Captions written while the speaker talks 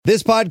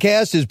This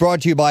podcast is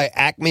brought to you by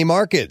Acme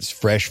Markets,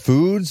 fresh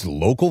foods,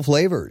 local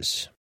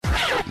flavors.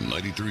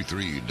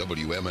 93.3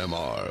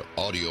 WMMR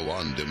Audio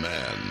on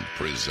Demand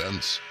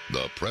presents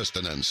the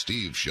Preston and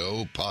Steve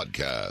Show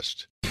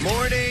podcast.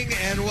 Morning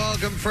and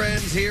welcome,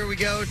 friends. Here we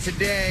go.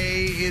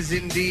 Today is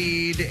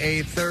indeed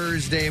a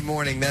Thursday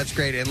morning. That's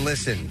great. And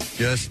listen,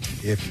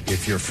 just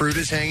if your fruit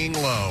is hanging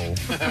low,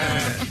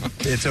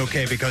 it's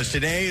okay because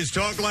today is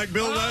Talk Like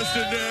Bill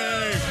Weston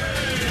Day.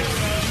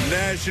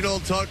 National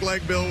Talk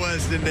Like Bill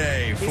Weston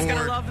Day. He's going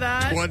to love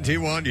that.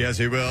 21. Yes,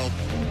 he will.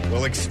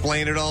 We'll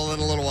explain it all in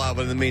a little while,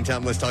 but in the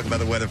meantime, let's talk about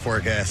the weather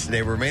forecast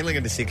today. We're mainly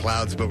going to see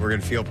clouds, but we're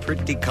going to feel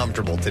pretty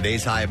comfortable.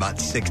 Today's high about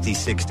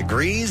 66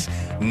 degrees.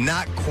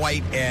 Not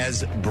quite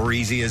as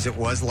breezy as it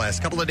was the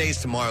last couple of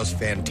days. Tomorrow's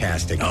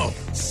fantastic.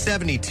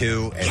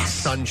 72 and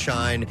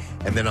sunshine.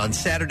 And then on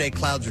Saturday,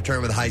 clouds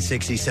return with a high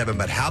 67.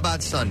 But how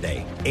about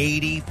Sunday?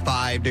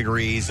 85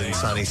 degrees and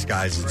sunny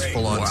skies. It's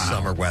full-on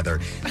summer weather.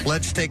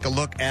 Let's take a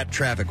look at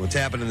traffic. What's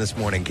happening this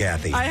morning,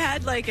 Kathy? I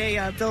had like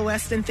a Bill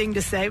Weston thing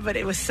to say, but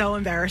it was so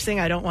embarrassing.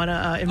 I don't want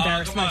to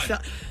embarrass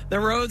myself. The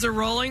roads are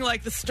rolling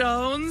like the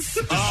Stones.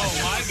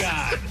 Oh, my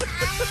God.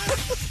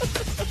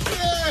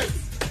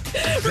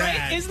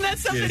 Right? Isn't that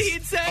something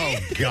he'd say?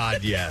 Oh,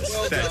 God, yes.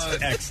 Well That's done.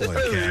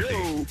 excellent,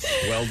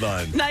 Kathy. Well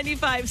done.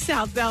 95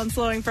 southbound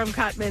slowing from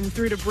Cutman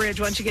through to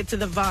Bridge. Once you get to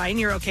the Vine,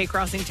 you're okay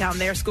crossing town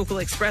there. Schuylkill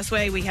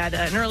Expressway, we had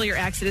an earlier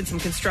accident, some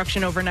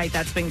construction overnight.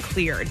 That's been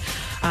cleared.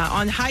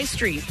 On High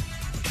Street,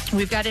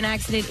 we've got an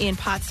accident in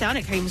Pottstown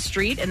at Crames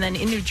Street, and then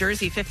in New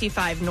Jersey,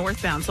 55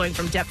 northbound, slowing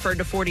from Deptford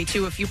to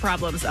 42. A few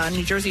problems on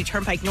New Jersey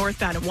Turnpike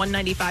northbound at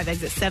 195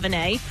 exit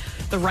 7A.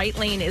 The right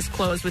lane is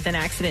closed with an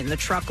accident in the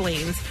truck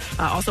lanes.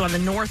 Also on the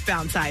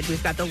northbound side,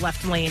 we've got the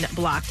left lane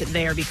blocked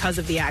there because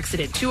of the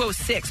accident.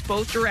 206,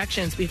 both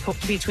directions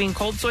between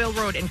Cold Soil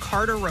Road and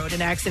Carter Road,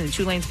 an accident.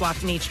 2 lanes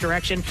blocked in each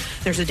direction.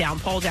 There's a down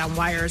pole, down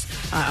wires,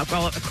 a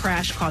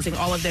crash causing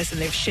all of this,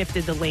 and they've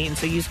shifted the lane,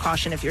 so use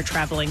caution if you're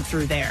traveling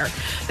through there.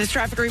 This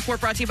traffic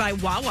report brought to you by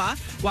Wawa.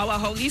 Wawa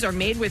hoagies are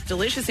made with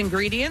delicious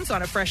ingredients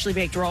on a freshly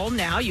baked roll.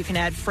 Now you can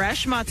add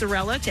fresh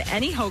mozzarella to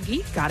any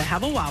hoagie. Gotta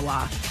have a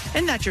Wawa.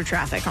 And that's your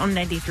traffic on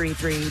 93.3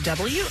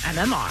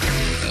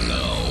 WMMR. And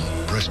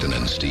now, Preston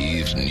and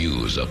Steve's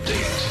news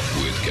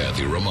update with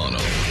Kathy Romano.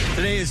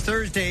 Today is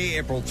Thursday,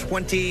 April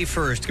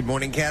 21st. Good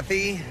morning,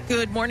 Kathy.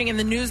 Good morning. In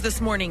the news this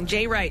morning,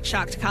 Jay Wright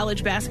shocked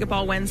college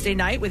basketball Wednesday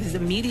night with his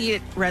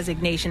immediate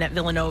resignation at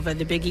Villanova,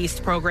 the Big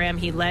East program.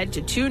 He led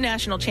to 2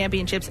 national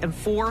championships and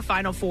 4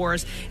 Final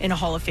Fours in a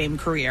Hall of Fame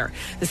career.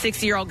 The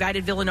 60-year-old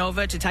guided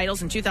Villanova to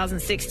titles in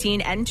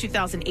 2016 and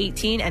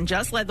 2018 and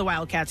just led the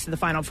Wildcats to the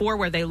Final Four,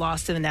 where they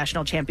lost to the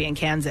national champion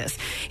Kansas.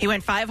 He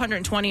went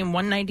 520 and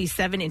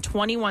 197 in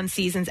 21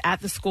 seasons at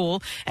the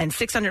school and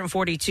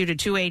 642 to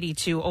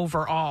 282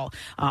 overall.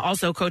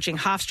 Also coaching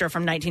Hofstra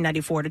from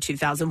 1994 to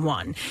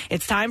 2001.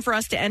 It's time for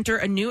us to enter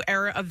a new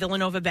era of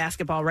Villanova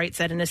basketball, Wright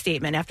said in a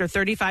statement. After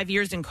 35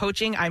 years in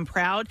coaching, I'm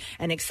proud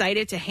and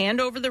excited to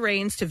hand over the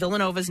reins to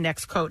Villanova's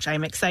next coach. I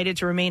am excited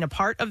to remain a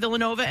part of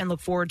Villanova and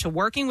look forward to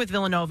working with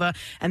Villanova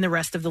and the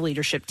rest of the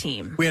leadership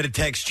team. We had a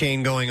text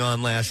chain going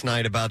on last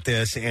night about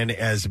this, and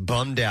as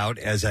bummed out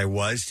as I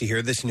was to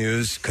hear this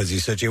news, because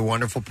he's such a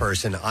wonderful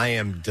person, I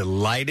am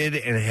delighted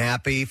and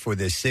happy for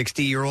this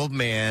 60-year-old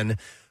man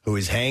who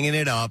is hanging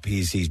it up.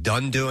 He's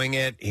done doing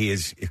it. He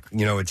is,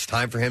 it's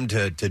time for him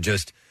to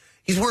just.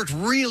 He's worked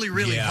really,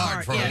 really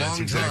hard for a long time. That's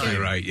exactly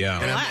right,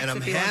 yeah. And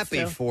I'm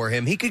happy for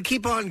him. He could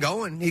keep on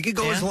going. He could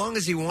go as long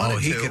as he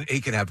wanted to.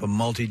 He could have a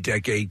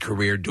multi-decade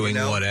career doing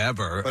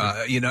whatever.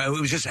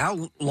 It was just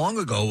how long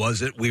ago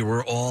was it we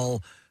were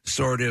all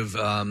sort of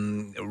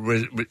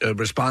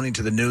responding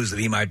to the news that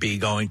he might be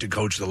going to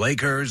coach the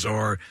Lakers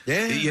or,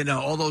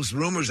 all those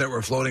rumors that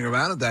were floating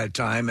around at that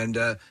time. And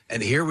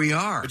here we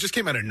are. It just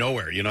came out of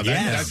nowhere.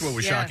 That's what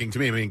was shocking to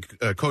me. I mean,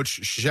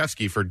 Coach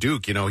Krzyzewski for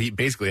Duke, he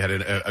basically had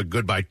a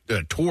goodbye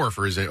tour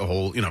for his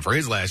whole, for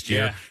his last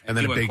year. And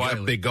then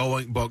a big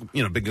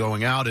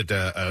going out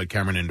at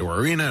Cameron Indoor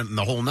Arena and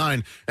the whole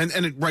nine. And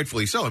it,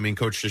 rightfully so. I mean,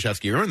 Coach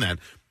Krzyzewski earned that.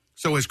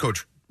 So is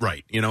Coach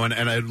Right. And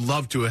I'd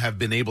love to have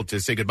been able to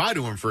say goodbye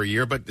to him for a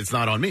year, but it's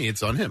not on me.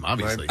 It's on him,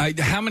 obviously. Right.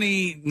 How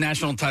many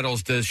national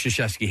titles does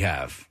Krzyzewski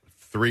have?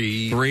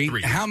 Three.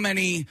 How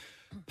many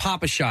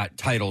Papa Shot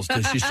titles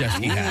does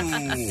Krzyzewski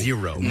have?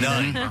 0.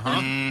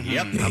 None.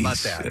 Yep. How about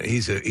that?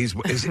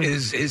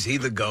 Is he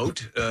the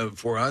GOAT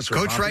for us?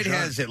 Coach Wright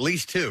has at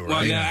least 2, right?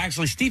 Well, yeah,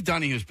 actually, Steve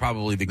Donahue is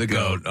probably the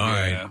GOAT. All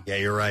right. Yeah,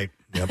 you're right.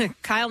 Yep.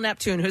 Kyle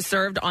Neptune, who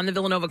served on the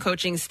Villanova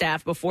coaching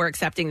staff before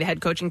accepting the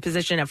head coaching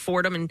position at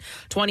Fordham in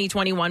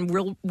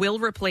 2021, will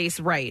replace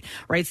Wright.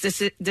 Wright's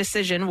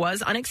decision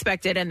was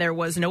unexpected, and there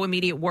was no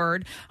immediate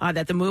word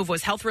that the move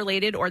was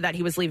health-related or that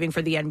he was leaving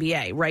for the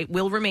NBA. Wright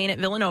will remain at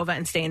Villanova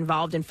and stay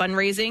involved in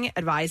fundraising,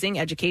 advising,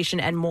 education,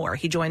 and more.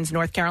 He joins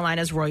North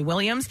Carolina's Roy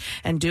Williams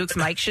and Duke's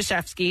Mike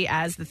Krzyzewski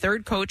as the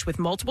third coach with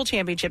multiple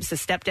championships to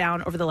step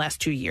down over the last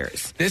 2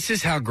 years. This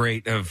is how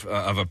great of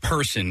a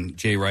person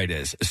Jay Wright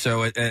is.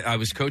 So I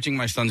was coaching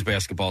my son's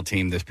basketball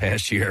team this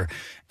past year,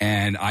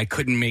 and I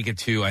couldn't make it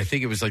to, I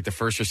think it was like the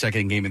first or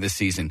second game of the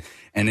season.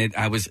 And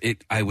I was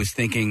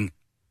thinking,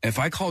 if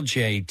I call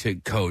Jay to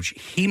coach,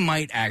 he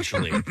might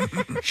actually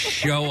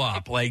show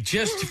up, like,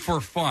 just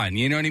for fun.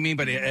 You know what I mean?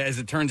 But as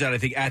it turns out, I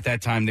think at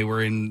that time they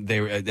were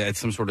at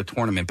some sort of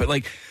tournament. But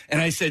like,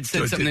 and I said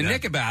something to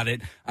Nick about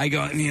it. I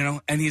go,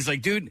 and he's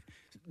like, dude,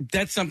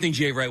 that's something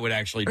Jay Wright would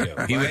actually do.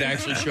 He would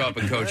actually show up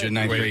and coach in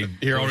ninth grade.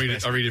 Here, I'll read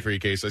it for you,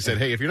 Case. I said,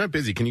 hey, if you're not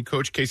busy, can you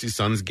coach Casey's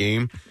son's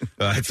game?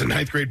 It's a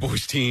ninth grade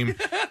boys team.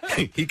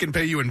 He can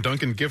pay you in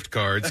Dunkin' gift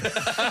cards.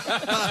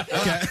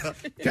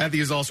 Kathy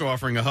is also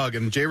offering a hug.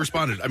 And Jay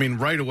responded,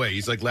 right away.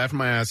 He's like laughing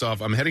my ass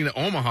off. I'm heading to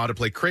Omaha to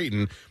play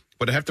Creighton,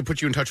 but I have to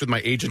put you in touch with my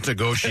agent to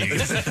negotiate.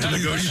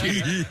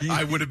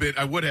 I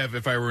would have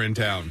if I were in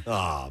town.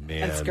 Oh,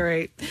 man. That's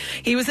great.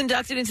 He was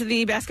inducted into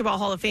the Basketball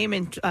Hall of Fame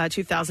in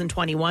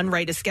 2021.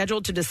 Wright is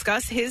scheduled to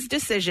discuss his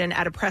decision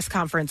at a press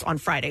conference on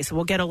Friday. So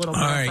we'll get a little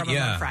more from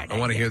him on Friday. I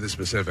want to hear the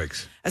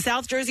specifics. A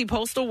South Jersey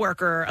postal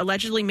worker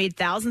allegedly made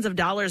thousands of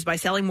dollars by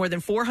selling more than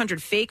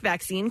 400 fake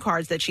vaccine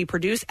cards that she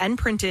produced and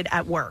printed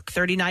at work.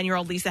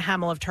 39-year-old Lisa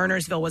Hamill of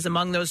Turnersville was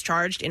among those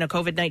charged in a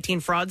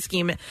COVID-19 fraud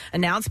scheme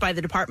announced by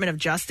the Department of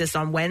Justice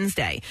on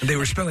Wednesday. They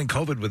were spelling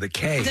COVID with a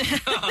K.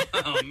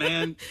 Oh,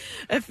 man.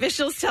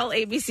 Officials tell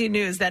ABC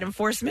News that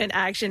enforcement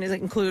action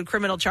include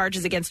criminal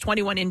charges against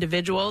 21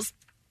 individuals,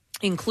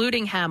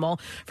 including Hamill,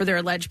 for their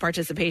alleged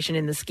participation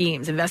in the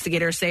schemes.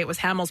 Investigators say it was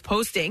Hamill's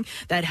posting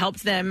that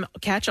helped them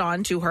catch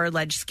on to her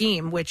alleged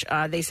scheme, which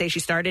they say she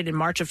started in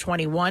March of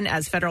 21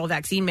 as federal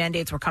vaccine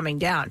mandates were coming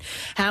down.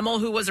 Hamill,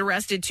 who was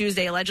arrested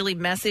Tuesday, allegedly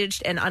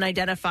messaged an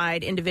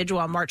unidentified individual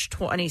on March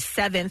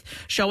 27th,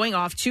 showing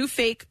off 2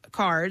 fake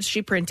cards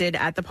she printed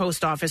at the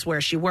post office where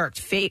she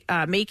worked.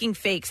 Making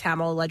fakes,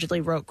 Hamill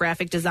allegedly wrote,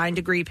 graphic design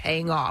degree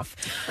paying off.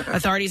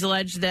 Authorities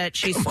allege that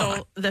she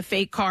stole the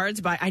fake cards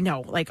by,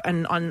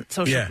 on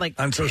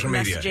social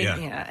media.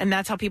 Yeah. And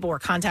that's how people were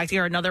contacting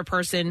her. Another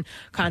person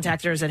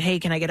contacted her and said, hey,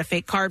 can I get a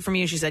fake card from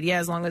you? She said, yeah,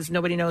 as long as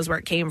nobody knows where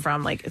it came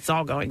from. Like, it's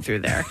all going through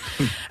there.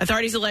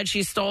 Authorities allege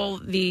she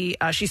sold the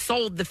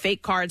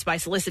fake cards by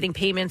soliciting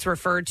payments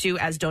referred to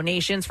as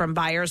donations from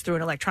buyers through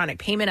an electronic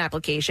payment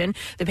application.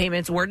 The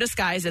payments were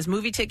disguised as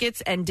movie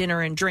tickets and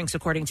dinner and drinks,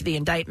 according to the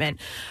indictment.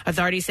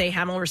 Authorities say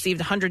Hamill received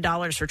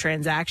 $100 for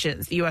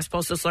transactions. The U.S.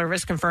 Postal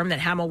Service confirmed that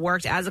Hamill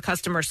worked as a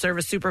customer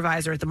service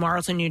supervisor at the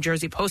Marlton, New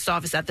Jersey post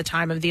office at the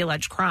time of the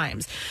alleged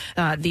crimes.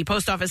 The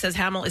post office says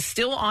Hamill is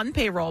still on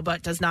payroll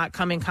but does not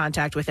come in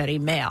contact with any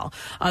mail.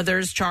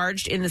 Others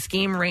charged in the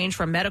scheme range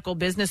from medical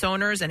business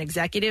owners and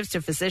executives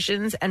to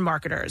physicians and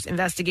marketers.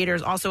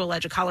 Investigators also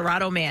allege a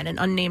Colorado man and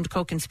unnamed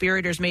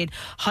co-conspirators made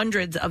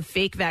hundreds of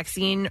fake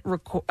vaccine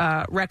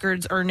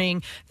records,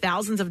 earning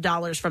thousands of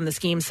dollars from the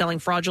scheme, selling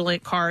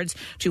fraudulent cards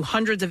to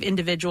hundreds of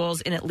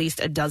individuals in at least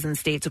a dozen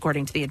states,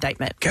 according to the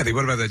indictment. Kathy,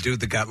 what about that dude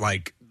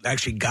that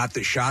actually got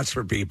the shots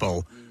for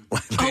people?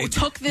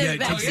 Took the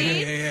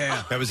vaccine?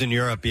 Yeah. That was in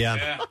Europe,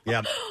 yeah.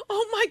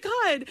 Oh, my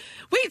God.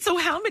 Wait, so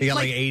how many? He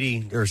got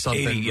 80 or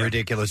something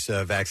ridiculous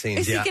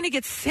vaccines. Is he going to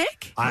get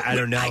sick? I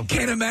don't know. I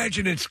can't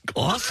imagine it's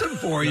awesome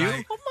for you.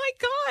 Right. Oh, my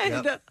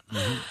God. Yep.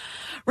 Mm-hmm.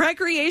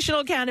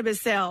 Recreational cannabis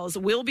sales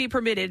will be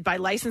permitted by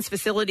licensed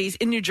facilities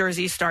in New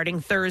Jersey starting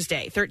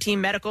Thursday. 13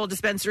 medical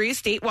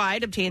dispensaries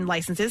statewide obtained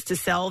licenses to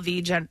sell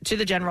to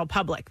the general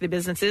public. The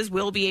businesses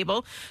will be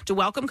able to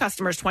welcome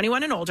customers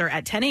 21 and older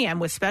at 10 a.m.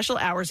 with special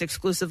hours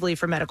exclusively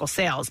for medical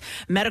sales.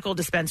 Medical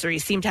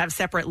dispensaries seem to have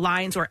separate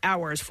lines or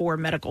hours for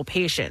medical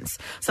patients.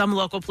 Some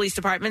local police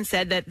departments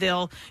said that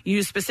they'll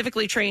use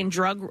specifically trained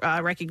drug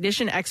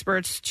recognition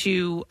experts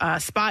to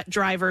spot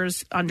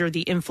drivers under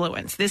the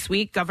influence. This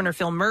week, Governor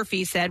Phil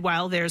Murphy said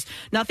while there's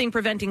nothing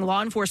preventing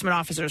law enforcement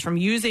officers from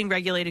using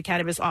regulated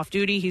cannabis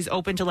off-duty, he's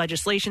open to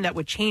legislation that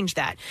would change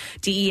that.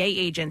 DEA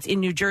agents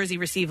in New Jersey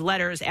received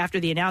letters after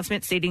the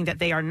announcement stating that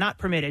they are not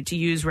permitted to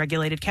use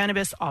regulated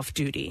cannabis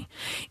off-duty.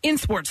 In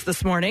sports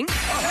this morning...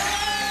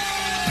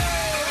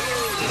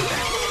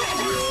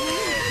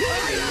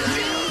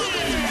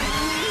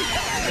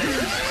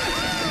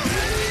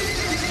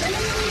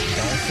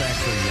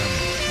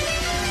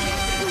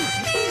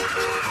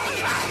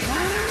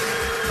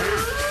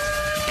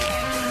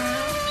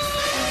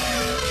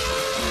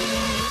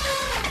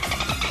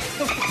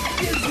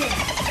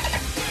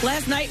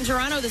 Last night in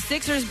Toronto, the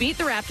Sixers beat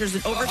the Raptors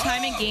in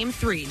overtime in Game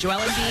 3. Joel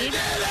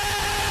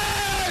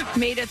Embiid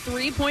made a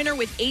three-pointer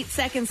with 8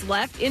 seconds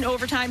left in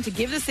overtime to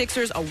give the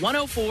Sixers a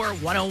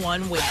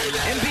 104-101 win.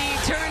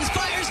 Embiid turns,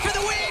 fires for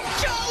the win.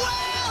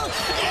 Joel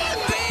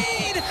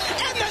Embiid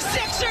and the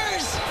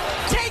Sixers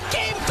take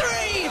Game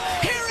 3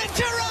 here in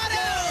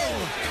Toronto.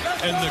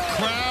 And the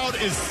crowd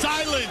is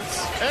silent.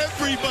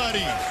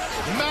 Everybody,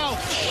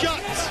 mouth shut.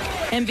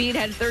 Embiid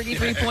had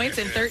 33 points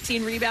and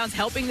 13 rebounds,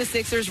 helping the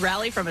Sixers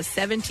rally from a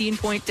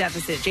 17-point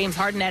deficit. James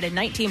Harden added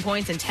 19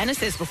 points and 10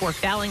 assists before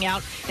fouling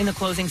out in the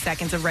closing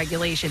seconds of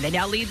regulation. They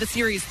now lead the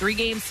series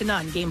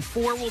 3-0. Game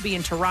 4 will be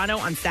in Toronto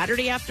on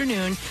Saturday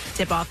afternoon.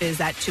 Tip-off is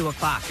at 2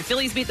 o'clock. The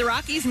Phillies beat the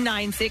Rockies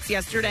 9-6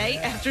 yesterday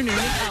afternoon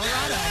in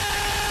Colorado.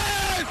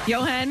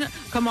 Johan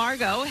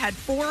Camargo had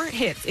 4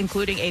 hits,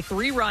 including a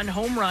 3-run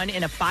home run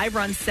in a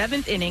 5-run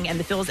 7th inning, and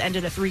the Phils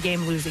ended a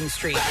 3-game losing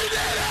streak.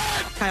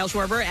 Kyle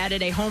Schwarber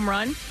added a home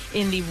run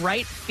in the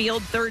right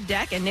field 3rd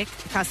deck, and Nick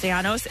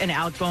Castellanos and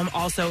Alec Boehm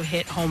also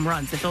hit home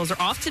runs. The Phils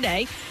are off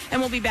today and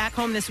will be back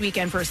home this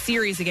weekend for a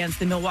series against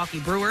the Milwaukee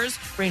Brewers.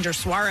 Ranger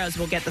Suarez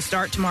will get the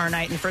start tomorrow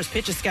night, and the first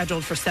pitch is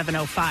scheduled for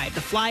 7:05.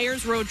 The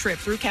Flyers' road trip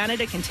through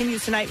Canada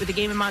continues tonight with the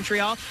game in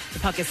Montreal. The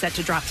puck is set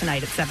to drop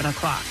tonight at 7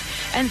 o'clock.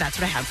 And that's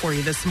what I have for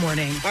you this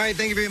morning. All right,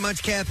 thank you very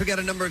much, Kath. We got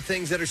a number of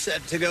things that are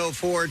set to go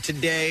for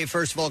today.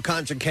 First of all,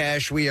 Concert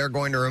Cash. We are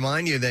going to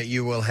remind you that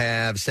you will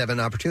have 7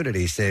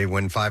 opportunities to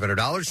win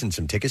 $500 and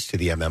some tickets to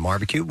the MM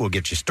Barbecue. We'll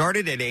get you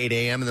started at 8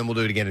 a.m., and then we'll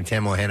do it again at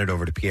 10. We'll hand it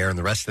over to Pierre and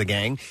the rest of the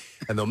gang,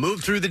 and they'll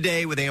move through the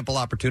day with ample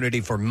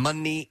opportunity for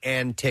money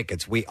and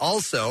tickets. We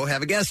also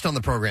have a guest on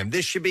the program.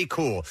 This should be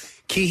cool.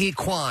 Kihi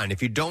Kwan.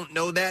 If you don't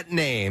know that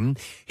name,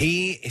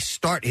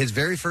 his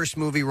very first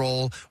movie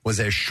role was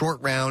as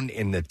Short Round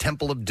in The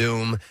Temple of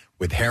Doom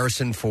with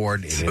Harrison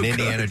Ford in an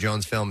Indiana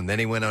Jones film, and then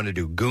he went on to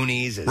do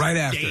Goonies as right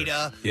after.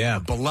 Data, a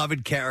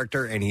beloved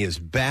character, and he is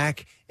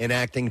back in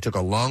acting. Took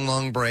a long,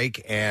 long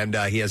break, and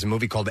he has a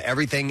movie called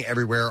Everything,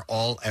 Everywhere,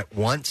 All at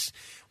Once,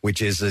 which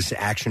is this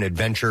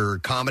action-adventure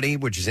comedy,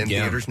 which is in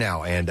theaters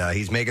now. And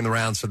he's making the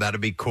rounds, so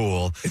that'll be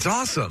cool. It's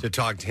awesome. To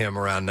talk to him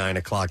around 9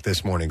 o'clock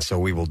this morning, so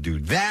we will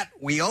do that.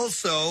 We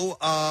also,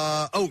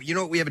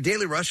 we have a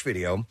Daily Rush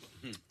video,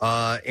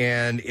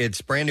 and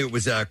it's brand new. It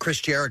was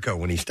Chris Jericho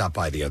when he stopped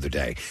by the other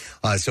day.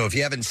 So if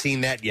you haven't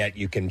seen that yet,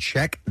 you can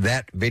check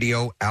that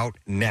video out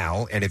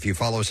now. And if you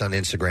follow us on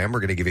Instagram,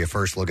 we're going to give you a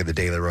first look at the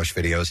Daily Rush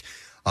videos.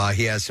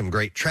 He has some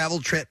great travel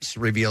trips,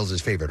 reveals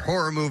his favorite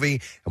horror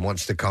movie, and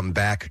wants to come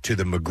back to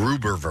the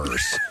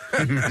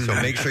MacGruberverse. So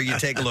make sure you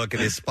take a look.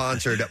 It is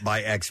sponsored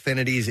by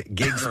Xfinity's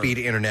Gig Speed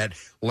Internet.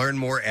 Learn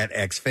more at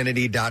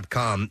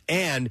xfinity.com.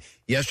 And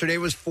yesterday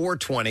was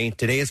 420.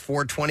 Today is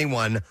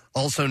 421,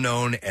 also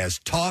known as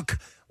Talk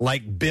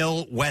Like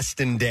Bill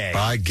Weston Day.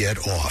 I get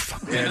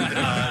off. And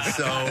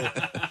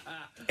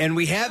and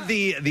we have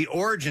the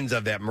origins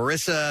of that.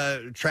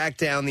 Marissa tracked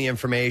down the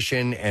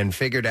information and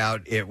figured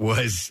out it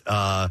was,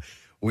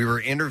 we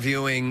were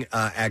interviewing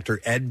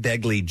actor Ed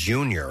Begley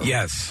Jr.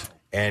 Yes.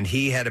 And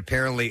he had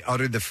apparently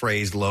uttered the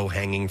phrase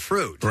low-hanging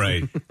fruit.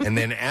 Right. And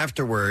then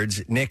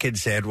afterwards, Nick had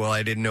said, well,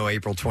 I didn't know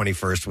April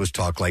 21st was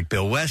Talk Like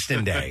Bill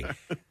Weston Day.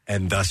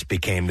 And thus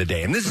became the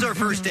day. And this is our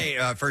first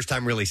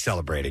time really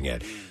celebrating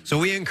it. So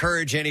we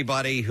encourage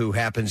anybody who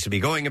happens to be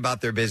going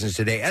about their business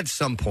today at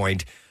some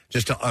point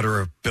just to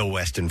utter a Bill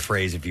Weston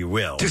phrase, if you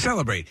will. To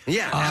celebrate.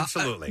 Yeah,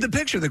 absolutely. The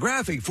picture, the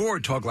graphic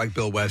for Talk Like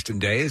Bill Weston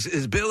Day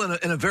is Bill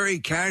in a very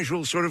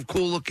casual, sort of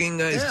cool-looking,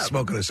 he's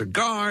smoking a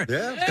cigar, he's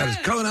got his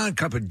coat on,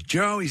 cup of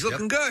Joe, he's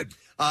looking good.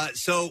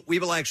 So we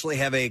will actually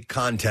have a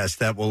contest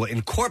that will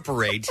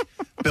incorporate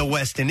Bill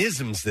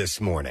Westonisms this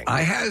morning.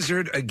 I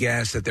hazard a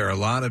guess that there are a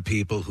lot of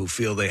people who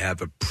feel they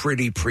have a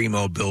pretty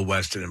primo Bill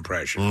Weston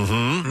impression.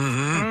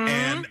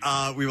 And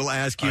we will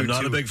ask you I'm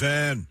not a big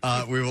fan.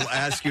 We will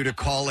ask you to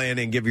call in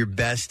and give your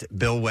best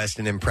Bill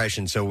Weston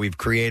impression. So we've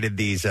created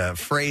these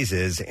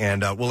phrases,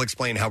 and we'll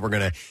explain how we're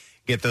going to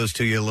get those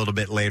to you a little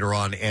bit later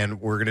on.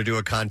 And we're going to do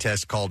a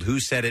contest called Who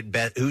Said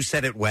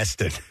It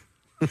Weston?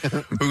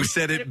 Who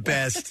said it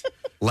best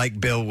like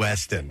Bill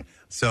Weston?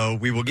 So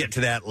we will get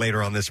to that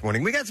later on this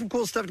morning. We got some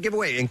cool stuff to give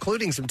away,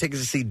 including some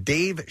tickets to see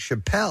Dave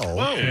Chappelle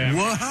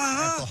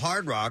at the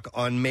Hard Rock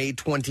on May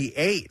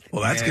 28th.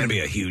 Well, that's going to be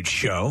a huge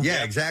show.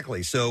 Yeah,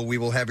 exactly. So we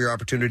will have your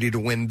opportunity to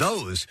win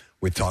those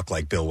with Talk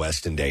Like Bill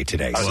Weston Day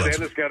today.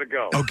 Santa's got to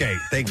go. Okay,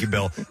 thank you,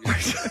 Bill.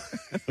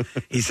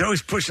 He's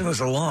always pushing us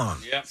along.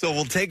 Yeah. So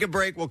we'll take a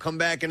break. We'll come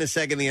back in a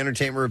second. The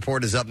Entertainment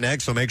Report is up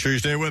next, so make sure you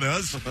stay with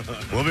us.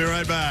 We'll be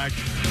right back.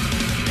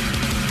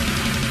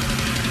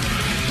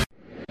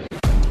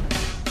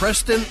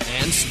 Preston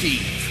and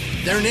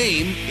Steve. Their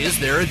name is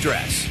their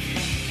address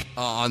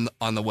on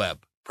the web.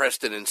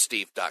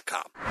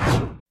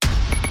 PrestonandSteve.com.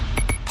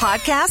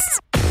 Podcasts?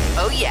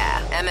 Oh,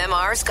 yeah.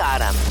 MMR's got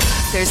them.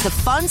 There's the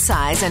fun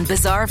size and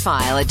bizarre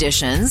file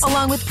editions,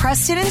 along with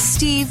Preston and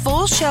Steve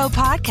full show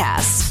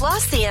podcasts,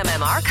 plus the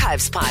MM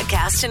Archives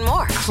podcast and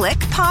more. Click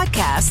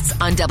podcasts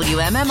on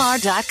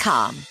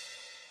WMMR.com.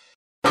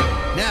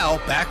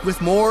 Now, back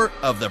with more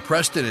of the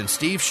Preston and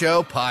Steve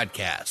Show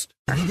podcast.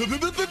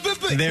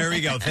 There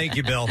we go. Thank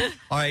you, Bill.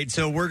 All right,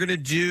 so we're going to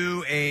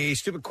do a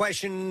stupid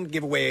question,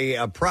 give away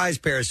a prize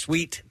pair of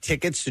sweet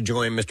tickets to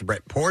join Mr.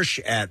 Brett Porsche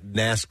at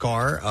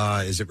NASCAR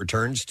as it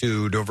returns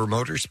to Dover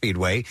Motor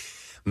Speedway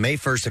May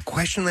 1st. The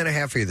question that I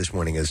have for you this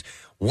morning is,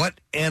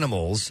 what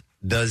animals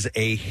does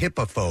a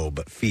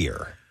hippophobe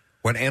fear?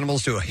 What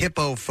animals do a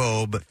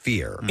hippophobe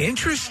fear?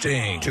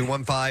 Interesting.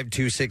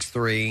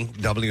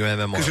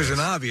 215-263-WMMR. Because there's an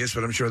obvious,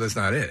 but I'm sure that's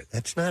not it.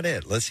 That's not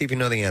it. Let's see if you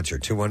know the answer.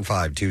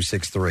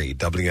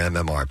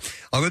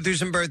 215-263-WMMR. I'll go through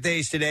some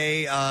birthdays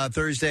today.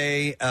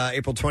 Thursday,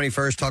 April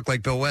 21st, Talk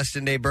Like Bill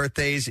Weston Day.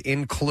 Birthdays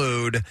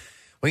include...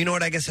 Well, you know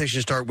what? I guess I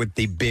should start with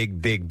the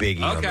big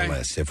biggie on the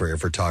list if we're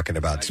talking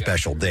about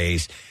special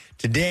days.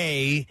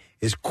 Today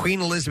is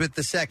Queen Elizabeth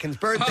II's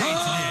birthday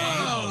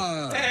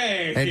today.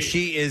 Hey. And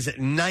she is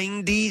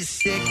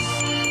 96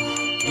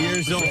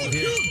 years old.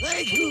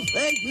 Thank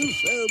you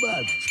so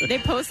much. They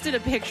posted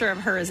a picture of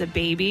her as a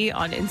baby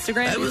on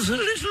Instagram. I was a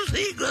little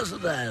thing,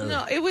 wasn't I?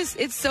 No,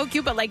 it's so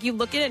cute, but like you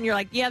look at it and you're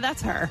like, yeah,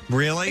 that's her.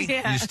 Really?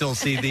 Yeah. You still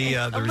see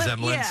the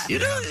resemblance? Yeah. You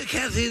know, you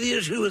can't see the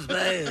issue with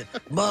my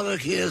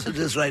monarchy as it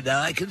is right now.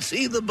 I can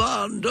see the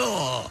barn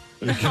door.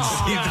 You can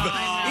see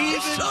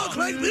He talks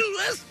like Bill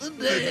Weston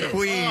did. the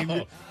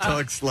Queen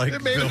talks like They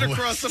made Bill it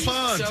across the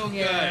pond. So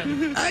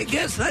good. I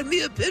guess I'm the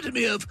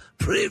epitome of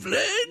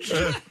privilege.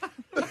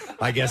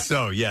 I guess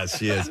so. Yes,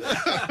 she is.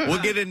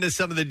 We'll get into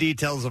some of the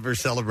details of her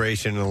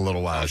celebration in a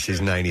little while.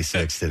 She's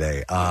 96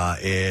 today.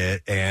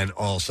 And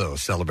also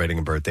celebrating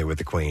a birthday with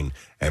the Queen.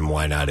 And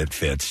why not? It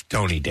fits.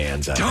 Tony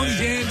Danza. Tony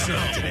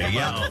Danza. Today.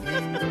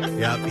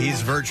 Yep.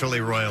 He's virtually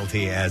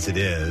royalty as it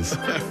is.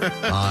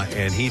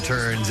 And he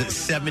turns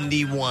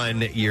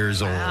 71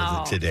 years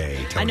old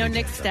today. I know Tony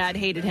Nick's Danza. dad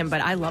hated him, but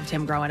I loved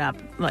him growing up.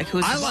 Like,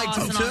 who's I the liked boss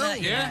him and all too.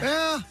 that?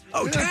 Yeah.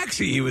 Oh,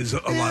 Taxi, he was a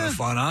lot of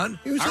fun on.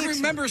 I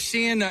remember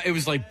seeing it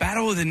was like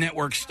Battle of the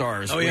Network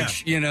Stars. Oh, yeah.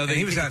 Which, you know, And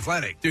he was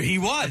athletic. Dude, he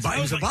was.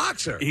 He was a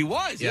boxer. He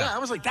was. Yeah. I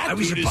was like, that I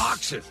was dude a is-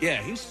 boxer.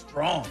 Yeah, he's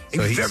strong. He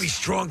was he's- very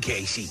strong,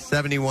 Casey.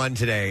 71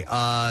 today.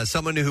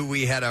 Someone who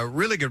we had a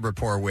really good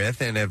rapport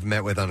with and have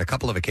met with on a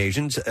couple of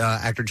occasions,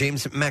 actor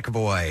James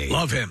McAvoy.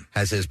 Love him.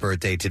 Has his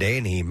birthday today,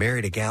 and he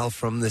married a gal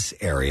from this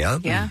area.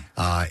 Yeah.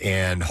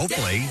 And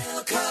hopefully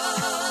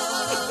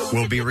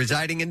will be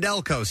residing in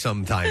Delco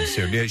sometime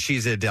soon. Yeah,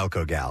 she's a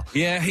Delco gal.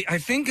 Yeah, I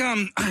think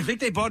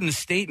they bought an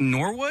estate in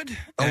Norwood.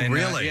 Oh, And,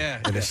 really? yeah.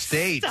 An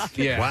estate?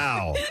 Yeah.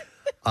 Wow.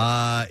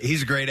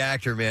 He's a great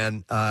actor,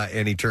 man,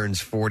 and he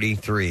turns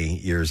 43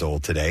 years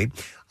old today.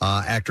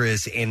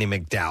 Actress Andie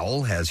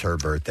MacDowell has her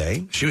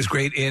birthday. She was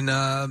great in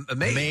Maid.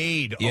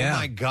 Maid. Yeah. Oh,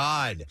 my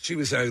God. She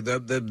was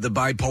the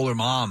bipolar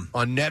mom.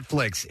 On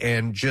Netflix,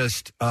 and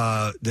just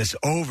this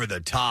over the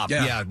top.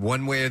 Yeah.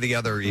 One way or the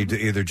other,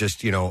 either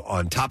just,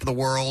 on top of the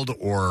world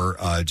or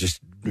just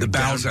The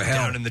bowels of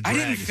hell. down in the I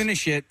dregs. didn't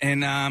finish it,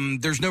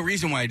 and there's no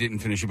reason why I didn't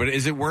finish it. But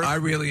is it worth? I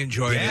really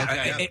enjoyed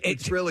it.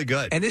 It's really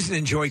good. And isn't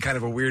enjoy kind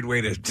of a weird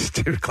way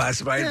to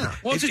classify it? Yeah.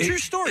 Well, it's a true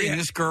story. yeah.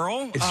 This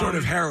girl. It's sort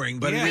of harrowing,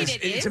 but yeah.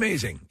 it's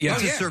amazing. Yeah.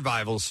 It's a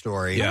survival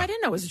story. Oh, I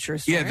didn't know it was a true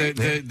story.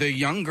 Yeah, the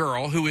young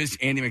girl who is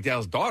Andie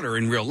MacDowell's daughter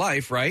in real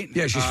life, right?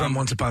 Yeah, she's from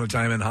Once Upon a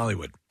Time in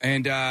Hollywood.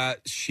 And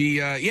she,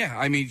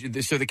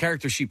 so the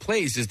character she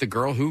plays is the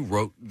girl who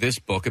wrote this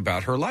book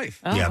about her life.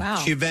 Oh, yeah. wow.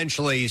 She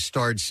eventually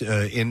starts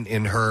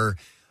in her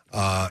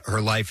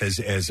life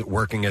as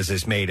working as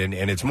this maid, and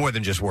it's more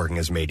than just working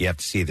as maid. You have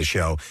to see the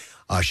show.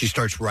 She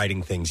starts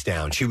writing things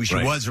down. She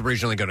Right. was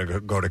originally going to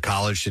go to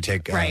college to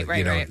take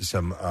Right.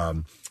 some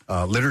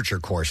literature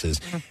courses,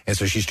 and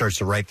so she starts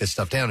to write this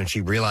stuff down, and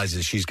she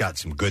realizes she's got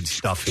some good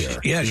stuff here.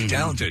 Yeah, she's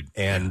talented.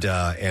 And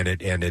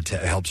it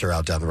helps her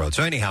out down the road.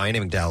 So anyhow, Andie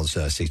MacDowell's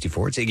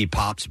 64. It's Iggy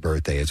Pop's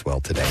birthday as well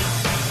today.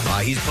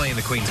 He's playing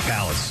the Queen's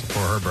Palace for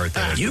her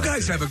birthday. as You well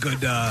guys today. have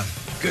a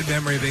good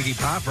memory of Iggy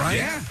Pop, right?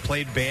 Yeah,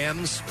 played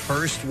Bam's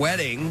first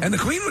wedding. And the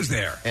Queen was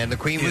there. And the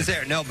Queen was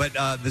there. No, but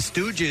the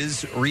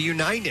Stooges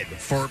reunited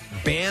for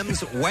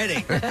Bam's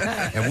wedding.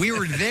 And we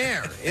were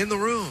there in the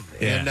room.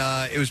 Yeah.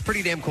 And it was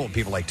pretty damn cool.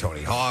 People like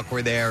Tony Hawk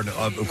were there. And,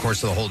 of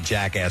course, the whole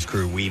Jackass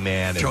crew, Wee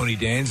Man. And Tony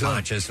Danza.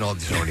 Pontius and all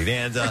Tony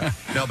Danza.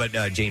 No, but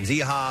James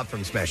Ehoff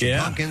from Smashing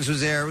Pumpkins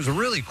was there. It was a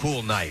really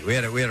cool night. We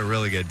had a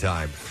really good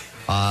time.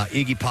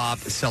 Iggy Pop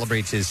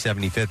celebrates his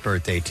 75th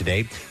birthday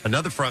today.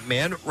 Another front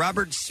man,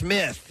 Robert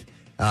Smith,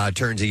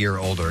 turns a year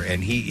older,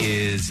 and he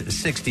is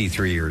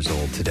 63 years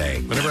old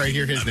today. Whenever I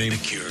hear his name,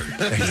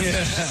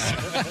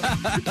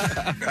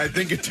 I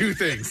think of two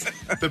things: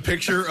 the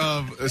picture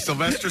of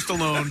Sylvester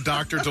Stallone,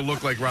 doctor to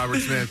look like Robert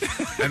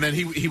Smith, and then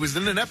he was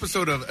in an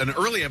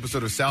early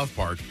episode of South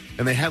Park,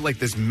 and they had like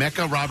this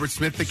mecha Robert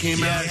Smith that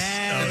came out.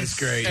 That was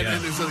great. And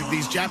then there's like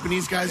these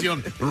Japanese guys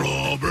yelling,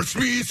 Robert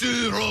Smith,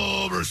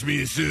 Robert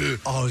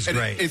Smith. Oh, it was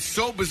great. It's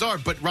so bizarre,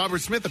 but Robert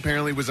Smith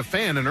apparently was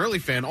an early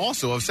fan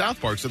also of South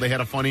Park, so they had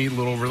a funny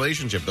little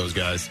relationship, those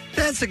guys.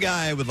 That's a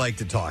guy I would like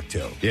to talk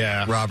to.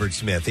 Yeah. Robert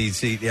Smith.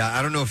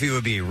 I don't know if he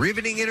would be a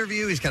riveting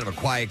interview. He's kind of a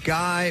quiet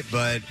guy,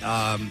 but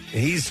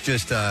he's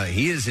just,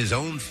 he is his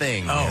own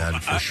thing, man,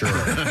 for sure.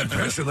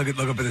 Preston, look up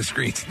at the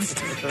screen.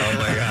 Oh,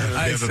 my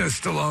God. It says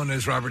Stallone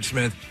as Robert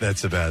Smith.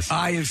 That's the best.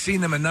 I have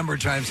seen them a number of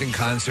times in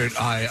concert.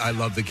 I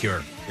love The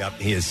Cure. Yep,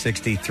 he is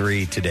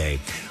 63 today.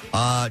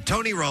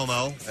 Tony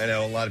Romo. I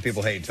know a lot of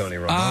people hate Tony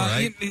Romo,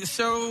 right?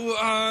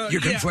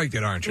 You're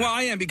conflicted, aren't you? Well,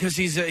 I am, because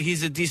he's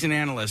a decent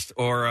analyst,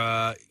 or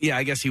I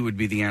guess he would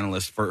be the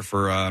analyst for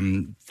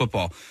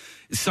football.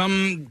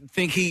 Some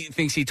think he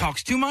thinks he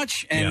talks too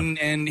much,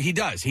 and he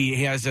does.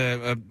 He has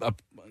a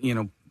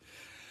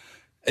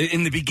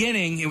in the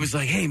beginning, it was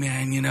like, hey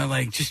man,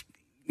 just.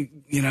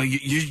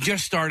 You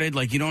just started.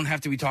 Like, you don't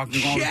have to be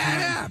talking all the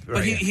time. Up. But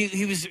Right.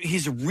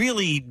 he's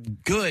really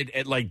good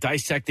at like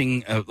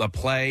dissecting a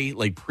play,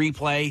 like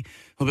pre-play.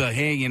 he'll be like,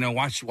 hey,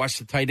 watch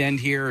the tight end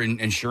here.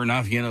 And sure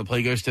enough, the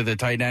play goes to the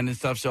tight end and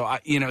stuff. So,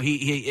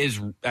 he is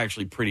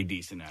actually pretty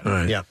decent at it.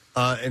 Right. Yeah.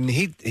 And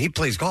he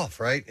plays golf,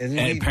 right? And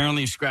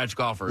apparently he's scratch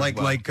golfer like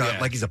as well.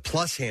 Like he's a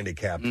plus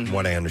handicap, from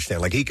what I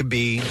understand. Like he could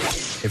be,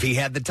 if he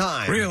had the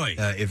time. Really?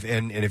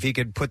 If he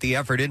could put the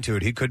effort into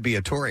it, he could be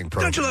a touring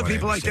pro. Don't you love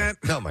people like that?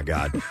 Oh, my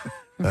God.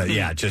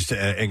 Just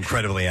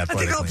incredibly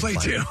athletic. I think I'll play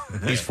too.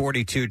 He's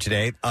 42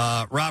 today.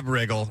 Rob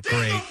Riggle,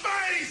 great.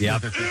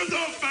 Yep.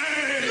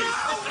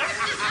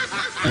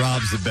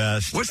 Rob's the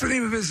best. What's the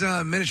name of his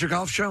miniature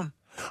golf show?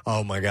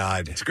 Oh, my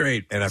God. It's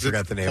great. And I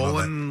forgot the name of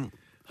it.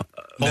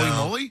 Holy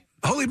Moly?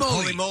 Holy Moly.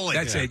 Holy Moly.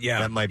 That's it, yeah.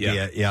 That might be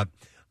it, yep.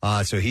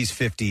 So he's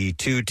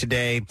 52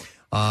 today.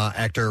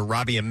 Actor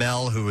Robbie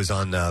Amell, who was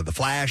on The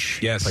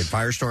Flash. Yes. Played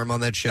Firestorm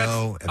on that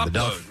show. That's and the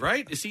Upload, Duff.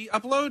 right? Is he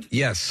Upload?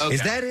 Yes. Okay.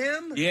 Is that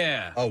him?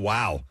 Yeah. Oh,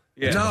 wow.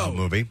 Yeah. It's a long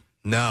movie.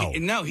 No.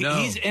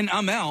 He's in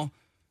Amell.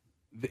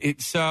 Robbie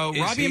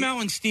he?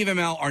 Amell and Steve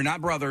Amell are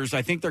not brothers.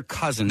 I think they're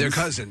cousins. They're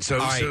cousins.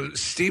 So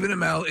Stephen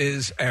Amell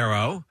is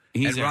Arrow.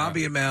 He's and Arrow.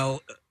 Robbie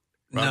Amell...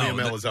 Robbie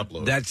Amell is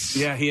Upload.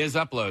 He is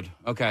Upload.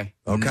 Okay.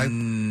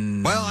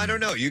 Well, I don't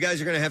know. You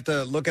guys are going to have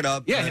to look it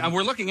up. Yeah,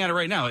 we're looking at it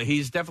right now.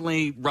 He's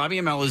definitely Robbie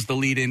Amell is the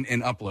lead in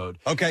Upload.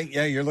 Okay,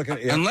 yeah, you're looking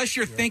at Unless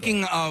you're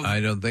thinking of I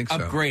don't think so.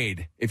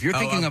 Upgrade. If you're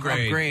thinking of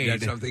Upgrade.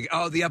 That's something.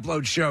 Oh, the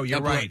Upload show.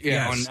 You're right.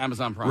 Yeah, yes. on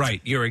Amazon Prime.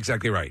 Right. You're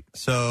exactly right.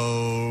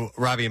 So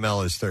Robbie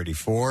Amell is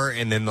 34.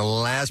 And then the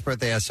last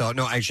birthday I saw,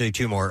 no, actually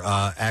two more.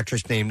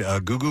 Actress named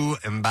Gugu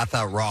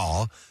Mbatha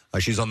Raw.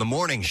 She's on The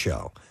Morning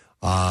Show.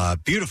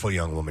 Beautiful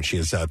young woman. She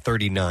is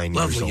 39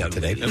 years old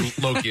today.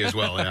 And Loki as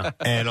well, yeah.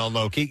 And on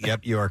Loki,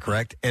 yep, you are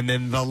correct. And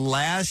then the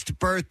last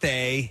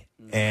birthday,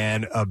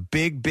 and a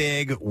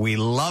big, we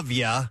love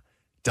ya,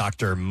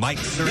 Dr. Mike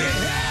Cerrone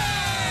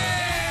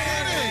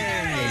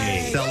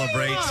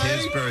celebrates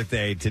his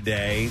birthday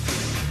today.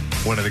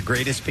 One of the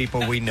greatest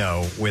people we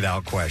know,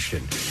 without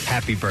question.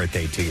 Happy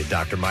birthday to you,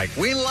 Dr. Mike.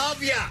 We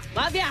love ya.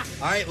 Love ya.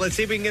 All right, let's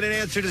see if we can get an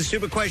answer to the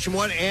stupid question.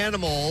 What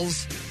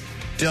animals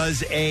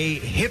does a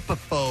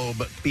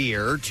hippophobe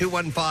fear?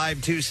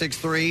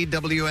 215-263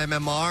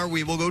 WMMR.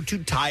 We will go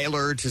to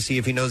Tyler to see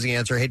if he knows the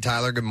answer. Hey,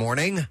 Tyler, good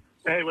morning.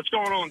 Hey, what's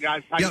going on,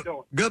 guys? How you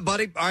doing? Good,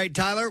 buddy. All right,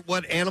 Tyler,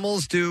 what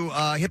animals do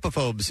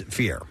hippophobes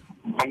fear?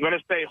 I'm going to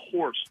say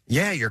horse.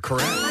 Yeah, you're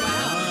correct.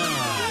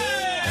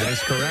 That is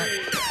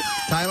correct.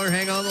 Tyler,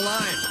 hang on the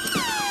line.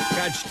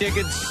 Got your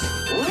tickets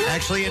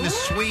actually in the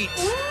suite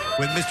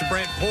with Mr.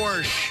 Brent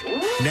Porsche.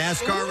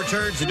 NASCAR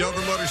returns to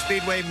Dover Motor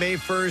Speedway May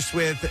 1st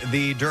with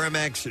the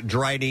Duramax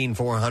Dryden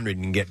 400.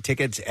 You can get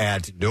tickets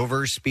at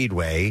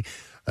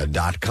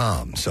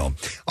doverspeedway.com. So, all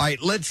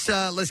right, let's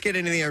get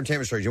into the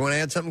entertainment stories. You want to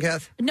add something,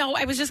 Kath? No,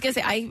 I was just going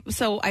to say,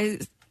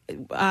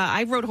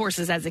 I rode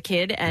horses as a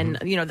kid, and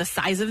the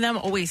size of them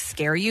always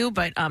scare you.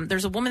 But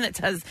there's a woman that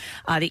does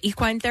the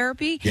equine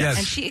therapy, yes.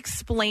 and she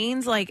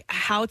explains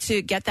how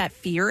to get that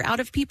fear out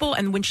of people.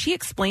 And when she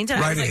explained it,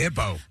 ride I was a like,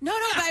 hippo. No,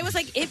 but I was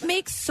like, it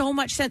makes so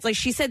much sense. Like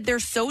she said, they're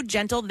so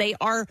gentle; they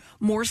are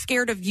more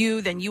scared of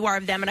you than you are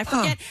of them. And I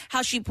forget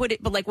how she put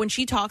it, but when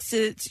she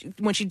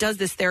when she does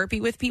this therapy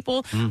with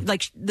people,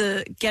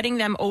 the getting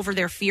them over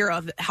their fear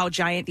of how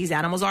giant these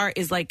animals are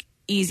is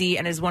easy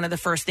and is one of the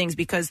first things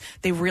because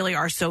they really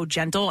are so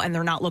gentle and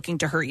they're not looking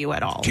to hurt you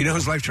at all. Do you know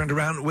whose life turned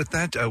around with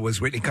that?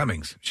 Was Whitney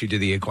Cummings. She did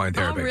the equine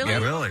therapy. Oh, really? Yeah.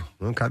 Really?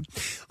 Okay. All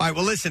right,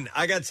 well, listen,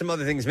 I got some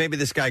other things. Maybe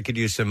this guy could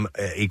use some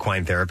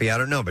equine therapy. I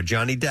don't know, but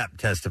Johnny Depp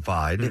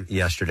testified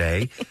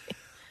yesterday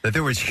that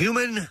there was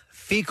human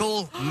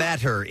fecal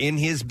matter in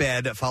his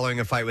bed following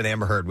a fight with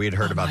Amber Heard. We had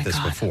heard about this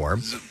before.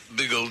 It's a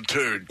big old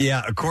turd.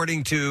 Yeah,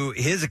 according to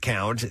his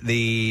account,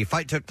 the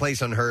fight took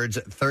place on Heard's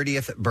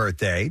 30th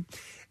birthday.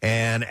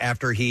 And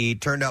after he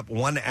turned up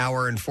 1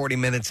 hour and 40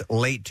 minutes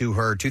late to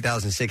her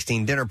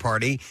 2016 dinner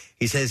party,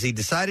 he says he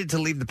decided to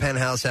leave the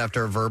penthouse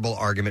after a verbal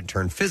argument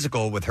turned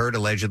physical, with Heard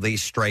allegedly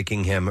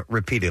striking him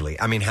repeatedly.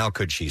 I mean, how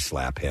could she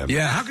slap him?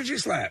 Yeah, how could she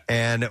slap?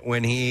 And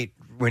when he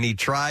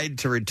tried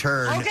to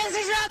return...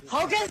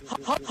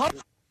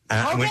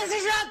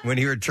 When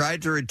he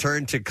tried to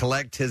return to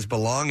collect his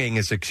belongings,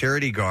 a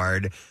security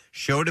guard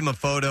showed him a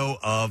photo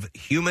of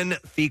human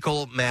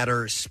fecal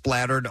matter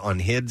splattered on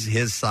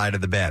his side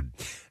of the bed.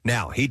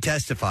 Now, he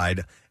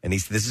testified, and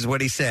this is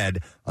what he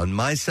said, "On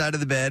my side of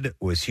the bed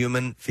was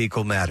human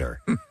fecal matter.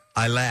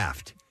 I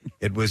laughed.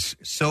 It was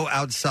so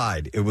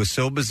outside. It was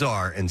so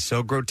bizarre and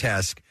so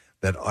grotesque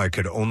that I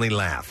could only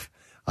laugh."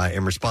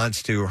 In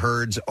response to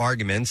Heard's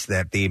arguments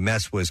that the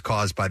mess was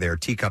caused by their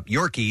teacup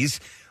Yorkies,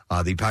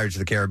 the Pirates of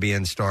the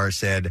Caribbean star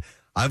said,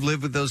 "I've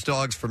lived with those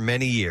dogs for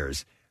many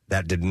years.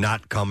 That did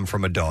not come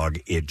from a dog.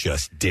 It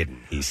just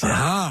didn't," he said.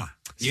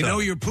 You know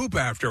your poop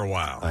after a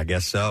while. I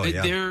guess so,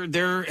 yeah.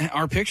 There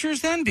are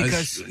pictures then?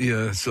 Because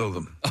I saw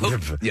them.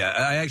 Yeah,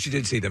 I actually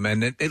did see them,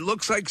 and it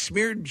looks like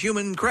smeared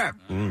human crap.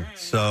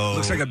 So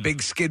looks like a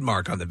big skid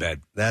mark on the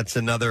bed. That's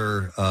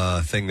another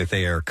thing that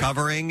they are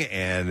covering,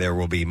 and there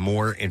will be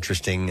more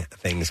interesting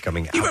things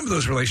coming out. You remember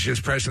those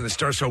relationships, Preston, that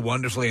start so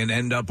wonderfully and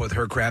end up with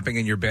her crapping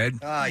in your bed?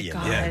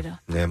 Yeah.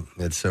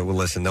 It's well,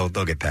 listen, they'll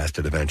get past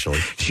it eventually.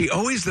 She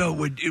always, though,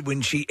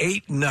 when she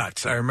ate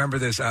nuts, I remember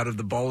this out of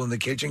the bowl in the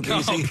kitchen,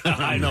 Casey. Oh,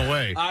 God, no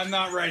way. I'm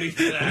not ready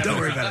for that. Don't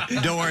worry about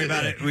it. Don't worry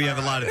about it. We have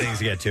a lot of things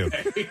to get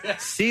to.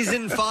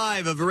 Season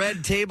 5 of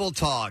Red Table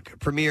Talk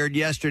premiered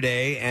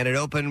yesterday, and it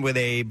opened with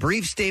a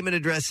brief statement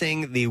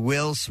addressing the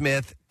Will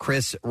Smith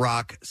Chris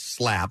Rock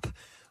slap.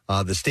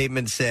 The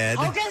statement said,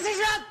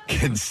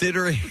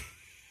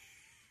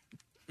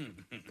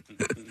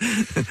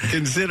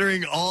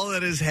 Considering all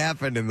that has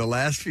happened in the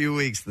last few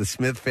weeks, the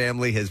Smith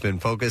family has been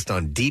focused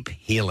on deep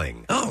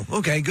healing. Oh,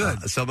 okay,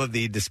 good. Some of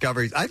the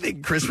discoveries, I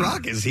think Chris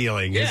Rock is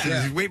healing.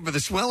 He's waiting for the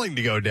swelling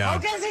to go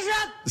down.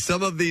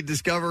 Some of the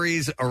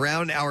discoveries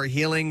around our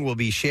healing will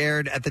be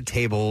shared at the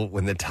table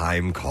when the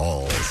time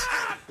calls.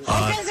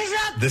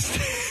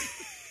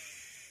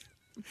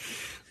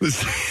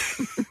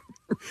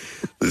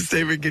 The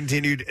statement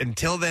continued,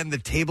 until then, the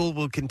table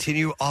will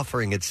continue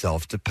offering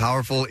itself to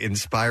powerful,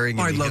 inspiring...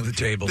 I love the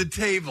table. The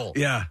table.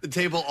 Yeah. The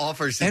table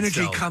offers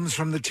Energy itself. comes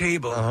from the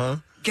table.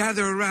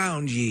 Gather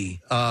around, ye.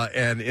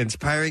 And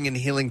inspiring and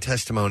healing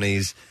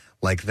testimonies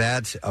like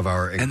that of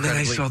our And then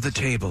I saw the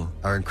table.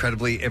 Our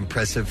incredibly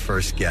impressive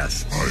first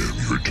guest. I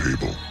am your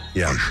table.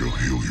 Yeah. I shall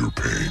heal your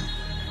pain.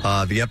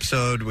 The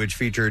episode, which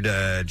featured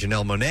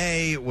Janelle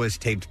Monáe, was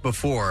taped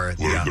before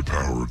Learn the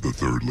power of the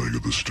third leg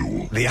of the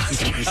stool. the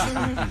Oscars.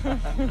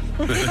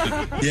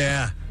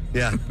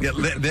 Yeah.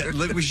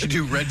 We should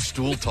do Red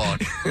Stool Talk.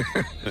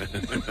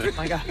 Oh,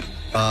 my God.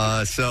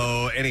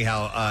 So,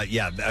 anyhow,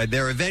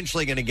 they're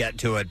eventually going to get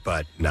to it,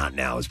 but not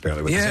now, is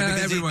apparently what they're saying.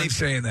 Because everyone's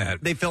saying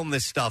that. They filmed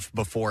this stuff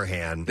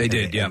beforehand. They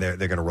did, and they're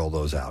going to roll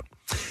those out.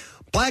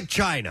 Black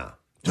China.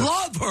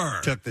 Love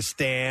her. Took the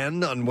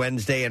stand on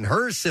Wednesday in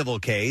her civil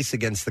case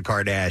against the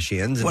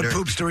Kardashians. What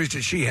poop stories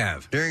did she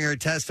have? During her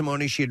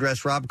testimony, she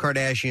addressed Rob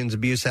Kardashian's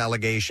abuse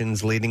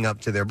allegations leading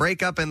up to their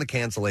breakup and the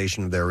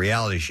cancellation of their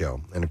reality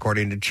show. And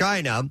according to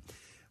China,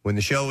 when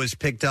the show was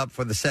picked up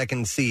for the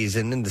second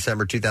season in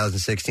December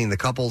 2016, the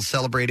couple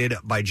celebrated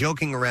by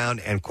joking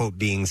around and, quote,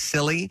 being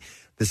silly.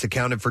 This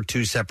accounted for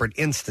 2 separate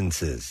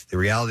instances. The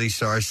reality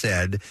star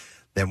said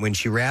that when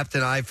she wrapped an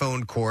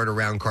iPhone cord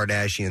around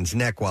Kardashian's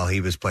neck while he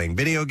was playing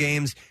video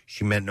games,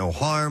 she meant no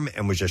harm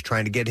and was just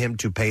trying to get him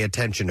to pay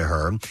attention to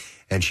her.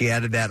 And she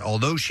added that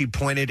although she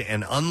pointed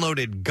an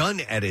unloaded gun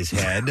at his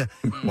head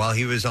while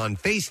he was on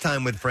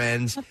FaceTime with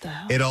friends,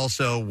 it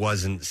also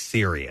wasn't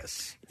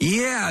serious.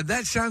 Yeah,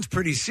 that sounds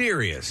pretty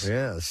serious.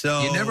 Yeah,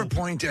 so... You never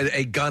point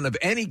a gun of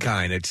any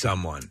kind at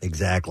someone.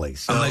 Exactly.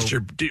 So, unless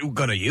you're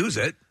going to use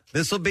it.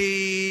 This will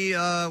be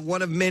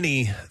one of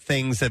many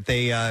things that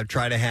they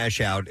try to hash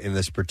out in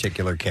this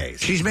particular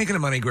case. She's making a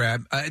money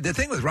grab. The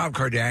thing with Rob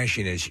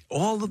Kardashian is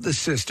all of the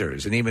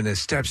sisters and even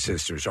his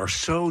stepsisters are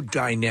so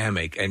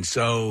dynamic and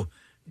so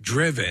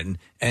driven,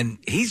 and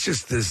he's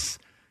just this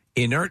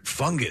inert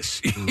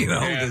fungus. You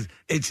know,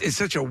 it's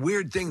such a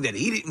weird thing that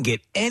he didn't get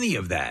any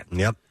of that.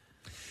 Yep.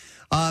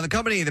 The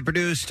company that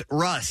produced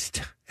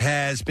Rust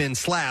has been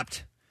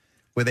slapped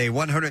with a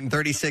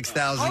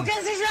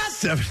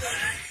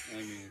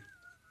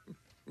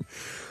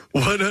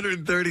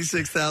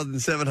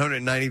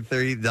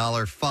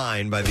 $136,793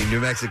 fine by the New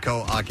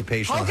Mexico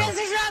Occupational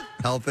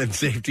Health and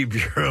Safety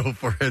Bureau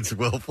for its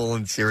willful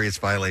and serious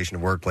violation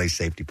of workplace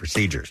safety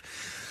procedures.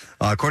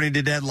 According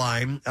to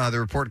Deadline,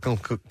 the report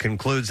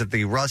concludes that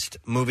the Rust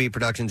Movie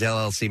Productions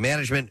LLC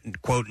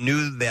management, quote,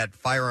 knew that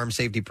firearm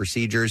safety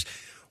procedures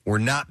were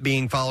not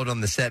being followed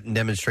on the set and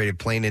demonstrated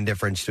plain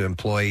indifference to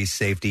employee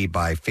safety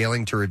by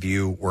failing to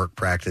review work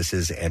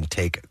practices and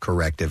take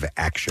corrective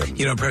action.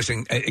 You know,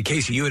 Preston,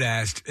 Casey, you had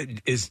asked,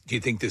 does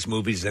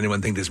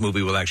anyone think this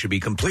movie will actually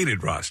be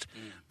completed, Rust?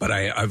 But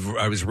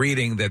I was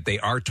reading that they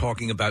are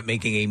talking about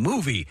making a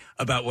movie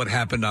about what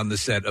happened on the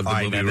set of the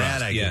movie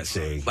Rust. I can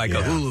see. Like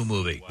a Hulu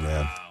movie. Wow.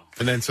 Yeah.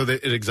 And then so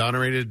it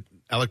exonerated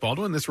Alec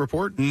Baldwin, this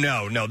report?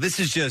 No, this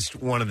is just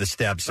one of the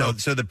steps. So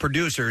the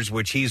producers,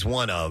 which he's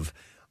one of,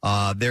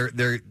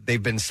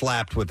 they've been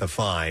slapped with a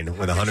fine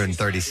with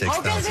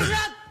 $136,000.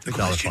 The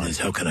question is,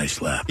 how can I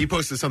slap? He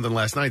posted something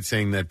last night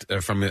saying that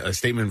from a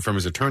statement from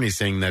his attorney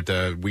saying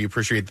that we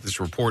appreciate that this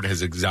report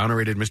has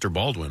exonerated Mr.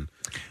 Baldwin.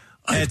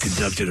 I've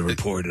conducted a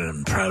report, and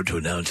I'm proud to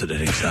announce that it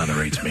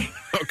exonerates me.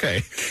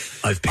 Okay.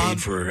 I've paid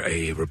for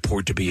a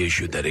report to be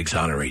issued that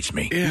exonerates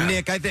me. Yeah.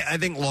 Nick, I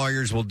think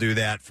lawyers will do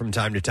that from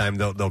time to time.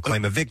 They'll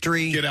claim a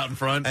victory. Get out in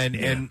front.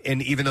 And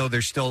even though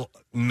there's still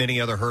many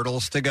other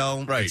hurdles to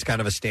go, it's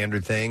kind of a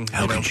standard thing.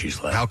 How can she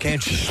slap? How can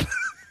she slap?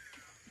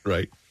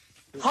 Right.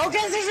 How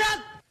can she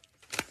slap?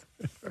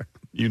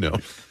 You know.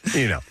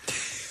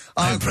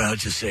 I'm proud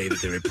to say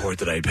that the report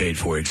that I paid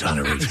for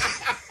exonerates me.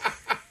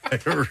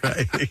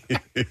 Right.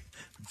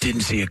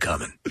 Didn't see it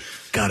coming.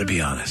 Got to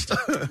be honest.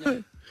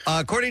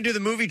 According to the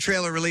movie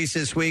trailer released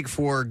this week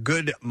for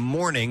Good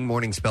Morning,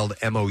 morning spelled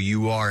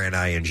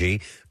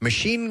Mourning,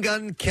 Machine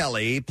Gun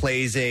Kelly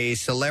plays a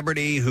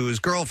celebrity whose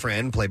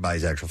girlfriend, played by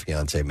his actual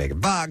fiancée,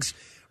 Megan Fox,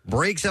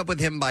 breaks up with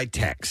him by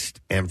text.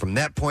 And from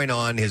that point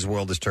on, his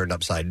world is turned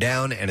upside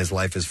down and his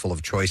life is full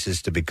of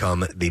choices to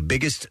become the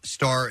biggest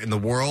star in the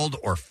world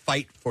or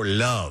fight for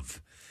love.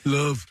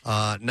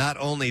 Not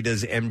only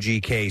does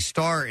MGK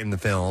star in the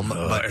film,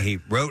 but he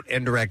wrote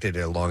and directed it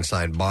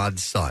alongside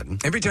Maud's son.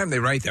 Every time they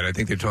write that, I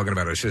think they're talking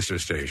about our sister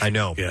station. I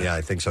know. Yeah, I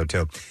think so,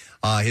 too.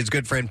 His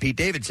good friend Pete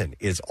Davidson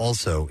is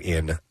also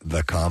in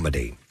the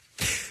comedy.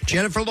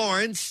 Jennifer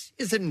Lawrence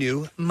is a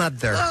new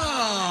mother.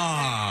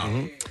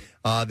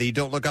 The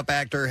Don't Look Up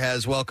actor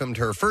has welcomed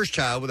her first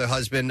child with her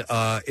husband.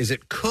 Is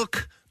it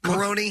Cook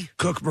Maroney?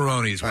 Cook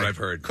Maroney is what I've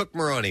heard. Cook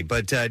Maroney.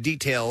 But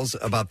details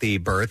about the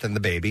birth and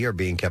the baby are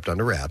being kept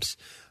under wraps.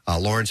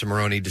 Lawrence and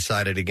Maroney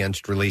decided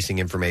against releasing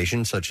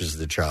information such as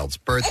the child's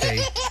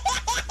birthday,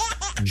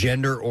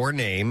 gender, or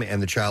name,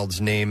 and the child's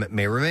name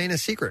may remain a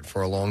secret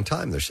for a long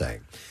time, they're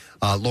saying.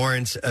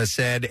 Lawrence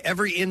said,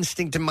 every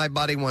instinct in my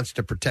body wants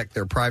to protect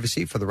their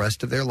privacy for the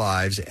rest of their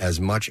lives as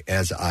much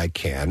as I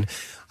can.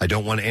 I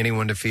don't want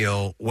anyone to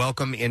feel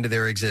welcome into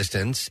their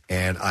existence,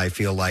 and I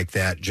feel like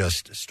that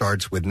just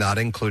starts with not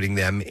including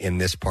them in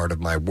this part of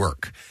my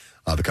work.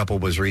 The couple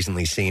was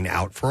recently seen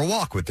out for a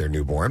walk with their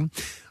newborn.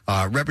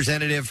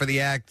 Representative for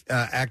the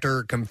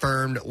actor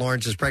confirmed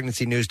Lawrence's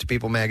pregnancy news to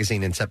People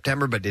magazine in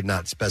September, but did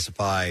not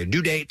specify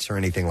due dates or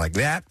anything like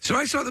that. So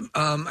I saw them.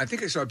 I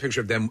think I saw a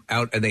picture of them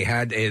out, and they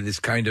had this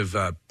kind of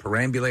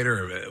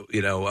perambulator.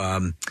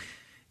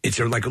 It's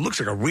like it looks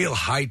like a real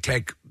high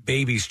tech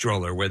baby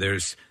stroller where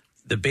there's.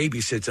 The baby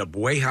sits up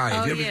way high.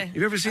 Oh, Have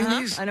you ever seen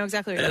these? I know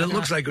exactly what And you're it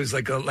looks talking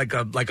like it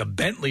was like a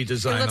Bentley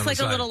design. It looks on like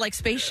the a side. little like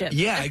spaceship.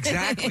 Yeah,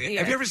 exactly. Yeah.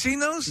 Have you ever seen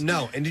those?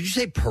 No. And did you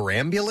say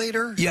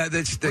perambulator? Yeah, what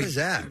is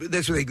that?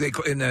 That's what they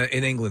call, in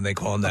England they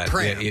call them that.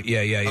 Pram. Yeah.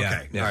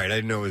 Okay. Yeah. All right. I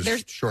didn't know it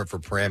was short for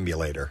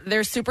perambulator.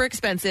 They're super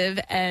expensive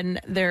and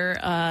they're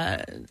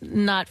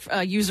not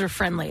user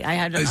friendly. I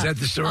had Is that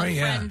the story?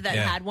 a friend that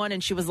had one,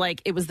 and she was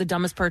like, "It was the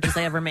dumbest purchase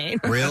I ever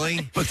made."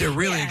 Really? But they're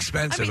really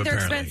expensive. I mean, they're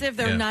apparently. expensive.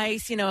 They're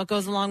nice. It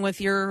goes along with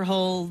your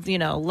whole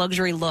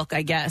luxury look,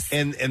 I guess.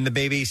 And the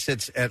baby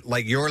sits at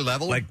like your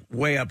level, like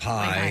way up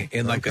high,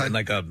 in like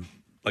a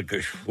what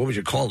would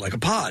you call it? Like a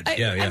pod.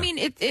 I mean,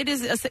 it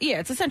is.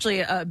 It's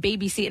essentially a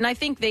baby seat, and I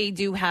think they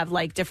do have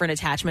like different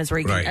attachments where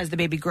you can, as the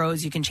baby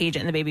grows, you can change it,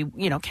 and the baby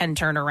can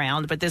turn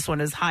around. But this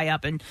one is high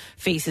up and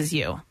faces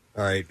you.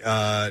 All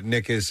right.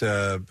 Nick is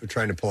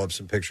trying to pull up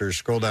some pictures.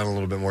 Scroll down a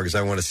little bit more because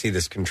I want to see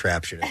this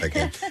contraption if I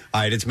can.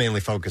 All right. It's mainly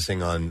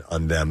focusing on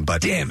them,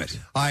 but damn it.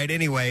 All right.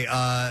 Anyway,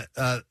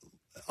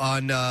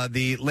 on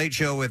the Late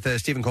Show with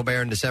Stephen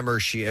Colbert in December,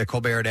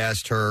 Colbert had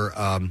asked her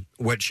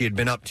what she had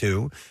been up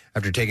to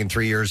after taking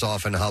 3 years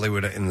off in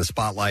Hollywood in the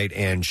spotlight,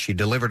 and she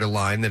delivered a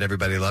line that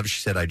everybody loved.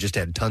 She said, "I just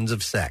had tons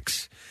of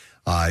sex."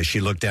 She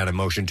looked down and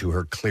motioned to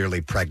her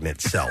clearly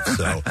pregnant self,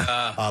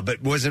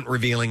 but wasn't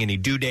revealing any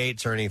due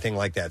dates or anything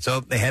like that. So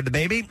they had the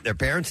baby, their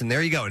parents, and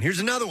there you go. And here's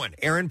another one.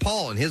 Aaron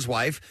Paul and his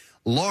wife,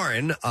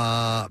 Lauren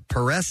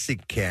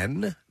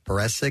Peresikian,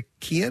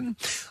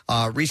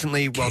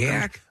 recently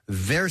welcomed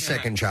their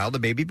second child, a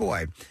baby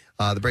boy.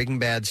 The Breaking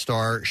Bad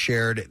star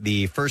shared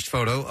the first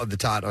photo of the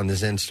tot on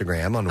his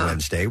Instagram on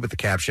Wednesday with the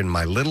caption,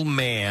 "My little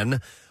man,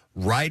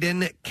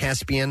 Ryden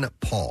Caspian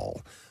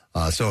Paul.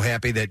 So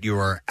happy that you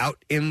are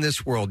out in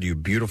this world, you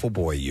beautiful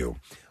boy, you."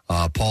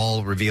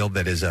 Paul revealed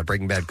that his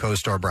Breaking Bad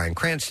co-star Bryan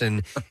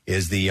Cranston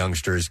is the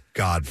youngster's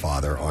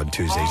godfather on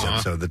Tuesday's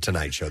episode of The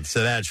Tonight Show.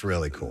 So that's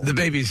really cool. The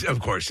babies, of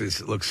course,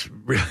 looks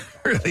really,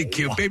 really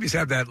cute. Babies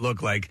have that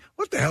look like,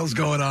 what the hell's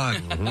going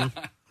on?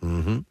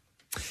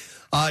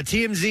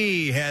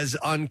 TMZ has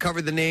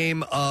uncovered the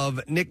name of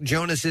Nick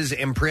Jonas's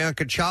and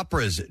Priyanka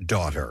Chopra's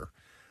daughter.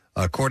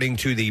 According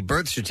to the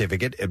birth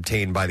certificate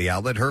obtained by the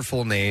outlet, her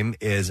full name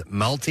is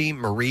Malti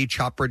Marie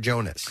Chopra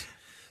Jonas.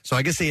 So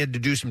I guess they had to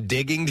do some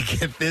digging to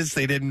get this.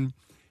 They didn't,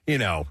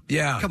 Yeah.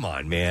 Come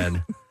on,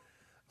 man.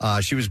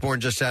 She was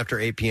born just after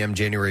 8 p.m.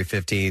 January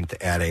 15th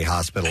at a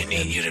hospital. I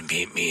need you to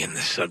meet me in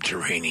the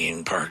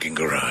subterranean parking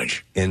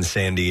garage in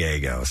San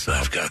Diego. So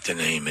I've got the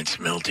name. It's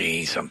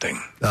Milty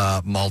something.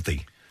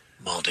 Malti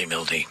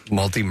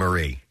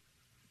Marie.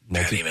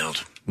 Patty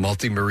Melt.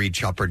 Malti Marie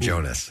Chopra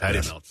Jonas.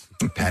 Patty Melts.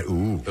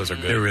 Those are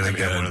good. They're really I haven't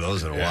good. had one of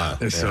those in a while.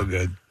 They're so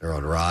good. They're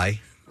on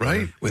rye.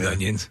 Right? With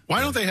onions.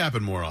 Why don't they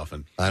happen more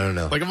often? I don't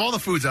know. Like, of all the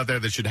foods out there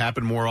that should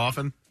happen more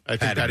often, I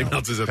think Patty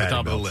Melts is at the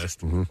top of the list.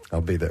 Mm-hmm.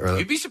 I'll be there.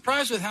 You'd be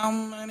surprised with how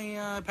many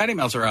Patty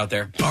Melts are out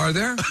there. Are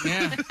there?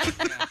 Yeah.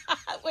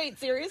 Wait,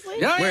 seriously?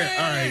 Yeah, Where?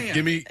 yeah, All right, yeah.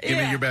 give me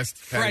your best.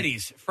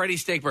 Freddy's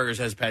Steak Burgers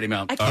has Patty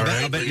Melt. All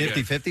right. I bet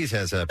Nifty 50s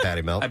has a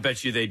Patty Melt. I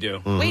bet you they do.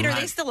 Mm-hmm. Wait, are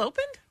they still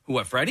open?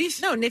 What, Freddy's?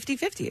 No, Nifty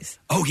 50s.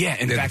 Oh, yeah.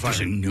 In fact, there's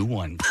a new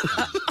one.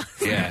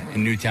 Yeah,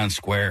 in Newtown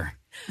Square.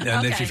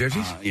 Nifty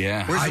 50s?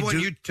 Yeah. Where's the one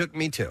you took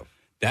me to?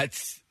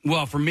 That's,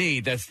 well, for me,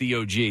 that's the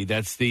OG.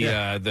 That's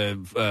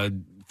the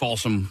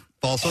Folsom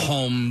Folsom?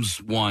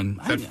 Holmes one.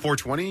 Is that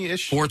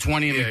 420-ish?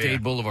 420 and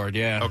McDade Boulevard,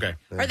 yeah. Okay.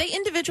 Are they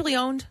individually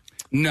owned?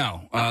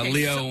 No. Okay,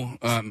 Leo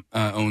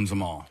owns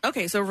them all.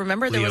 Okay, so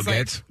remember there was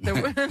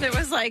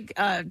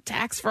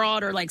tax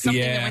fraud or like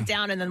something that went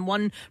down, and then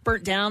one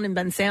burnt down in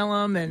Ben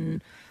Salem,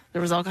 and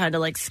there was all kind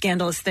of like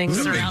scandalous things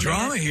There's a around big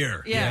drama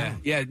here.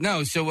 Yeah.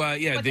 No, so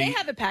But they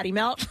have a patty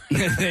melt.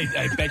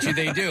 I bet you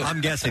they do.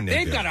 I'm guessing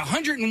they've got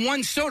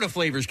 101 soda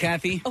flavors,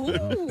 Kathy. Ooh.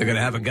 They're going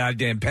to have a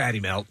goddamn patty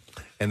melt.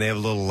 And they have a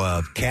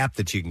little cap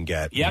that you can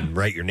get and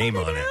write your name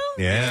on it.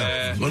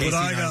 Yeah. Look what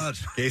I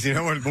got. Casey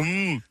Howard,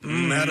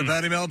 had a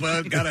patty melt,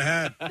 but got a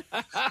hat. I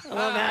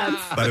love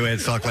that. By the way,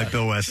 it's talked like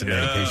Bill Weston.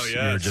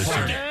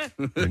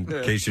 In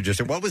case you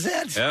just what was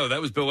that? Oh,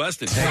 that was Bill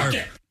Weston.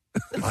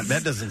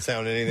 That doesn't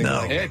sound anything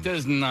like him. It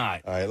does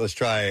not. All right, let's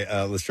try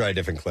a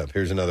different clip.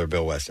 Here's another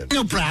Bill Weston.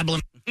 No problem.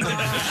 Oh,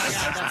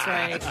 yeah, that's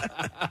right.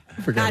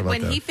 Forgot about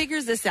when that. he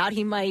figures this out,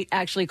 he might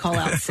actually call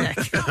out sick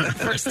for the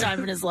first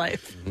time in his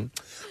life. Mm-hmm.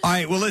 All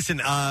right, well,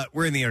 listen,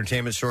 we're in the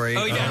entertainment story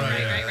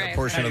Right.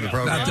 portion of the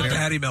program. Not the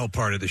patty melt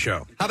part of the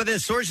show. How about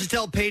this? Sources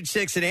tell Page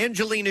 6 that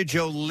Angelina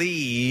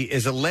Jolie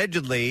is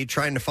allegedly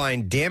trying to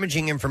find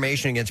damaging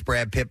information against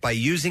Brad Pitt by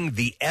using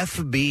the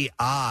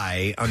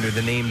FBI under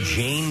the name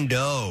Jane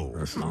Doe.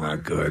 This is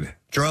not good.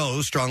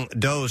 Doe,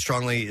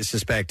 strongly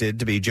suspected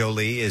to be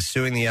Jolie, is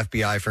suing the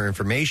FBI for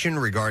information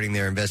regarding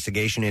their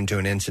investigation into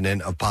an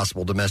incident of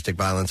possible domestic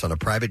violence on a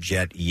private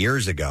jet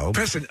years ago.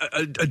 Preston,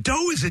 a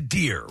doe is a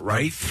deer,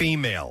 right? A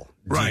female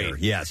right. deer,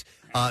 yes.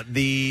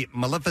 The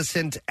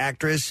Maleficent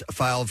actress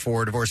filed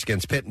for divorce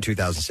against Pitt in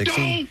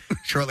 2016,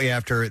 shortly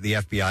after the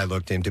FBI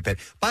looked into Pitt.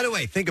 By the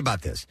way, think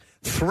about this.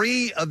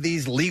 3 of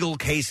these legal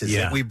cases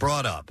that we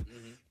brought up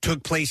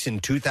took place in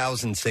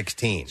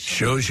 2016.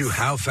 Shows you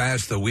how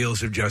fast the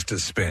wheels of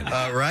justice spin.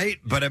 Right?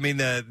 But I mean,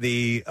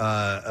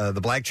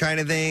 the Black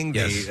China thing,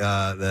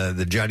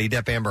 the Johnny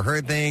Depp Amber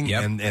Heard thing,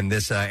 and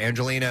this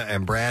Angelina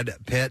and Brad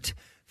Pitt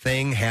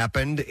thing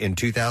happened in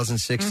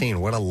 2016.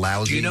 What a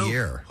lousy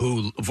year.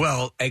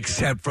 Well,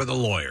 except for the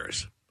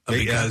lawyers.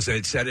 Because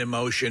it set in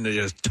motion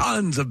just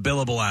tons of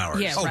billable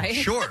hours. Yeah, right.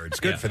 Sure, it's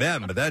good for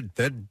them, but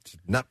that's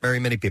not very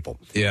many people.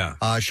 Yeah.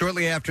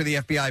 Shortly after the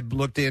FBI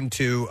looked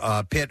into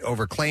Pitt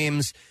over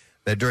claims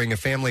that during a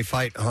family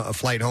flight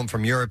home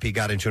from Europe, he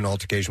got into an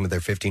altercation with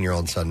their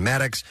 15-year-old son,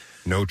 Maddox.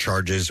 No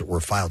charges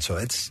were filed.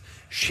 So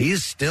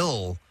she's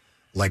still...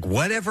 Like,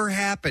 whatever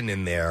happened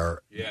in there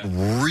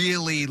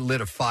really lit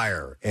a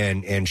fire,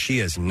 and she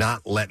is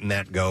not letting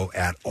that go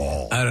at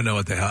all. I don't know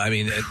what the hell. I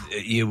mean,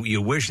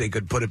 you wish they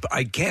could put it...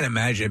 I can't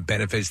imagine it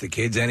benefits the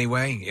kids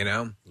anyway, you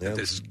know? Yep.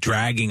 This is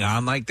dragging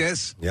on like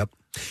this. Yep.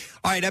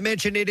 All right, I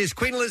mentioned it is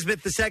Queen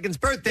Elizabeth II's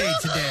birthday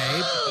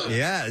today.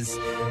 Yes.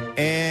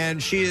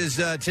 And she is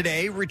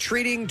today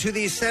retreating to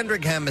the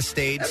Sandringham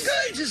Estates.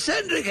 I'm going to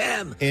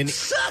Sandringham.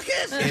 Suck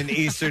it! In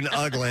eastern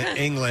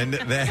England.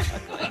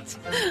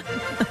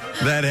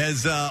 That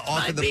has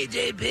offered My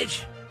BJ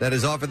bitch. That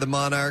has offered the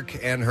monarch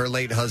and her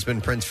late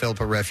husband, Prince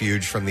Philip, a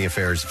refuge from the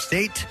affairs of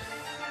state.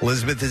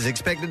 Elizabeth is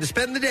expected to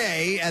spend the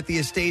day at the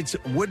estate's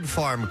Wood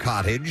Farm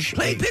Cottage.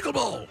 Play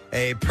pickleball.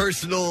 A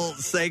personal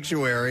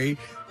sanctuary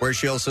where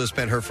she also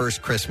spent her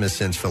first Christmas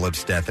since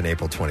Philip's death in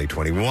April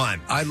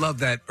 2021. I love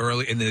that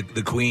early in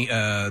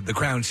the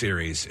Crown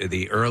series,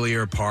 the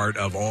earlier part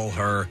of all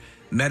her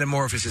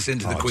metamorphosis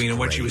into the Queen and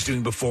what she was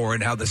doing before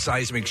and how the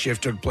seismic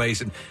shift took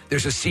place. And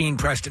there's a scene,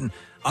 Preston,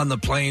 on the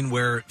plane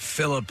where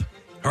Philip,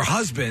 her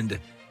husband,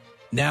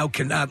 now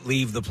cannot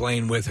leave the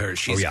plane with her.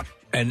 She's,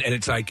 And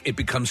it's like, it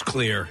becomes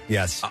clear.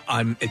 Yes.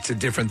 It's a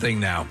different thing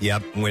now.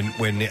 Yep.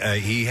 When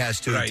he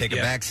has to take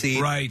a back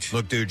seat. Right.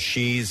 Look, dude,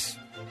 she's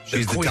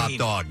the top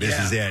dog. This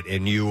is it.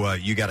 And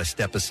you got to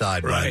step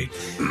aside. Right.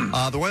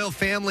 The royal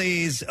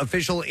family's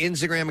official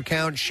Instagram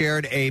account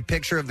shared a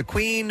picture of the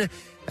Queen,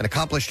 an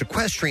accomplished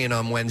equestrian,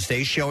 on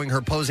Wednesday, showing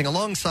her posing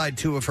alongside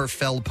 2 of her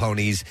fell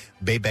ponies,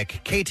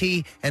 Baybeck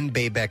Katie and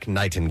Baybeck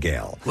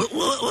Nightingale. What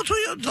were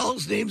your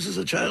dolls' names as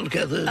a child,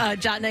 Catherine?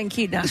 Jotna and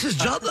Keena. This is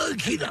Jotna and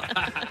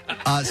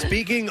Keena.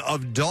 Speaking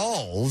of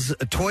dolls,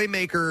 toy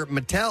maker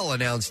Mattel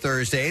announced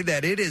Thursday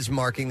that it is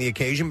marking the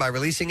occasion by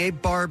releasing a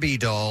Barbie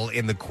doll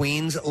in the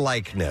Queen's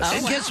likeness.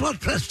 And guess what,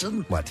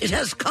 Preston? What? It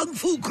has Kung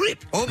Fu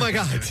grip. Oh, my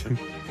God.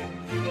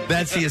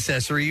 That's the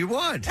accessory you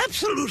want.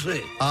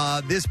 Absolutely.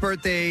 This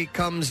birthday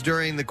comes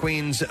during the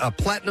Queen's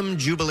Platinum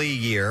Jubilee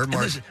year. And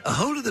there's a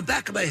hole in the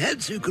back of my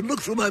head so you can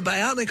look through my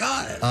bionic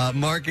eye.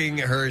 Marking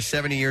her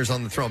 70 years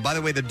on the throne. By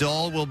the way, the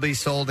doll will be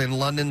sold in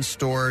London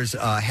stores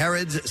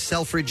Harrods,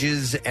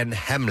 Selfridges, and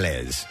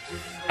Hamleys.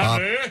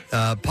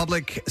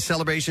 Public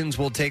celebrations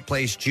will take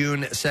place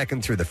June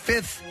 2nd through the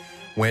 5th,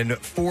 when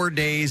 4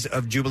 days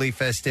of Jubilee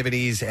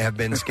festivities have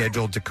been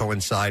scheduled to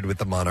coincide with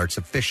the monarch's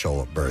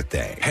official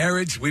birthday.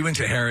 Harrods, we went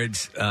to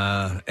Harrods,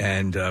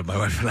 and my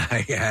wife and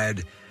I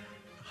had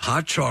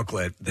hot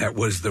chocolate that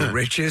was the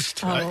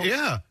richest.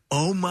 Yeah.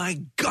 Oh, my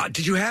God.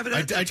 Did you have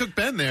it? I took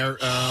Ben there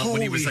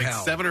when he was like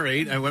 7 or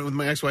 8. I went with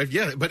my ex-wife.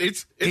 Yeah, but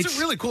it's a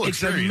really cool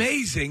experience. It's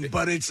amazing,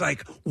 but it's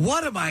like,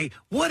 what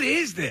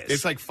is this?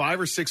 It's like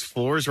 5 or 6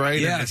 floors, right?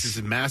 Yes. And it's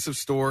this massive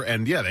store.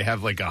 And yeah, they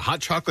have like a hot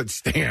chocolate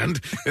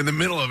stand in the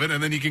middle of it.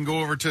 And then you can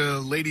go over to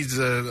ladies'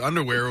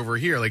 underwear over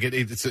here. Like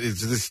it's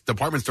this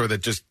department store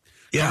that just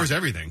covers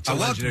everything. I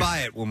walked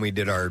by it when we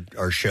did our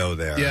show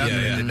there. Yeah.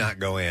 I did not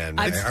go in.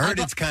 I heard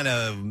it's kind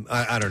of,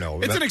 I don't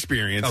know. It's an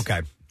experience.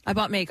 Okay. I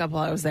bought makeup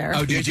while I was there.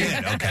 Oh, did you?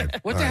 Okay.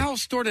 What the hell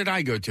store did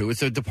I go to?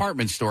 It's a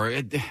department store.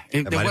 It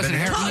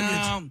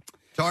wasn't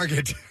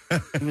Target.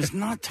 It was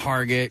not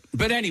Target.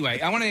 But anyway,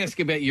 I want to ask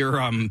you about your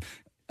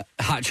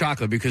hot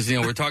chocolate because,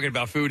 we're talking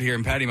about food here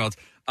in Patty Melts.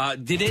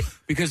 Did it?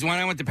 Because when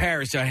I went to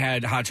Paris, I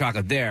had hot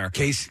chocolate there.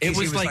 It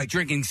was like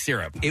drinking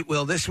syrup.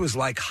 This was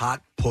like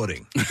hot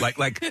pudding.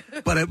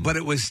 but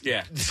it was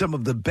some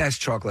of the best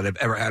chocolate I've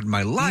ever had in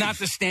my life. Not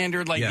the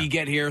standard you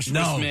get here,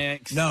 Swiss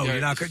Mix. No, you're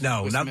not good.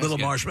 No, not little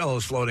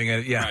marshmallows floating in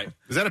it. Yeah. Right.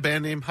 Is that a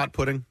band name? Hot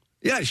Pudding?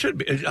 Yeah, it should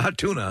be. Hot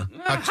tuna.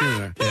 Hot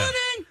tuna.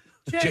 Pudding.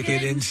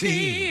 Chicken and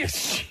see.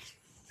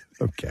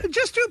 Okay.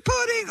 Just do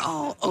pudding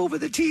all over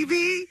the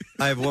TV.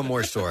 I have one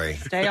more story.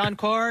 Stay on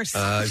course. Stay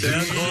on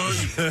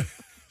course.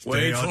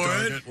 Wait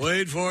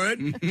for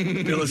it.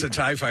 Bill is a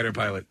TIE fighter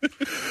pilot.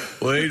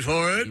 Wait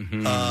for it.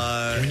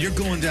 When you're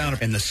going down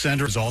and the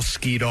center is all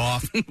skied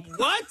off.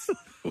 What?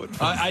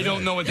 I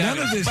don't know what that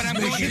is. But I'm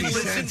going to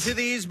listen to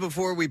these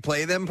before we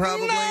play them,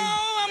 probably? No,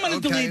 I'm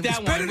going to delete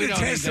that one. It's better to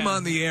test them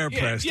on the air,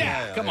 Preston.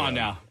 Yeah, come on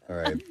now. All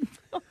right.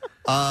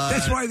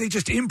 That's why they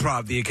just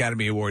improv the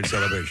Academy Award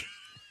celebration.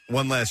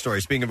 One last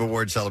story. Speaking of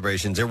award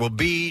celebrations, there will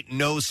be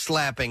no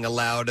slapping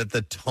allowed at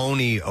the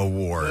Tony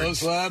Awards. No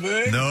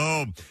slapping?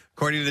 No.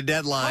 According to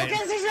Deadline,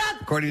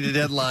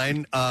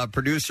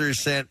 producers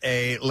sent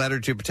a letter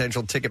to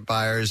potential ticket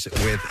buyers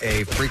with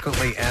a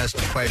frequently asked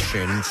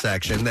question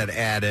section that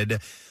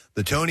added,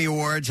 the Tony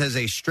Awards has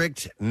a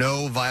strict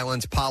no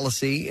violence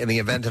policy. In the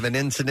event of an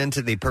incident,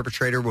 the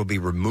perpetrator will be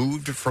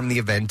removed from the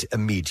event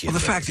immediately. Well,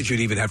 the fact that you'd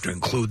even have to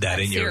include that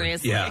in your...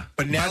 Seriously. Yeah.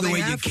 But now by the way,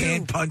 you have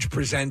can't to. punch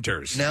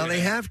presenters. Now they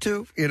have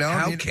to,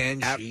 How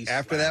can she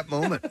after that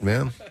moment,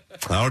 yeah.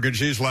 How can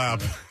she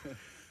slap?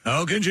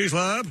 How can she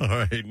slap? All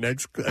right,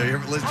 next. Let's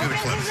do the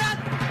clips.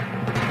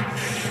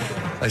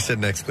 I said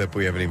next clip.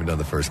 We haven't even done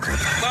the first clip.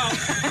 Well,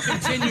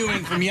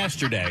 continuing from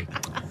yesterday.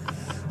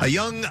 A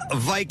young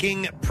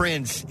Viking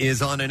prince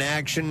is on an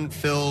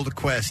action-filled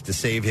quest to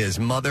save his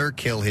mother,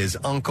 kill his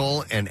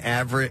uncle, and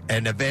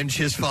avenge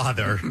his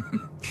father.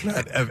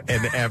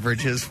 And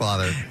average his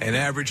father. And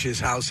average his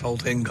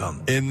household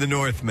income. In The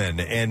Northman.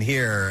 And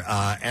here,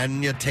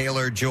 Anya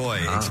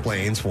Taylor-Joy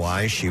explains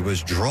why she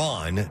was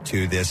drawn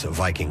to this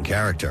Viking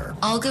character.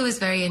 Olga was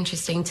very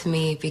interesting to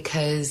me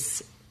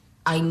because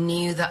I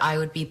knew that I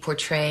would be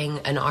portraying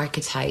an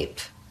archetype,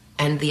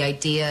 and the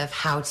idea of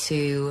how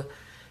to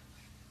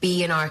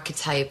be an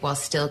archetype while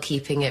still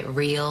keeping it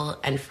real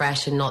and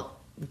fresh and not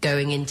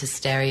going into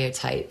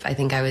stereotype. I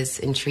think I was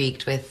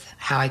intrigued with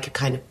how I could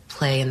kind of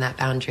play in that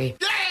boundary.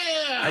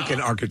 I can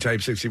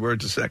archetype 60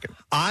 words a second.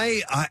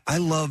 I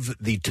love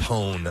the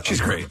tone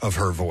She's great. Of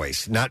her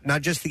voice. Not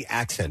just the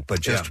accent,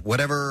 but just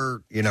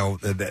whatever,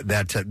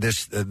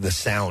 the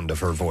sound of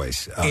her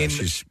voice.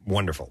 She's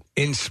wonderful.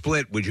 In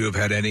Split, would you have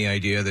had any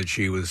idea that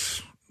she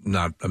was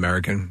not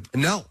American?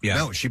 No.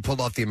 She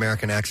pulled off the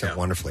American accent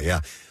wonderfully,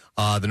 yeah.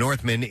 The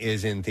Northman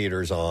is in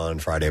theaters on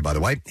Friday, by the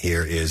way.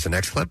 Here is the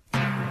next clip.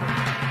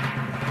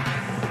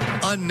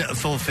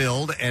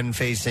 Unfulfilled and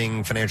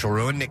facing financial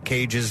ruin, Nick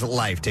Cage's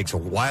life takes a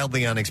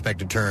wildly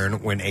unexpected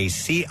turn when a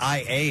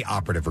CIA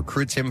operative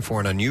recruits him for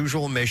an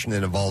unusual mission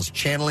that involves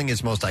channeling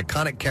his most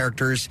iconic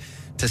characters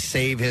to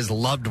save his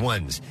loved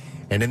ones.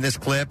 And in this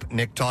clip,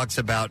 Nick talks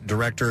about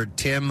director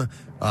Tim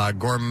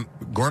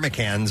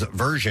Gormican's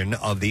version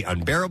of the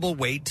unbearable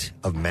weight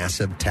of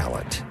massive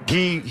talent.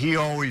 He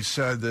always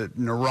said that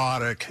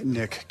neurotic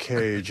Nick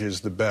Cage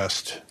is the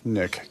best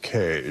Nick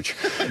Cage.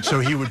 So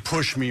he would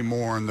push me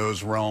more in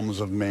those realms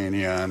of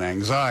mania and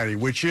anxiety,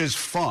 which is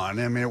fun.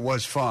 I mean, it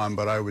was fun,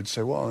 but I would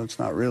say, well, it's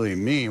not really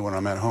me when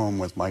I'm at home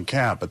with my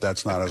cat, but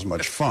that's not as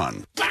much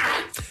fun.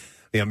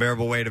 The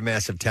Unbearable Weight of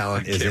Massive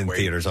Talent is in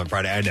theaters on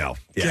Friday. I know.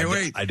 Yeah, Can't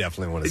wait. I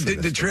definitely want to see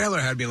this. The trailer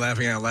had me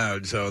laughing out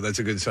loud, so that's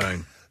a good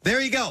sign. There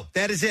you go.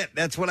 That is it.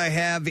 That's what I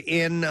have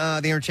in the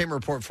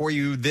entertainment report for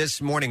you this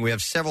morning. We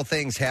have several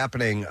things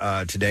happening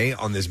today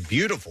on this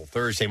beautiful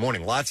Thursday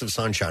morning. Lots of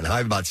sunshine. High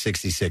of about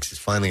 66. It's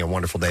finally a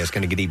wonderful day. It's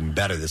going to get even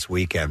better this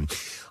weekend.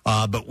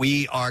 But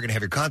we are going to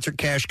have your concert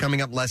cash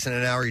coming up less than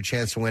an hour. Your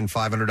chance to win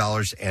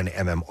 $500 and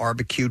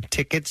MM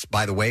tickets.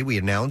 By the way, we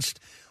announced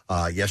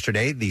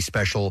yesterday the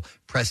special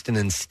Preston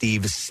and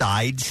Steve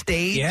side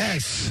stage.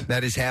 Yes.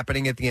 That is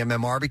happening at the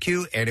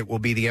MM and it will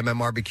be the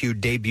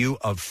MM debut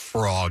of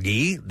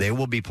Froggy. They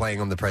will be playing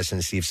on the Preston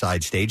and Steve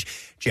side stage.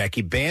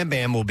 Jackie Bam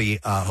Bam will be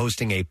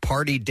hosting a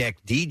party deck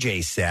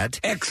DJ set.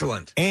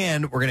 Excellent.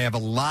 And we're going to have a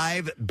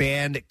live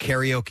band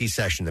karaoke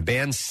session. The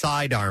band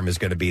Sidearm is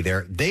going to be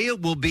there. They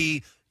will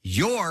be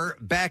your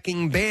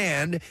backing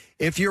band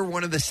if you're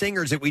one of the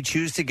singers that we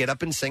choose to get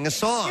up and sing a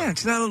song. Yeah,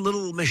 it's not a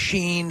little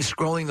machine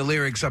scrolling the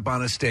lyrics up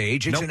on a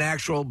stage. It's Nope. an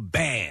actual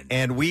band.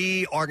 And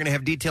we are going to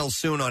have details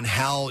soon on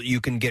how you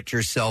can get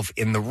yourself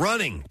in the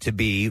running to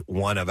be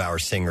one of our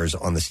singers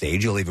on the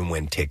stage. You'll even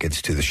win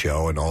tickets to the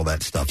show and all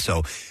that stuff.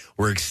 So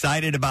we're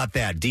excited about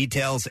that.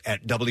 Details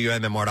at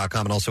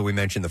WMMR.com. And also we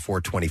mentioned the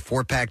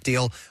 424-pack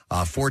deal.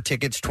 4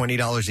 tickets,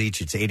 $20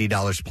 each. It's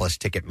 $80 plus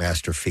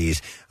Ticketmaster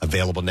fees.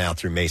 Available now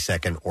through May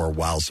 2nd or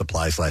while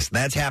supplies last.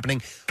 That's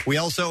happening. We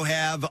also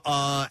have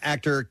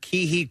actor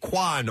Ke-Huy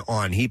Quan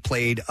on. He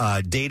played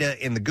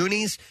Data in The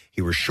Goonies.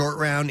 He was Short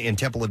Round in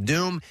Temple of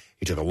Doom.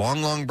 He took a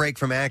long break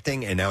from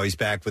acting, and now he's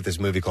back with this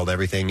movie called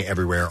Everything,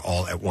 Everywhere,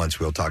 All at Once.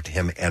 We'll talk to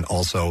him. And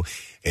also,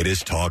 it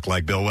is Talk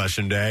Like Bill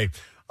Weston Day.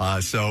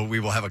 So we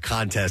will have a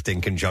contest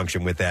in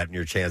conjunction with that and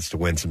your chance to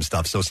win some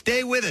stuff. So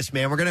stay with us,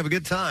 man. We're going to have a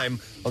good time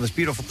on this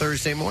beautiful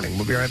Thursday morning.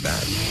 We'll be right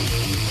back.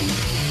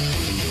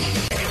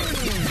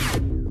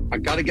 I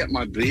got to get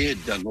my beard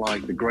done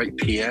like the great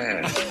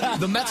Pierre.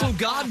 The Metal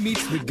God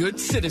meets the Good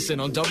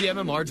Citizen on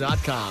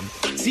WMMR.com.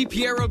 See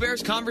Pierre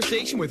Robert's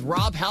conversation with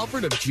Rob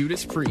Halford of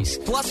Judas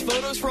Priest, plus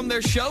photos from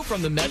their show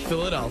from the Met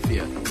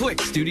Philadelphia.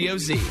 Click Studio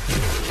Z.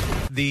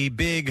 The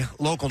big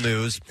local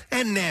news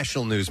and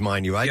national news,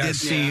 mind you. I did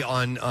see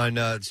on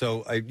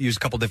so I use a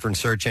couple different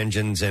search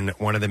engines, and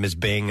one of them is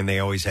Bing, and they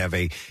always have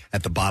at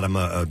the bottom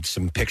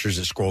some pictures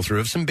that scroll through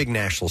of some big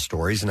national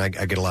stories, and I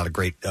get a lot of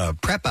great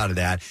prep out of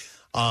that.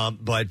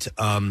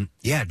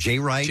 Jay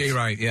Wright,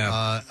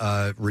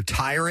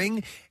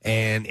 retiring,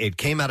 and it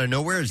came out of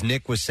nowhere, as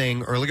Nick was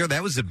saying earlier.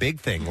 That was the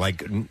big thing,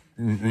 like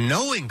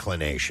no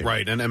inclination,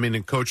 right? And I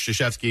mean, Coach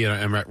Krzyzewski,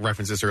 and I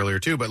referenced this earlier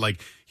too, but like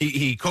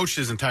he coached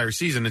his entire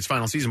season, his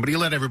final season, but he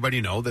let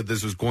everybody know that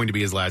this was going to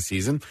be his last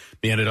season.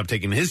 He ended up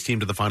taking his team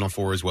to the Final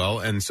Four as well,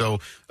 and so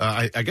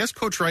I guess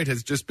Coach Wright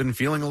has just been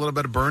feeling a little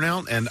bit of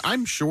burnout, and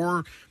I'm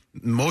sure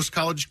most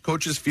college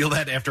coaches feel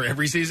that after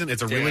every season.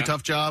 It's a really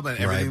tough job, and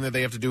everything that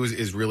they have to do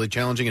is really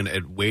challenging, and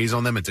it weighs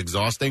on them. It's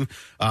exhausting.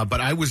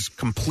 But I was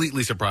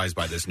completely surprised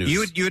by this news.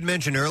 You had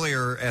mentioned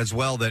earlier as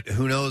well that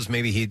who knows,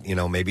 maybe he's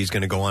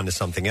going to go on to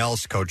something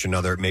else, coach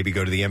another, maybe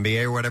go to the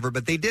NBA or whatever.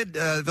 But they did.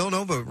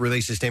 Villanova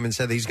released a statement and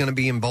said that he's going to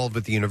be involved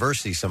with the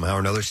university somehow or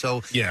another.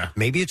 So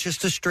maybe it's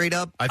just a straight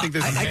up. I think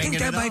I think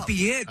that might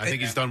be it. I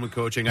think he's done with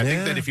coaching. I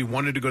think that if he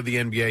wanted to go to the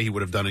NBA, he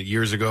would have done it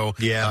years ago.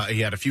 Yeah, he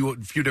had a few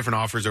different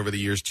offers over the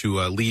years to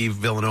leave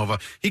Villanova.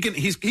 He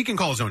can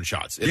call his own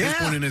shots at this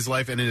point in his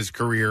life and in his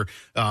career.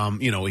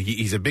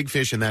 He's a big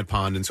fish in that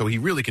pond, and so he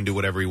really can do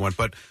whatever he wants.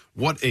 But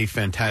what a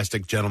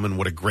fantastic gentleman!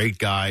 What a great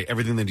guy!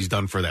 Everything that he's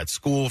done for that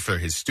school, for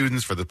his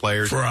students, for the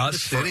players, for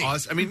us.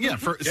 I mean,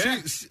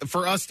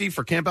 for us, Steve,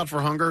 for Camp Out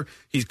for Hunger,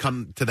 he's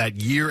come to that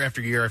year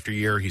after year after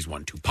year. He's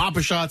won 2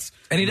 Papa Shots,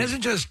 and he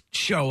doesn't just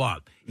show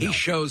up. He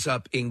shows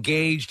up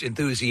engaged,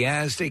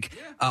 enthusiastic,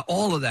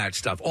 all of that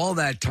stuff, all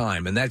that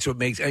time. And that's what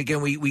makes, again,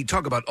 we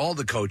talk about all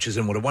the coaches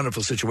and what a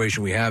wonderful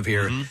situation we have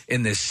here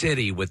in this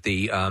city with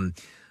the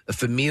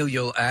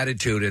familial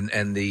attitude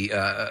and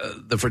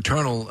the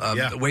fraternal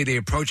way they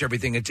approach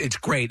everything. It's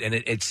great. And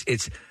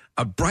it's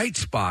a bright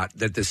spot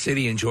that the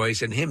city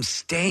enjoys, and him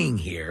staying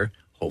here,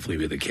 hopefully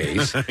be the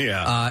case,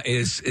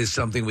 is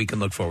something we can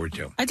look forward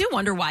to. I do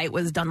wonder why it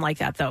was done like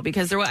that, though,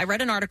 because I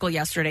read an article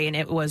yesterday, and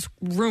it was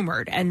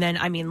rumored. And then,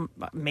 I mean,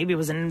 maybe it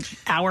was an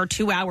hour,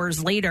 2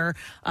 hours later,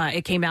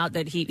 it came out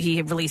that he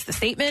had released the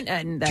statement.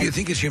 And do you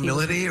think it's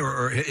humility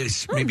or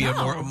is maybe a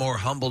more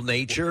humble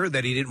nature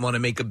that he didn't want to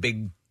make a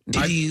big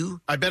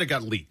deal? I bet it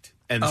got leaked.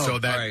 And so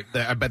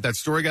I bet that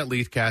story got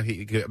leaked,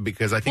 Kathy,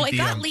 because I think it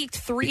got leaked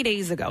 3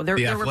 days ago. There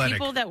were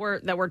people that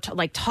were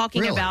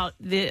talking about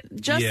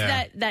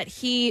that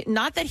he,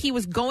 not that he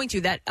was going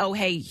to, that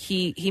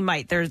he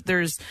might.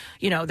 There's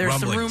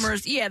some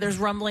rumors. Yeah, there's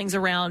rumblings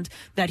around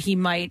that he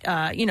might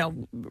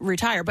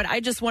retire. But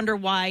I just wonder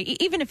why,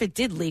 even if it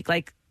did leak,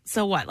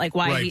 so what?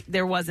 Why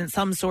there wasn't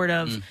some sort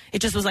of? It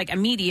just was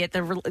immediate.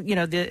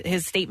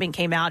 His statement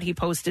came out. He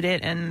posted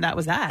it, and that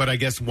was that. But I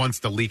guess once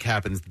the leak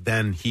happens,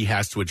 then he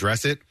has to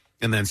address it.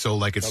 And then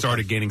so it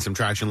started gaining some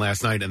traction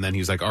last night, and then he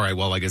was like, all right,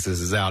 well, I guess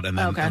this is out. And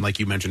then and like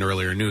you mentioned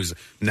earlier in news,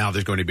 now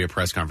there's going to be a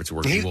press conference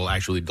where he will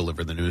actually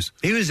deliver the news.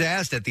 He was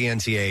asked at the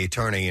NCAA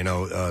attorney,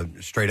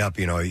 straight up,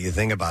 you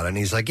think about it. And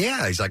he's like,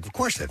 of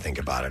course I think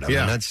about it. I mean,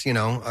 that's,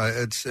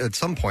 it's at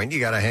some point you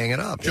got to hang it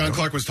up. John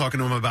Clark was talking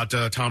to him about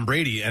Tom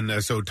Brady.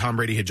 And so Tom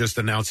Brady had just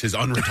announced his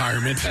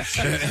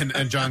unretirement.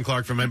 and John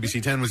Clark from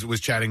NBC 10 was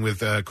chatting with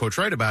Coach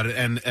Wright about it.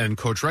 And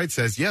Coach Wright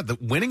says, the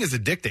winning is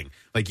addicting.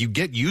 You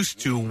get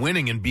used to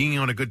winning and being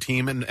on a good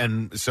team,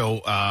 and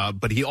so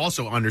but he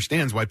also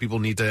understands why people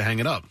need to hang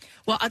it up.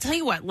 Well, I'll tell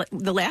you what,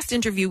 the last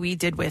interview we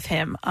did with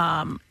him,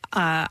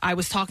 I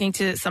was talking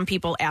to some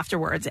people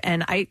afterwards,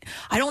 and I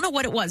don't know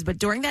what it was, but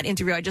during that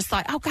interview I just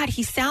thought, oh God,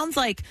 he sounds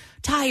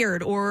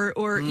tired or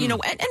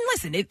and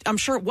listen, I'm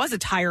sure it was a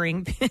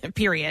tiring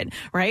period,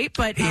 right?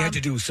 But he had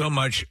to do so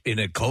much in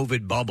a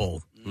COVID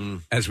bubble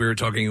as we were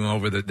talking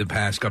over the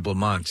past couple of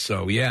months.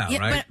 So,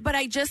 right? But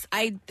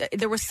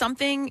there was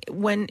something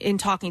when in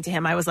talking to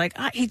him, I was like,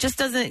 he just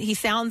doesn't, he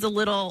sounds a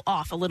little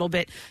off, a little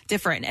bit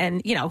different.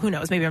 And, who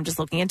knows, maybe I'm just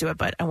looking into it,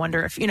 but I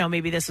wonder if,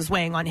 maybe this was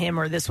weighing on him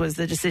or this was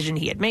the decision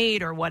he had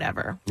made or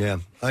whatever. Yeah.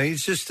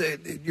 He's just,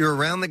 you're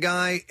around the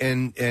guy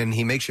and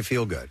he makes you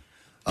feel good.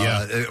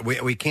 Yeah.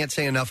 We can't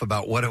say enough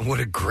about what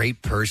a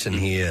great person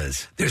he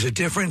is. There's a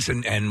difference,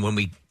 and when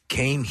we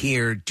came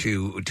here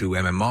to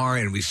MMR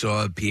and we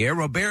saw Pierre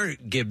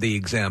Robert give the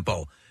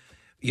example,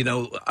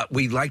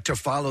 we like to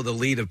follow the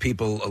lead of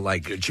people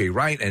like Jay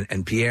Wright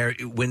and Pierre.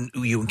 When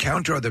you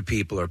encounter other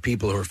people or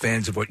people who are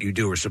fans of what you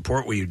do or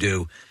support what you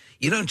do,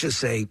 you don't just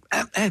say,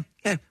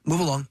 move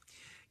along.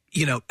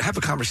 Have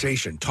a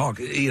conversation, talk,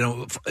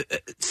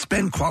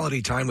 spend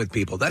quality time with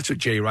people. That's what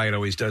Jay Wright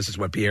always does, is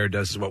what Pierre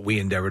does, is what we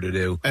endeavor to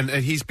do. And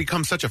he's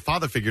become such a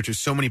father figure to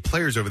so many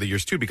players over the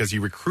years, too, because he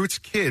recruits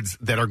kids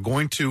that are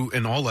going to,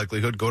 in all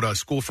likelihood, go to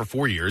school for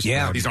 4 years.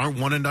 Yeah. These aren't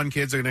one-and-done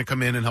kids that are going to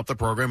come in and help the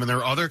program. And there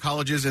are other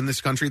colleges in this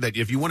country that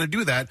if you want to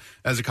do that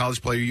as a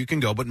college player, you can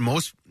go. But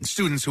most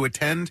students who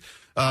attend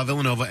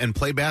Villanova and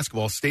play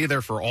basketball stay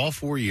there for all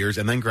 4 years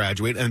and then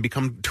graduate and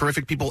become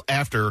terrific people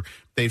after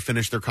they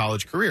finish their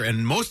college career.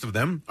 And most of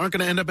them aren't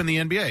going to end up in the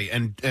NBA.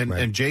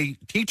 And Jay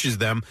teaches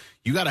them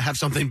you got to have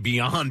something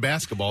beyond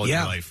basketball in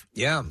your life.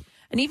 Yeah.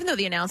 And even though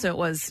the announcement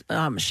was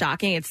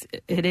shocking,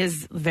 it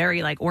is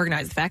very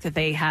organized. The fact that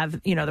they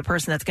have the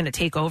person that's going to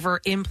take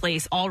over in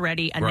place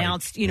already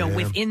announced.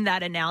 Within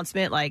that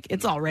announcement,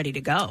 it's all ready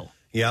to go.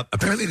 Yep.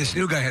 Apparently, this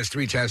new guy has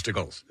 3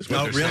 testicles.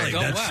 Oh, really?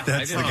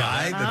 That's the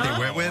guy that they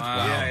went with?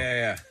 Wow.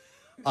 Yeah.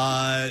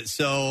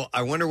 So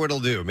I wonder what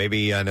he'll do.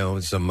 Maybe,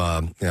 some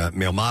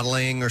male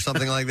modeling or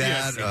something like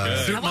that.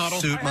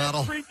 Suit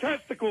model. 3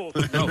 testicles.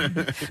 No,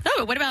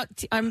 but what about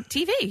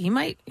TV? He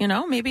might,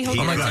 maybe he'll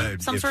do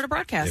some sort of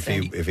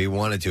broadcasting. If he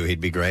wanted to,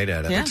 he'd be great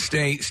at it. Yeah.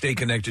 Stay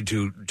connected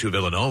to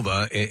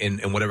Villanova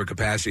in whatever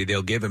capacity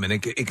they'll give him. And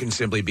it can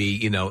simply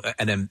be,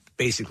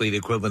 basically the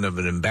equivalent of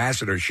an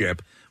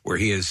ambassadorship, where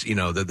he is,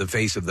 the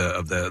face of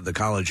the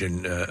college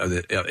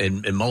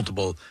in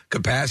multiple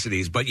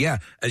capacities. But yeah,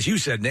 as you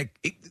said, Nick,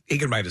 he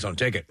can write his own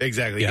ticket.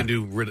 Exactly, he can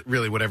do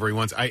really whatever he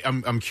wants.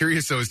 I'm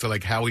curious though as to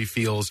how he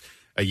feels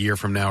a year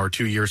from now or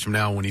 2 years from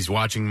now when he's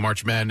watching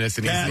March Madness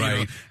and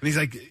he's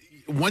like.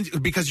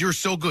 Because you're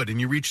so good and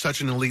you reach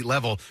such an elite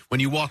level, when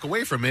you walk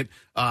away from it,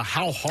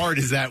 how hard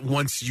is that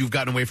once you've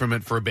gotten away from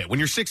it for a bit? When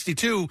you're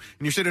 62 and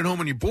you're sitting at home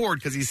and you're bored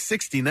because he's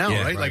 60 now,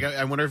 right?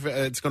 I wonder if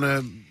it's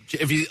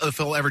if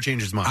he'll ever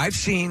change his mind. I've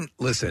seen.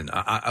 Listen,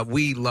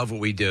 we love what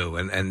we do,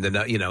 and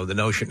the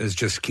notion is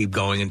just keep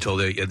going until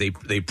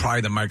they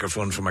pry the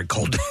microphone from my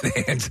cold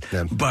hands.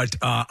 Yeah. But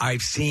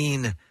I've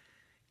seen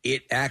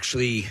it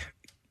actually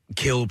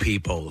kill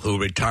people who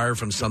retire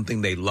from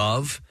something they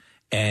love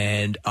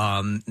and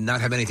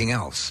not have anything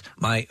else.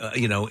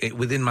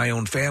 Within my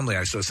own family,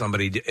 I saw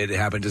it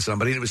happened to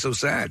somebody, and it was so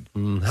sad.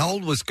 How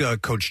old was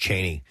Coach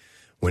Chaney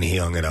when he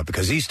hung it up?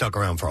 Because he stuck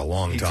around for a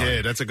long time. He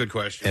did. That's a good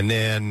question. And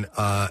then,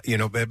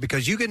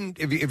 because you can,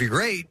 if you're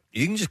great,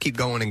 you can just keep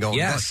going and going.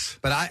 Yes.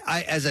 But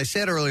I as I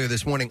said earlier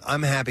this morning,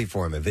 I'm happy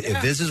for him. If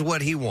this is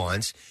what he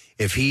wants,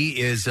 if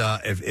he is,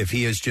 if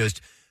he is just,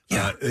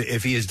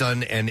 if he has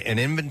done an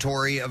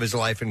inventory of his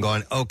life and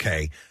gone,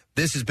 okay,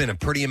 this has been a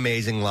pretty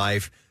amazing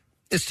life.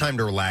 It's time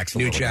to relax a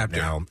New little chapter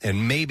bit now,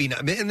 and maybe not,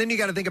 and then you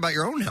got to think about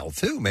your own health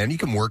too, man. You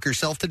can work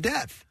yourself to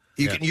death.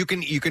 You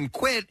can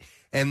quit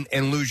and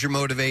lose your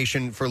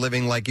motivation for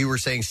living, like you were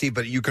saying, Steve.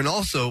 But you can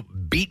also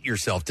beat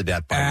yourself to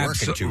death by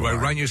working too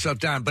hard. Run yourself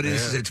down. But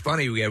it's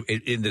funny. We have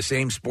in the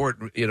same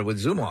sport, with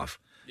Zumhoff.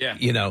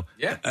 Yeah.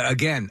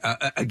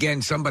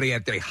 Again, somebody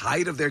at the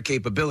height of their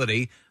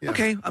capability. Yeah.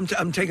 Okay,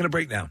 I'm taking a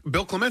break now.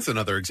 Bill Clement's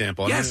another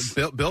example. Yes.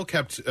 I mean, Bill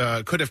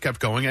could have kept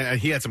going.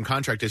 He had some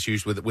contract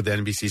issues with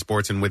NBC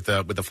Sports and with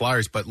the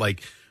Flyers, but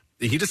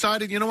he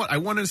decided, you know what, I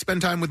wanted to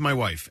spend time with my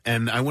wife,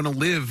 and I want to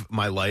live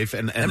my life.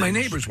 And my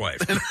neighbor's wife.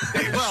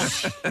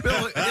 Well,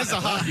 Bill is a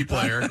hockey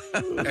player,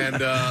 and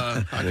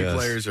hockey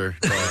players are...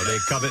 they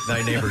covet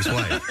thy neighbor's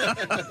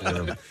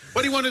wife.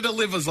 But he wanted to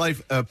live his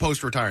life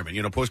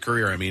post-retirement,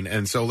 post-career, I mean.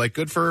 And so,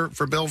 good for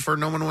Bill for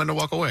knowing when to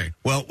walk away.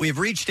 Well, we've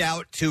reached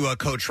out to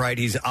Coach Wright.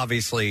 He's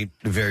obviously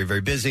very,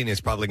 very busy, and it's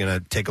probably going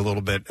to take a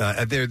little bit.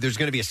 There's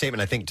going to be a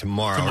statement, I think,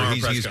 tomorrow.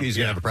 He's going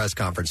to have a press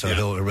conference, so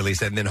he'll release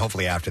that. And then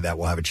hopefully after that,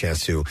 we'll have a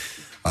chance to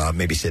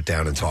maybe sit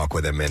down and talk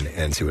with him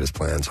and see what his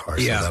plans are.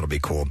 So that'll be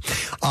cool.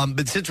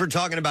 But since we're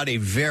talking about a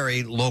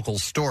very local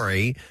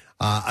story,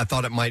 I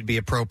thought it might be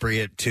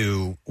appropriate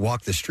to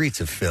walk the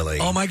streets of Philly.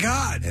 Oh, my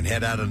God. And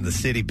head out on the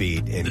City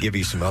Beat and give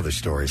you some other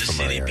stories from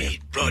our area. City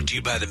Beat, brought to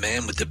you by the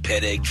man with the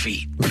pet egg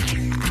feet.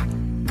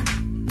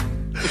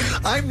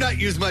 I've not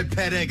used my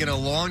pet egg in a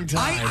long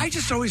time. I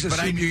just always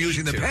assume you're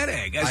using the pet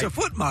egg as a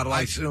foot model.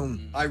 I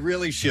assume I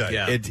really should.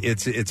 Yeah.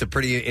 It's a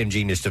pretty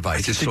ingenious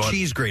device. It's a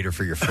cheese grater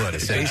for your foot.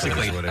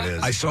 Basically, what it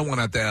is. I saw one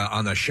out there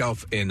on the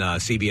shelf in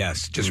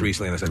CBS just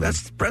recently, and I said,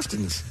 "That's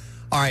Preston's."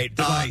 All right,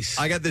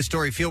 I got this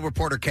story. Field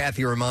reporter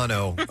Kathy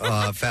Romano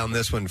found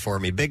this one for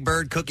me. Big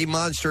Bird, Cookie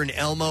Monster, and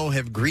Elmo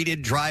have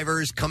greeted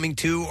drivers coming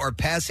to or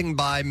passing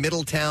by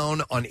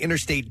Middletown on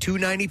Interstate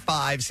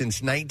 295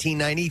 since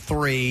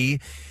 1993.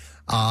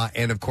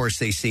 And, of course,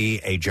 they see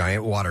a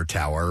giant water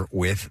tower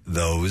with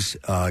those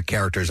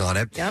characters on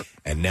it. Yep.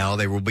 And now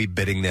they will be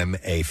bidding them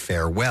a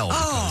farewell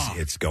because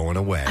it's going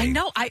away. I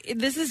know.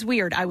 This is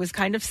weird. I was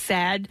kind of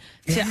sad.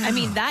 I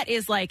mean, that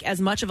is like as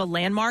much of a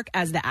landmark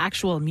as the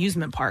actual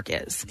amusement park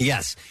is.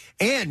 Yes.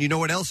 And you know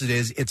what else it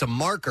is? It's a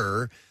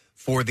marker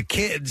for the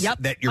kids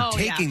that you're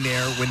taking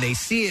there. When they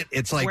see it,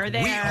 it's like,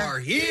 we are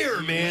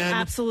here, man.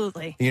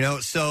 Absolutely. You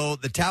know, so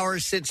the tower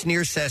sits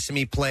near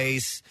Sesame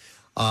Place.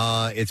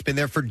 It's been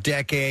there for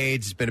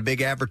decades. It's been a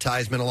big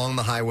advertisement along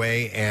the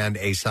highway and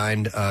a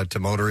sign to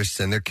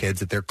motorists and their kids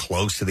that they're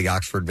close to the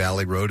Oxford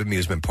Valley Road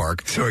Amusement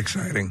Park. So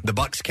exciting. The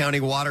Bucks County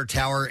Water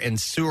Tower and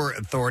Sewer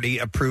Authority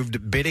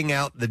approved bidding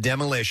out the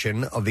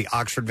demolition of the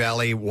Oxford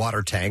Valley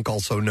Water Tank,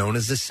 also known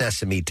as the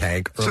Sesame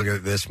Tank, earlier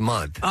this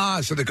month.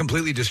 So they're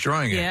completely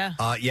destroying it. Yeah.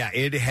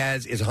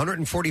 It's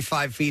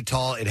 145 feet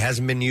tall. It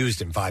hasn't been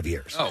used in 5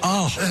 years.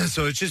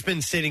 So it's just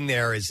been sitting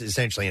there as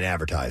essentially an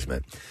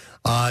advertisement.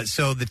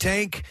 So the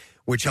tank,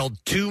 which held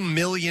 2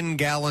 million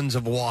gallons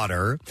of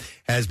water,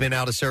 has been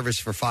out of service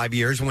for 5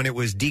 years. When it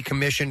was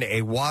decommissioned,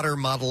 a water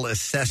model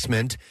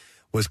assessment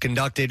was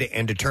conducted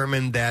and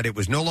determined that it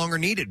was no longer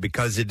needed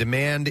because the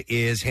demand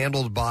is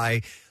handled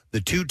by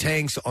the 2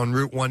 tanks on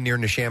Route 1 near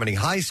Neshaminy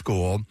High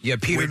School. Yeah,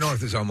 Peter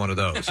North is on one of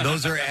those.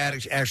 Those are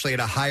actually at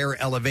a higher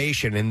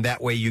elevation, and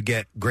that way you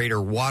get greater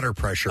water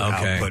pressure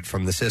output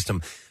from the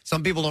system.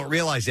 Some people don't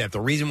realize that. The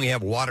reason we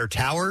have water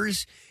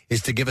towers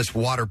is to give us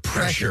water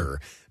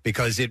pressure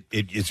because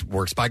it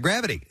works by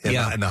gravity.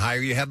 And the higher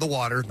you have the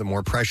water, the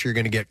more pressure you're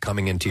going to get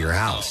coming into your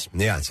house.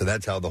 Yeah, so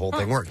that's how the whole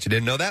thing works. You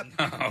didn't know that?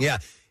 Yeah,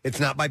 it's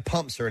not by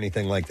pumps or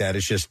anything like that.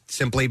 It's just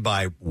simply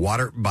by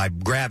water, by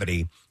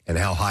gravity and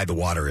how high the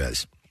water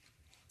is.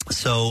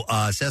 So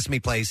Sesame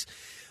Place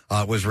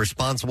was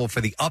responsible for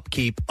the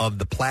upkeep of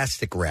the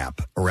plastic wrap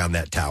around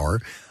that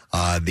tower.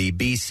 The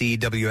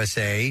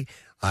BCWSA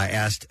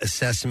asked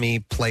Sesame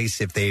Place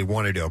if they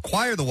wanted to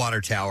acquire the water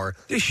tower.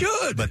 They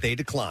should. But they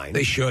declined.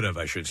 They should have,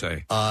 I should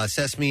say.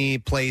 Sesame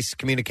Place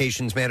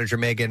Communications Manager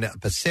Megan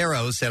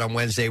Passero said on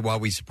Wednesday, while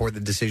we support the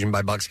decision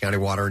by Bucks County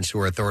Water and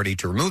Sewer Authority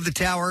to remove the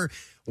tower,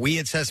 we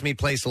at Sesame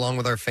Place, along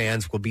with our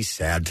fans, will be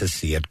sad to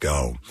see it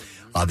go.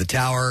 The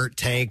tower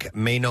tank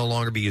may no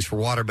longer be used for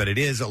water, but it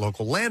is a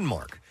local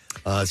landmark.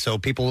 So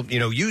people,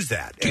 use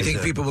that. Do you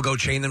think people will go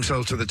chain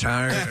themselves to the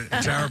tower,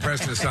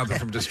 Preston, to stop them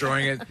from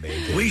destroying it?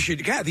 Maybe. We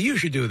should, Kathy, you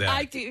should do that.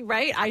 I do,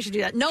 right? I should do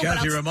that. No,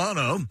 Kathy but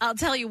Romano. I'll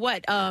tell you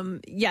what.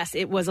 Yes,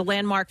 it was a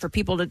landmark for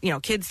people to,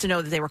 kids to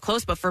know that they were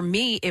close. But for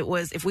me, it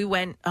was if we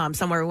went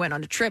somewhere, we went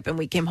on a trip and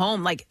we came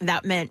home, like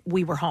that meant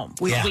we were home.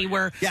 We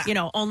were,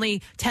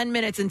 only 10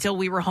 minutes until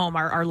we were home.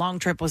 Our long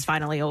trip was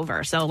finally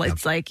over. So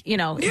it's like,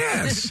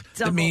 Yes,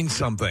 it means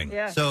something.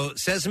 Yeah. So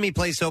Sesame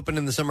Place opened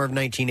in the summer of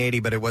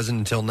 1980, but it wasn't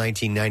until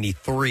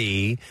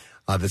 1993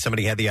 that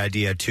somebody had the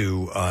idea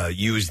to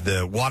use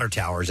the water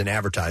tower as an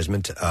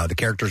advertisement. The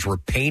characters were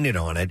painted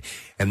on it,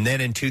 and then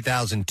in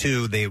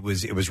 2002, it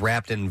was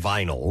wrapped in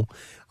vinyl,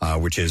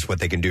 which is what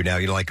they can do now.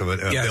 Like a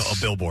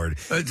billboard.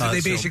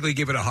 They basically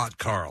give it a hot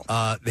Carl.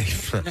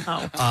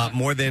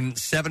 More than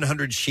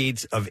 700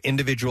 sheets of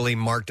individually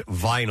marked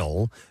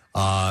vinyl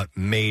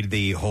made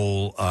the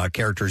whole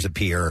characters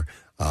appear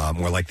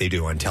more like they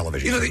do on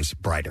television. It was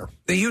brighter.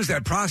 They use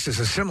that process,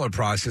 a similar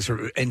process,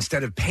 or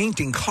instead of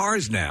painting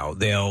cars now,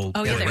 they'll...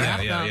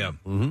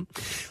 Mm-hmm.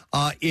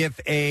 If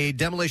a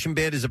demolition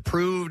bid is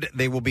approved,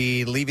 they will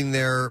be leaving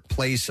their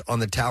place on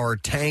the tower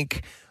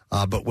tank,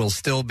 but will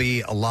still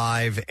be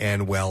alive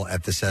and well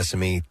at the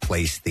Sesame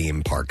Place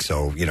theme park.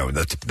 So,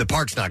 the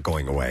park's not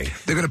going away.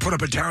 They're going to put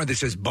up a tower that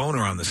says boner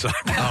on the side.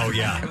 Oh,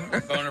 yeah.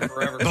 Boner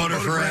forever. Boner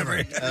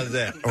forever. That's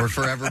it. Or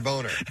forever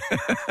boner.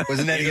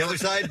 Wasn't that the other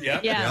side?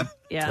 Yeah.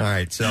 All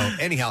right. So,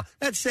 anyhow,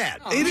 that's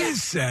sad. It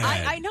is sad.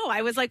 I know.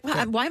 I was like,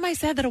 why am I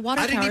sad that a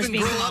water tower is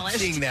being demolished? I didn't even grow up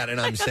seeing that,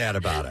 and I'm sad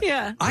about it.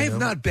 Yeah. I have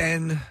not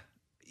been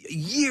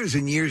years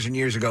and years and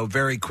years ago,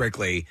 very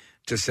quickly,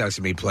 to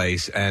Sesame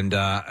Place, and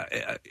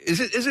is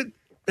it?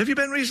 Have you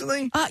been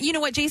recently? You know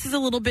what? Jace is a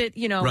little bit,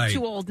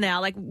 too old now.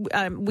 Like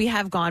we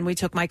have gone. We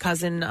took my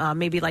cousin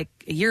maybe like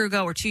a year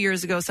ago or 2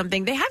 years ago,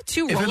 something. They have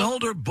two. If an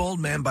older bald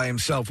man by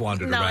himself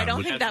wandered around, no, I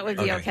don't think that would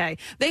be okay.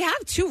 They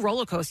have 2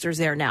 roller coasters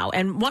there now,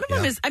 and one of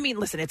them is. I mean,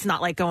 listen, it's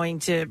not like going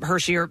to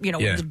Hershey or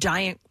the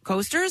giant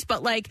coasters,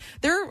 but like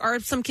there are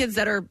some kids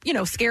that are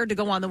scared to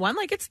go on the one.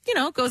 Like it's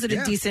goes at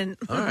a decent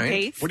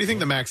pace. What do you think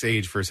the max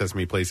age for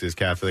Sesame Place is,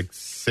 Kath? Like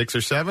 6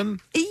 or 7?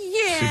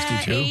 Yeah,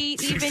 62?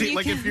 8. 60,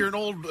 like if you're an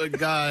old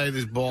guy guy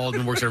that's bald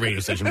and works at a radio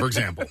station, for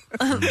example.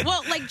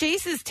 Well, like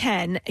Jace is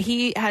 10.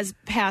 He has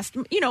passed,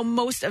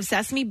 most of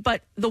Sesame,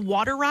 but the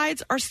water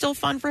rides are still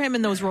fun for him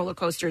and those roller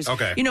coasters.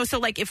 Okay. So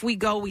like if we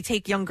go, we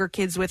take younger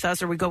kids with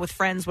us or we go with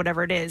friends,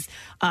 whatever it is,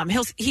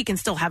 he can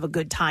still have a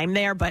good time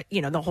there. But,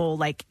 the whole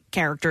like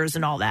characters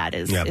and all that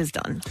is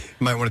done. You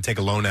might want to take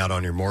a loan out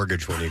on your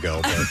mortgage when you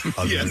go, but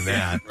other than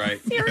that.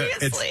 Right.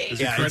 Seriously.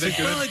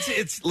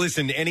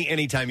 Listen,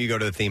 anytime you go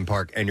to the theme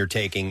park and you're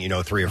taking,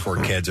 3 or 4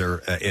 kids,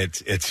 or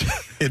it's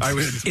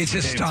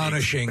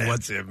astonishing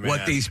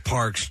what these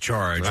parks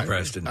charge,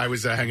 Preston. I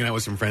was hanging out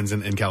with some friends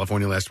in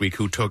California last week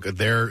who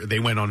they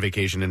went on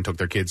vacation and took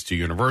their kids to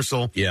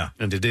Universal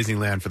and to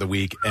Disneyland for the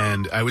week.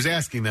 And I was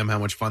asking them how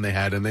much fun they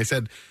had, and they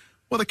said,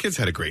 well, the kids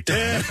had a great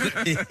time.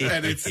 And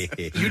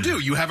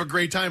you have a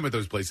great time at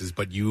those places,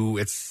 but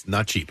it's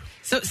not cheap.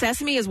 So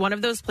Sesame is one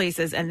of those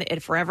places, and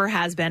it forever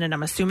has been, and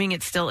I'm assuming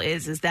it still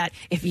is that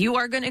if you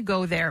are going to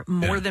go there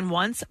more than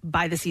once,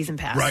 buy the season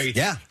pass. Right.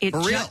 Yeah. For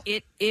real.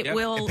 It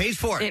will. It pays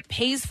for it. It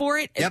pays for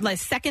it. Yep. The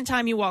second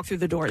time you walk through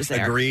the doors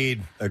there.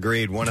 Agreed.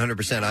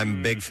 100%. I'm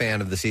a big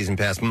fan of the season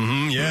pass.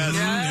 Mm-hmm.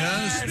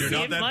 Yes. You're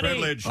not that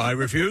privileged. I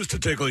refuse to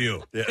tickle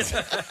you. Yes.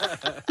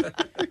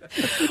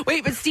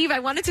 Wait, but Steve, I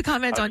wanted to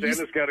comment on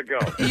Santa's got to go.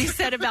 You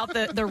said about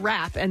the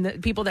wrap and the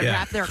people that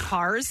wrap their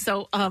cars.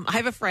 So I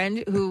have a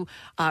friend who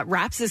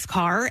wraps his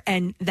car,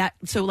 and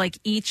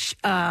each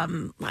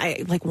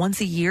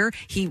once a year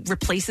he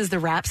replaces the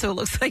wrap so it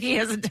looks like he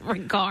has a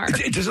different car.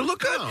 Does it look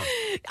good?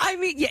 I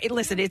mean,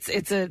 listen,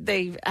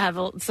 they have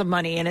some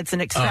money and it's an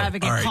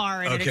extravagant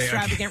car and an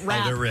extravagant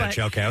wrap. Oh, they're rich.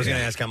 But, I was going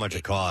to ask how much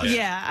it costs.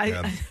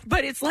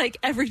 But it's like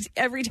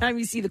every time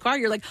you see the car,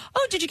 you're like,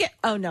 oh, did you get?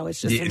 Oh no, it's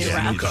just a new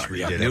wrap.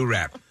 New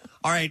wrap.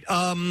 All right.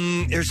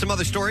 There's some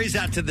other stories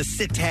out to the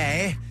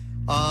city.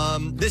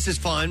 This is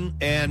fun,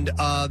 and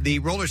the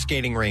roller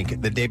skating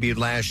rink that debuted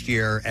last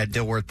year at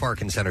Dilworth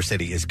Park in Center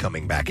City is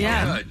coming back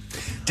again.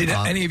 Did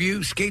any of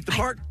you skate the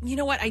park? You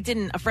know what? I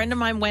didn't. A friend of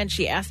mine went.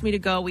 She asked me to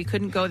go. We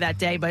couldn't go that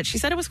day, but she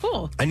said it was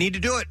cool. I need to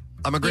do it.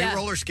 I'm a great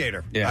roller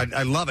skater. Yeah.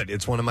 I love it.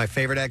 It's one of my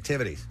favorite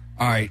activities.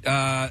 All right.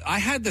 I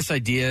had this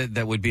idea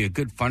that would be a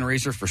good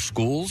fundraiser for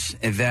schools,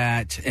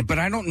 but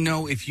I don't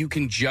know if you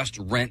can just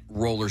rent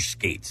roller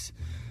skates.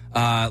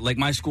 Like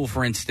my school,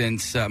 for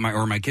instance,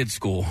 my kid's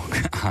school,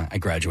 I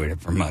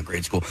graduated from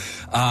grade school.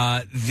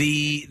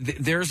 We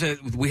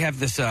have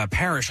this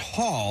parish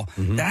hall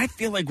that I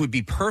feel like would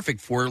be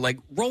perfect for like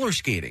roller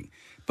skating.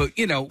 But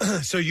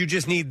so you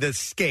just need the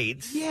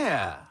skates.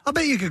 Yeah, I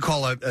bet you could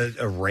call a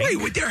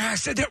rink. Wait,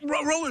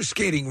 roller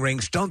skating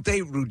rinks. Don't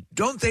they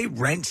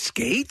rent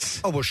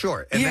skates? Oh well,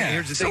 sure. And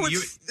here's the thing: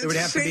 it would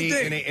have to be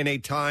in a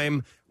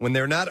time when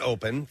they're not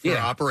open for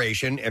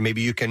operation, and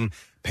maybe you can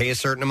pay a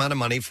certain amount of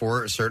money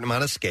for a certain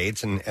amount of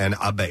skates, and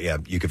I'll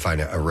bet you could find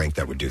a rink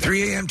that would do that.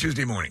 3 a.m.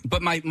 Tuesday morning.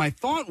 But my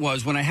thought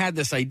was, when I had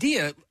this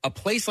idea, a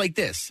place like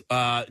this,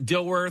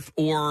 Dilworth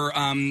or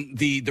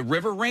the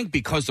river rink,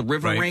 because the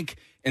river rink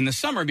in the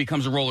summer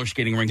becomes a roller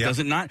skating rink, does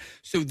it not?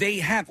 So they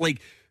have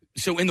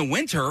so in the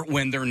winter,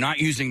 when they're not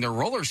using their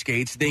roller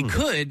skates, they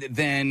could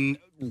then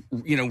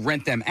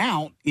rent them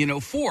out,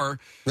 for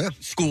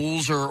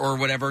schools or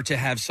whatever to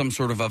have some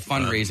sort of a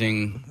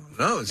fundraising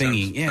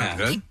thingy. Yeah.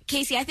 Good.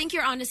 Casey, I think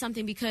you're onto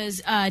something,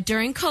 because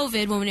during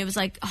COVID, when it was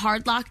like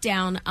hard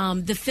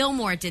lockdown, the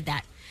Fillmore did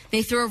that.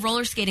 They threw a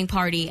roller skating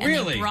party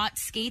and they brought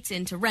skates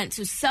in to rent.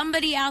 So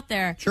somebody out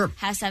there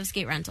has to have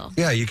skate rental.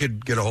 Yeah, you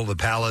could get a hold of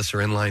Palace or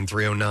Inline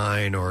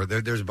 309, or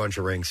there's a bunch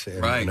of rinks,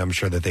 and I'm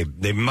sure that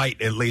they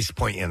might at least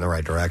point you in the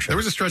right direction. There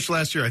was a stretch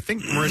last year, I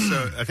think,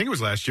 Marissa, I think it was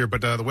last year,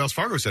 but the Wells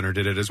Fargo Center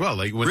did it as well.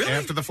 Like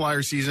after the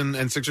Flyer season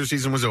and Sixers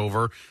season was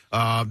over,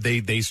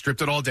 they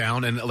stripped it all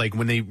down, and like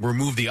when they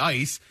removed the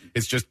ice,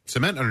 it's just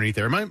cement underneath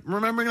there. Am I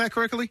remembering that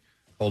correctly?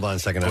 Hold on a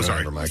second.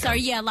 Sorry,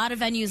 yeah, a lot of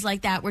venues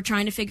like that. We're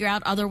trying to figure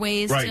out other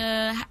ways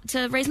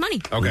to raise money.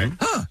 Okay.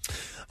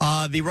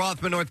 The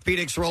Rothman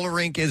Orthopedics roller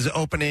rink is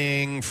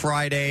opening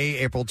Friday,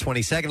 April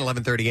 22nd,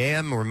 11:30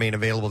 a.m. Will remain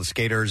available to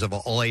skaters of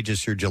all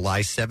ages through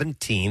July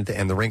 17th,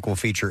 and the rink will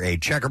feature a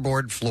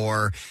checkerboard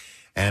floor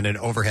and an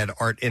overhead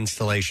art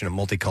installation of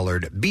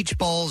multicolored beach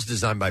balls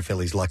designed by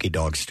Philly's Lucky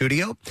Dog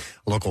Studio.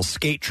 A local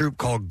skate troupe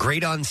called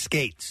Great on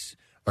Skates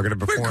are going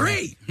to perform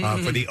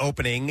for the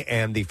opening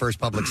and the first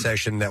public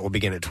session that will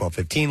begin at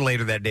 12:15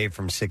 later that day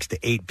from 6 to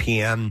 8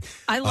 p.m.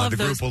 I love the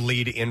those. group will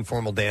lead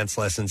informal dance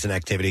lessons and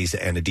activities,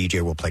 and a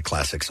DJ will play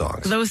classic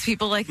songs. Those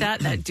people like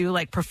that do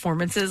like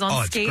performances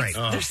on skates,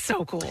 great. they're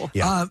so cool.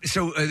 Yeah.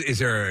 So is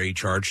there a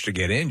charge to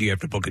get in? Do you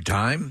have to book a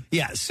time?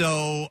 Yeah,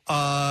 so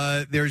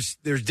there's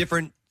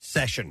different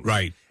sessions.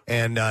 Right.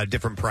 And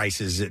different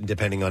prices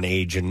depending on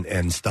age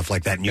and stuff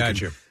like that. And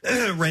you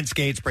can rent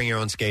skates, bring your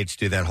own skates,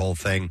 do that whole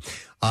thing.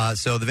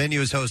 So the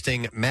venue is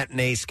hosting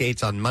matinee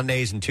skates on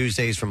Mondays and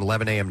Tuesdays from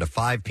 11 a.m. to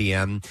 5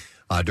 p.m.,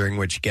 during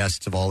which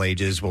guests of all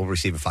ages will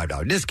receive a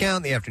 $5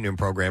 discount. The afternoon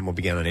program will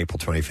begin on April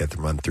 25th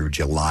and run through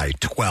July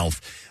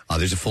 12th.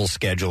 There's a full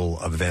schedule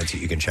of events that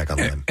you can check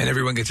online. And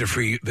everyone gets a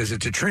free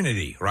visit to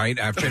Trinity, right?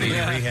 After Trinity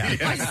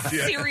Rehab.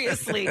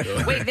 Seriously.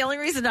 Wait, the only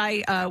reason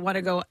I want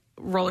to go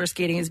roller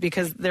skating is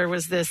because there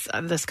was this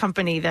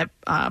company that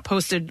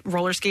posted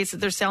roller skates that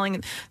they're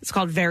selling. It's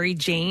called Very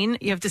Jane.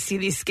 You have to see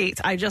these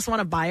skates. I just want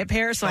to buy a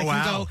pair so I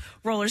can go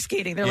roller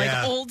skating. They're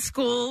like old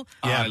school.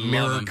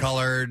 Mirror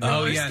colored.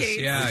 Roller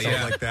skates.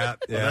 Something like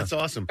that. Yeah. Well, that's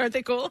awesome. Aren't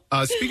they cool?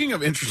 Speaking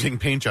of interesting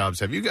paint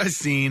jobs, have you guys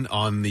seen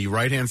on the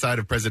right-hand side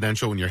of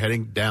Presidential when you're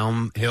heading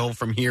downhill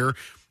from here?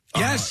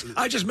 Yes,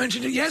 I just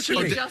mentioned it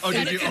yesterday.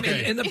 Did you?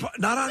 Okay.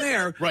 Not on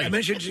air. Right. I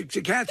mentioned it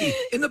to Kathy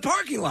in the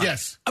parking lot.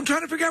 Yes. I'm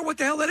trying to figure out what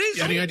the hell that is.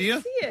 Any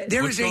idea?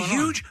 There What's is a going on?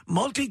 huge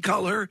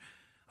multicolor.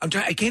 I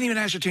can't even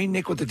ascertain,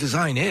 Nick, what the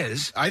design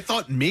is. I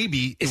thought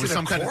maybe Is was it a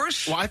some kind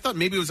course? of. Well, I thought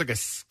maybe it was like a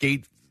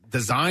skate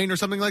design or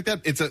something like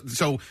that.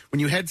 So when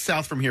you head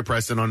south from here,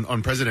 Preston,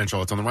 on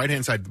Presidential, it's on the right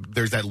hand side.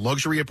 There's that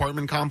luxury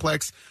apartment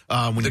complex.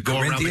 When you go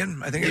Corinthian?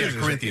 around, I think it is.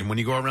 Corinthian. When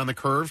you go around the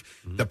curve,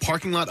 the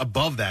parking lot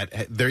above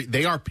that,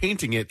 they are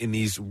painting it in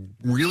these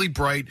really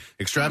bright,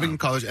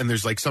 extravagant colors, and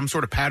there's like some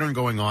sort of pattern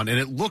going on, and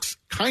it looks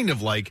kind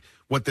of like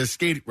what this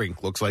skate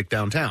rink looks like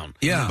downtown.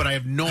 Yeah, but I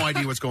have no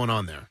idea what's going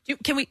on there. Do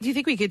you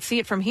think we could see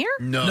it from here?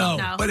 No.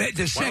 But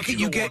the second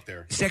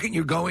second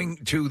you're going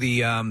to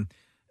the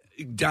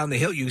down the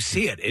hill, you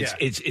see it.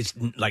 It's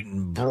like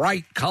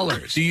bright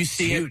colors. Do you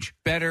see it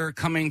better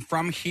coming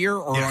from here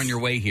or on your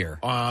way here?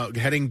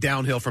 Heading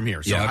downhill from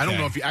here. So I don't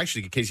know if you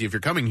actually, Casey, if you're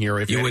coming here,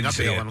 if you're heading up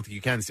the hill, I don't think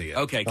you can see it.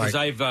 Okay, because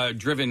I've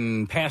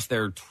driven past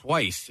there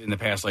twice in the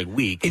past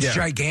week. It's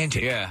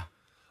gigantic. Yeah.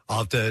 I'll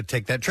have to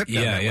take that trip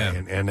down that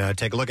way and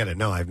take a look at it.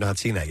 No, I've not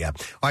seen that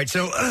yet. All right,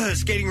 so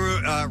skating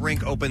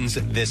rink opens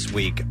this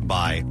week,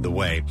 by the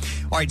way.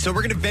 All right, so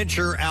we're going to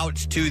venture out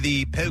to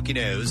the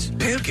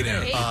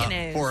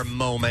Poconos. For a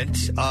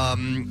moment.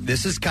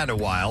 This is kind of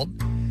wild.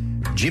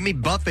 Jimmy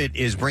Buffett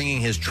is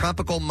bringing his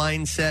tropical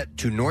mindset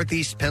to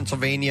Northeast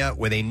Pennsylvania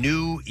with a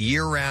new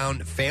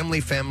year-round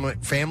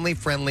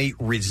family-friendly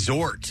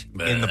resort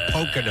in the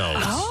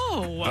Poconos.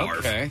 Oh,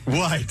 okay.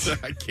 What?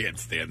 I can't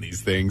stand these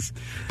things.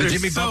 The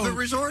Jimmy Buffett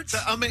resorts?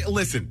 I mean,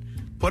 listen.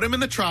 Put them in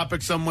the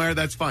tropics somewhere.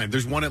 That's fine.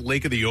 There's one at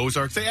Lake of the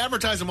Ozarks. They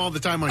advertise them all the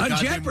time on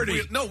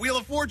Jeopardy. Wheel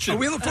of Fortune.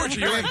 Wheel of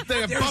Fortune. You're right.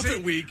 They have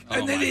Buffett Week.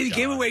 And then they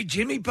gave away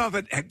Jimmy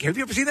Buffett. Have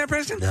you ever seen that,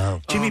 Preston?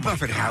 No. Jimmy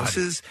Buffett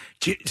houses.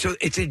 So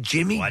it's a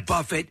Jimmy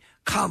Buffett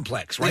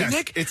complex, right, Yes,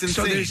 Nick? it's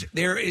insane. So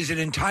there is an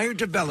entire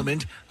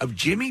development of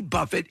Jimmy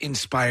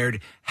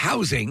Buffett-inspired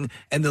housing,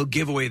 and they'll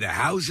give away the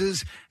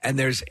houses. And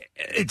it's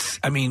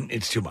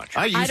too much.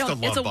 I used to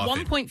love It's a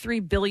Buffett.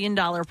 $1.3 billion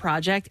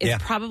project.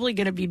 It's probably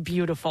going to be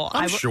beautiful.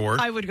 I'm sure.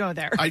 I would go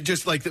there. I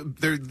just like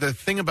the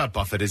thing about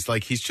Buffett is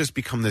like he's just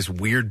become this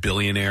weird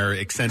billionaire,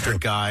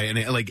 eccentric guy, and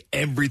like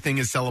everything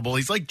is sellable.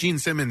 He's like Gene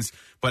Simmons,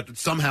 but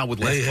somehow with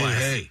less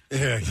class.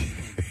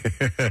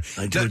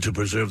 I do it to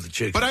preserve the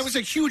chickens. But I was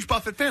a huge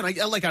Buffett fan. I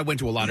went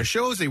to a lot of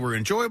shows. They were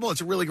enjoyable. It's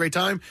a really great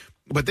time.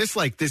 But this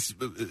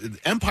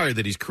empire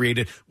that he's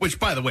created, which,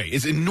 by the way,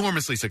 is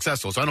enormously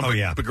successful. So I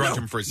don't begrudge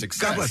him for his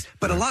success. God bless.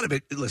 But a lot of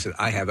it, listen,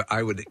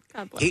 I would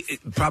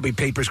probably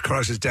papers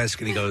across his desk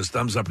and he goes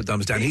thumbs up or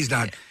thumbs down. He's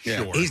not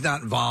he's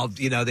not involved.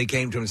 You know, they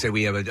came to him and said,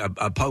 we have a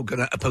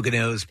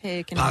Poconos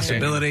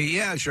possibility.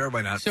 Yeah, sure,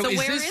 why not? So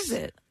where is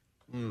it?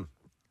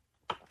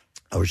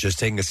 I was just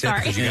taking a sip Sorry.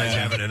 because you guys are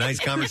having a nice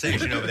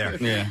conversation over there.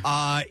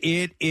 Yeah.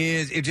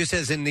 It just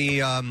says in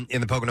the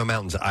Pocono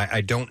Mountains. I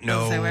don't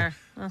know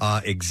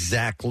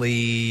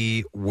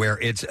exactly where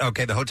it's.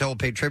 Okay, the hotel will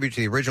pay tribute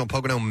to the original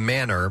Pocono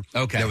Manor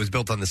that was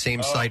built on the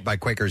same site by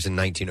Quakers in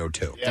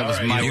 1902. Yeah, that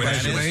was my You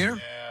guys wedding. familiar?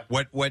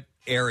 What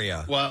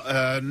area?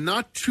 Well,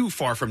 not too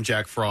far from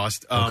Jack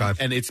Frost,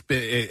 and it's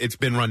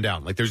been run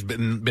down. Like there's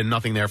been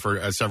nothing there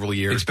for several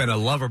years. It's been a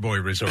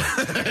Loverboy resort.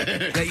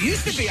 That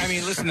used to be. I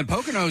mean, listen, the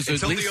Poconos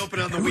It's only open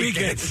on the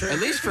weekends. At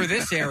least for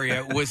this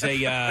area, was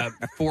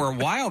for a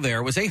while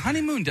there was a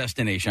honeymoon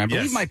destination. I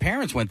believe my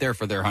parents went there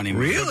for their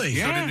honeymoon. Really?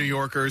 So did New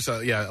Yorkers.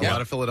 A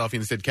lot of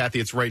Philadelphians did. Kathy,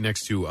 it's right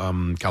next to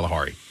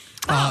Kalahari.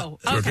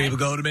 Where people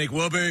go to make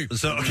whoopee.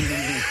 So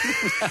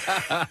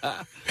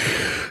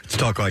let's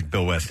talk like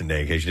Bill Weston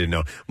Day, in case you didn't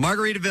know.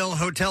 Margaritaville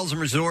Hotels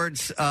and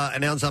Resorts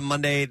announced on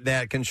Monday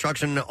that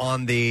construction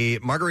on the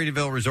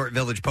Margaritaville Resort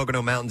Village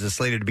Pocono Mountains is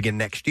slated to begin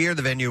next year.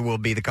 The venue will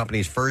be the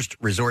company's first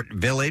resort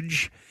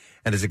village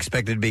and is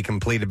expected to be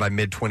completed by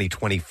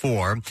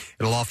mid-2024.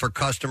 It'll offer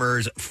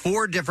customers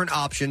 4 different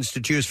options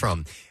to choose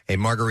from: a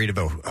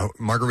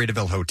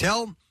Margaritaville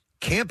Hotel,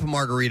 Camp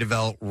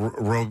Margaritaville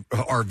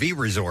RV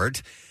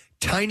Resort,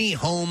 tiny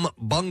home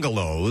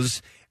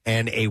bungalows,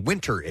 and a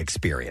winter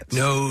experience.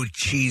 No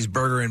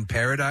cheeseburger in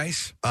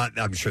paradise?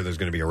 I'm sure there's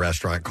going to be a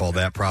restaurant called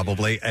that,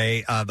 probably.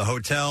 The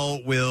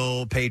hotel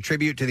will pay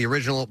tribute to the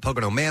original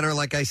Pocono Manor,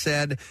 like I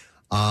said.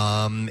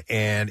 And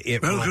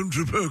Welcome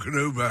to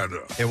Pocono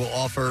Manor. It will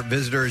offer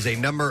visitors a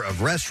number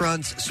of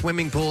restaurants,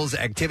 swimming pools,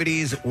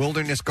 activities,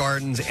 wilderness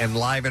gardens, and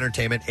live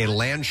entertainment. A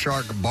Land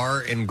Shark bar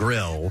and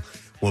grill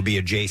will be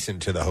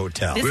adjacent to the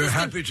hotel. We're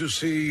happy to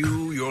see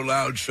you, your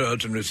loud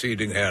shirt and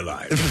receding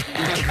hairline.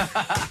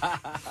 Oh,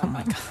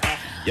 my God.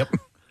 Yep.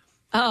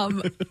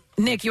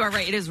 Nick, you are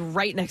right. It is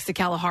right next to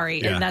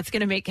Kalahari, and that's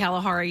going to make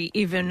Kalahari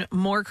even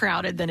more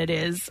crowded than it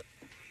is.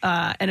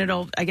 and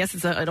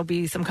it'll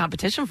be some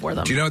competition for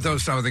them. Do you know what though?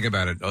 Something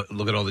about it.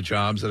 Look at all the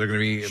jobs that are going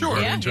to be Sure.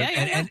 Yeah, into it.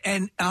 yeah.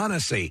 And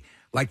honestly,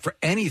 like for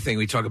anything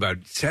we talk about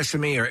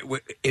Sesame, or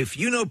if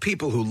you know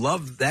people who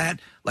love that,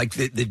 like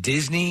the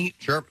Disney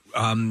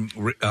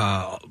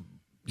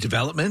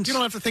development, you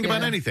don't have to think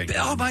about anything.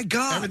 Oh my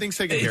God, everything's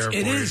taken care of.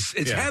 It for is.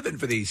 you. It's heaven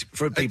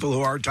for people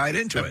who are tied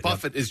into it.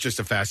 Buffett is just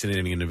a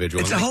fascinating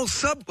individual. It's a whole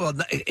Well,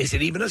 is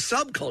it even a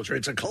subculture?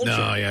 It's a culture.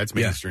 No, yeah, it's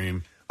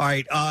mainstream. All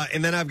right,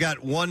 and then I've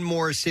got one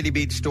more City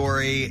Beat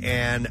story,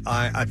 and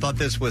I thought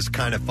this was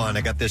kind of fun.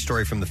 I got this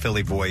story from the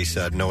Philly Voice.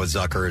 Noah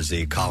Zucker is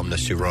the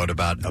columnist who wrote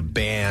about a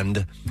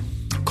band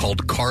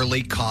called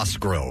Carly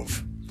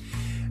Cosgrove.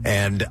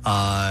 And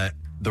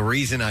the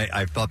reason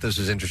I thought this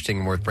was interesting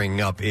and worth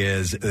bringing up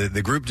is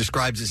the group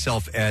describes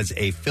itself as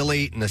a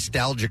Philly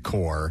nostalgia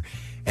core,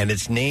 and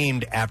it's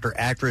named after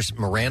actress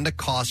Miranda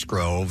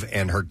Cosgrove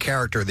and her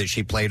character that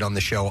she played on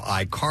the show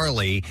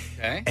iCarly.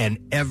 Okay. And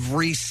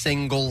every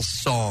single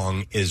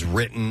song is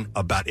written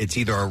about, it's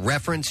either a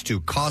reference to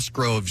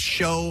Cosgrove's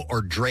show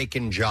or Drake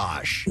and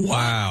Josh.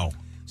 Wow.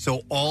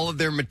 So all of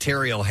their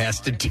material has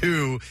to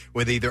do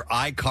with either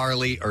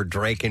iCarly or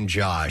Drake and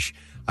Josh.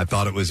 I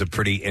thought it was a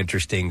pretty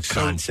interesting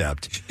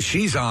concept.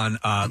 She's on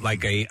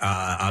like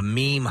a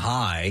meme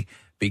high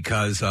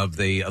because of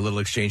a little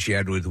exchange she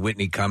had with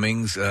Whitney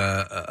Cummings,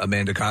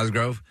 Amanda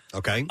Cosgrove.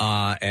 Okay.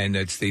 And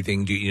it's the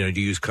thing, do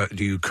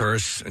you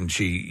curse? And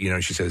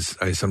she says,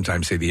 I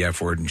sometimes say the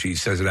F word, and she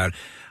says it out.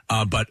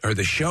 But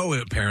the show,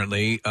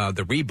 apparently,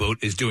 the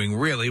reboot is doing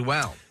really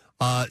well.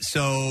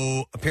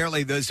 So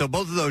apparently, so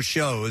both of those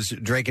shows,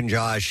 Drake and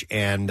Josh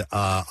and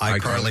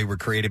iCarly, were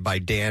created by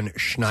Dan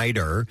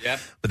Schneider. Yep.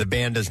 But the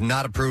band does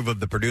not approve of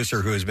the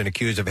producer, who has been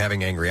accused of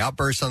having angry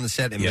outbursts on the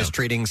set and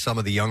mistreating some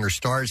of the younger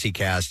stars he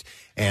cast.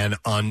 And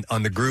on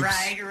the groups,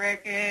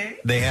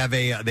 they have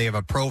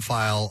a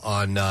profile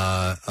on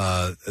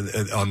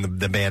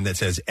the band that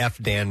says F.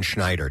 Dan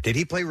Schneider. Did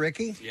he play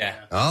Ricky? Yeah.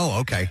 Oh,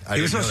 okay.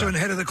 He was also in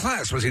Head of the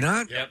Class, was he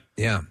not? Yep.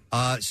 Yeah.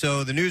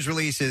 So the news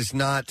release is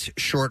not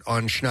short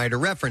on Schneider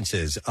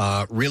references.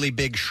 Really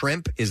Big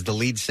Shrimp is the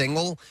lead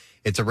single.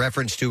 It's a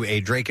reference to a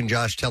Drake and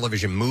Josh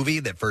television movie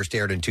that first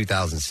aired in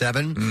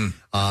 2007.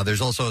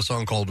 There's also a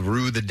song called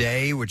Rue the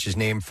Day, which is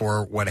named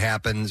for what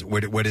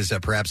is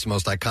perhaps the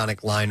most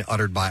iconic line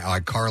uttered by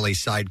iCarly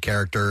side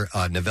character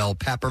Nivelle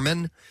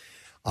Pepperman.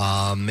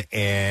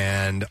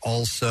 And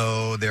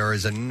also there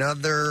is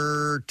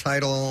another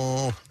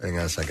title. Hang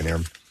on a second here.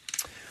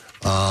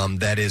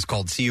 That is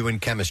called See You in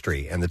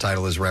Chemistry, and the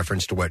title is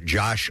reference to what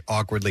Josh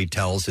awkwardly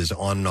tells his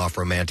on and off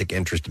romantic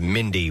interest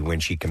Mindy when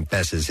she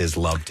confesses his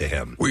love to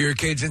him. Were your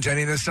kids into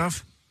any of this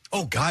stuff?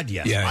 Oh, God,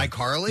 yes. Yeah.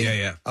 iCarly?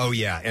 Yeah. Oh,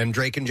 yeah. And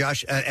Drake and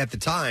Josh, at the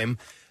time,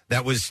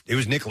 it was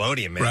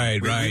Nickelodeon, man.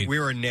 Right. We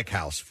were a Nick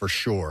house, for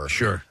sure.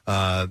 Sure.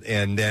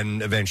 And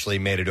then eventually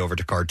made it over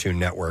to Cartoon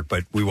Network,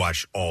 but we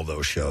watched all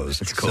those shows.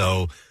 That's cool.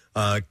 So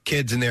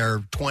kids in their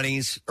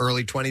 20s,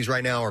 early 20s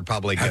right now are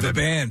probably Have going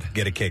the band.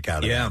 Get a kick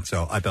out of it.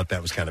 So I thought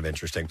that was kind of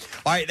interesting.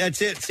 All right,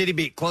 that's it. City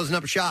Beat, closing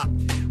up shop.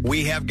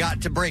 We have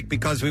got to break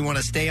because we want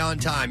to stay on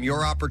time.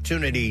 Your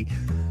opportunity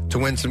to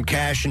win some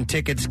cash and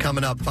tickets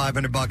coming up,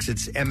 $500.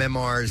 It's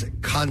MMR's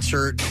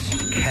Concert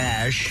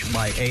Cash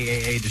by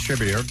AAA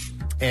Distributor.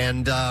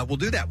 And we'll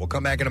do that. We'll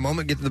come back in a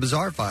moment, get to the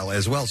bizarre file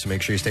as well. So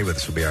make sure you stay with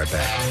us. We'll be right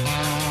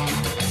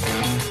back.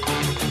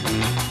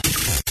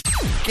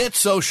 Get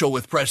social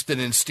with Preston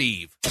and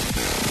Steve.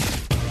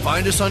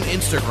 Find us on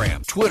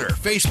Instagram, Twitter,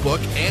 Facebook,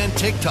 and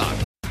TikTok.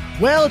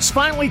 Well, it's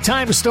finally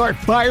time to start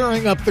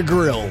firing up the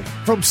grill.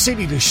 From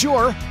city to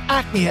shore,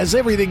 Acme has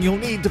everything you'll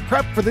need to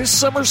prep for this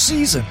summer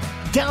season.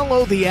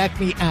 Download the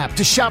Acme app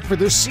to shop for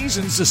this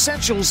season's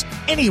essentials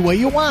any way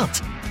you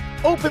want.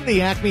 Open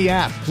the Acme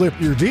app, flip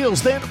your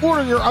deals, then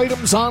order your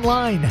items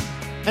online.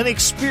 An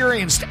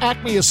experienced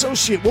Acme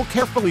associate will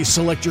carefully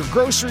select your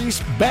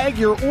groceries, bag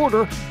your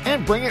order,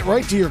 and bring it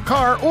right to your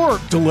car or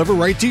deliver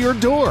right to your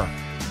door.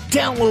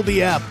 Download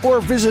the app or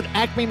visit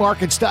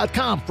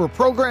acmemarkets.com for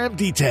program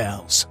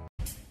details.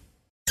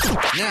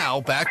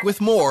 Now, back with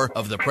more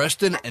of the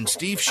Preston and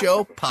Steve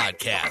Show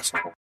podcast.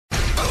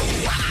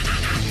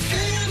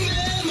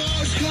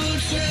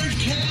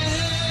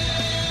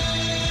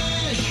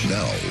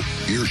 Now,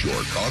 here's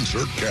your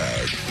concert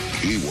cash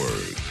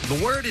keyword.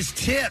 The word is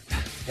tip,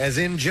 as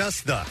in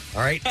just the.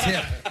 All right,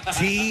 tip.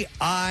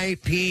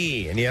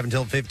 T-I-P. And you have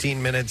until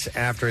 15 minutes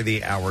after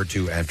the hour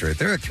to enter it.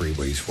 There are 3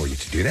 ways for you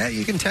to do that.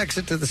 You can text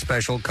it to the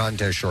special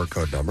contest short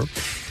code number,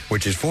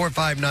 which is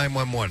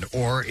 45911.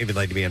 Or if you'd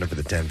like to be entered for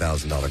the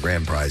 $10,000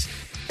 grand prize,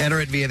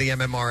 enter it via the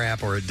MMR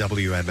app or at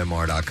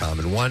WMMR.com.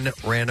 And one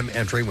random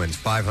entry wins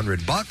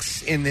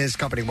 $500 in this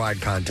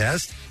company-wide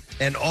contest.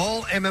 And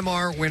all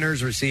MMR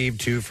winners receive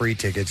 2 free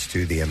tickets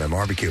to the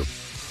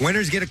MMRBQ.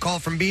 Winners get a call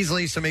from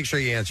Beasley, so make sure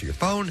you answer your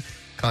phone.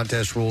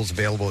 Contest rules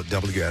available at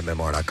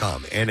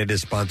WMMR.com. And it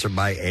is sponsored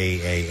by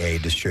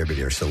AAA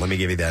Distributor. So let me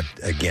give you that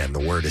again. The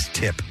word is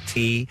tip.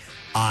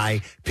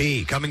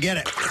 T-I-P. Come and get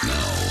it.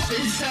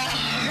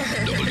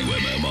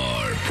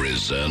 WMMR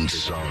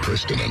presents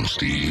Preston and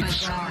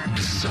Steve's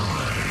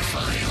Bizarre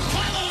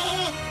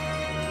File.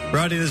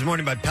 Brought to you this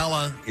morning by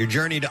Pella. Your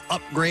journey to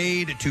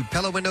upgrade to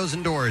Pella Windows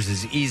and Doors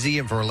is easy,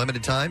 and for a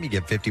limited time, you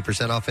get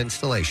 50% off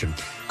installation.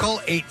 Call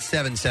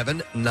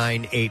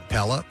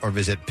 877-98-PELLA or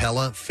visit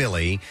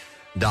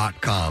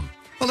PellaPhilly.com.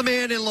 Well, the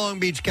man in Long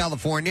Beach,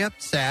 California,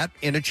 sat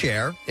in a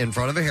chair in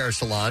front of a hair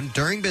salon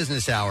during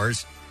business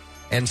hours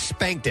and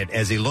spanked it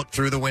as he looked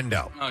through the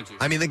window.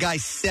 I mean, the guy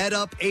set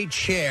up a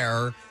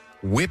chair,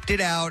 whipped it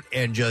out,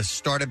 and just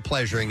started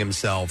pleasuring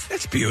himself.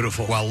 That's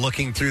beautiful. While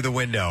looking through the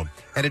window.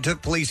 And it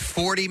took police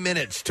 40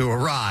 minutes to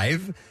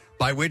arrive,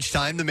 by which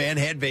time the man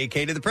had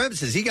vacated the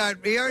premises. He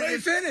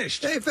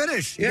finished.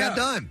 He got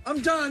done.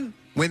 I'm done.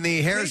 When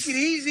the Make it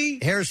easy.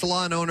 hair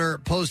salon owner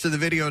posted the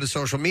video to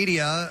social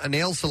media, a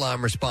nail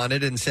salon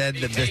responded and said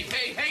that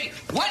Hey,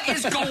 what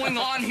is going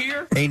on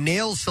here? A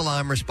nail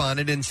salon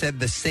responded and said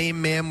the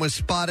same man was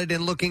spotted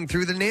in looking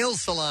through the nail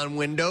salon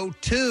window,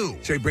 too.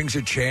 So he brings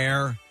a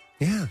chair.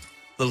 Yeah.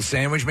 Little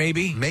sandwich,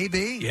 maybe?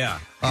 Maybe. Yeah.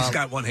 He's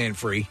got one hand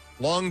free.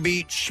 Long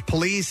Beach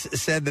police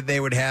said that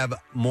they would have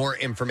more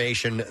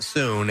information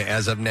soon.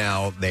 As of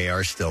now, they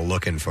are still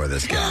looking for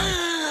this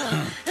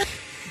guy.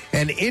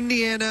 An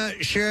Indiana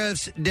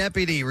sheriff's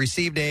deputy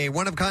received a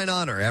one-of-kind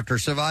honor after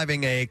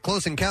surviving a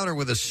close encounter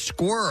with a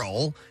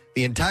squirrel,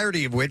 the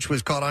entirety of which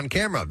was caught on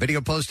camera.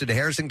 Video posted to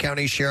Harrison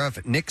County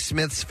Sheriff Nick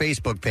Smith's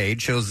Facebook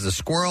page shows the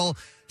squirrel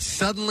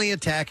suddenly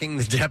attacking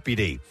the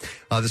deputy.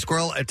 The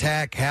squirrel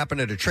attack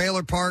happened at a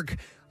trailer park,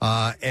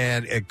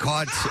 and it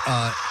caught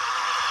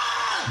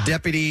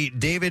Deputy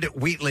David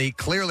Wheatley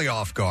clearly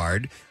off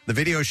guard. The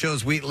video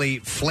shows Wheatley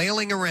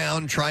flailing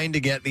around trying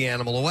to get the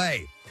animal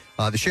away.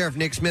 The sheriff,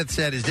 Nick Smith,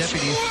 said his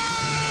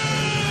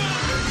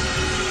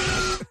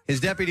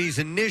deputies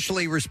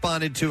initially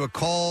responded to a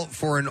call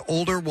for an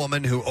older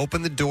woman who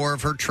opened the door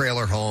of her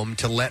trailer home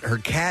to let her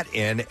cat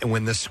in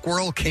when the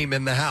squirrel came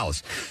in the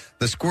house.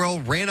 The squirrel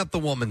ran up the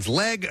woman's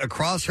leg,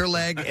 across her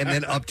leg, and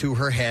then up to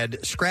her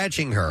head,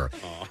 scratching her.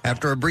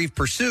 After a brief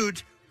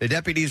pursuit, the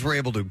deputies were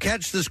able to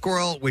catch the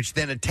squirrel, which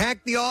then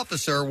attacked the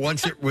officer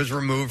once it was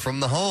removed from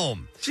the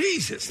home.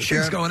 Jesus, the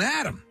thing's going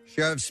at him.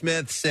 Sheriff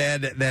Smith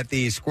said that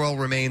the squirrel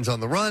remains on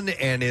the run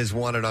and is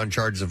wanted on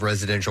charges of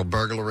residential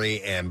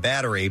burglary and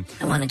battery.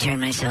 I want to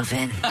turn myself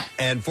in.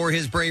 And for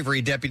his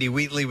bravery, Deputy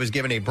Wheatley was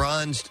given a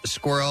bronzed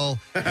squirrel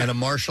and a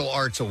martial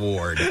arts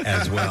award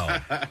as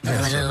well. A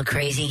little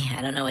crazy.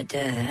 I don't know what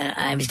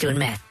I was doing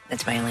meth.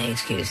 That's my only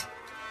excuse.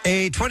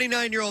 A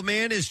 29-year-old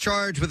man is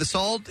charged with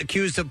assault,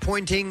 accused of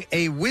pointing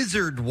a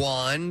wizard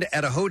wand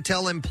at a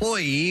hotel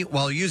employee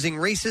while using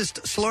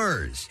racist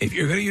slurs. If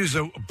you're going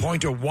to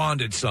point a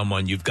wand at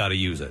someone, you've got to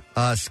use it.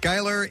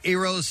 Skylar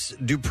Eros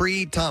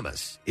Dupree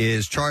Thomas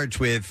is charged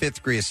with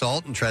fifth-degree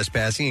assault and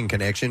trespassing in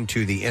connection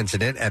to the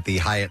incident at the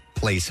Hyatt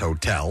Place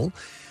Hotel.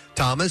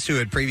 Thomas, who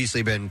had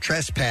previously been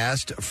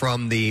trespassed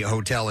from the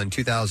hotel in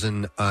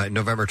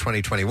November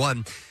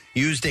 2021,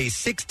 used a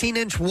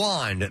 16-inch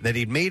wand that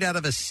he'd made out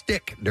of a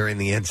stick during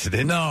the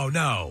incident.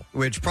 No.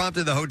 Which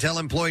prompted the hotel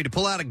employee to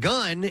pull out a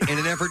gun in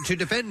an effort to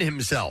defend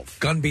himself.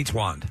 Gun beats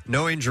wand.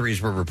 No injuries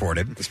were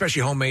reported.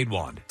 Especially homemade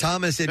wand.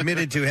 Thomas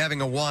admitted to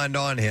having a wand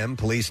on him.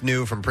 Police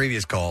knew from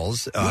previous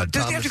calls.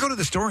 Does he have to go to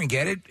the store and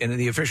get it in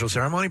the official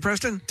ceremony,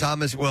 Preston?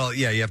 Thomas, well,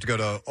 yeah, you have to go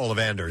to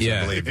Ollivander's,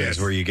 I believe, is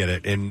where you get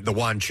it, and the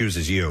wand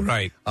chooses you.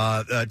 Right.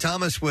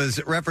 Thomas was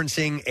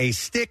referencing a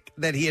stick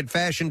that he had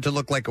fashioned to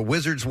look like a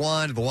wizard's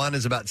wand. The wand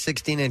is about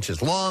 16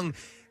 inches long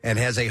and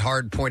has a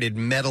hard-pointed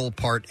metal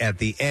part at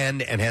the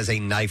end and has a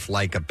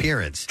knife-like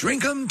appearance.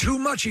 Drink 'em, too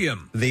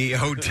much-y-em. The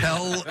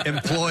hotel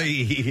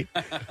employee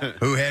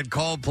who had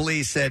called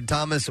police said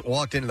Thomas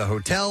walked into the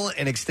hotel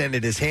and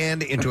extended his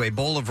hand into a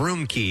bowl of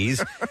room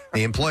keys.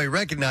 The employee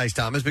recognized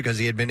Thomas because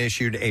he had been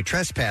issued a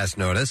trespass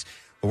notice.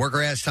 The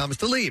worker asked Thomas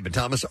to leave, but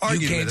Thomas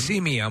argued with him. You can't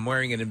see me. I'm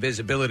wearing an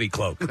invisibility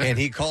cloak. And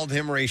he called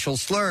him racial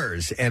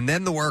slurs. And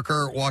then the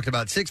worker walked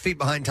about 6 feet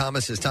behind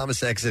Thomas as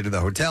Thomas exited the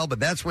hotel. But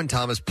that's when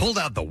Thomas pulled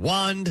out the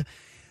wand,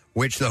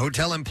 which the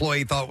hotel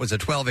employee thought was a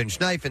 12-inch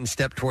knife, and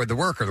stepped toward the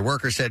worker. The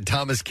worker said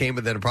Thomas came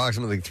within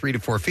approximately 3 to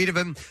 4 feet of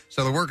him.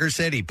 So the worker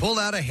said he pulled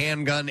out a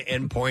handgun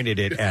and pointed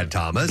it at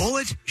Thomas.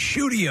 Bullet,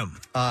 shoot him.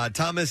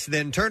 Thomas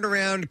then turned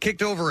around,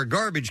 kicked over a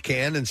garbage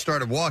can, and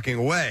started walking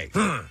away.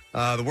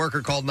 The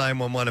worker called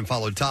 911 and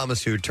followed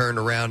Thomas, who turned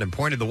around and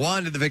pointed the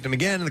wand at the victim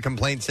again. And the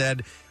complaint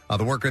said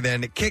the worker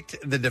then kicked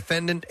the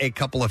defendant a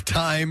couple of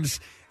times,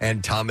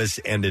 and Thomas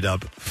ended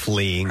up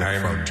fleeing.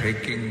 I'm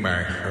taking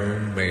my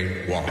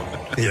homemade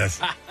wand. Yes.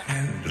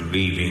 And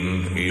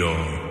leaving your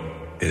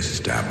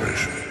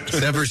establishment.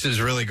 Severs has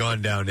really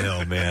gone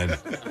downhill, man.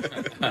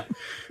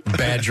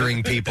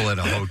 Badgering people at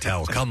a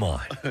hotel. Come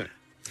on.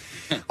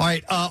 All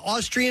right.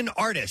 Austrian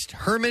artist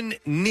Hermann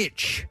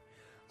Nitsch,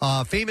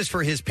 famous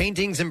for his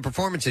paintings and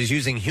performances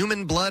using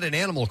human blood and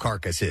animal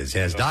carcasses,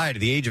 has died at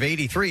the age of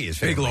 83. His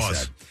Big family loss.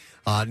 said.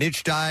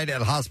 Nitsch died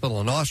at a hospital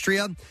in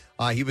Austria.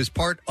 He was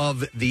part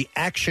of the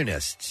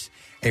Actionists,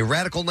 a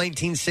radical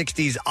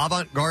 1960s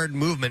avant-garde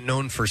movement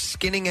known for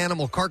skinning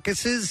animal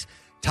carcasses,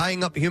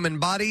 tying up human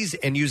bodies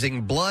and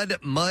using blood,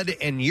 mud,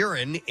 and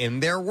urine in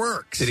their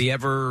works. Did he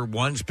ever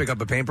once pick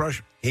up a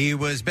paintbrush? He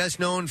was best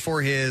known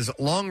for his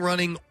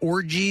long-running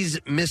Orgies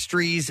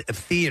Mysteries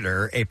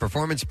Theater, a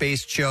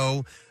performance-based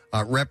show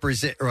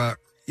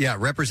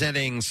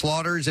representing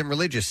slaughters and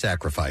religious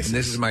sacrifices. And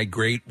this is my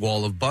great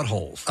wall of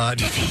buttholes.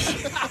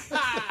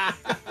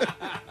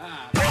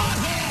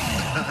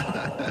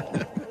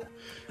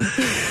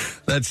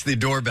 That's the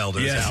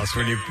doorbeller's house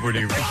when you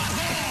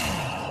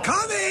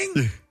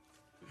coming.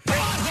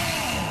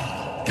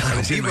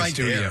 God, be right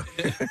there.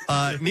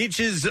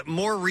 Nietzsche's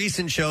more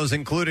recent shows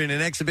included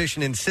an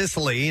exhibition in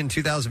Sicily in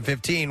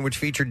 2015, which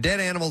featured dead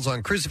animals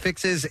on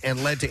crucifixes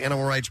and led to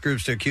animal rights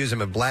groups to accuse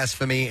him of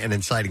blasphemy and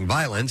inciting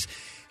violence.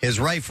 His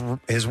wife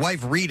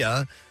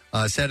Rita,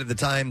 said at the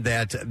time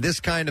that this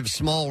kind of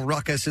small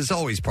ruckus is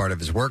always part of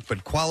his work,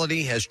 but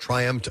quality has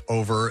triumphed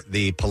over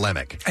the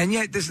polemic. And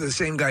yet, this is the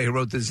same guy who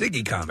wrote the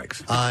Ziggy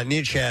comics.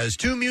 Nietzsche has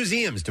 2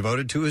 museums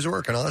devoted to his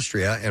work in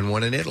Austria and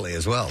one in Italy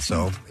as well.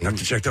 So you have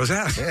to check those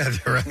out. Yeah,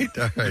 right.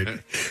 All right.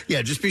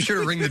 Yeah, just be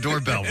sure to ring the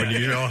doorbell when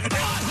you know.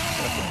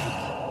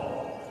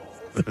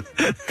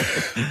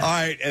 All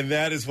right, and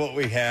that is what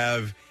we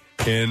have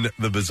in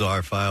the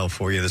bizarre file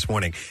for you this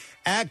morning.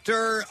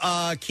 Actor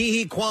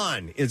Ke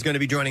Kwan is going to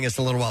be joining us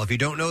in a little while. If you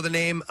don't know the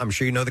name, I'm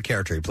sure you know the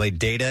character. He played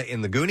Data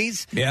in The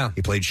Goonies. Yeah.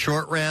 He played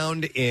Short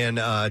Round in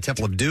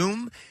Temple of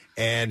Doom.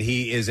 And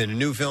he is in a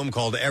new film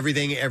called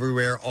Everything,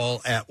 Everywhere,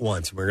 All at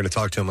Once. We're going to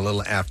talk to him a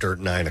little after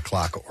 9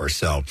 o'clock or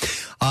so.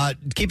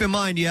 Keep in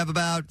mind, you have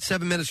about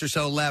 7 minutes or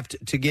so left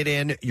to get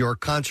in your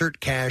concert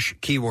cash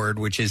keyword,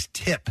 which is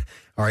TIP.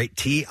 All right,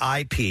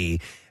 TIP.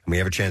 And we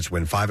have a chance to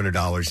win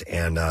 $500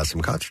 and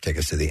some concert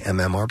tickets to the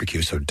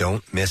Barbecue, so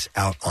don't miss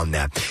out on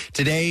that.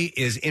 Today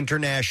is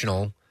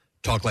International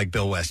Talk Like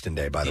Bill Weston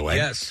Day, by the way.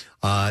 Yes.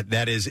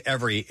 That is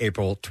every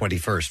April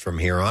 21st from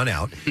here on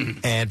out.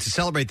 And to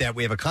celebrate that,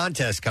 we have a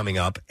contest coming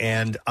up,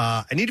 and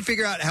I need to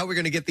figure out how we're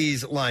going to get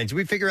these lines. Did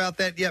we figure out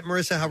that yet,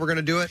 Marissa, how we're going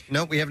to do it?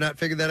 No, we have not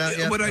figured that out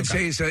yet? What I'd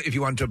say is if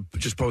you want to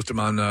just post them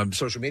on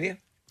social media.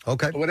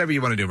 Okay. Whatever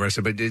you want to do,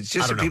 Marissa, but it's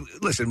just,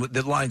 listen,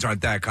 the lines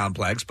aren't that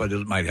complex, but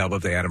it might help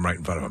if they had them right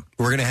in front of them.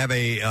 We're going to have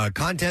a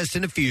contest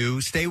in a few.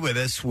 Stay with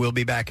us. We'll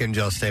be back in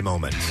just a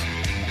moment.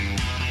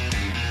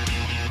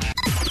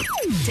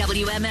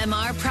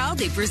 WMMR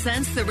proudly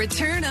presents the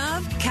return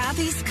of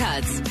Kathy's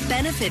Cuts,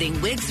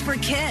 benefiting Wigs for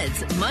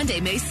Kids,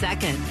 Monday, May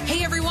 2nd.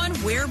 Hey everyone,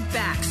 we're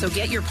back, so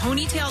get your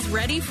ponytails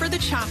ready for the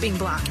chopping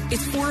block.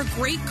 It's for a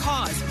great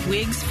cause,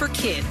 Wigs for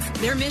Kids.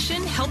 Their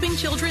mission, helping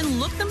children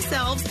look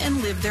themselves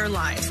and live their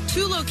lives.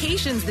 2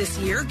 locations this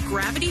year,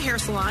 Gravity Hair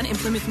Salon in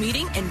Plymouth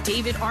Meeting and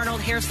David Arnold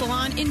Hair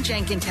Salon in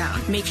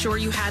Jenkintown. Make sure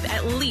you have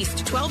at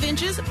least 12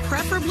 inches,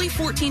 preferably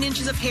 14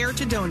 inches of hair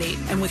to donate.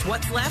 And with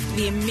what's left,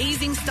 the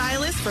amazing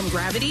stylists from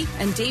Gravity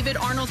and David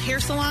Arnold Hair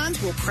Salons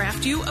will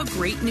craft you a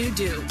great new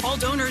do. All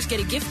donors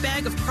get a gift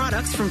bag of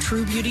products from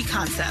True Beauty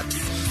Concepts.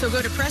 So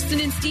go to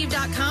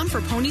PrestonandSteve.com for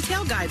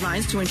ponytail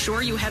guidelines to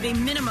ensure you have a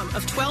minimum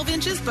of 12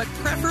 inches, but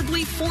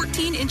preferably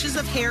 14 inches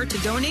of hair to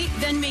donate.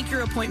 Then make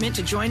your appointment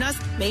to join us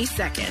May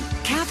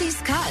 2nd.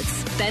 Kathy's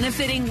Cuts,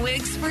 benefiting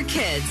Wigs for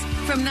Kids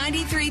from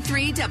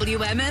 93.3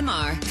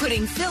 WMMR,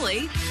 putting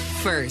Philly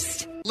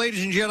first.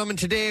 Ladies and gentlemen,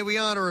 today we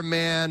honor a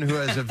man who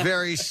has a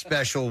very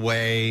special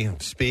way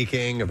of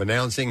speaking, of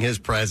announcing his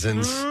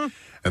presence,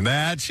 and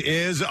that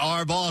is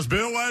our boss,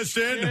 Bill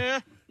Weston.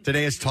 Yeah.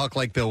 Today is Talk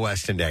Like Bill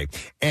Weston Day,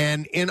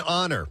 and in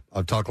honor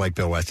of Talk Like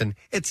Bill Weston,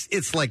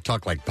 it's like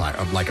Talk Like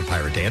a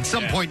Pirate Day. At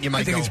some point, you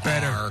might think it's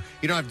better.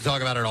 You don't have to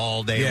talk about it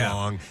all day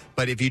long,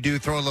 but if you do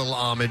throw a little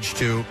homage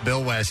to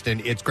Bill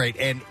Weston, it's great.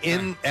 And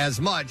in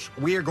as much,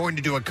 we are going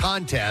to do a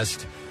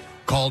contest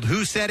called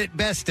Who Said It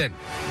Bestin'?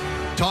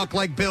 Talk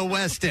Like Bill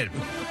Weston.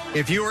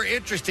 If you are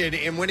interested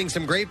in winning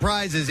some great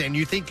prizes and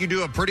you think you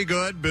do a pretty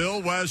good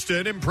Bill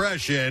Weston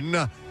impression,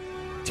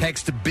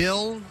 text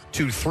Bill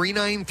to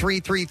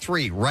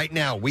 39333. Right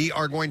now, we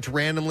are going to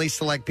randomly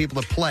select people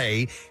to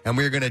play, and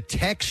we're going to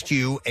text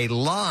you a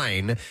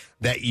line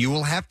that you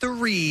will have to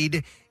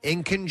read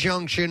in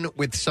conjunction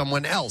with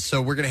someone else.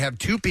 So we're going to have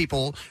 2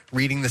 people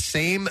reading the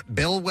same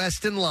Bill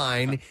Weston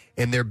line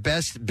in their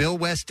best Bill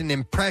Weston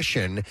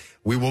impression.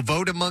 We will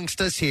vote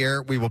amongst us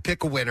here. We will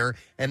pick a winner.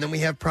 And then we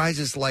have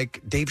prizes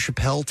like Dave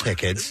Chappelle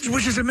tickets.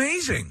 Which is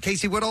amazing.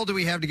 Casey, what all do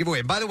we have to give away?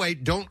 And by the way,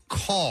 don't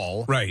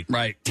call. Right.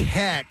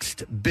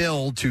 Text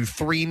Bill to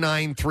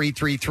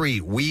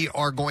 39333. We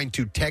are going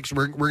to text.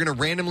 We're going to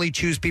randomly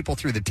choose people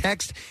through the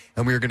text,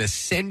 and we are going to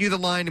send you the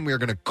line, and we are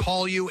going to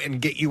call you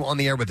and get you on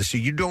the air with us. So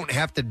you don't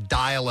have to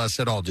dial us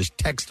at all. Just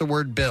text the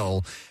word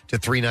Bill to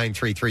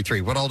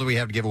 39333. What all do we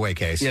have to give away,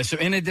 Case? Yeah, so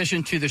in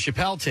addition to the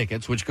Chappelle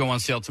tickets, which go on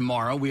sale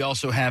tomorrow, we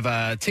also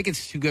have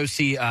tickets to go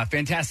see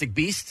Fantastic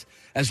Beasts.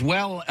 As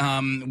well,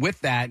 with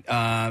that,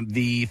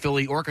 the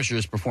Philly Orchestra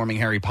is performing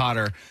Harry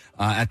Potter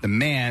at the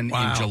Man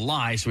in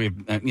July. So we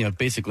have,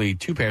 basically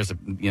 2 pairs of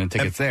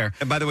tickets there.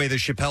 And by the way, the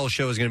Chappelle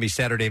show is going to be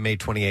Saturday, May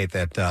 28th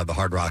at the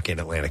Hard Rock in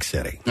Atlantic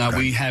City.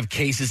 We have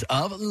Cases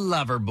of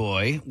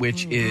Loverboy,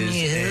 which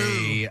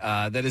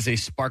is a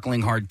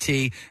sparkling hard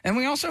tea, and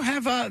we also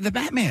have the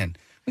Batman,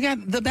 We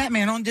got the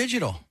Batman on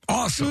digital.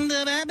 Awesome.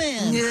 The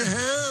Batman.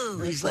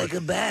 Yeah, he's like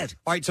a bat.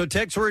 All right, so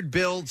text word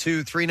Bill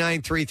to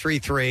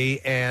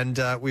 39333, and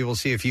we will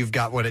see if you've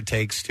got what it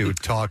takes to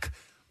talk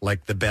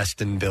like the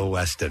best in Bill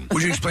Weston.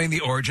 Would you explain the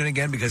origin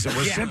again? Because it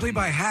was simply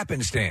by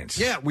happenstance.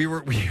 Yeah, we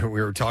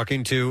were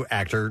talking to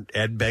actor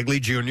Ed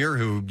Begley Jr.,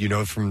 who you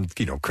know from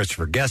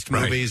Christopher Guest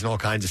movies and all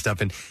kinds of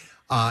stuff, and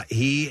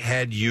he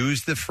had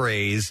used the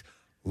phrase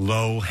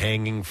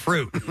low-hanging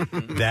fruit.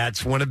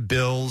 That's one of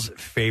Bill's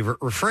favorite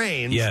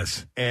refrains.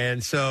 Yes.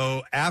 And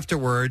so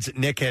afterwards,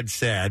 Nick had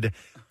said,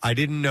 I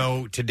didn't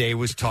know today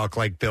was Talk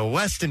Like Bill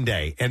Weston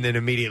Day. And then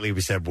immediately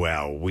we said,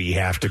 well, we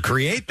have to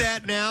create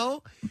that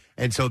now.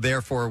 And so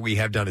therefore we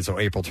have done it. So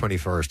April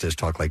 21st is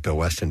Talk Like Bill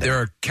Weston Day. There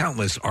are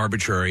countless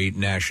arbitrary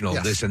national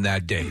this and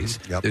that days.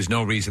 Yep. There's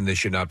no reason this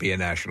should not be a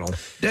national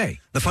day.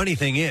 The funny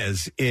thing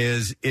is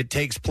it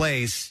takes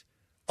place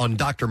on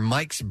Dr.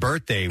 Mike's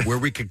birthday, where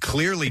we could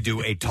clearly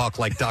do a Talk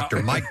Like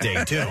Dr. Mike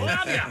Day, too.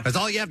 Because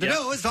all you have to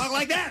do is talk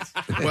like that.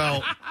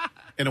 Well,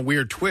 in a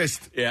weird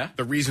twist,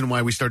 the reason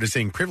why we started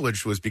saying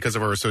privileged was because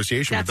of our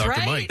association with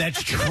Dr. Mike.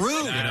 That's true.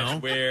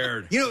 That's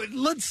weird.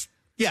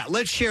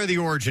 Let's share the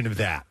origin of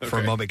that for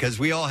a moment, because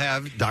we all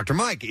have Dr.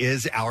 Mike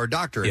is our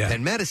doctor in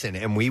Penn Medicine,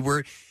 and we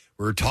were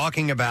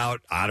talking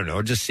about, I don't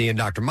know, just seeing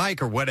Dr.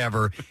 Mike or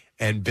whatever,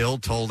 and Bill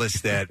told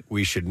us that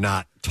we should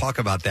not talk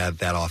about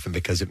that often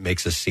because it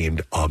makes us seem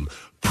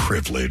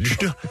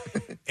privileged.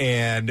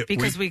 And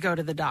because we go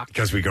to the doctor.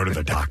 Because we go to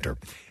the doctor.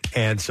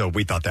 And so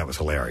we thought that was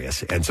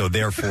hilarious. And so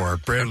therefore,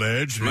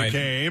 privilege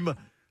became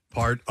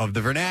part of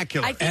the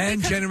vernacular.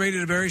 And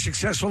generated a very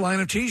successful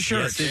line of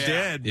T-shirts. Yes,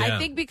 it did. I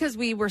think because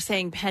we were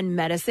saying Penn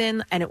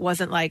Medicine, and it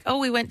wasn't like,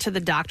 we went to the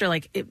doctor,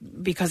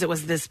 because it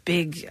was this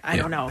big, I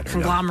don't know,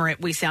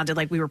 conglomerate, we sounded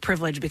like we were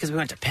privileged because we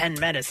went to Penn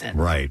Medicine.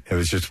 Right. It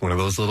was just one of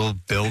those little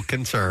Bill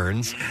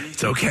concerns.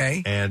 It's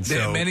okay. And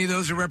so many of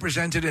those are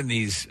represented in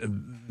these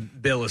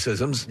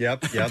Billicisms.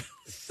 Yep.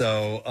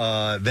 So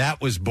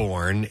that was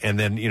born. And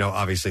then,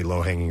 obviously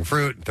low-hanging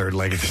fruit, third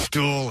leg of the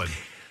stool, and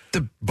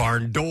the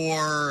barn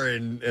door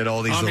and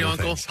all these little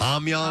things.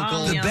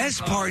 Homyuncle. The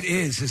best part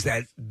is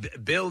that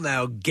Bill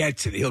now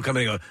gets it. He'll come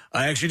in and go,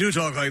 I actually do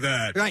talk like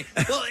that. Right.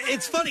 Well,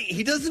 it's funny.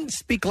 He doesn't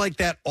speak like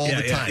that all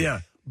the time. Yeah.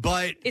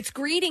 But it's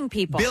greeting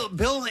people. Bill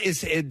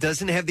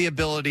doesn't have the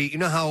ability. You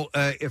know how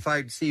if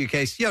I see you,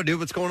 Case, yo, dude,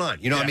 what's going on?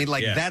 You know what I mean?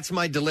 Like, that's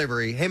my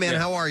delivery. Hey, man,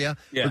 how are you?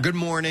 Yeah. Or good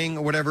morning,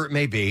 or whatever it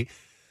may be.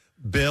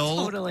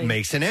 Bill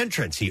makes an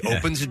entrance. He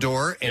opens the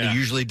door, and he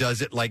usually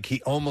does it like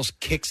he almost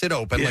kicks it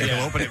open. Like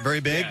he'll open it very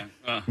big.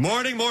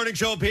 Morning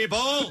show,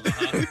 people.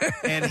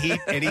 and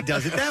he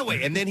does it that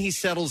way. And then he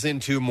settles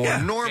into more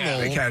normal,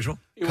 very casual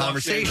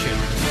conversation.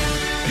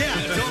 Yeah,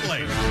 totally.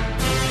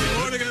 Good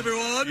morning,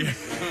 everyone.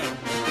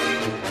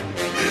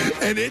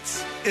 And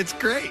it's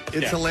great.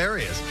 It's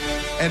hilarious.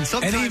 And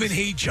sometimes, and even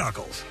he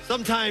chuckles.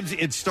 Sometimes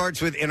it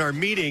starts with, in our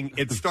meeting,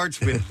 it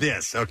starts with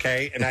this,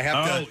 okay? And I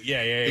have to.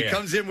 He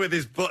comes in with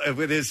his book,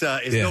 with his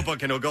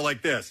notebook, and he'll go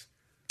like this.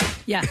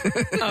 Yeah.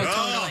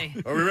 Totally.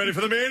 Are we ready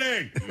for the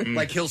meeting?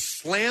 Like he'll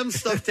slam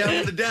stuff down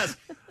on the desk.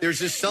 There's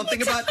just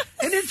something about,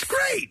 and it's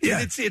great. Yeah.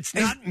 And it's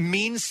not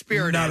mean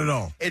spirited. Not at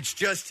all. It's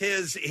just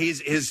his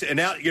and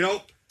now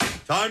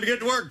time to get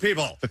to work,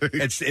 people.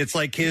 It's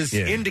like his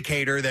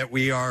indicator that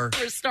we're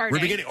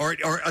beginning,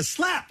 or a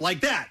slap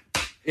like that.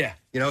 Yeah.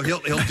 He'll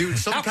do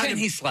some How kind can of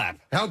he slap?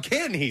 How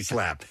can he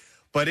slap?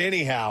 But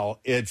anyhow,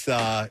 it's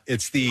an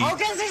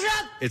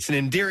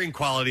endearing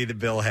quality that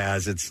Bill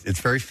has. It's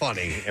very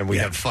funny, and we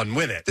have fun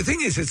with it. The thing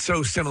is, it's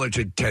so similar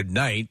to Ted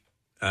Knight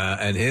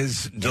and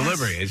his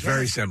delivery. It's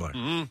very similar.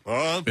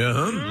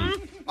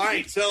 Mm-hmm. All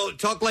right, so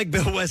Talk Like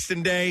Bill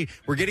Weston Day.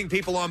 We're getting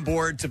people on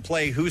board to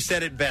play Who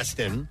Said It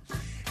Bestin'.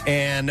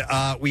 And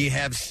we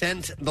have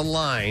sent the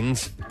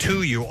lines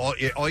to you. All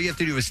you have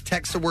to do is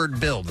text the word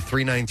Bill to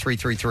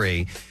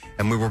 39333,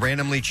 and we will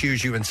randomly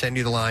choose you and send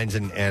you the lines,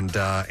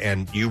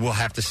 and you will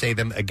have to say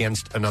them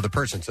against another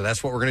person. So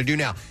that's what we're going to do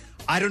now.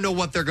 I don't know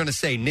what they're going to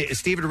say.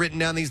 Steve had written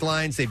down these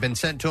lines. They've been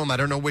sent to him. I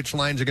don't know which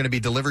lines are going to be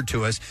delivered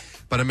to us,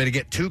 but I'm going to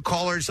get two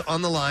callers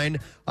on the line.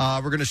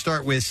 We're going to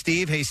start with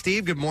Steve. Hey,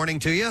 Steve, good morning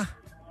to you.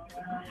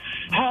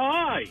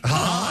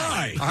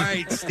 Hi. All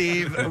right,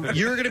 Steve,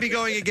 you're going to be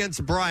going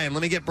against Brian.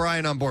 Let me get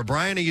Brian on board.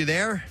 Brian, are you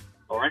there?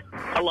 All right.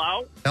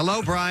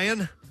 Hello,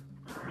 Brian.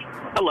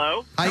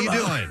 Hello. How you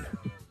doing?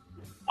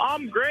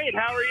 I'm great.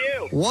 How are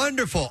you?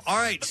 Wonderful. All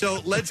right,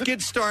 so let's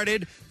get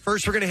started.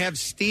 First, we're going to have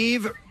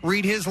Steve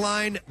read his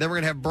line. Then we're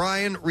going to have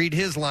Brian read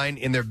his line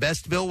in their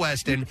best Bill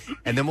Weston.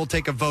 And then we'll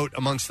take a vote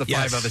amongst the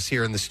five of us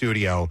here in the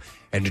studio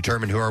and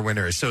determine who our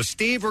winner is. So,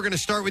 Steve, we're going to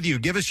start with you.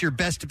 Give us your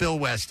best Bill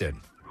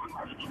Weston.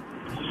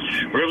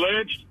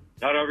 Privileged.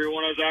 Not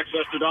everyone has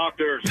access to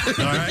doctors.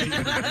 All right.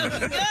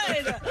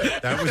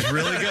 Good. That was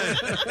really good.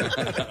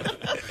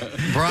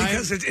 Brian?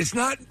 Because it's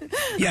not...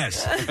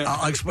 Yes.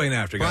 I'll explain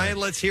after. Brian,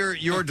 let's hear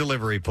your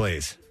delivery,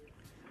 please.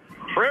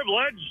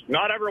 Privileged.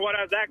 Not everyone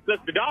has access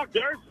to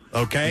doctors.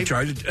 Okay.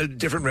 Tried a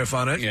different riff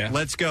on it. Yeah.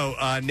 Let's go.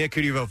 Nick,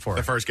 who do you vote for?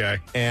 The first guy.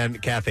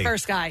 And Kathy.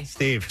 First guy.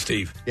 Steve.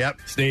 Steve. Yep.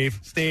 Steve.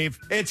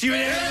 It's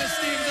unanimous.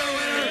 Steve's our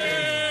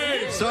winner.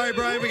 Sorry,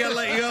 Brian, we got to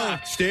let you go.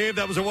 Steve,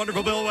 that was a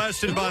wonderful Bill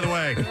Weston, by the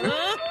way.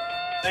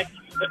 Thank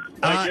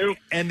you.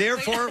 And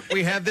therefore,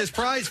 we have this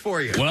prize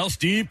for you. Well,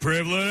 Steve,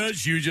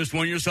 privilege. You just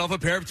won yourself a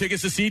pair of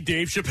tickets to see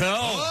Dave Chappelle.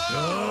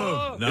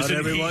 Oh, not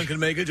everyone can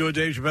make it to a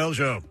Dave Chappelle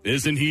show.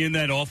 Isn't he in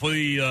that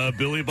awfully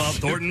Billy Bob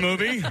Thornton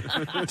movie?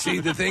 See,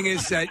 the thing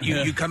is that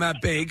you come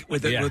out big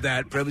with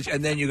that privilege,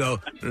 and then you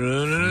go...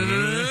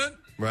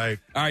 Right.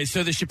 All right,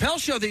 so the Chappelle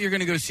show that you're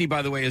going to go see,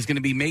 by the way, is going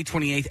to be May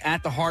 28th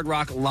at the Hard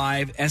Rock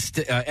Live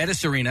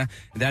Edis Arena.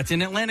 That's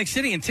in Atlantic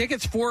City. And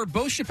tickets for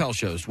both Chappelle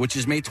shows, which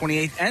is May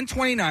 28th and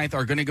 29th,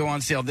 are going to go on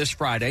sale this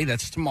Friday.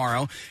 That's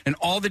tomorrow. And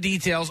all the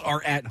details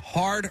are at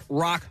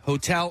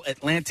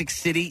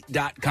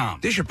hardrockhotelatlanticcity.com.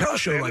 This Chappelle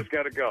show, Sam's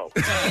got to go.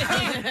 The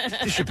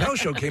Chappelle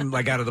show came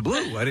out of the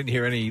blue. I didn't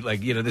hear any,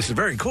 this is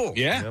very cool.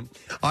 Yeah.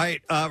 All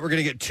right, we're going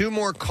to get 2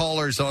 more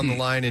callers on the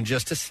line in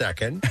just a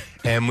second,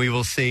 and we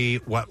will see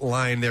what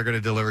line they're going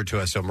to deliver to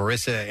us. So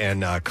Marissa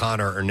and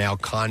Connor are now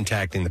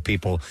contacting the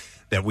people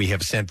that we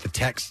have sent the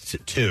texts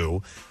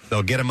to.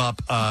 They'll get them up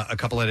a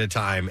couple at a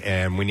time,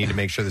 and we need to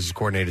make sure this is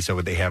coordinated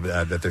so they have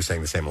that they're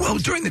saying the same. Well,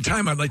 during the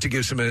time, I'd like to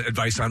give some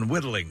advice on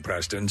whittling,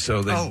 Preston.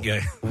 So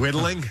that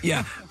whittling,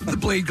 the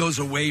blade goes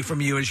away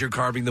from you as you're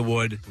carving the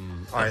wood.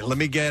 All right, let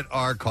me get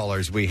our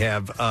callers. We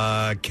have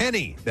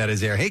Kenny that is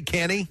there. Hey,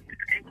 Kenny.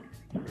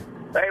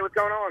 Hey, what's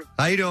going on?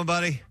 How you doing,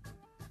 buddy?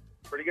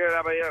 Pretty good.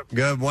 How about you?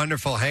 Good,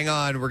 wonderful. Hang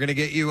on. We're going to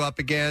get you up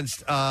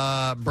against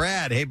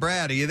Brad. Hey,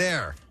 Brad, are you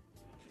there?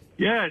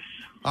 Yes.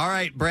 All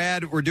right,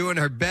 Brad, we're doing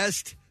our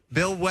best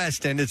Bill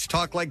Weston. It's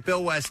Talk Like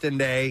Bill Weston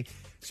Day.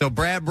 So,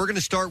 Brad, we're going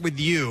to start with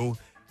you.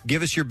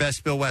 Give us your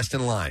best Bill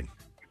Weston line.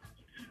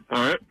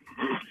 All right.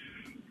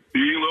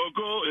 Being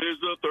local is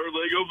the third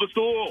leg of the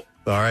stool.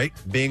 All right.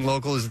 Being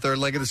local is the third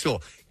leg of the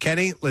stool.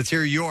 Kenny, let's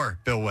hear your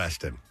Bill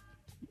Weston.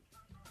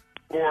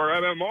 For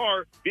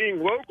MMR,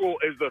 being local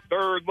is the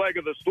third leg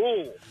of the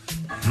stool.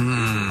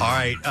 All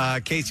right,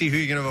 Casey, who are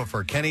you going to vote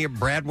for? Kenny or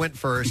Brad went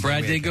first?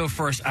 Brad did go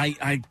first.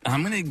 I'm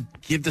going to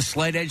give the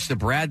slight edge to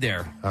Brad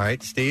there. All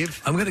right,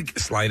 Steve? I'm going to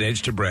slight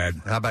edge to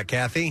Brad. How about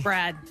Kathy?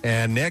 Brad.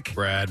 And Nick?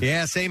 Brad.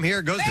 Yeah, same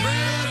here. Goes to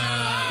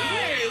Brad.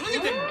 Hey, look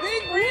at the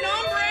big green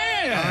on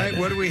Brad. All right,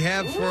 what do we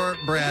have for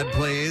Brad,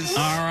 please? All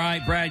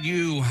right, Brad,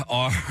 you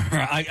are...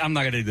 I'm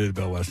not going to do the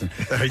Bill Weston.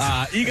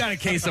 You got a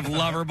case of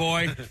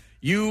Loverboy.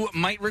 You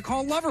might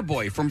recall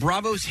Loverboy from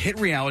Bravo's hit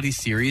reality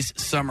series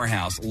Summer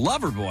House.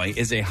 Loverboy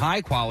is a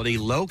high-quality,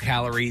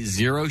 low-calorie,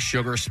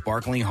 zero-sugar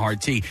sparkling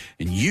hard tea,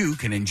 and you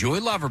can enjoy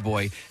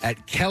Loverboy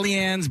at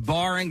Kellyanne's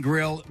Bar and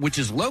Grill, which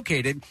is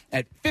located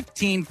at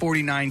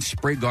 1549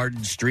 Spray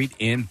Garden Street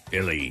in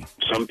Philly.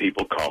 Some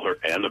people call her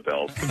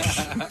Annabelle.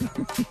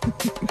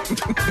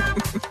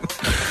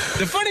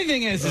 The funny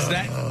thing is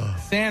that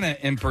Santa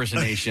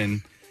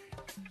impersonation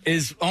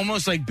is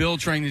almost like Bill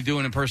trying to do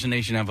an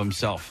impersonation of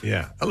himself.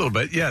 Yeah, a little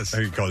bit, yes.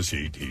 Because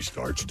he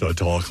starts to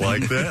talk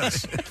like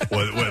this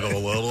with a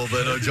little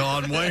bit of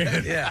John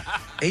Wayne. Yeah,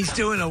 he's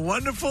doing a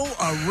wonderful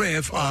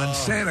riff on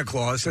Santa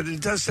Claus, and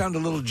it does sound a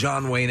little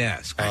John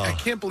Wayne-esque. I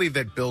can't believe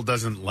that Bill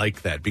doesn't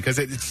like that because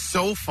it's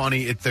so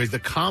funny.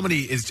 The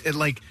comedy is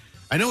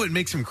I know it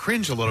makes him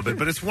cringe a little bit,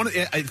 but it's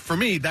for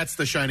me, that's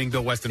the shining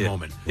Bill Weston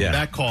moment. Yeah.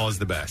 That call is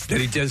the best. That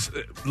he just,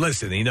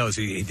 listen, he knows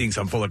he thinks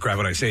I'm full of crap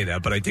when I say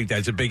that, but I think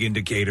that's a big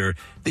indicator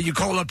that you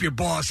call up your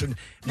boss and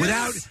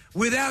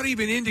without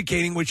even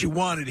indicating what you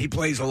wanted, he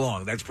plays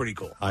along. That's pretty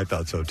cool. I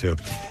thought so, too.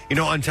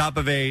 On top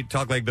of a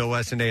Talk Like Bill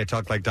Weston Day, a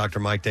Talk Like Dr.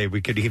 Mike Day,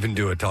 we could even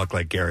do a Talk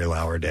Like Gary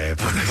Lauer Day.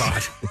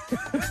 God.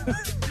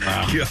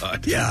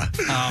 Yeah.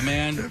 Oh,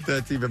 man. If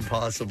that's even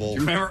possible.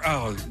 Do you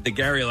remember, the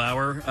Gary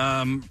Lauer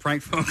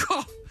prank phone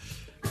call?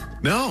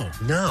 No.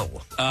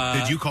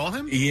 Did you call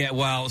him? Yeah,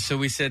 well, so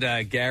we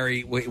said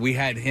Gary, we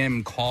had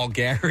him call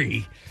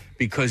Gary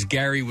because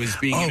Gary was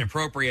being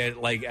inappropriate,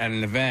 at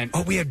an event.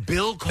 Oh, we had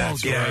Bill call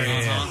Gary.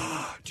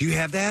 Right. Do you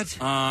have that?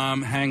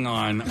 Hang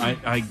on.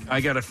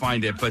 I got to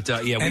find it. But,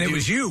 yeah. And it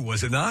was you,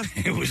 was it not?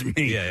 It was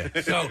me. Yeah.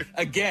 So,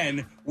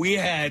 again, we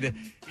had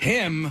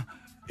him...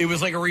 It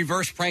was like a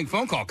reverse prank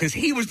phone call because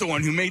he was the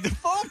one who made the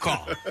phone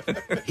call.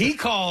 He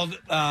called...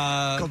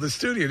 called the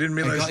studio, didn't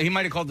realize... He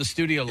might have called the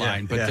studio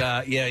line,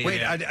 but yeah.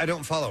 Wait, I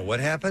don't follow. What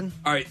happened?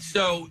 All right,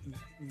 so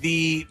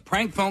the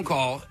prank phone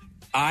call,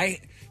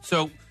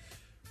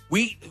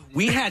 we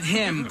had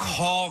him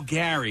call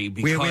Gary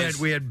because...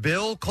 We had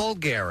Bill call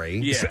Gary.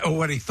 Yeah. So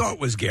what he thought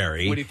was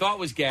Gary. What he thought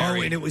was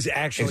Gary. Oh, and it was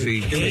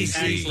actually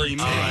Casey.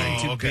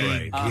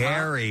 Okay.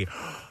 Gary.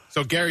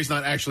 So Gary's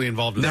not actually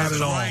involved in Not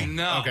this? at all. Right,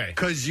 no. Okay.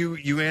 Because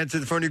you answer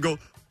the phone and you go,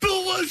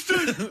 Bill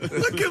Weston!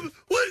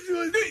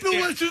 Bill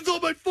Weston's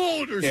on my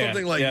phone or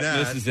something like that.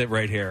 This is it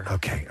right here.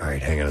 Okay, all right,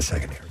 hang on a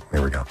second here.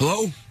 Here we go.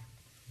 Hello?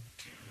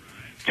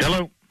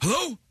 Hello?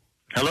 Hello?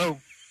 Hello?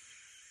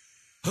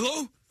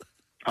 Hello?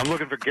 I'm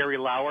looking for Gary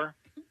Lauer.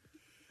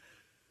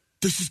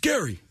 This is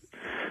Gary.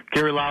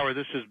 Gary Lauer,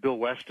 this is Bill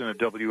Weston at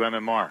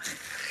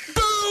WMMR.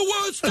 Bill Bill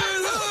Weston!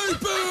 Hey,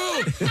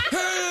 Bill!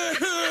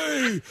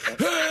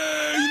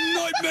 Hey,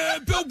 Nightmare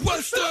Bill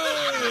Weston!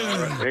 All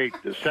right, hey,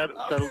 just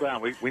settle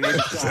down. We need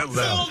to settle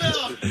down.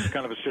 This is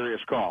kind of a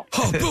serious call.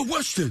 Oh, Bill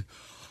Weston!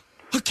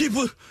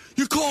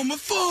 You call my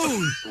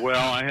phone.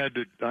 Well, I had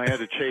to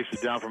chase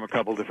it down from a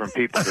couple different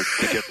people to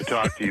get to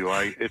talk to you.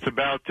 It's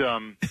about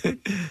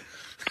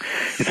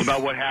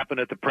what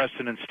happened at the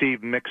Preston and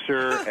Steve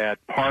mixer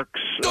at Parks.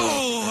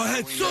 I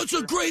had such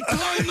a great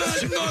time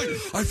that night.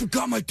 I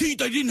forgot my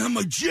teeth. I didn't have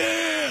my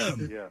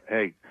jam. Yeah.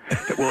 Hey.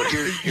 Well,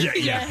 here's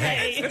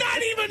hey. It's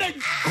not even a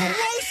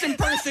gross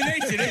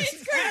impersonation.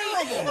 It's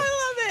terrible. I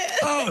love it.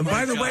 Oh, and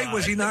by the way,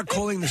 was he not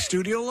calling the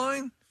studio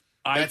line?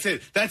 That's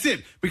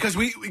it. Because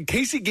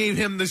Casey gave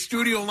him the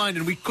studio line,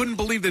 and we couldn't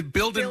believe that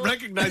Bill didn't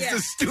recognize the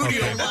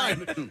studio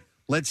line.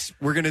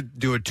 We're going to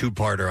do a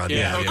two-parter on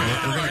that.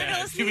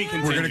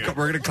 We're going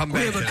to come back.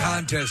 We have a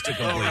contest to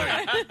complete.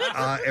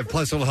 And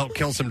plus, it'll help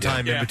kill some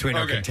time in between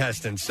our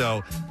contestants.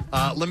 So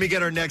let me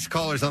get our next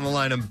callers on the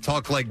line.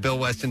 Talk like Bill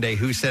Weston Day.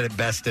 Who said it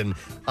best? And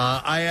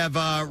I have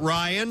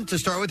Ryan to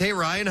start with. Hey,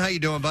 Ryan, how you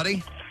doing,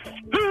 buddy?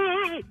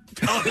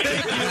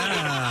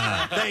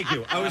 Thank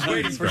you. I was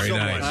waiting for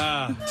someone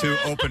to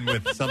open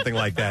with something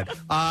like that.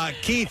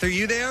 Keith, are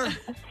you there?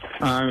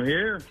 I'm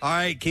here. All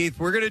right, Keith,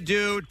 we're going to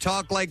do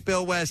Talk Like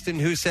Bill Weston,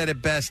 Who Said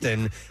It Best?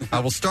 And I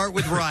will start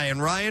with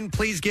Ryan. Ryan,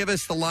 please give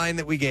us the line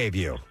that we gave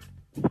you.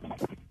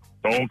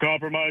 Don't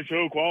compromise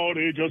show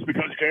quality just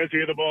because you can't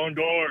see the barn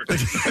door.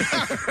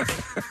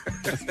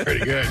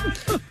 Pretty good.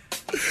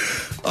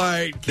 All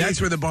right, Keith,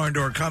 that's where the barn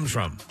door comes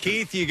from.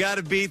 Keith, you got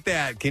to beat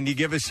that. Can you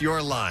give us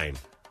your line?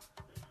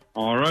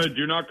 All right,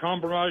 do not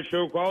compromise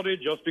show quality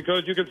just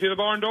because you can see the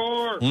barn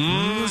door.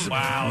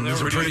 Wow,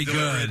 those are pretty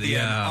good.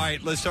 Yeah. All right,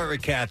 let's start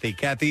with Kathy.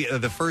 Kathy,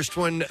 the first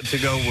one to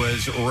go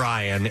was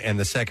Ryan, and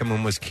the second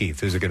one was Keith.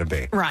 Who's it going to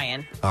be?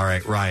 Ryan. All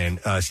right, Ryan.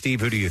 Steve,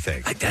 who do you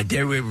think?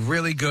 They were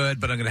really good,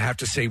 but I'm going to have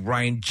to say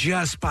Ryan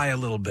just by a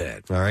little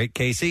bit. All right,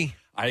 Casey?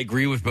 I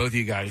agree with both of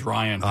you guys.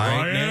 Ryan. All right,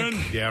 Ryan?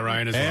 Nick? Yeah,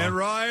 Ryan as well. And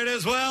Ryan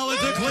as well.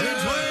 It's a clean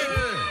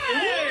sweep.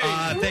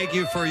 Thank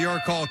you for your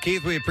call,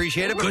 Keith. We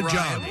appreciate it. But Good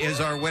Ryan job. is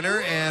our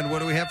winner. And what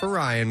do we have for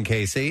Ryan,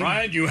 Casey?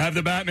 Ryan, you have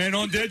the Batman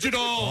on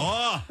digital.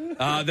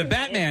 The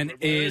Batman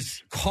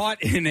is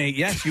caught in a,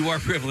 yes, you are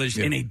privileged,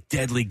 in a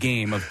deadly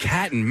game of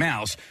cat and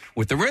mouse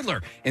with the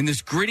Riddler in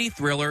this gritty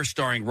thriller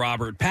starring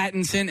Robert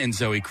Pattinson and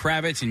Zoe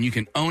Kravitz. And you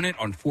can own it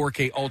on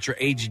 4K Ultra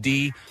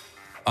HD.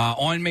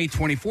 On May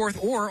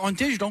 24th or on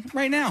digital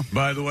right now.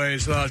 By the way,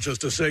 it's not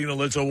just a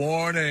signal, it's a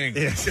warning.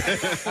 Yes.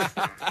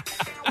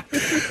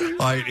 All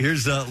right,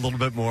 here's a little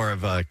bit more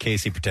of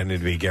Casey pretending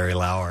to be Gary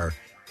Lauer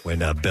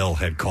when Bill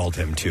had called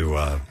him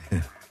to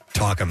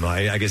talk him.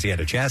 I guess he had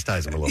to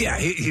chastise him a little bit. Yeah,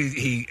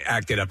 he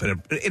acted up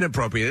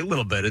inappropriately a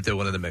little bit at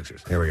one of the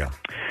mixers. Here we go.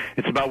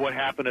 It's about what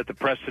happened at the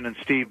Preston and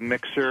Steve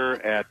mixer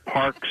at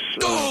Parks.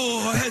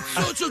 I had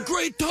such a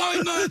great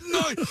time that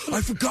night.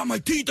 I forgot my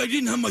teeth. I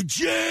didn't have my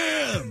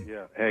jam.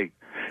 Yeah. Hey.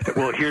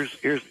 Well, here's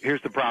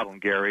the problem,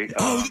 Gary.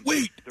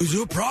 Wait, is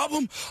there a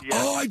problem? Yeah.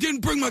 Oh, I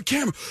didn't bring my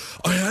camera.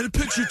 I had a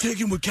picture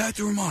taken with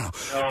Kathy Romano,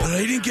 but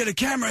I didn't get a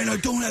camera and I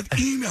don't have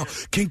email.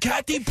 Can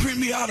Kathy print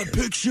me out a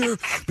picture?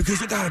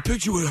 Because I got a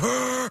picture with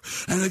her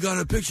and I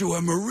got a picture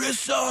with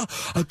Marissa.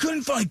 I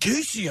couldn't find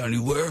Casey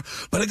anywhere,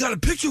 but I got a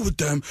picture with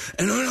them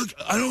and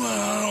I don't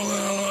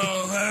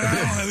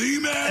have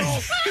email.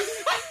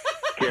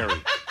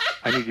 Gary,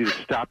 I need you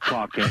to stop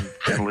talking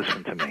and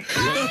listen to me.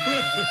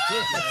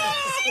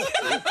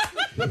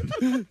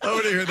 I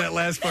want to hear that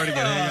last part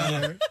again. Hang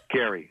on there.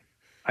 Gary,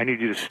 I need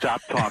you to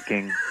stop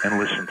talking and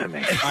listen to me.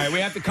 All right, we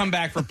have to come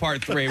back for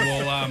part 3.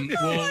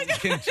 We'll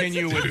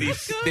continue with the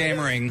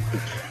stammering.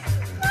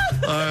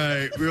 All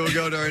right, we will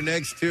go to our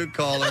next two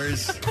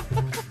callers.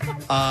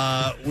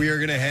 We are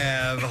going to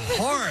have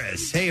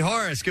Horace. Hey,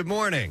 Horace, good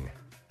morning.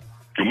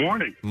 Good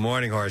morning.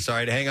 Morning, Horace. All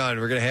right, hang on.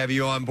 We're going to have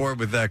you on board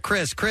with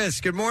Chris.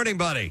 Chris, good morning,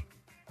 buddy.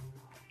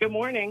 Good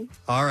morning.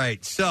 All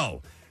right,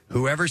 so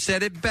whoever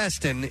said it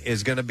bestin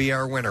is going to be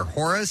our winner.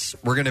 Horace,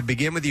 we're going to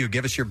begin with you.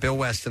 Give us your Bill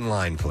Weston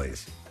line,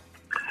 please.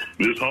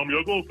 This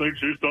humyuncle thinks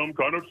she's some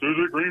kind of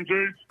Susie cream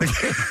cheese.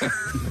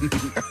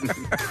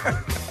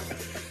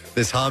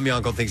 This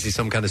homyuncle thinks he's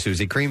some kind of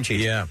Susie cream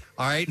cheese. Yeah.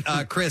 All right,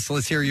 Chris,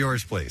 let's hear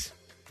yours, please.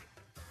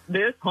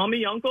 This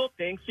homie uncle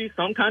thinks she's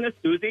some kind of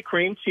Susie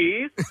cream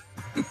cheese.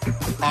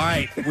 All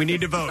right, we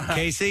need to vote.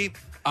 Casey?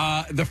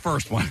 The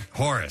first one.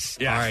 Horace.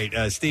 Yeah. All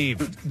right,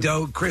 Steve.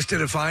 Though Chris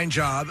did a fine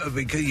job,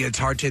 because it's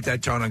hard to hit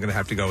that tone, I'm going to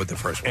have to go with the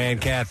first one.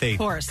 And Kathy.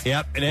 Horace.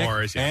 Yep. And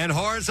Horace, yeah. And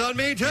Horace on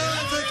me, too.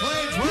 That's a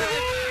clean sweep.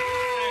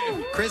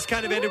 Chris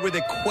kind of ended with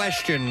a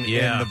question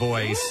in the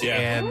voice,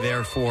 and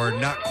therefore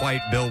not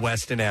quite Bill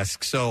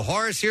Weston-esque. So,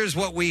 Horace, here's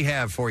what we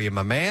have for you,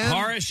 my man.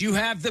 Horace, you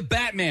have the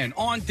Batman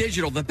on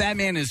digital. The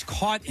Batman is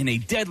caught in a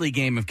deadly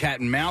game of cat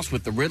and mouse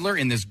with the Riddler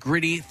in this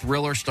gritty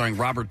thriller starring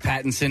Robert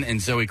Pattinson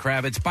and Zoe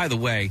Kravitz. By the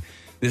way,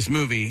 this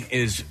movie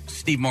is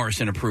Steve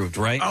Morrison approved,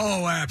 right?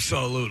 Oh,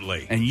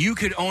 absolutely. And you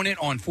could own it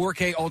on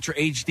 4K Ultra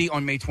HD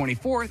on May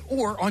 24th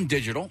or on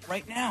digital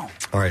right now.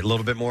 All right, a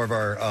little bit more of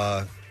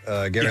our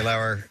Gary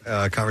Lauer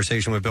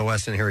conversation with Bill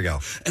Weston. Here we go.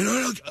 And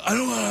I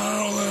don't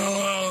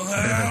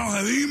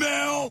have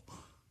email.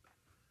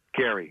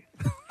 Gary,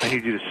 I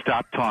need you to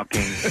stop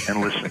talking and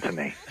listen to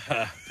me.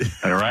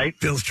 All right?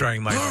 Bill's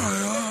trying my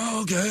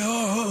Okay.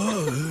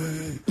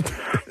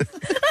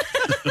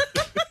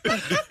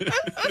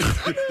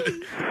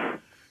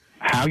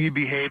 How you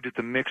behaved at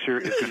the mixer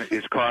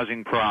is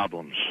causing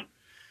problems.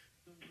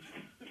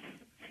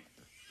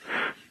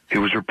 It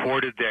was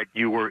reported that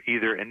you were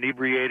either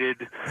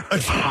inebriated,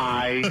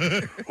 high,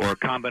 or a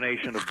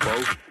combination of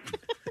both.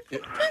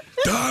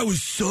 I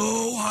was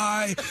so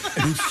high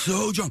and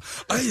so drunk.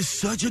 I had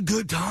such a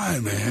good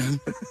time, man.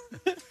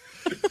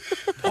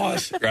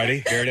 Pause.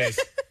 Ready? Here it is.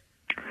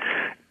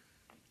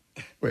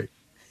 Wait.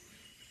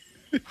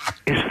 Is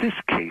this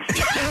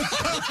Casey?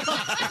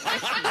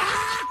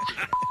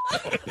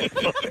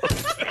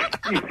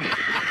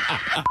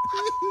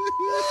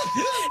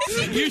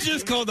 You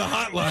just called the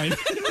hotline.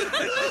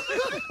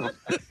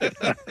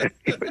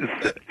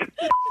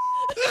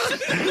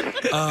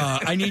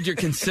 I need your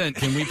consent.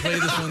 Can we play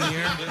this on the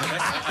air?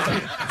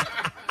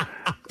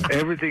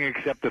 Everything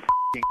except the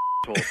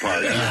asshole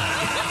part.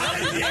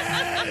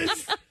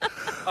 Yes.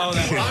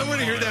 I want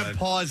to hear that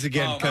pause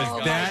again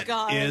because that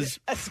is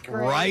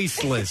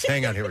priceless.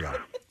 Hang on, here we go.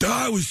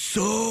 I was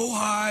so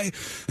high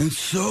and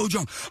so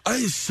drunk. I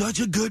had such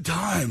a good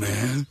time,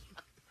 man.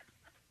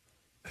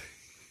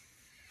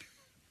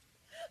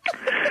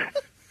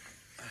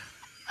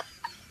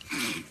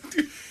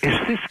 Is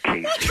this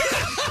Casey?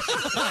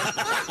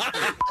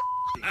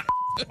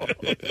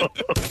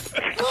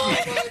 Oh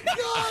my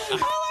God!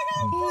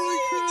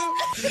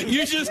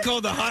 You just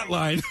called the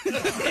hotline.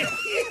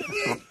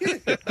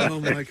 Oh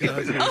my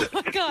God! Oh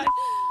my God!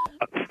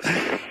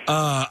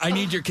 I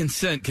need your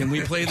consent. Can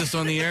we play this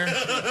on the air?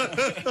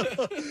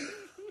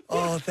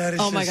 Oh, that is.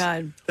 Oh my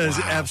God! That is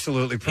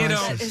absolutely priceless.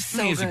 That is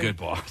so he's good. a good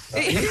boss.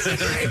 He's a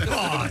great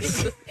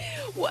boss.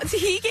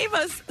 He gave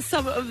us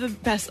some of the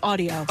best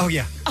audio. Oh,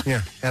 yeah.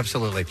 Yeah,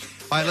 absolutely.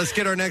 All right, let's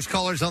get our next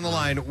callers on the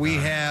line. We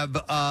have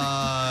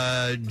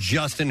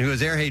Justin, who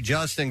is there. Hey,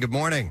 Justin, good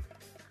morning.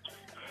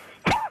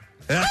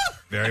 Yeah,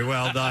 very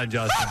well done,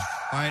 Justin.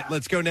 All right,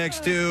 let's go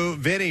next to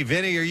Vinny.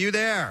 Vinny, are you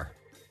there?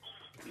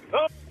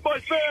 Oh, my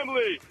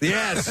family.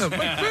 Yes. My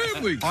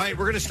family. All right,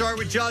 we're going to start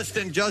with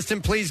Justin.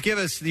 Justin, please give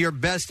us your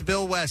best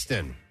Bill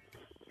Weston.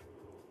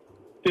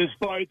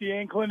 Despite the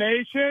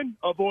inclination,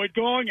 avoid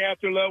going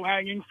after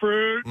low-hanging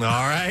fruit. All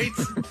right.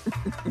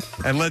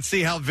 And let's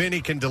see how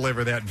Vinny can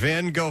deliver that.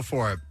 Vin, go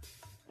for it.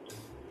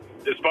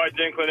 Despite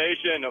the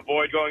inclination,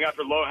 avoid going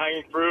after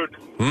low-hanging fruit.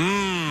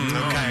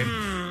 Okay.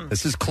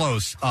 This is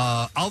close.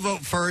 I'll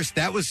vote first.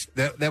 That was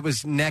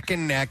neck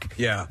and neck.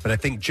 Yeah. But I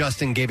think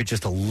Justin gave it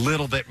just a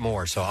little bit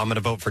more, so I'm going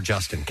to vote for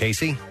Justin.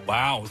 Casey?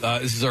 Wow.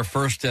 This is our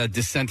first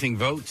dissenting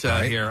vote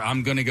here.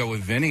 I'm going to go with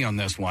Vinny on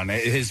this one.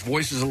 His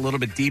voice is a little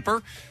bit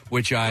deeper,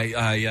 which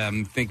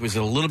I think was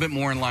a little bit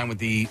more in line with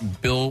the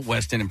Bill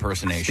Weston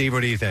impersonation. Steve,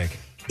 what do you think?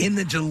 In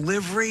the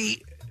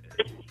delivery,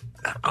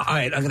 all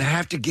right, I'm going to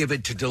have to give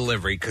it to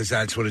delivery because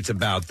that's what it's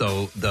about,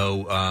 though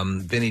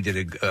Vinny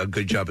did a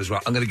good job as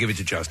well. I'm going to give it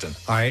to Justin.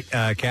 All right,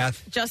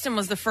 Kath? Justin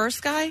was the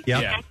first guy? Yep.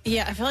 Yeah.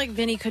 Yeah, I feel like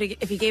Vinny could have,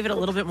 if he gave it a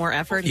little bit more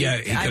effort. Yeah,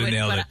 he could have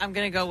nailed it. I'm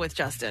going to go with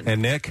Justin.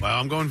 And Nick? Well,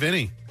 I'm going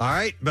Vinny. All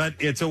right, but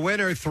it's a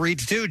winner,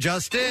 3-2.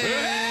 Justin!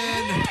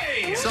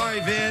 Hey! Sorry,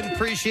 Vin.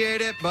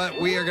 Appreciate it,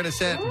 but we are going to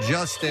set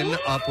Justin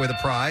up with a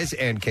prize.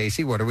 And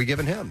Casey, what are we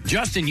giving him?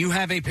 Justin, you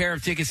have a pair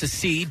of tickets to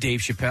see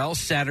Dave Chappelle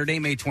Saturday,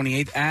 May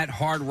 28th at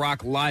Hard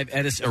Rock Live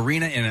Edis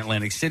Arena in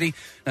Atlantic City.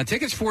 Now,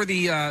 tickets for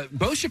the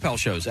both Chappelle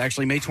shows,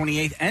 actually May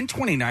 28th and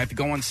 29th,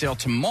 go on sale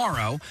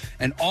tomorrow.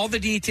 And all the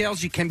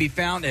details you can be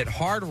found at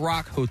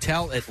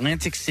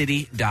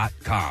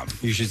hardrockhotelatlanticcity.com.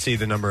 You should see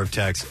the number of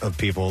texts of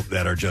people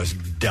that are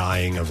just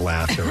dying of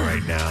laughter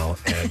right now,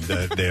 and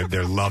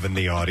they're loving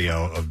the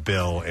audio of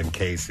Bill and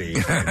Casey,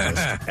 and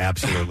just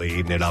absolutely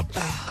eating it up.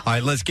 All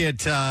right, let's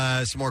get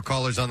some more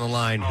callers on the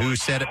line. Who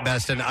said it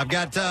best? And I've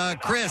got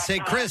Chris. Hey,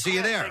 Chris, are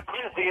you there?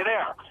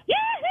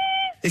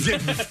 Is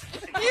it?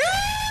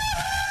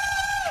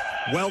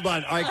 Well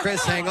done. All right,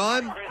 Chris, hang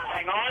on.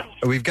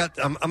 We've got.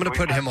 I'm going to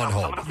put him on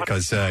hold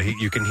because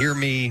you can hear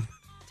me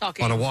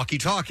talking on a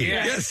walkie-talkie.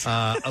 Yes.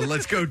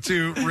 Let's go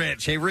to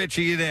Rich. Hey, Rich,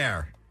 are you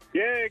there?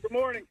 Yeah, good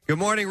morning. Good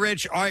morning,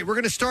 Rich. All right, we're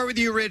going to start with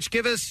you, Rich.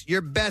 Give us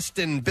your best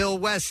in Bill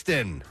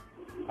Weston.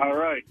 All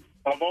right.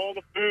 Of all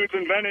the foods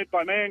invented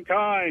by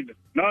mankind,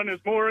 none is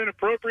more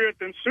inappropriate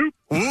than soup.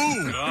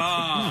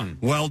 Ooh.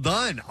 Well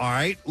done. All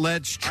right,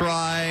 let's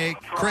try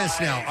Chris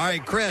now. All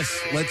right, Chris,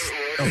 let's...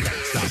 Okay,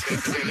 stop.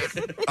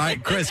 All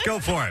right, Chris, go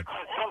for it.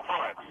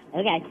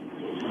 Okay.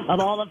 Of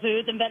all the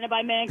foods invented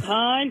by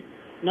mankind,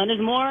 none is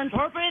more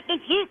inappropriate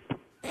than soup.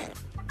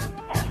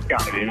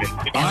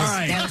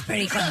 That was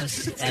pretty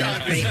close. That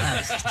was pretty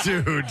close.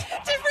 Dude. Did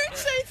Rich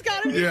say it's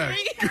got to be me?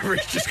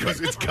 Rich just goes,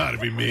 it's got to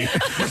be me.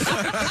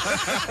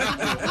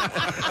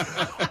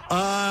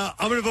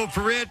 I'm going to vote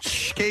for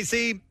Rich.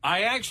 Casey?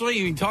 I actually,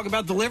 you talk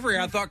about delivery.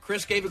 I thought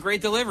Chris gave a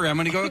great delivery. I'm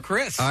going to go with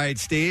Chris. All right,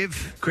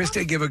 Steve? Chris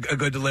did give a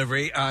good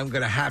delivery. I'm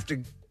going to have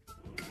to...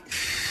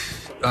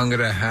 I'm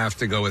going to have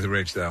to go with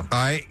Rich, though. All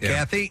right,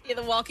 Kathy? Yeah,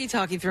 the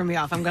walkie-talkie threw me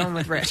off. I'm going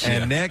with Rich.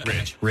 And Nick?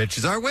 Rich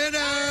is our winner!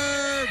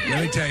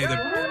 Let me tell you,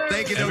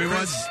 thank you,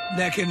 everyone's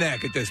neck and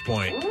neck at this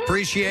point.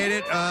 Appreciate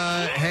it.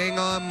 Hang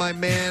on, my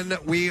man.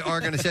 We are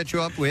going to set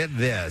you up with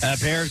this. A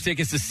pair of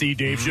tickets to see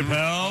Dave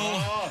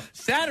Chappelle.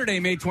 Saturday,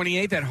 May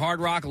 28th at Hard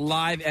Rock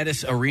Live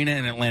Edis Arena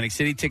in Atlantic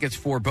City. Tickets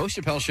for both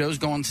Chappelle shows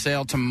go on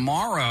sale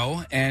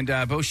tomorrow, and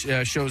both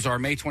shows are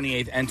May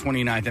 28th and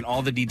 29th, and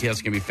all the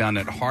details can be found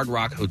at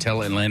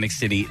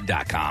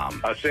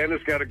hardrockhotelatlanticcity.com.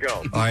 Santa's got to go.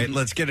 All right,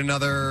 let's get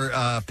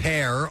another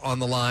pair on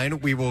the line.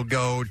 We will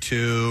go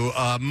to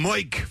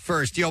Mike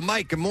first. Yo,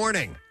 Mike, good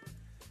morning.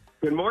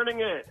 Good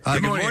morning, Ed.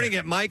 Good morning,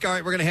 Mike. All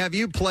right, we're going to have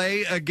you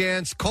play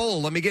against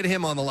Cole. Let me get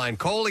him on the line.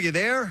 Cole, are you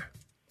there?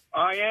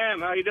 I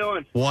am. How you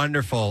doing?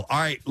 Wonderful. All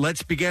right,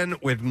 let's begin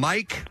with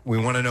Mike. We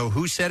want to know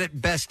who said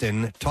it best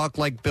in Talk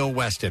Like Bill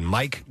Weston.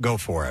 Mike, go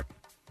for it.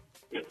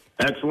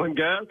 Excellent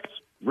guess.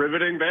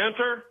 Riveting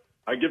banter.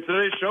 I give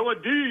today's show a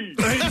D.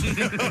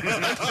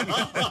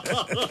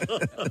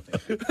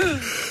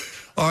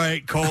 All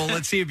right, Cole,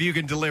 let's see if you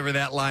can deliver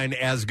that line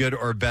as good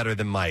or better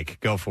than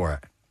Mike. Go for it.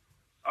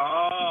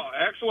 Oh,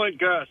 excellent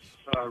guess.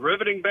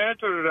 Riveting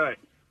banter today.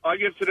 I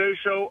give today's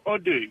show a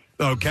D.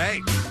 Okay.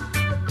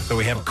 So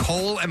we have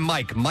Cole and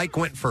Mike. Mike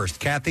went first.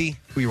 Kathy,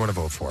 who you want to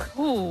vote for?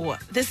 Ooh,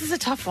 this is a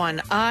tough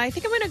one. I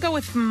think I'm going to go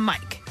with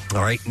Mike.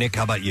 All right, Nick,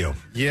 how about you?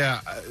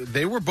 Yeah,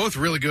 they were both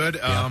really good.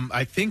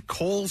 I think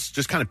Cole's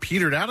just kind of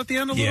petered out at the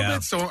end a little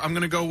bit, so I'm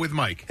going to go with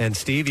Mike. And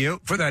Steve,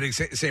 you? For that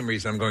same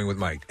reason, I'm going with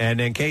Mike. And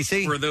then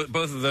Casey? For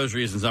both of those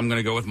reasons, I'm going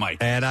to go with Mike.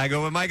 And I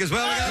go with Mike as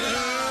well.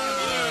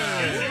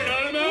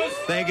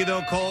 Thank you,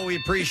 though, Cole. We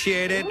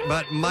appreciate it.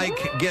 But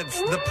Mike gets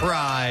the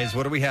prize.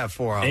 What do we have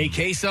for him? A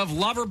case of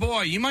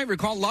Loverboy. You might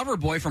recall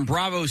Loverboy from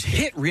Bravo's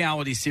hit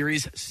reality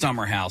series,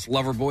 Summer House.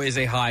 Loverboy is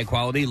a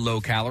high-quality,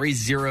 low-calorie,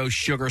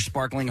 zero-sugar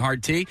sparkling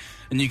hard tea.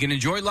 And you can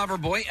enjoy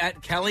Loverboy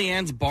at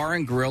Kellyanne's Bar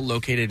and Grill,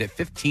 located at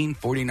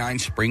 1549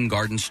 Spring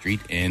Garden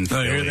Street in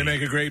Philly. I hear they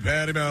make a great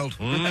patty melt.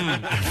 All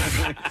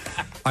right,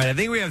 I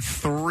think we have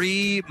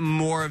 3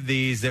 more of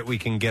these that we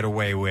can get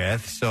away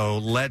with. So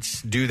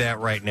let's do that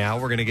right now.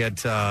 We're going to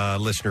get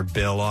listener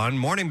Bill on.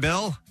 Morning,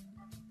 Bill.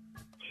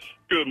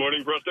 Good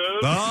morning, Preston.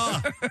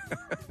 Oh,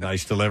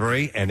 nice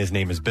delivery. And his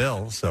name is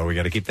Bill, so we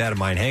got to keep that in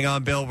mind. Hang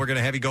on, Bill. We're going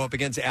to have you go up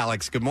against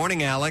Alex. Good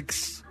morning,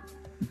 Alex.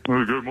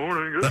 Good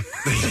morning.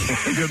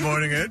 Good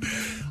morning, Ed.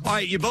 All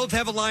right, you both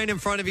have a line in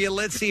front of you.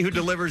 Let's see who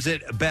delivers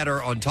it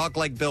better on Talk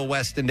Like Bill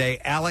Weston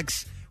Day.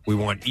 Alex, we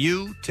want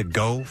you to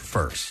go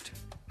first.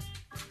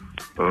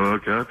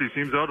 Kathy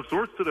seems out of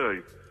sorts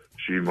today.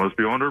 She must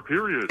be on her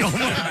period. Oh, my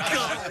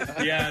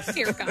God. Yes.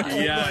 Dear God.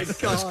 Yes.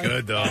 That's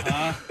good, though.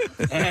 All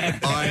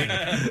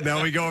right,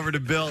 now we go over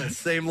to Bill.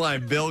 Same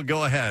line. Bill,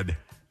 go ahead.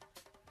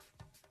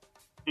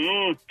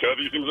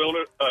 Kathy seems on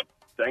her...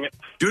 dang it.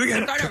 Do it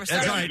again. Start over.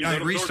 That's all right. All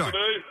right, restart.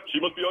 She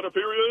must be on her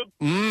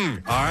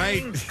period. All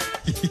right.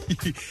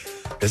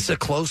 This is a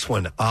close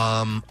one.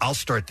 I'll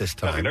start this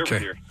time.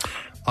 Okay.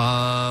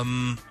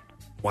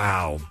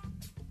 Wow.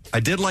 I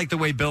did like the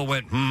way Bill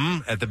went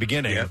at the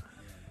beginning. Yep.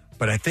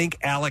 But I think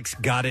Alex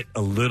got it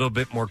a little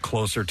bit more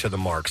closer to the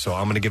mark, so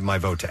I'm going to give my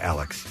vote to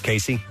Alex.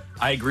 Casey?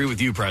 I agree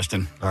with you,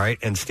 Preston. All right,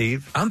 and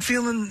Steve? I'm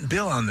feeling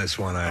Bill on this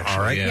one, actually.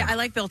 All right. Yeah, I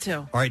like Bill, too.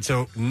 All right,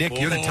 so, Nick,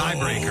 you're the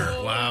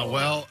tiebreaker. Wow,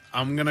 well,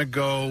 I'm going to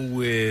go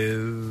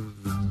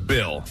with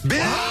Bill.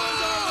 Bill!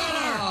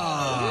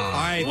 All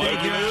right,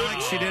 thank you,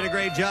 Alex. You did a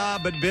great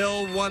job, but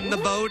Bill won the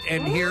vote,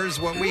 and here's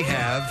what we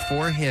have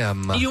for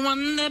him. You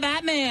won the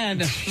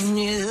Batman.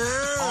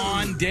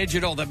 On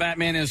digital, the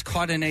Batman is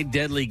caught in a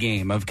deadly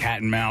game of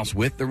cat and mouse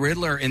with the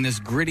Riddler in this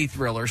gritty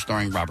thriller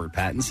starring Robert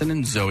Pattinson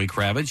and Zoe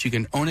Kravitz. You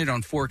can own it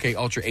on 4K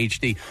Ultra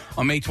HD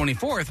on May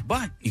 24th,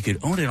 but you could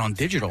own it on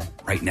digital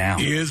right now.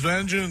 Here's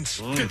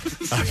vengeance.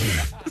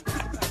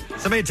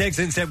 Somebody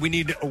texted and said we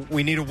need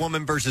a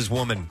woman versus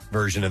woman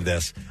version of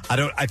this.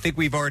 I think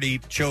we've already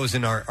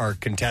chosen our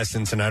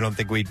contestants, and I don't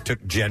think we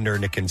took gender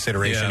into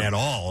consideration at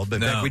all. But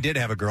in fact, we did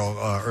have a girl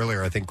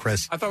earlier. I think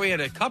Chris. I thought we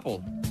had a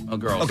couple of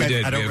girls.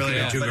 Okay, I don't really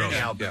know. 2 girls.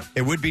 Anyhow,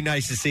 it would be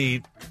nice to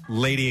see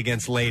lady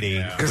against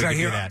lady. Because I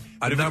hear that.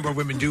 A number of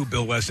women do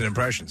Bill Weston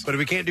impressions. But if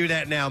we can't do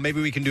that now,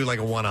 maybe we can do like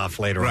a one-off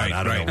later on.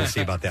 I don't know. We'll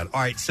see about that.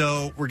 All right,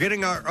 so we're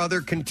getting our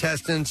other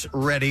contestants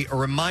ready. A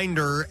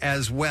reminder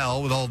as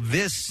well, with all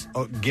this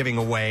giving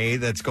away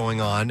that's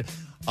going on,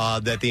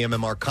 that the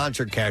MMR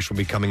Concert Cash will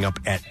be coming up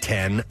at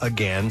 10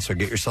 again, so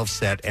get yourself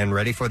set and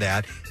ready for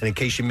that. And in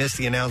case you missed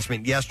the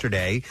announcement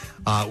yesterday,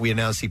 we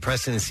announced the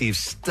Preston and Steve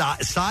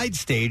side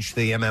stage to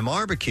the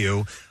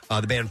Barbecue.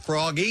 The band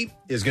Froggy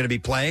is going to be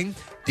playing.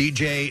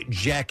 DJ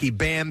Jackie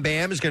Bam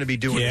Bam is going to be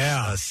doing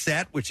a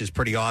set, which is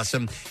pretty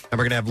awesome. And we're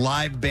going to have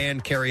live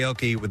band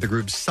karaoke with the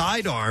group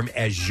Sidearm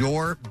as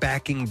your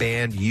backing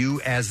band, you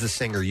as the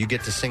singer. You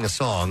get to sing a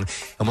song,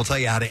 and we'll tell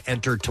you how to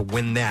enter to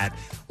win that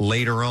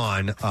later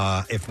on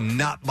If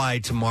not by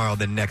tomorrow,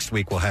 then next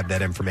week we'll have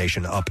that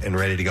information up and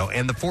ready to go.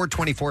 And the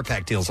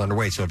 424-pack deal is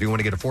underway. So if you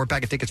want to get a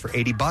 4-pack of tickets for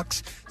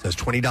 $80, so it's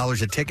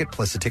 $20 a ticket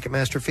plus the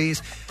Ticketmaster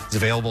fees. It's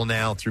available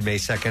now through May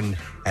 2nd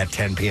at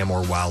 10 p.m.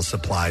 or while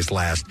supplies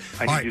last.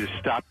 I need you to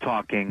stop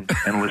talking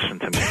and listen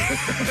to me.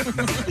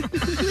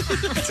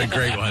 That's a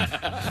great one.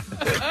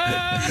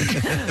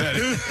 That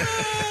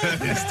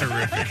is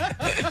terrific.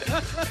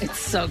 It's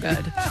so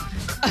good.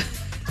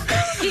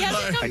 He has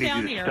to I come need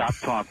down you to here. stop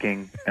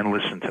talking and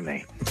listen to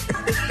me.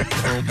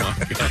 Oh, my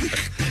God.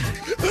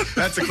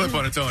 That's a clip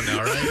on its own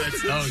now, right?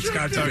 It's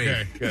got to be.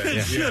 Okay,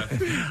 good. Yeah.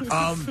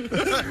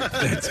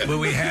 That's when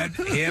we had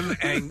him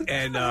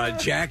and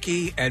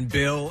Jackie and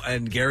Bill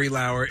and Gary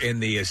Lauer in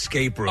the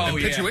escape room. Oh,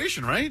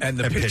 Pituation, right? And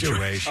the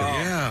Pituation.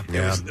 Yeah.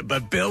 Yeah.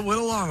 But Bill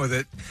went along with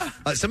it.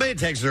 Somebody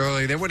texted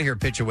earlier, they want to hear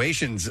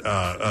Pituation's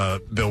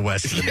Bill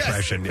Weston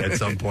impression at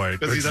some point.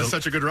 Because he's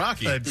such a good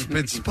Rocky.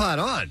 It's spot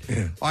on.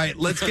 All right,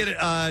 let's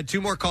get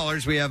two more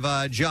callers. We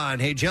have John.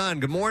 Hey, John,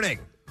 good morning.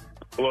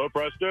 Hello,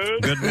 Preston.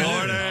 Good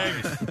morning.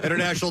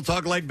 International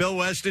Talk Like Bill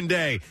Weston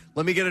Day.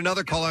 Let me get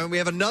another caller, and we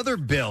have another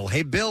Bill.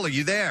 Hey, Bill, are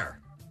you there?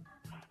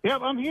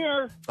 Yep, I'm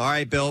here. All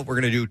right, Bill, we're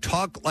going to do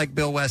Talk Like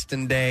Bill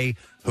Weston Day.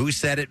 Who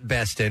said it,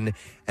 Beston?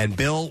 And,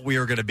 Bill, we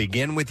are going to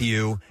begin with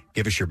you.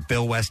 Give us your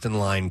Bill Weston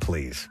line,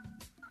 please.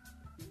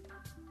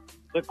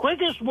 The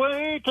quickest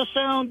way to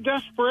sound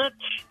desperate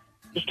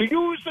is to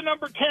use the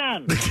number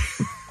 10.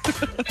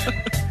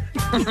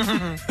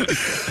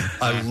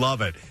 I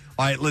love it.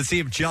 All right, let's see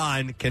if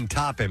John can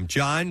top him.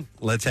 John,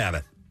 let's have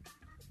it.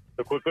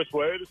 The quickest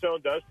way to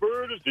sound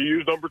desperate is to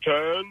use number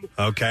 10.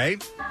 Okay.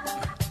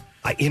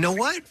 You know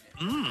what?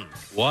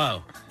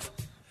 Wow.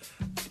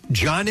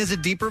 John has a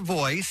deeper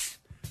voice,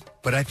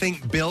 but I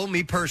think Bill,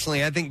 me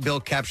personally, I think Bill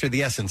captured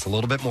the essence a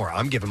little bit more.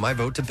 I'm giving my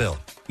vote to Bill.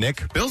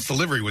 Nick? Bill's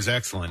delivery was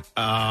excellent,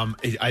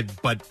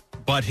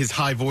 but his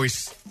high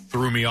voice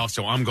threw me off,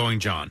 so I'm going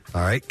John.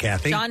 All right,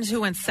 Kathy? John's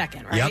who went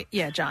second, right? Yep.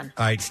 Yeah, John.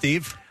 All right,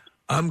 Steve?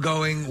 I'm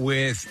going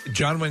with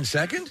John went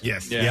second?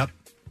 Yes. Yeah.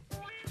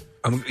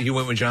 Yep. You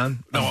went with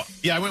John? No,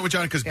 I went with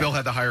John because Bill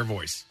had the higher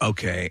voice.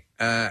 Okay.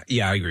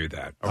 Yeah, I agree with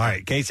that. All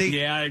right, Casey?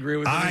 Yeah, I agree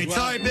with All that. right,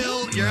 sorry,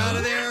 Bill, you're out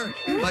of there.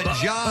 But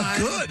John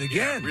good,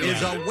 again.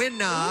 is a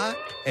winner.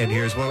 And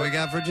here's what we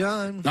got for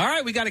John. All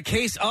right, we got a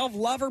case of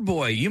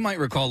Loverboy. You might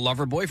recall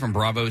Loverboy from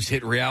Bravo's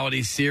hit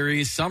reality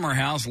series Summer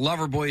House.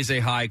 Loverboy is a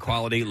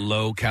high-quality,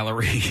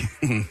 low-calorie...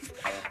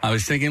 I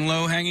was thinking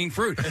low-hanging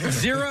fruit.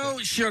 0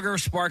 sugar,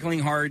 sparkling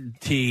hard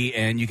tea,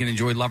 and you can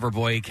enjoy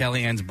Loverboy,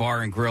 Kellyanne's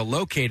Bar and Grill,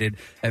 located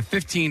at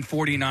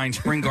 1549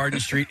 Spring Garden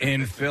Street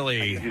in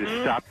Philly. You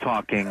to stop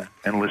talking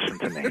and listen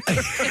to me.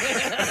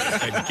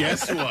 And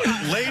guess what?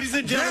 Ladies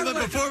and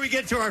gentlemen, before we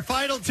get to our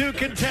final two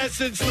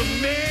contestants, the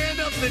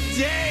man of the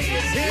day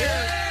is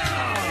here.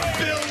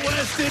 Bill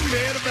Weston,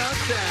 man about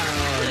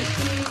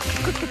town.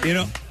 You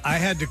know, I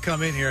had to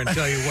come in here and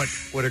tell you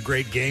what a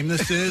great game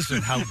this is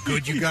and how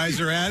good you guys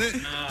are at it.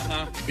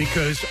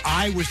 Because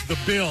I was the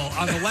Bill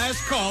on the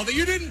last call that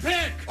you didn't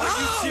pick.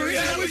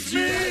 That was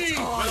me.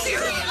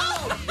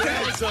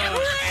 That's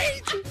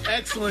great.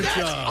 Excellent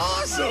job.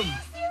 Awesome.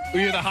 Were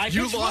you the high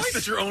You lost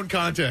at your own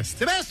contest.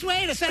 The best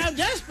way to sound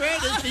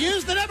desperate is to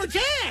use the number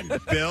 10.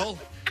 Bill,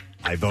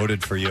 I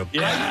voted for you.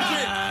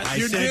 Yeah.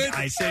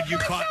 I said you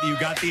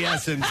got the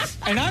essence.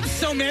 And I'm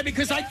so mad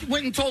because I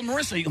went and told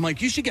Marissa, I'm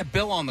like, you should get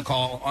Bill on the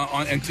call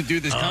and to do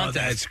this contest.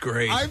 That's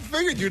great. I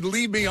figured you'd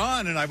leave me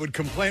on and I would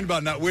complain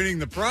about not winning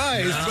the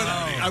prize, but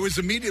I was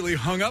immediately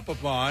hung up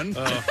upon. And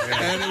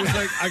it was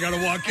like, I got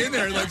to walk in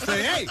there and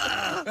say, hey,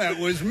 that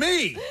was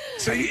me.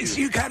 So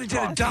you kind of did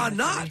a Don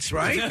Knotts,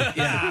 right?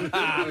 Yeah.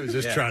 I was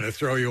just trying to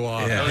throw you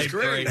off. Yeah. That was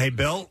great. Hey,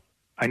 Bill.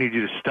 I need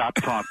you to stop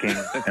talking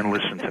and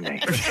listen to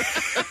me.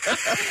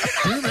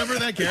 Do you remember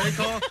that Gary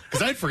call?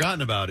 Because I'd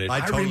forgotten about it.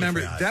 I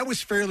remember that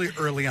was fairly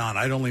early on.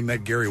 I'd only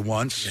met Gary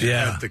once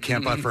at the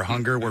Camp Out for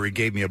Hunger where he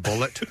gave me a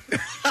bullet.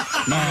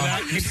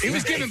 He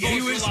was giving bullets.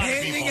 He was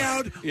handing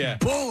out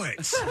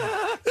bullets.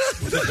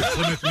 Was that the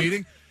Plymouth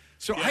meeting?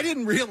 So I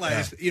didn't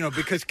realize,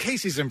 because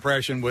Casey's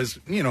impression was,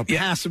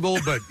 passable,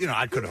 but,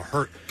 I could have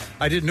hurt.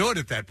 I didn't know it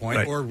at that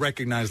point or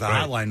recognize the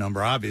hotline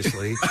number,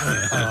 obviously.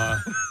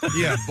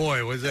 Yeah,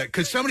 boy, was that.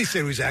 Because somebody said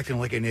he was acting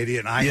like an idiot,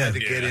 and I had to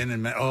get in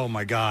and, oh,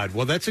 my God.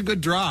 Well, that's a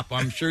good drop.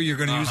 I'm sure you're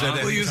going to use that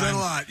We'll use that a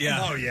lot,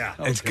 yeah. Oh, yeah.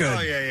 It's good.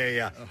 Oh,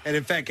 yeah. And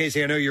in fact,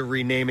 Casey, I know you're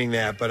renaming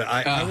that, but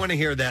I want to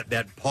hear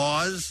that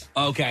pause.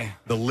 Okay.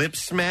 The lip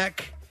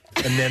smack.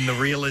 And then the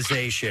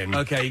realization.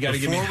 Okay, you got to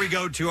give me... Before we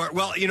go to our...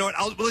 Well, you know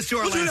what? Let's do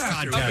our last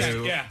contest.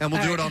 Okay, yeah. And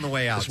we'll do it on the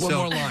way out. Just one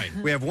more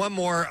line. We have one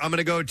more. I'm going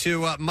to go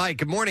to Mike.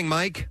 Good morning,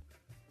 Mike.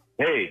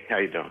 Hey, how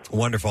you doing?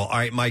 Wonderful. All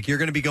right, Mike, you're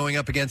going to be going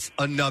up against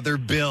another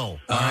Bill.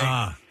 All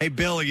right. Hey,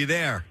 Bill, are you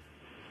there?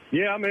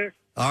 Yeah, I'm here.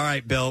 All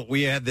right, Bill.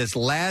 We have this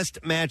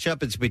last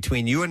matchup. It's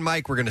between you and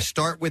Mike. We're going to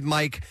start with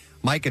Mike.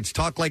 Mike, it's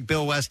Talk Like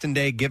Bill Weston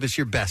Day. Give us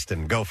your best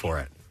and go for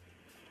it.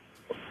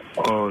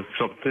 Oh,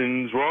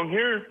 something's wrong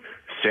here.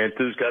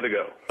 Santa's got to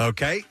go.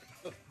 Okay.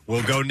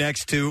 We'll go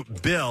next to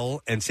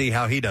Bill and see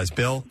how he does.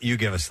 Bill, you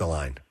give us the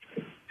line.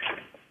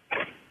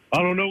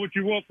 I don't know what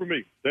you want from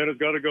me. Santa's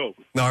got to go.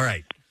 All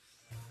right.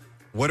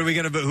 What are we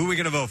going to? Who are we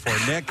going to vote for,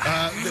 Nick?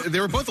 They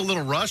were both a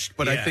little rushed,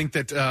 but I think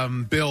that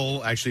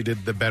Bill actually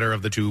did the better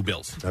of the two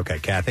Bills. Okay,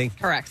 Kathy.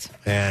 Correct.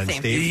 And Same.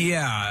 Steve.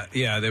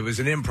 Yeah. There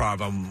was an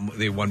improv on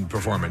the one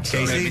performance.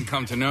 Casey? They've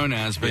come to known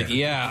as, but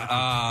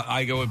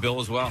I go with Bill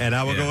as well. And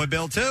I will go with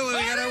Bill too. And we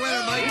got our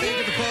winner, Mike. Thank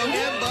you for calling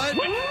in, bud.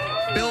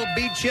 Bill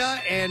beat ya,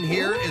 and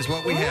here is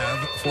what we have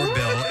for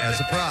Bill as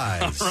a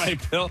prize. All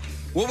right, Bill.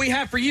 What we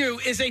have for you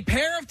is a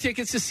pair of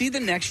tickets to see the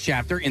next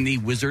chapter in the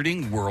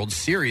Wizarding World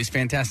Series.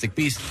 Fantastic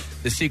Beasts,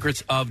 The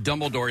Secrets of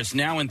Dumbledore is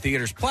now in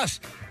theaters. Plus,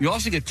 you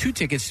also get 2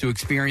 tickets to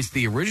experience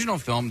the original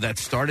film that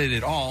started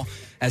it all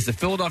as the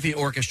Philadelphia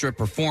Orchestra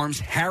performs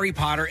Harry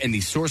Potter and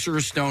the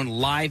Sorcerer's Stone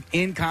live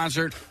in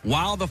concert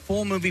while the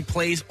full movie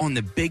plays on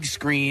the big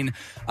screen.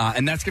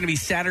 And that's going to be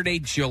Saturday,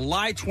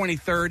 July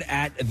 23rd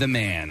at The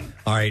Man.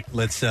 All right,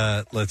 let's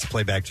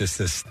play back just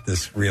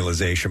this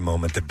realization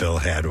moment that Bill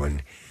had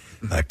when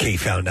Kay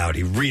found out.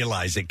 He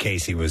realized that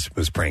Casey was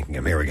pranking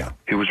him. Here we go.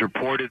 It was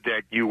reported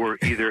that you were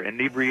either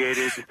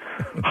inebriated,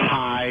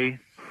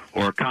 high,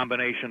 or a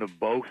combination of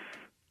both.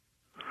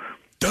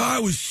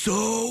 I was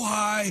so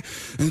high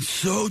and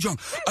so drunk.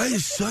 I had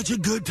such a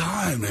good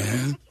time,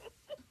 man.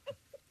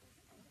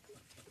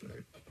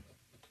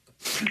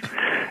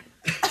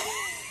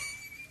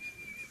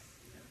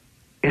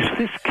 Is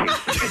this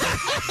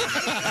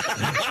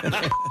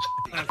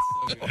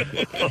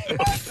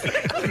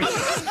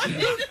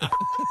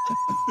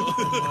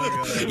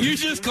You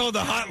just called the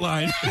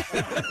hotline.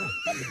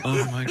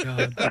 Oh, my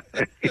God.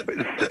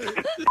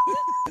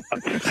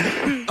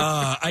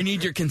 I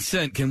need your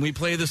consent. Can we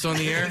play this on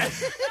the air?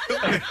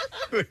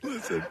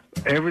 Listen.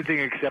 Everything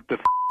except the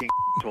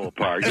asshole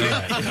part.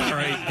 Yeah. All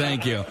right,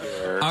 thank you.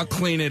 I'll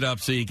clean it up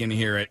so you can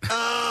hear it.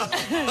 Wow.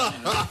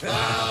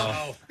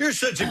 You're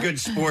such a good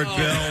sport,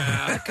 Bill.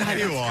 God,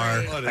 you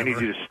are. I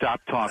need you to stop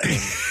talking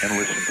and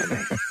listen to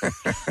me.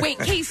 Wait,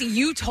 Casey,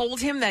 you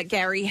told him that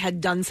Gary had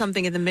done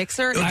something in the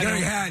mixer?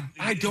 I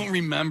don't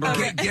remember.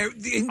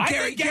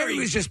 Gary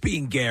was just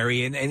being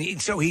Gary, and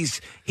so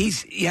he's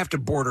you have to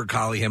border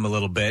collie him a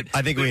little bit.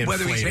 I think we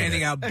whether he's inflated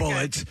handing it. out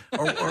bullets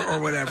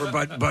or whatever,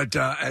 but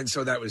and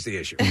so that was the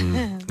issue.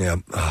 Yeah.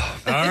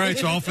 All right,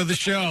 it's all for the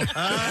show. All right,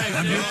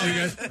 I'm used to you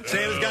guys.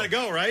 Santa's got to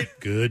go, right?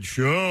 Good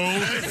show. All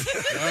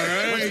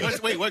right.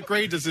 Wait, what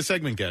grade does this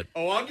segment get?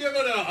 Oh, I'll give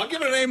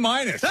it an A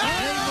minus.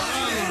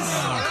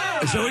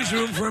 There's always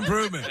room for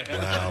improvement.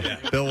 Wow.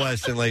 Bill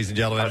Weston, ladies and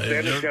gentlemen.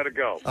 Santa's got to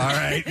go. All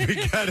right,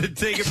 we got to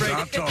take a break.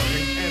 Stop talking.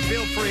 And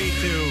feel free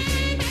to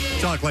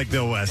talk like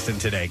Bill Weston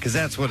today, because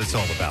that's what it's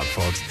all about,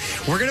 folks.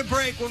 We're going to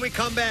break. When we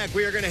come back,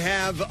 we are going to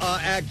have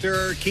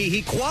actor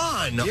Ki-Hee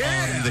Kwan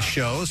on the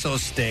show, so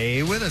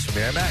stay with us. We'll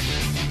be right back.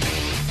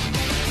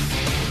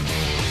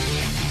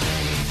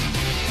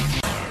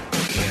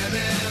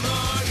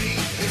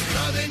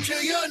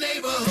 To your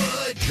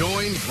neighborhood.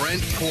 Join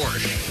Brent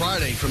Porsche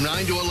Friday from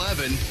 9 to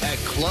 11 at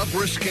Club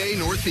Risque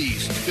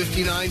Northeast,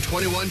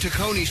 5921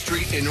 Tacony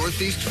Street in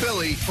Northeast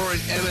Philly for an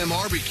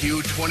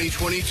MMRBQ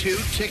 2022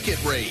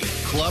 ticket raid.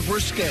 Club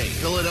Risque,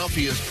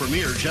 Philadelphia's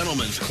premier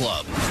gentlemen's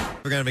club.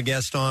 We're going to have a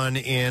guest on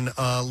in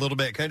a little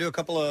bit. Can I do a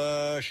couple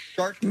of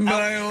shark?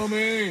 By all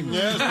means.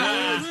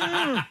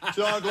 Yes, please.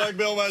 Talk like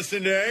Bill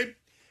Weston did.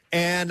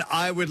 And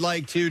I would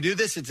like to do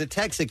this. It's a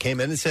text that came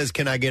in. It says,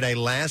 can I get a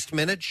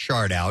last-minute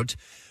shout-out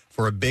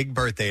for a big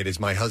birthday? It is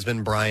my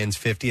husband Brian's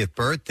 50th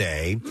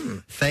birthday.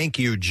 Thank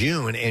you,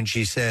 June. And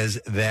she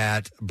says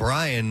that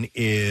Brian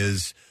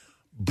is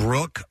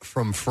Brooke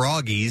from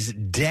Froggy's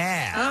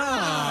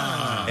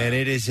dad. And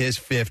it is his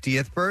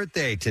 50th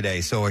birthday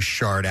today. So a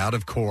shout-out,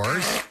 of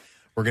course.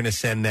 We're going to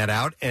send that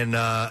out. And,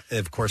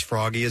 of course,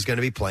 Froggy is going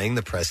to be playing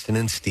the Preston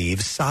and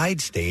Steve side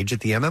stage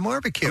at the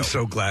MMRBQ. I'm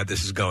so glad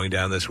this is going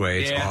down this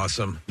way. It's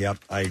awesome. Yep,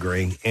 I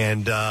agree.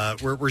 And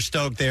we're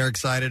stoked there,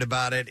 excited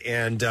about it.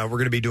 And we're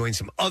going to be doing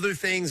some other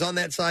things on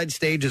that side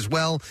stage as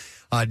well.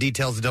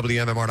 Details at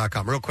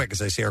WMMR.com. Real quick,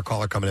 as I see our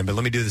caller coming in. But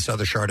let me do this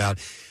other shout out.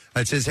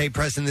 It says, hey,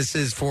 Preston, this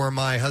is for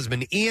my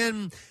husband,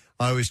 Ian.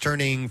 Who's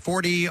turning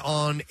 40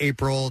 on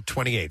April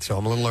 28th. So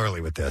I'm a little early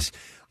with this.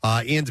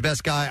 Ian's the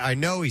best guy I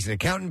know. He's an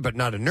accountant, but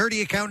not a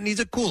nerdy accountant. He's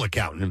a cool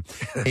accountant.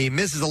 He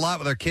misses a lot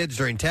with our kids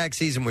during tax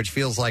season, which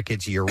feels like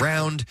it's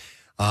year-round.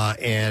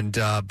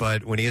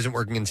 But when he isn't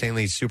working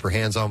insanely, he's super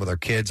hands-on with our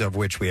kids, of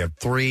which we have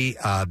 3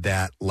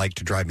 that like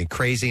to drive me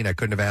crazy, and I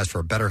couldn't have asked for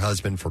a better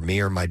husband for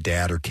me or my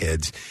dad or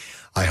kids.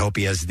 I hope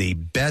he has the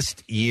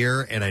best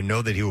year, and I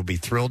know that he will be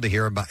thrilled to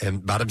hear about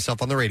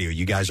himself on the radio.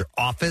 You guys are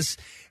Office,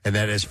 and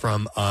that is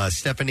from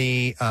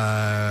Stephanie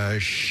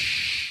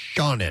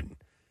Shannon.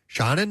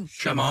 Shannon?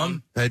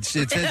 It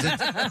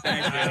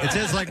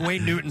says like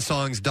Wayne Newton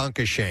songs,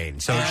 Dunka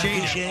Shane. So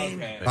Shane.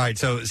 Okay. All right,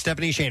 so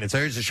Stephanie Shannon. So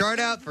here's a shout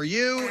out for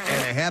you and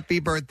a happy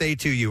birthday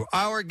to you.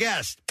 Our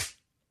guest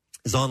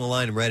is on the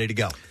line and ready to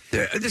go.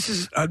 This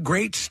is a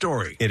great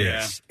story. It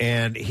is.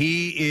 And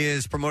he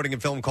is promoting a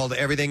film called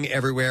Everything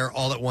Everywhere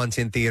All at Once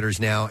in theaters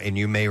now, and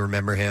you may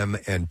remember him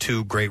and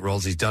 2 great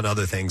roles. He's done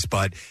other things,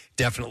 but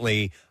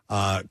definitely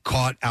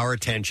caught our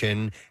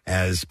attention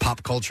as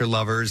pop culture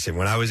lovers. And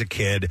when I was a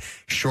kid,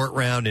 Short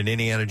Round in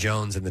Indiana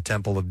Jones and the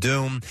Temple of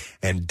Doom,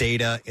 and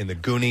Data in the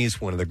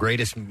Goonies, one of the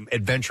greatest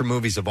adventure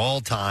movies of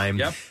all time.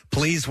 Yep.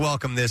 Please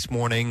welcome this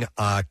morning,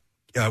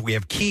 we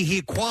have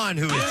Ki-hee Kwan,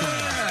 who is joining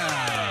us.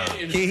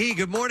 Ki-hee,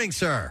 good morning,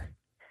 sir.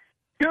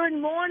 Good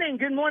morning.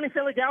 Good morning,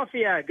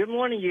 Philadelphia. Good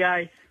morning, you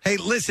guys. Hey,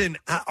 listen,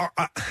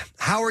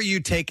 how are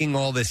you taking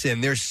all this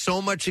in? There's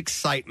so much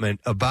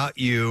excitement about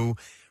you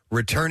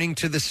returning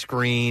to the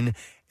screen.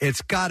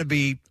 It's got to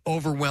be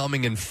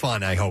overwhelming and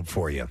fun, I hope,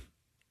 for you.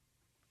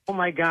 Oh,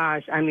 my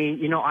gosh. I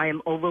mean, I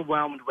am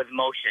overwhelmed with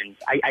emotions.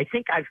 I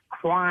think I've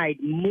cried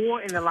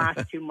more in the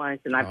last 2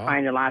 months than I've cried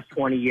in the last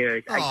 20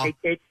 years.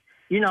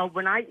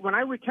 When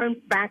I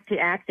returned back to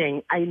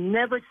acting, I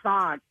never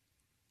thought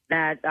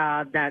that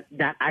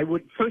I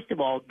would, first of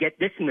all, get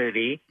this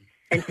movie,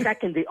 and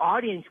second, the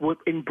audience would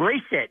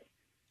embrace it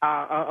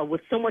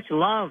with so much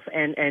love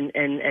and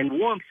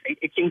warmth.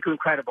 It's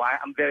incredible.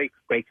 I'm very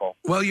grateful.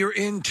 Well, you're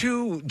in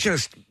 2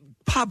 just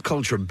pop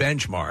culture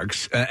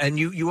benchmarks, and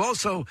you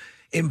also,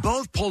 in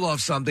both, pulled off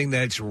something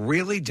that's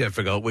really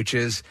difficult, which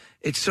is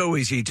it's so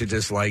easy to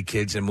dislike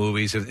kids in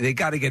movies. They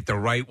got to get the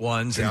right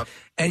ones,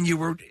 and you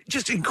were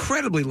just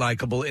incredibly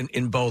likable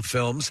in both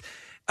films.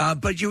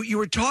 But you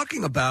were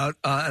talking about,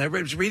 and I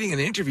was reading an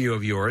interview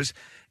of yours,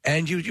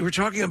 and you were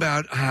talking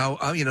about how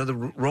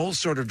the roles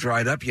sort of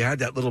dried up. You had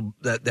that little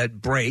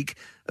that break,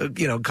 a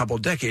couple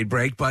decade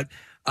break, but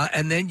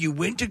and then you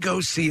went to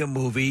go see a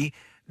movie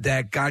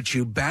that got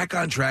you back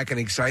on track and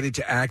excited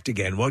to act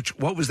again.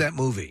 What was that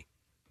movie?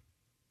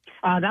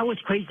 That was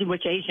Crazy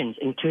Rich Asians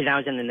in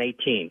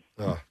 2018.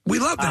 We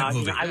love that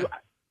movie.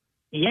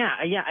 Yeah,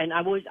 and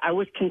I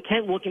was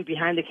content working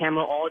behind the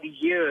camera all these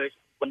years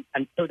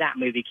until that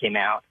movie came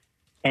out,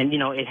 and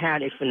it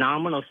had a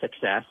phenomenal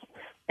success,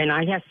 and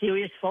I had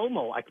serious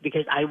FOMO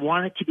because I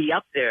wanted to be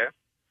up there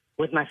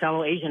with my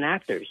fellow Asian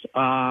actors.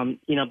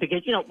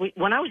 Because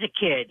when I was a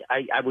kid,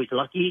 I was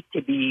lucky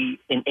to be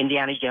in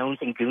Indiana Jones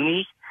and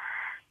Goonies,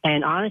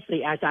 and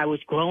honestly, as I was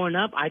growing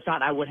up, I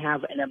thought I would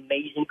have an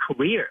amazing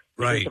career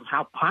because of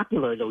how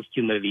popular those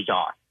 2 movies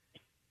are.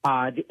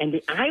 And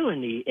the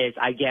irony is,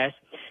 I guess,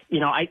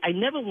 I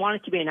never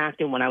wanted to be an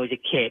actor when I was a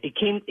kid.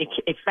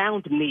 It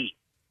found me.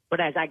 But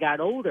as I got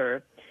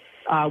older,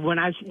 when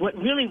I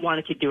really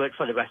wanted to do it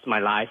for the rest of my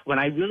life, when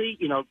I really,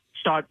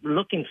 start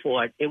looking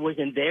for it, it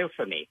wasn't there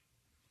for me.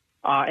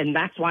 And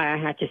that's why I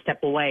had to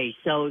step away.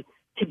 So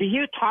to be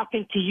here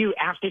talking to you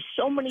after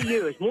so many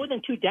years, more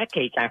than 2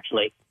 decades,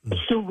 actually,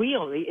 it's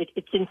surreal.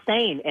 It's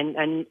insane.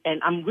 And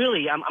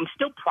I'm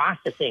still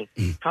processing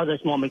how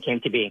this moment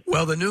came to be.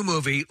 Well, the new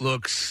movie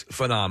looks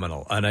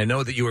phenomenal. And I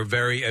know that you were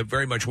very,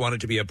 very much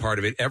wanted to be a part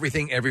of it.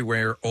 Everything,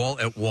 Everywhere, All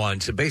at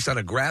Once, based on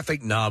a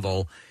graphic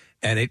novel.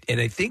 And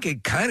I think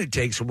it kind of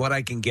takes, from what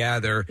I can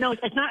gather. No,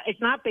 it's not.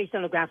 It's not based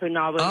on a graphic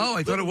novel. Oh,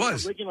 I thought it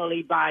was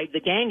originally by the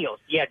Daniels.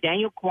 Yeah,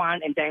 Daniel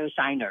Kwan and Daniel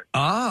Shiner.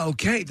 Ah,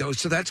 okay.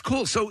 So that's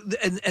cool. So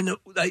and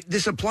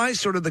this applies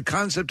sort of the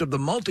concept of the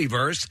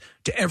multiverse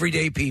to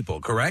everyday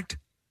people, correct?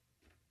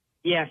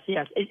 Yes.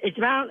 It's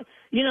about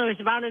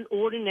it's about an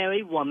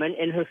ordinary woman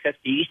in her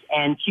 50s,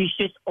 and she's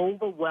just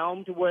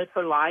overwhelmed with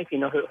her life.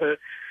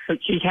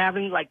 She's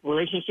having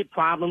relationship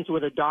problems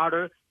with her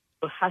daughter.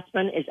 Her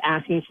husband is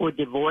asking for a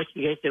divorce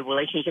because the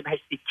relationship has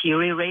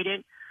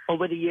deteriorated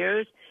over the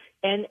years.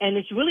 And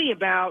it's really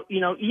about,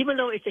 even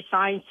though it's a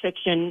science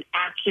fiction,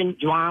 action,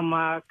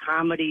 drama,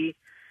 comedy,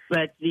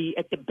 but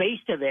at the base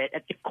of it,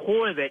 at the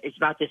core of it, it's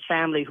about this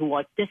family who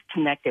are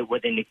disconnected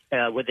within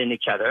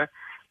each other.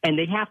 And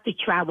they have to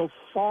travel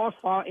far,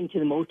 far into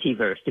the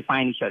multiverse to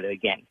find each other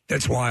again.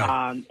 That's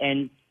wild.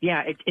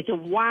 It's a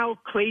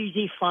wild,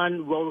 crazy,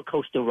 fun roller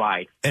coaster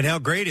ride. And how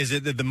great is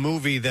it that the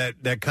movie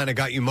that kind of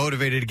got you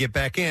motivated to get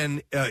back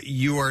in,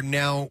 you are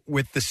now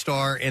with the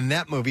star in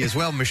that movie as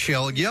well.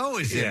 Michelle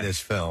Yeoh is in this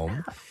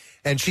film,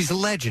 and she's a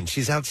legend.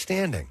 She's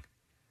outstanding.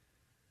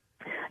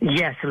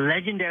 Yes,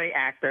 legendary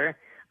actor.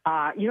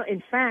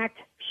 In fact,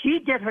 she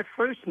did her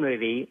first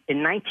movie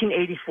in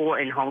 1984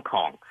 in Hong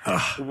Kong.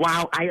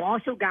 While I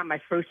also got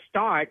my first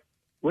start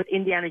with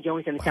Indiana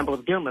Jones and the Temple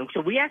of Doom. So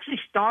we actually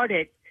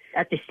started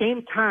at the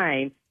same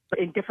time, but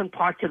in different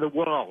parts of the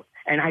world.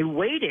 And I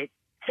waited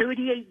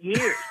 38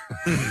 years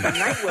to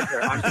night with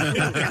her on stage,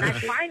 and I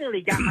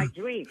finally got my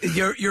dream.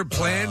 Your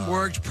plan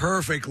worked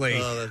perfectly.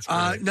 That's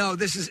great. No,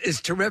 this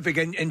is terrific.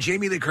 And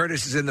Jamie Lee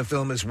Curtis is in the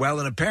film as well.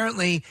 And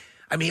apparently,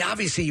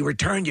 obviously you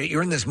returned.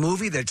 You're in this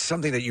movie that's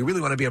something that you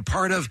really want to be a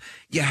part of.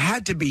 You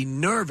had to be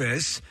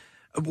nervous.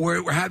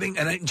 We're having,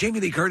 and Jamie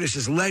Lee Curtis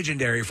is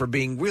legendary for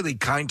being really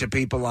kind to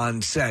people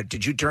on set.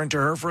 Did you turn to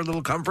her for a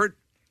little comfort?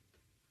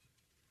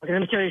 Okay,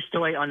 let me tell you a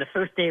story. On the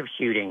first day of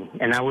shooting,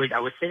 and I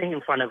was sitting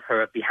in front of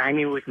her. Behind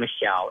me was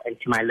Michelle, and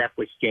to my left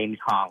was James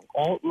Hong,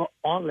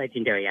 all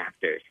legendary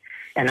actors.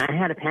 And I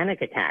had a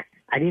panic attack.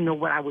 I didn't know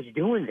what I was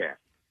doing there.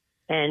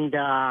 And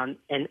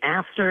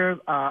after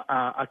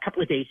a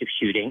couple of days of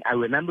shooting, I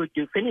remember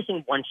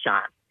finishing one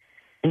shot.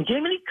 And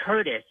Jamie Lee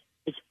Curtis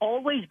is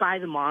always by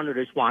the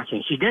monitors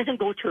watching. She doesn't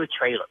go to a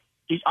trailer.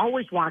 She's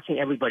always watching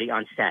everybody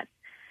on set.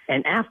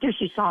 And after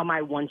she saw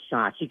my one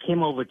shot, she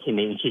came over to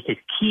me and she says,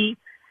 Key,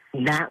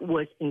 that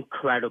was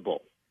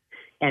incredible.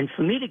 And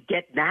for me to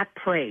get that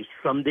praise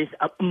from this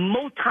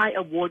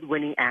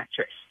multi-award-winning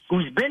actress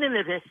who's been in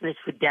the business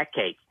for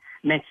decades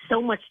meant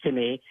so much to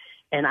me.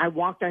 And I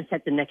walked on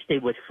set the next day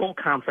with full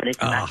confidence,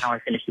 and that's how I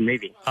finished the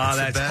movie. Oh,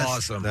 that's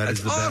awesome.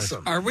 That's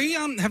awesome. Are we?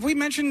 Have we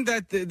mentioned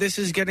that this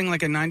is getting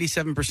like a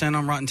 97%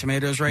 on Rotten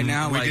Tomatoes right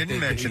now? We didn't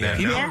mention that.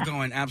 People are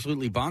going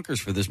absolutely bonkers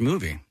for this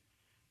movie.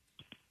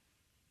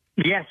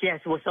 Yes.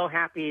 We're so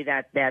happy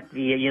that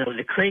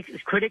the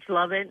critics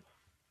love it,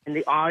 and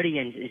the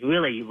audience is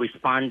really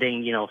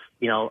responding.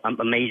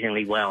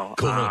 Amazingly well.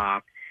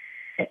 Cool.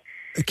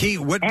 Key,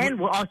 we're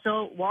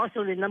also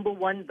the number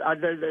one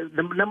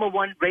the number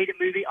one rated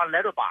movie on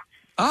Letterboxd.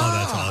 Oh,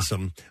 that's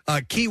awesome.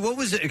 Key, what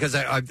was it? Because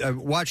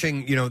I'm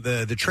watching,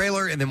 the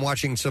trailer and then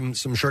watching some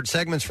short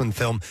segments from the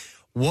film.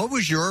 What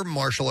was your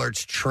martial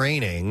arts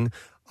training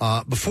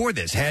before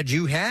this? Had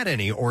you had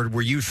any, or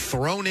were you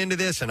thrown into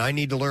this and I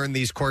need to learn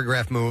these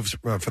choreographed moves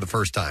for the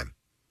first time?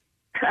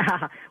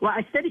 Well,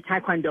 I studied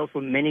Taekwondo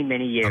for many,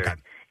 many years. Okay.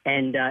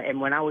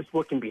 And when I was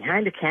working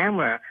behind the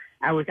camera,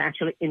 I was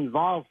actually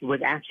involved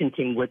with action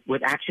team,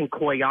 with action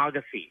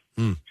choreography.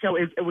 So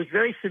it was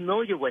very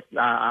familiar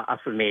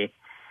for me.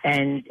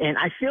 And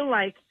I feel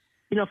like,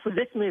 for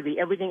this movie,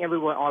 Everything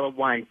Everywhere All at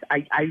Once,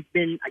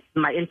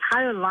 my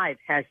entire life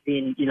has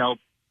been,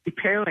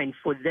 preparing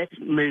for this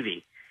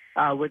movie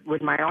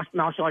with my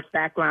martial arts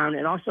background.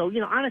 And also,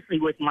 honestly,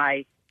 with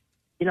my,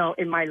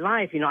 in my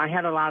life, I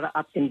had a lot of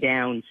ups and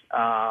downs,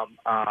 a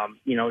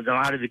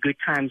lot of the good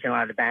times and a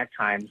lot of the bad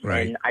times.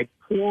 Right. And I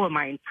pour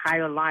my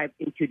entire life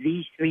into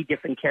these three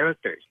different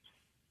characters.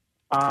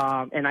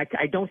 And I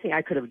don't think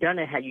I could have done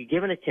it had you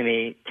given it to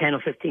me 10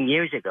 or 15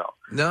 years ago.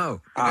 No.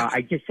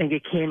 I just think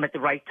it came at the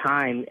right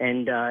time,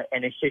 and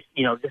it's just,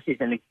 this is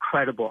an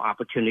incredible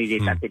opportunity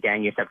that the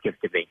Daniels have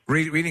gifted me.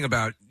 Reading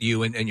about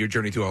you and your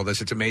journey through all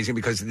this, it's amazing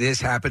because this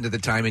happened at the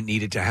time it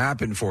needed to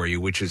happen for you,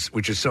 which is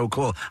so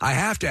cool. I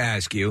have to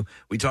ask you,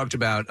 we talked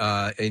about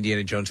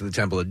Indiana Jones and the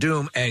Temple of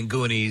Doom and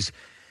Goonies.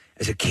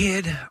 As a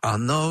kid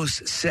on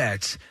those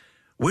sets,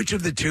 which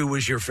of the two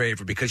was your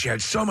favorite? Because you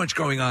had so much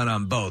going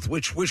on both.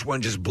 Which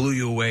one just blew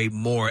you away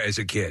more as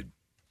a kid?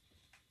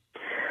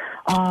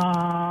 They're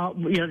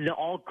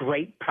all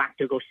great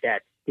practical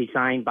sets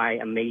designed by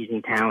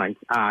amazing talent.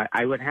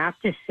 I would have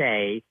to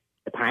say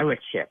the pirate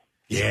ship.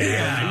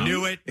 Yeah, I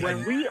knew it.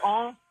 When we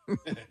all,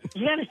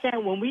 you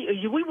understand, when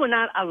we were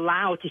not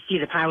allowed to see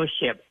the pirate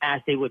ship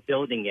as they were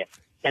building it.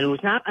 And it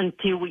was not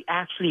until we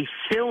actually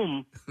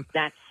filmed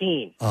that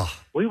scene.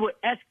 We were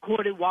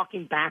escorted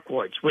walking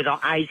backwards with our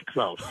eyes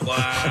closed.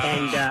 Wow.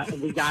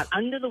 And we got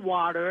under the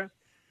water.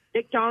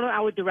 Dick Donald,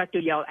 our director,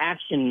 yelled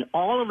action.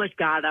 All of us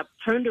got up,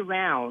 turned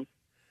around,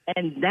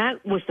 and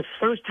that was the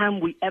first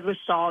time we ever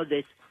saw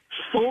this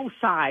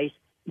full-size,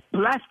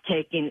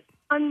 breathtaking,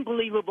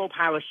 unbelievable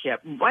pirate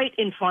ship right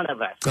in front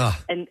of us.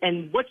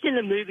 And what's in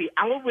the movie,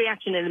 our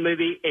reaction in the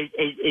movie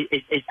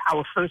is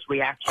our first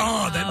reaction.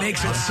 Oh, that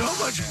makes it so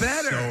much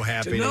better. So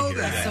happy to know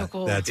hear that. So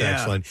cool. That's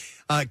excellent.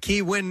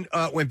 Key, when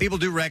people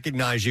do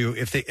recognize you,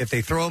 if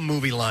they throw a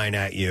movie line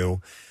at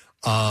you,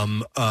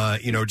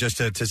 just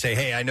to say,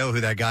 hey, I know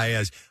who that guy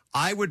is,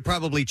 I would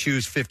probably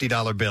choose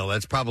 $50 bill.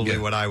 That's probably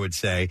what I would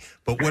say.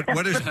 But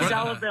what is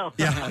 $50 bill?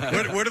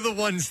 Yeah. What are the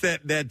ones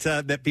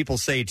that people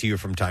say to you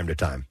from time to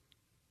time?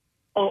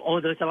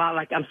 Oh, there's a lot.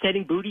 Like, I'm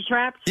setting booty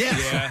traps.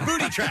 Yeah.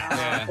 Booty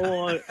traps.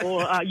 Or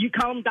you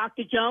call him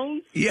Dr.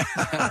 Jones. Yeah,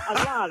 a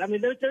lot. I mean,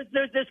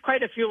 there's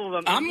quite a few of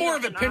them. I'm more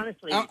of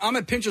I'm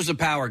a pinchers of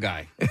power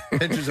guy.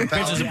 Pinchers of power.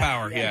 Pinchers of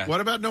power. Yeah.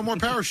 What about no more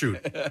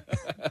parachute?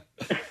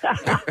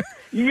 I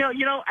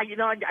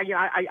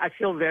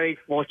feel very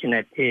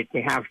fortunate to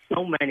have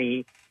so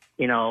many,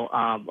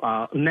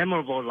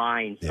 memorable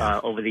lines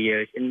over the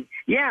years. And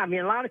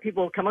a lot of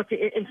people come up to.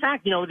 In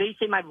fact, they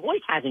say my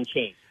voice hasn't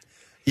changed.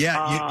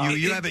 Yeah,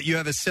 you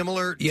have a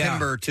similar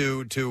timbre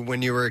to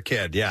when you were a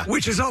kid. Yeah,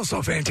 which is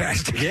also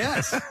fantastic.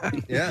 Yes,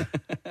 yeah.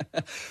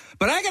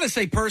 But I got to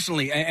say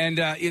personally, and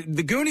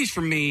The Goonies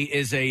for me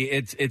is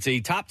it's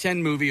a top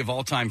 10 movie of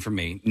all time for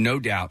me, no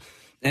doubt.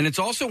 And it's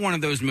also one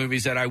of those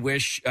movies that I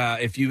wish,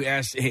 if you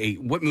asked, hey,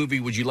 what movie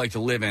would you like to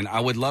live in? I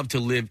would love to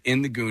live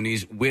in The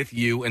Goonies with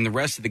you and the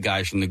rest of the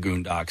guys from the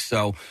Goondocks.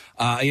 So,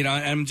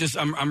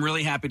 I'm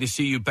really happy to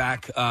see you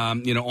back,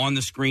 on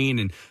the screen.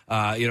 And,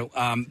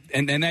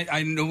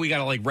 I know we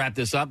got to wrap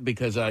this up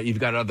because you've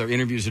got other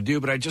interviews to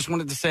do. But I just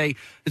wanted to say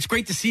it's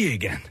great to see you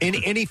again.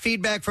 Any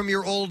feedback from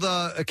your old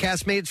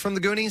castmates from The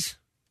Goonies?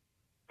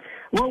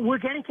 Well, we're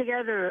getting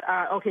together.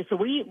 So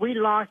we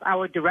lost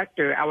our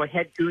director, our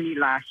head Goonie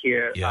last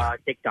year,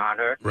 Dick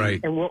Donner. Right.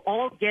 And we're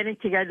all getting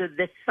together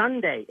this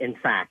Sunday, in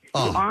fact,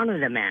 to honor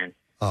the man.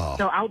 Oh.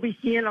 So I'll be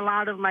seeing a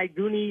lot of my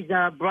Goonies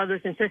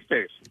brothers and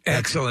sisters.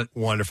 Excellent.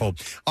 Wonderful.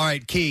 All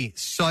right, Key,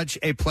 such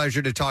a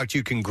pleasure to talk to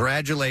you.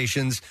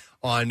 Congratulations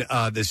on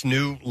this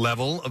new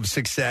level of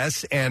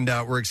success, and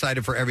we're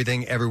excited for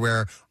Everything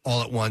Everywhere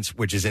All at Once,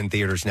 which is in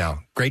theaters now.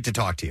 Great to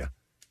talk to you.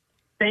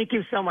 Thank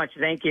you so much.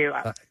 Thank you.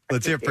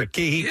 Let's hear it for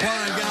Key. Come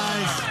on,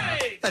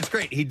 guys. That's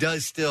great. He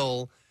does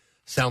still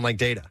sound like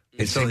Data.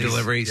 Same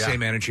delivery,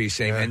 same energy,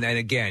 same. And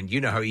again, you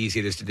know how easy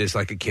it is to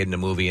dislike a kid in a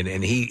movie,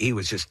 and he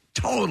was just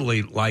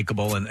totally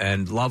likable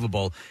and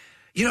lovable.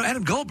 You know,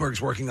 Adam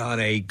Goldberg's working on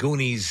a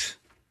Goonies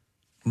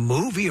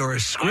movie or a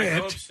script. I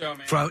hope so,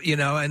 man. From,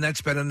 and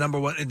that's been a number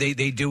one.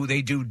 They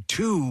do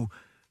 2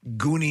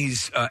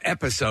 Goonies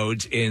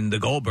episodes in the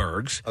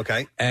Goldbergs.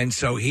 Okay. And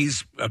so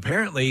he's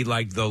apparently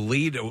like the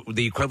lead,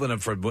 the equivalent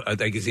of, I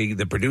think, is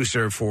the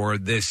producer for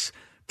this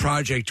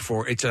project.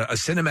 It's a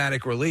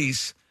cinematic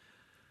release.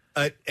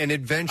 An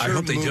adventure. I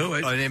hope they do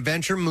it. An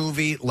adventure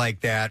movie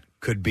like that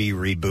could be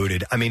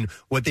rebooted. I mean,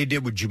 what they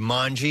did with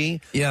Jumanji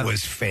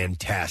was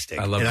fantastic.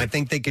 I love it. it. I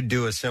think they could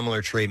do a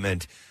similar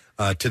treatment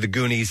to the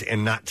Goonies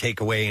and not take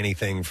away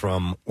anything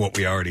from what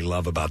we already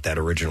love about that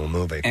original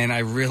movie. And I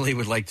really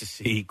would like to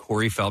see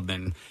Corey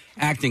Feldman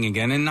acting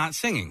again and not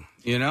singing.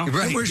 You know,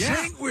 Right.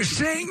 We're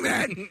saying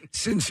that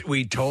since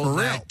we told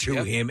that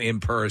to him in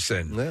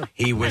person.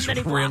 He was And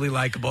then he really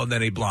likable, and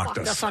then he blocked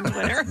us. on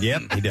Twitter.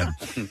 Yep, he did.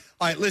 All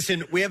right,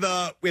 listen, we have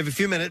a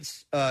few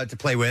minutes to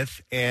play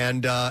with,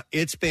 and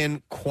it's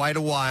been quite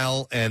a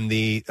while, and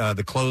the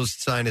closed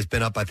sign has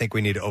been up. I think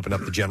we need to open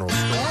up the general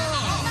store.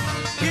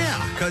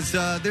 Yeah, because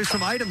there's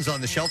some items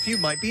on the shelf you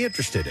might be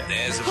interested in.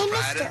 There's a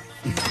provider,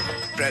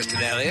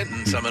 Preston Elliott,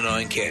 and some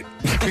annoying kid.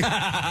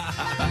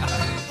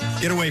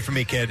 Get away from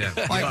me, kid.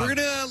 All right,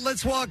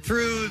 let's walk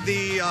through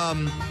the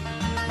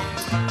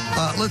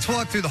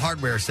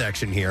hardware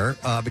section here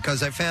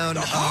because I found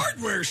the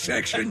hardware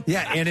section.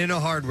 Yeah, and in a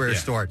hardware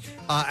store,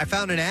 I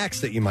found an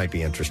axe that you might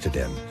be interested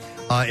in.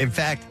 In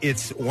fact,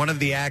 it's one of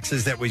the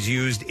axes that was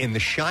used in The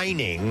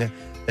Shining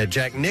that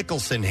Jack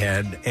Nicholson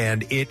had,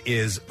 and it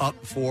is up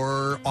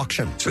for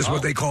auction. So it's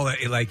what they call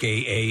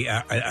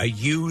a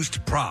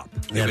used prop.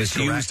 That It is was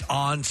correct. used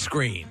on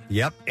screen.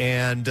 Yep,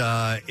 and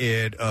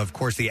of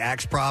course, the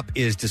axe prop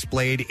is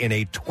displayed in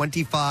a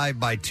 25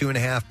 by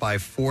 2.5 by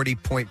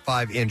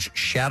 40.5 inch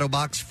shadow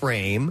box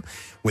frame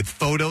with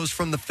photos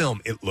from the film.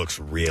 It looks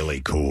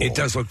really cool. It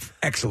does look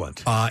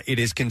excellent. It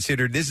is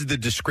considered. This is the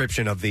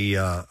description of the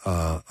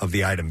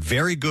item.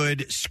 Very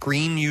good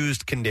screen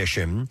used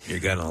condition. You're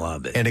gonna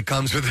love it, and it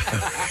comes with.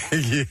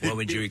 What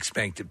would you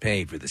expect to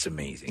pay for this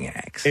amazing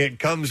axe? It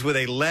comes with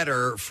a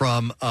letter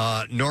from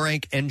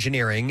Norank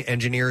Engineering,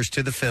 engineers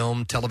to the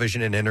film,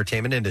 television, and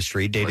entertainment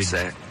industry, dated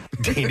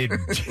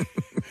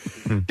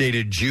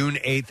dated June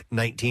 8th,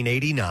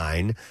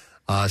 1989,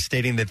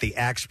 stating that the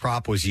axe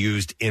prop was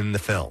used in the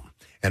film.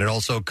 And it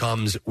also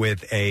comes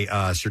with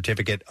a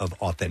certificate of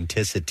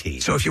authenticity.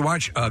 So if you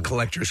watch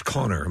Collector's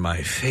Corner,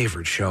 my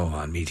favorite show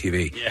on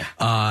MeTV,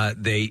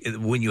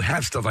 when you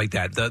have stuff like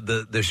that,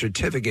 the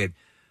certificate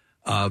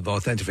of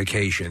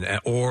authentication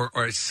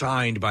or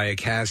signed by a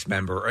cast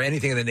member or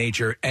anything of the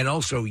nature, and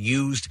also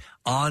used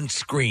on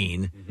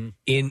screen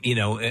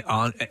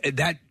on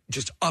that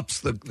just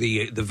ups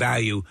the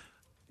value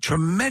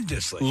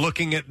tremendously.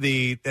 Looking at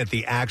the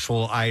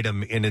actual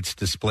item in its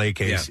display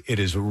case, it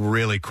is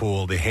really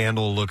cool. The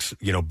handle looks,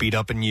 beat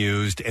up and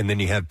used, and then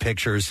you have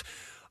pictures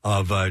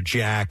of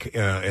Jack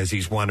as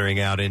he's wandering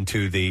out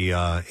into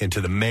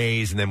the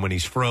maze, and then when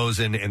he's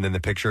frozen, and then the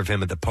picture of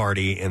him at the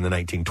party in the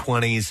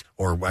 1920s,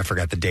 or I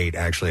forgot the date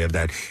actually of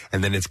that,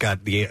 and then it's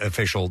got the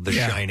official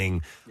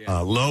Shining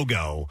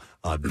logo.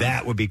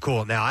 That would be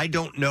cool. Now I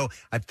don't know.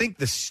 I think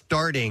the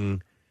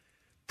starting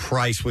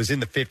price was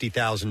in the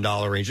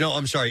 $50,000 range. No,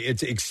 I'm sorry.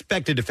 It's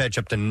expected to fetch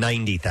up to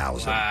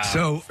 $90,000. Wow.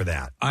 So for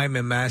that, I'm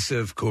a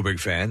massive Kubrick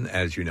fan,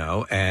 as you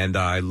know, and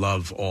I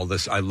love all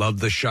this. I love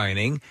The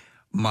Shining.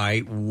 My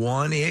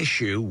one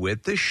issue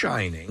with The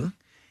Shining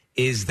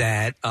is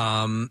that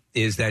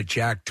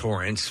Jack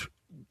Torrance,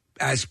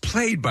 as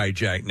played by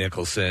Jack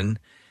Nicholson,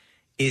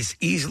 is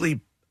easily.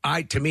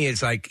 To me,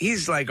 it's like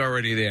he's like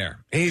already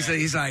there. He's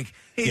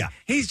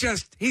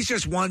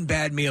just one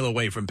bad meal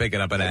away from picking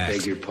up an axe. I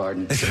beg your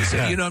pardon.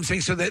 So, you know what I'm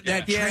saying? So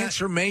that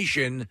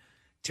transformation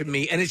to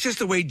me, and it's just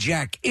the way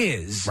Jack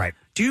is. Right.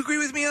 Do you agree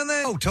with me on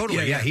that? Oh,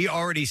 totally. Yeah, he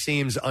already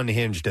seems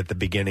unhinged at the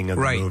beginning of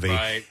the movie.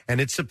 Right. And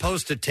it's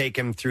supposed to take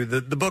him through,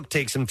 the book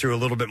takes him through a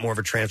little bit more of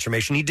a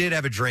transformation. He did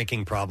have a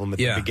drinking problem at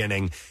the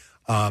beginning,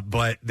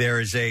 but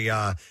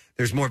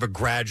there's more of a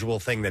gradual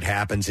thing that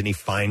happens, and he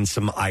finds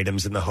some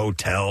items in the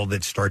hotel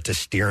that start to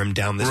steer him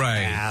down this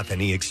path,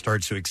 and he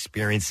starts to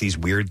experience these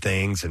weird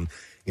things and,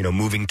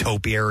 moving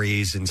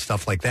topiaries and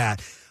stuff like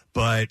that.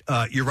 But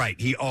you're right.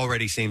 He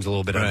already seems a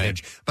little bit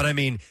unhinged. But I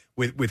mean,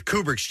 with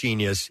Kubrick's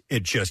genius,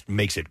 it just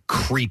makes it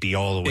creepy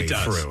all the way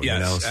through.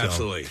 Yes,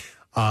 absolutely.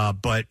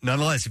 But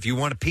nonetheless, if you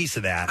want a piece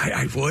of that,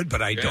 I would,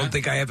 but I don't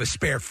think I have a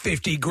spare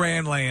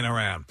 $50,000 laying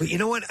around. But you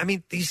know what? I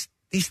mean, these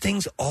these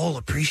things all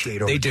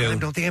appreciate over They do. time,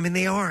 don't they? I mean,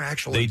 they are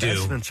actual They do.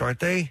 investments,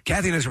 aren't they?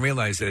 Kathy doesn't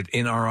realize that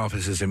in our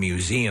office is a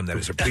museum that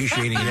is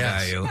appreciating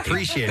value.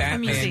 Appreciate it.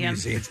 Batman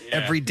museum.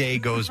 Every day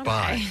goes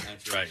by.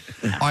 That's right.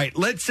 All right,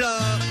 let's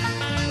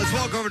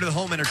walk over to the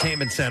Home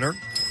Entertainment Center.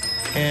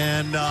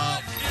 And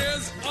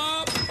Is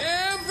up,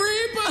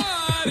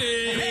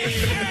 everybody?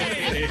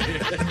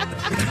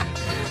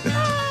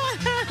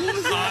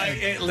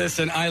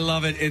 Listen, I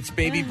love it. It's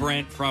Baby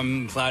Brent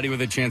from Cloudy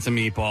with a Chance of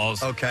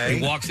Meatballs. Okay.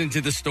 He walks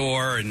into the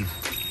store and...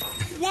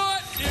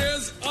 What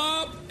is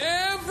up,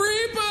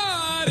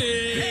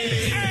 everybody?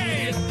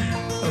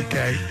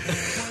 okay.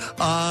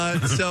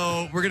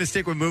 So we're going to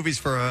stick with movies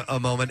for a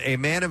moment. A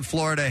man in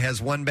Florida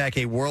has won back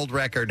a world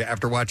record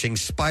after watching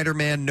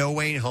Spider-Man No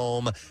Way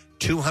Home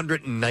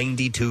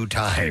 292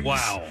 times.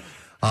 Wow.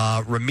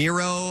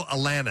 Ramiro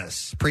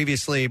Alanis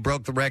previously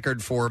broke the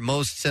record for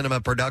most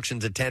cinema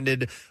productions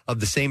attended of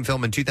the same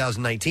film in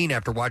 2019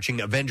 after watching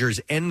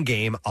Avengers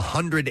Endgame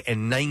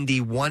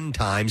 191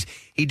 times.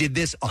 He did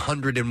this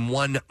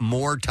 101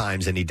 more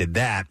times than he did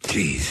that.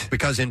 Jeez.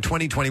 Because in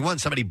 2021,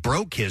 somebody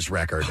broke his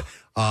record.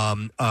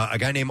 A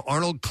guy named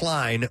Arnold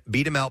Klein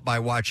beat him out by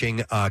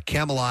watching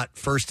Camelot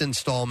first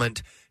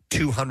installment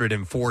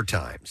 204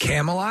 times.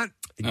 Camelot?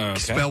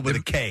 Spelled with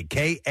a K.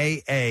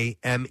 K-A-A-M-E-L-O-T-T.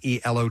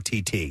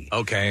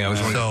 Okay, I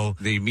was wondering. So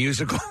the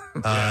musical?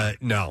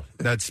 No,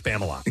 that's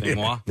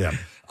Spamalot. Yeah.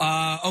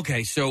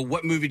 Okay, so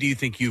what movie do you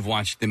think you've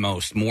watched the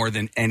most, more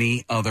than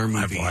any other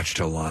movie? I've watched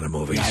a lot of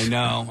movies. I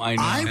know.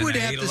 I would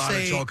And have ate to a lot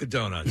say of chocolate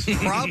donuts.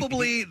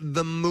 probably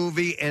the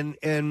movie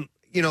and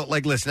you know,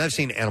 like, listen, I've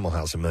seen Animal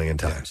House a million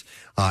times.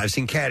 I've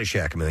seen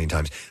Caddyshack a million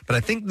times. But I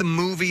think the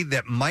movie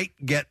that might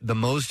get the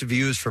most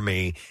views for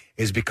me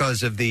is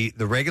because of the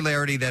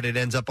regularity that it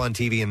ends up on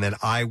TV and that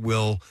I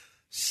will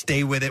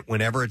stay with it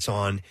whenever it's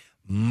on,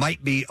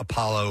 might be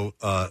Apollo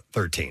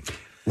 13.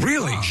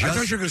 Really? I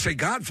thought you were going to say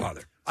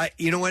Godfather.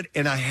 You know what?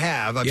 And I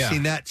have. I've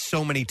seen that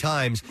so many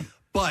times.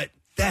 But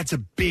that's a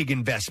big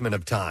investment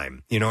of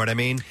time. You know what I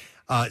mean?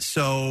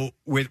 So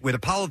with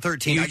Apollo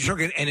 13, you're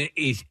talking, and it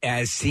is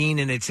as seen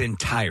in its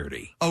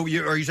entirety. Oh, are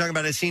you talking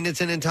about as seen in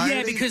its entirety?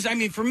 Yeah, because I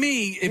mean, for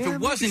me, if it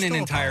wasn't in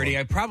entirety,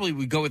 I probably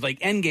would go with like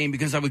Endgame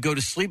because I would go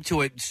to sleep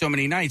to it so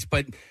many nights.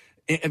 But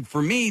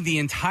for me, the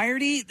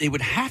entirety, it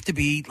would have to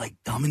be like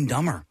Dumb and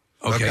Dumber.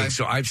 Okay,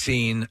 so I've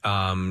seen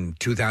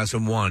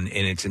 2001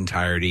 in its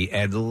entirety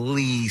at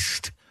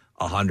least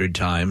 100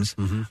 times.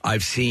 Mm-hmm.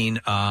 I've seen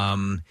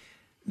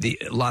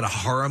a lot of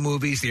horror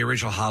movies. The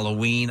original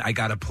Halloween, I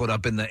got to put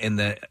up in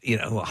the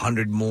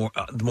 100 more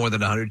than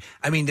 100.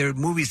 I mean, there are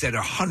movies that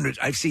are hundreds.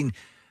 I've seen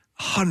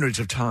hundreds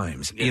of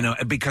times. You know,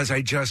 because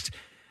I just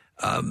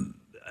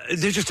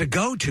they're just a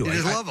go-to. I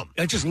just love them.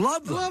 I just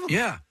love them. Love them.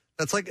 Yeah,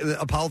 that's like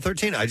Apollo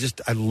 13. I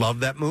love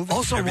that movie.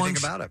 Also, everything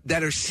ones about it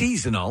that are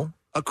seasonal.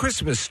 A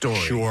Christmas Story.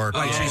 Sure.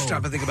 I should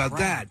stop and think about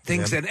that.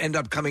 Things that end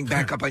up coming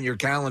back up on your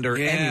calendar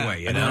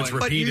anyway. You know? It's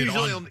repeated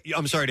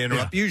I'm sorry to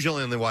interrupt. Yeah.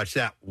 Usually only watch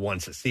that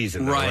once a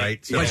season, though,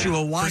 right? So, but you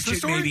will watch Christmas it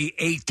Story? maybe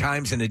 8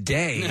 times in a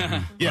day,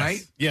 Yes.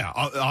 right? Yeah,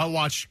 I'll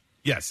watch.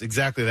 Yes,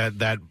 exactly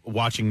that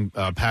watching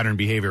pattern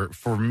behavior.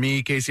 For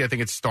me, Casey, I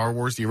think it's Star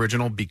Wars, the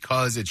original,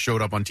 because it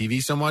showed up on TV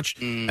so much,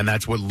 and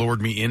that's what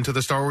lured me into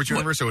the Star Wars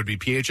universe. So it would be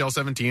PHL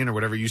 17 or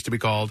whatever it used to be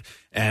called,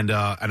 and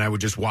I would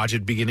just watch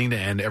it beginning to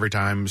end every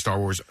time Star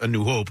Wars A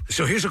New Hope.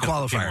 So here's a came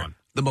qualifier. on.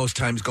 The most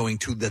times going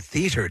to the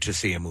theater to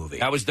see a movie.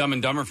 That was Dumb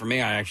and Dumber for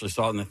me. I actually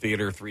saw it in the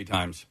theater 3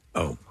 times.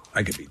 Oh,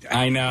 I could beat that.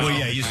 I know. Well,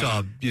 yeah,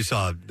 you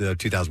saw the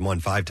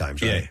 2001 5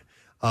 times, right? Yeah.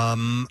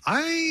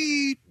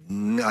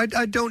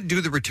 I don't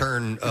do the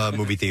return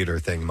movie theater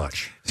thing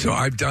much. So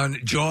I've done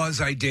Jaws.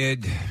 I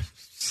did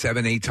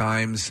 7, 8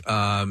 times.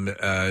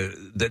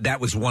 That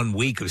was 1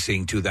 week of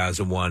seeing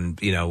 2001.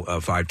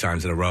 5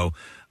 times in a row.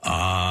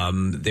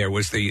 There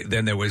was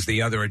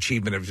the other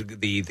achievement of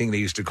the thing they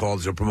used to call,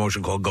 there's a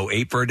promotion called Go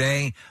Ape for a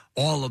Day.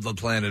 All of the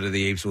Planet of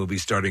the Apes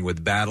movies, starting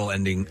with Battle,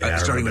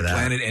 starting with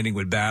Planet, ending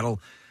with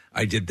Battle.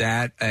 I did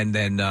that, and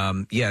then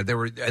and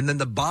then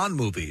the Bond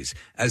movies.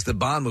 As the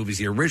Bond movies,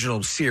 the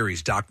original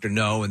series, Dr.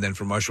 No, and then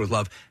From Russia with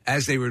Love,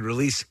 as they would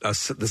release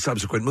the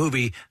subsequent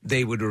movie,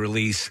 they would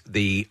release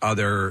the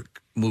other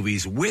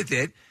movies with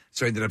it.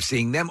 So I ended up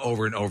seeing them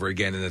over and over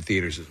again in the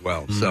theaters as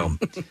well. So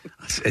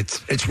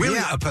it's really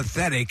a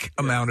pathetic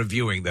amount of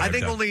viewing that I I've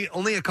think done.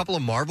 only a couple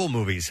of Marvel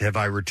movies have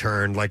I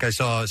returned. Like I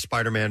saw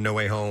Spider-Man No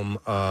Way Home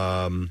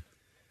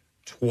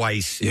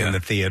twice in the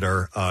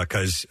theater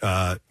because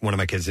one of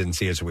my kids didn't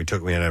see it, so we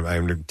took me and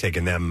I'm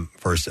taking them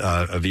for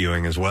a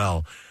viewing as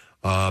well.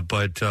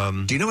 But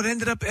do you know what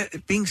ended up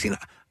being seen?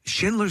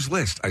 Schindler's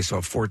List. I saw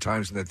 4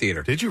 times in the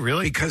theater. Did you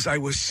really? Because I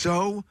was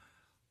so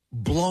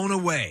blown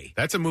away.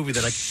 That's a movie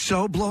that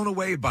so blown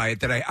away by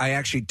it that I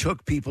actually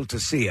took people to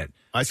see it.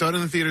 I saw it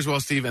in the theater as well,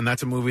 Steve, and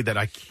that's a movie that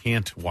I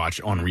can't watch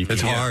on repeat.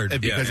 It's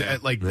hard. Because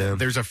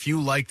there's a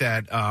few like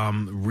that,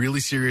 really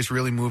serious,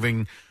 really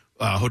moving.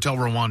 Hotel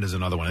Rwanda is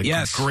another one.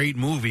 Yes. Great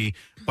movie,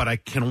 but I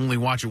can only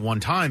watch it one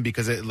time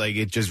because it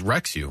just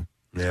wrecks you.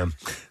 Yeah.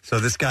 So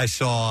this guy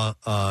saw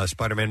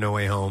Spider-Man No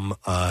Way Home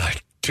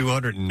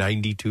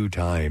 292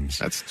 times.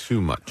 That's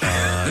too much.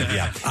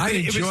 Yeah. I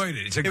enjoyed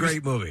it. It's a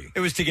great movie. It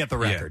was to get the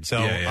record.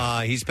 So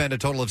he spent a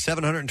total of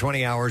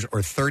 720 hours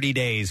or 30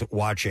 days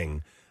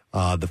watching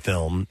the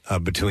film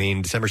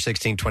between December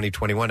 16,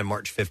 2021 and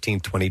March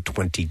 15,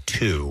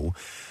 2022.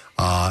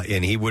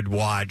 And he would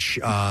watch,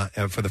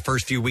 for the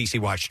first few weeks, he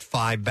watched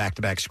 5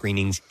 back-to-back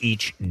screenings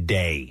each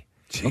day.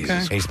 Okay.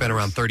 And he spent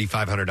around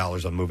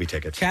 $3,500 on movie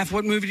tickets. Kath,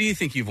 what movie do you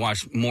think you've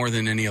watched more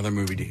than any other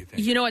movie, do you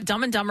think? You know what?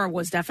 Dumb and Dumber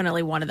was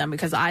definitely one of them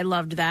because I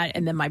loved that.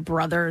 And then my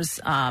brothers,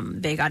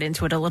 they got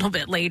into it a little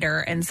bit later.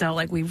 And so,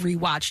 we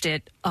rewatched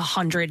it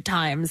 100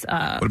 times.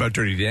 What about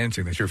Dirty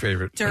Dancing? That's your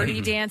favorite?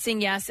 Dirty Dancing,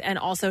 yes. And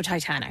also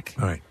Titanic.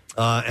 All right.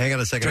 Hang on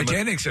a second.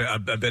 Titanic's a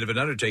bit of an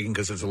undertaking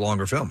because it's a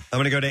longer film. I'm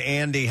going to go to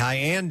Andy. Hi,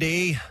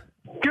 Andy.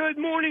 Good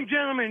morning,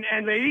 gentlemen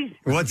and ladies.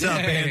 What's up,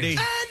 Andy?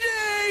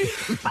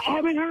 I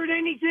haven't heard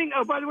anything.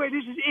 Oh, by the way,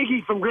 this is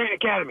Iggy from Grant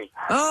Academy.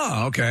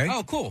 Oh, okay.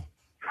 Oh, cool.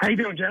 How you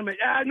doing, gentlemen?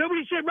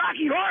 Nobody said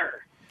Rocky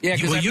Horror. Yeah,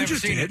 well, I've you never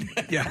just seen did.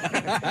 it.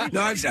 Yeah.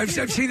 No, I've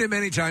seen it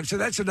many times. So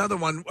that's another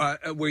one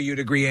where you'd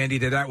agree, Andy,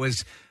 that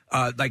was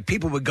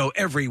people would go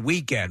every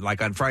weekend,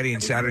 like on Friday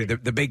and Saturday.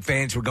 The big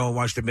fans would go and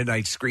watch the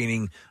midnight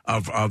screening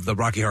of the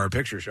Rocky Horror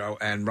Picture Show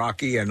and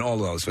Rocky and all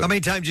those. How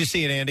many times did you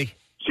see it, Andy?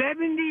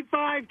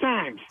 75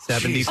 times.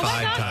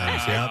 75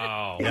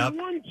 times, yep. In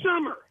one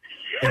summer.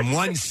 In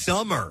one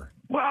summer.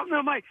 Well,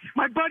 no, my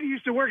buddy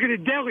used to work at a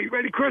deli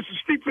right across the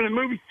street from the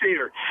movie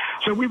theater.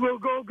 So we will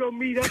go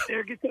meet up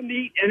there, get something to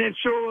eat, and then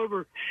stroll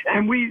over.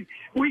 And we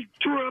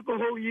tore up a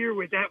whole year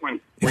with that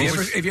one.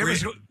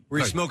 Were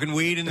you smoking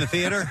weed in the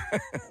theater?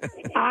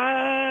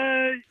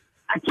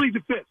 I plead the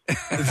fifth.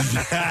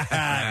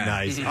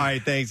 Nice. All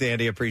right, thanks,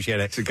 Andy.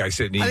 Appreciate it. It's a guy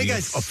sitting eating a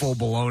full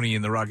bologna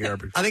in the Rocky Horror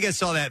Picture. I think I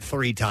saw that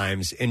 3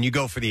 times, and you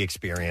go for the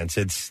experience.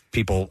 It's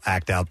people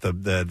act out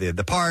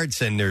the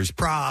parts, and there's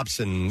props,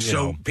 and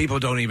so people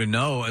don't even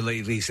know. At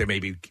least they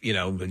maybe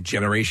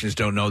generations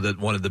don't know that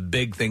one of the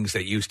big things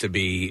that used to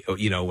be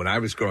when I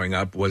was growing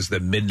up was the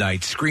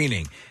midnight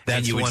screening.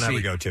 That's the one I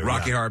would go to.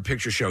 Rocky Horror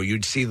Picture Show.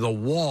 You'd see The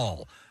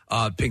Wall.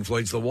 Pink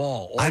Floyd's The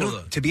Wall.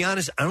 To be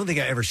honest, I don't think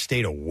I ever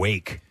stayed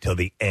awake till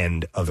the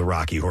end of the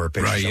Rocky Horror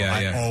Picture Show.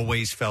 I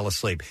always fell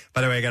asleep.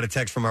 By the way, I got a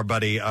text from our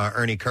buddy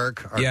Ernie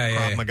Kirk, our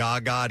Krav Maga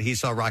god. He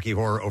saw Rocky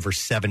Horror over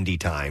 70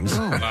 times.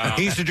 Oh, wow.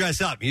 He used to dress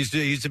up. He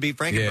used to be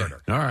Frankenburner.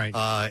 All right.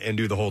 And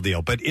do the whole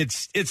deal. But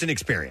it's an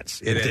experience.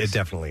 It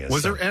definitely is.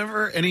 Was there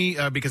ever any,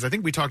 because I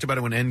think we talked about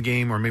it when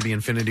Endgame or maybe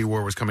Infinity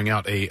War was coming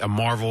out, a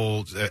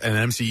Marvel,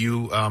 an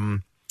MCU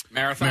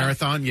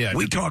Marathon, yeah.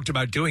 We talked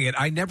about doing it.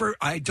 I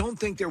don't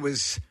think there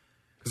was...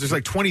 Because there's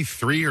like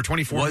 23 or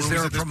 24 Was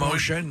there a at this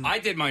promotion? I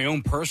did my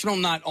own personal,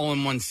 not all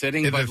in one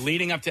sitting, but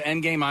leading up to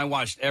Endgame, I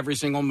watched every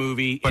single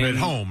movie. But at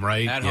home,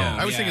 right? At home.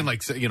 I was thinking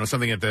like,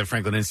 something at the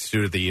Franklin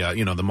Institute at the,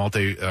 the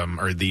multi,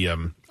 or the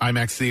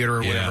IMAX theater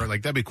or whatever.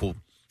 Like, that'd be cool.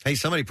 Hey,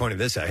 somebody pointed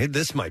this out. Hey,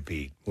 this might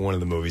be one of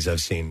the movies I've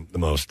seen the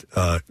most.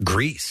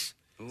 Grease.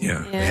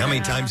 Yeah. How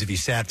many times have you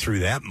sat through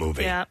that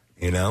movie? Yeah.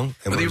 And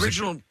the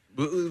original...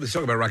 Let's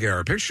talk about Rocky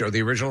Horror Picture Show.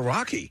 The original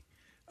Rocky,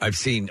 I've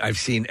seen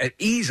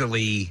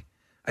easily.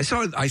 I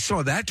saw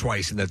that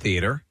twice in the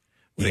theater.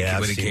 When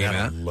it came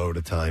out, a load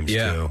of times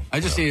Yeah. too. I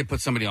just need to put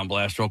somebody on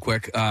blast real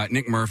quick.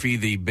 Nick Murphy,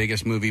 the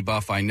biggest movie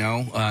buff I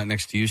know,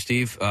 next to you,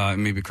 Steve,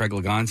 maybe Craig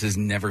Lagans, has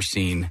never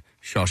seen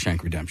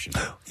Shawshank Redemption.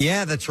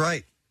 Yeah, that's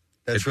right.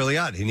 That's really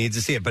odd. He needs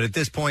to see it, but at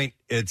this point,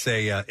 it's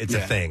a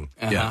thing.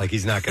 Uh-huh. Like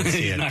he's not going to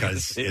see it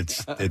because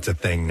it's a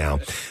thing now.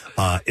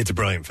 It's a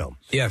brilliant film.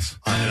 Yes,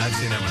 and I've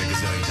seen that one a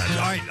gazillion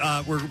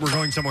times. All right, we're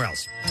going somewhere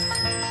else.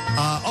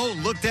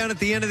 Look down at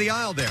the end of the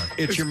aisle there.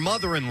 It's your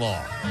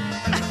mother-in-law.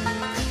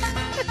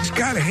 It's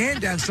got a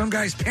hand down some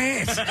guy's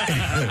pants.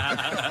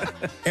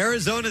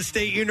 Arizona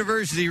State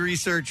University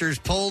researchers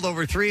polled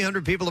over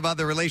 300 people about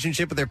their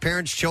relationship with their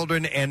parents,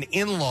 children, and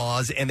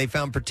in-laws, and they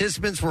found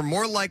participants were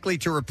more likely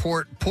to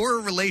report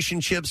poor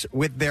relationships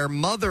with their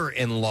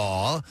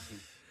mother-in-law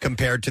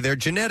compared to their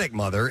genetic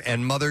mother,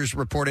 and mothers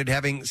reported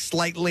having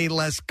slightly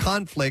less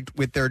conflict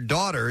with their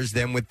daughters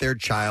than with their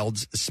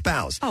child's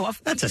spouse. Oh,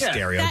 that's a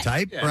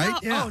stereotype, right?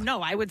 Oh,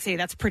 no, I would say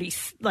that's pretty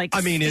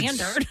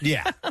standard.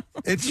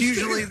 It's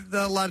usually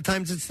a lot of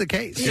times it's the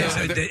case.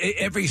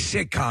 Every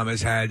sitcom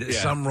has had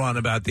some run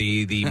about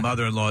the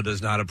mother-in-law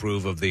does not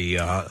approve of the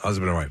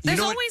husband or wife. There's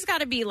always got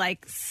to be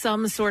like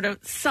some sort of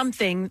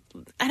something,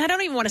 and I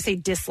don't even want to say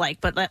dislike,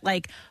 but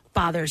like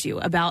bothers you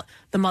about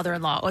the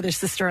mother-in-law or the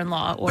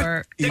sister-in-law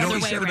or you the know other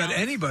what way you said around. about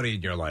anybody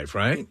in your life,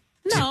 right?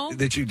 No.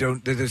 That you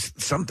don't. There's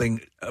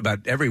something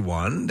about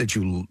everyone that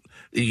you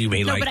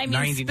may No, like. but I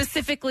mean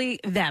specifically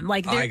them.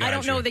 Like, I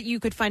don't know that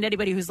you could find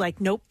anybody who's like,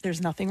 nope, there's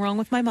nothing wrong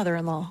with my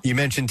mother-in-law. You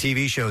mentioned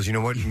TV shows. You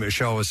know what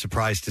show I was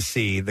surprised to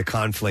see the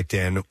conflict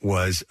in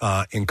was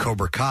in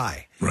Cobra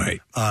Kai. Right.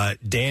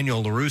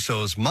 Daniel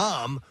LaRusso's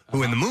mom,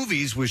 who in the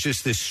movies was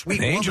just this sweet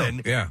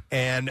woman. Yeah.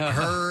 And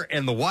her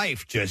and the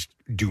wife just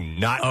do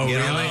not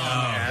get along.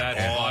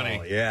 That's funny.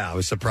 Yeah, I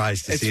was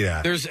surprised to see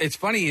that. It's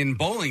funny, in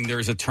bowling,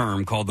 there's a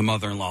term called the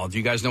mother-in-law. Do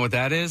you guys know what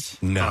that is?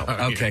 No.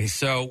 Okay,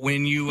 so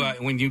when you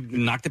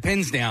knock the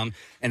pins down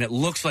and it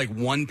looks like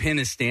one pin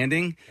is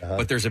standing,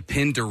 but there's a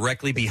pin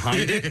directly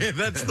behind it.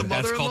 That's the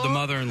mother-in-law? That's called the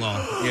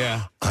mother-in-law.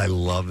 Yeah. I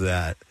love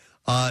that.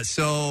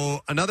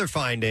 So another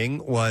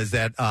finding was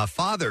that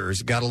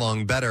fathers got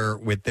along better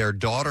with their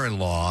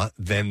daughter-in-law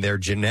than their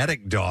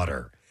genetic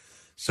daughter.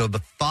 So the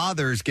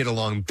fathers get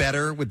along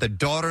better with the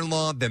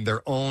daughter-in-law than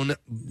their own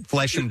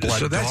flesh and blood.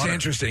 So that's daughter.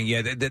 interesting.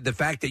 Yeah, the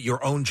fact that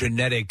your own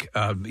genetic,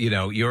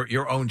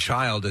 your own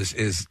child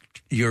is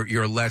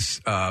you're less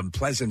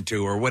pleasant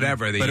to or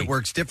whatever. But it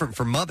works different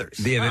for mothers.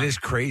 Yeah, that is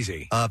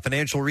crazy.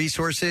 Financial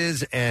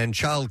resources and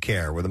child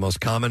care were the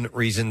most common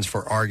reasons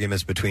for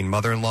arguments between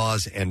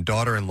mother-in-laws and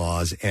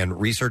daughter-in-laws.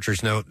 And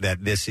researchers note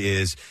that this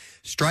is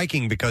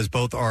striking because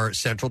both are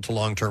central to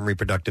long-term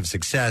reproductive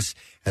success,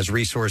 as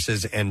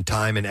resources and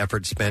time and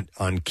effort spent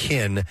on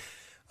kin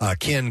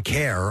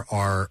care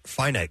are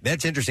finite.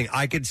 That's interesting.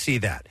 I could see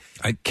that.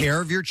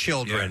 Care of your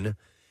children. Yeah.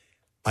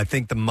 I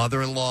think the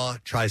mother-in-law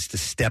tries to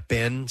step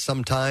in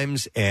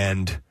sometimes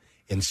and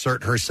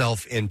insert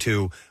herself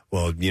into,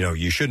 well,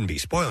 you shouldn't be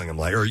spoiling them,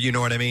 or you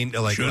know what I mean?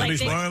 Shouldn't be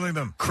spoiling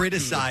them.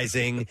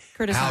 Criticizing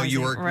how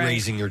you are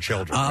raising your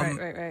children.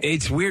 Right.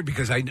 It's weird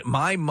because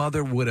my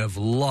mother would have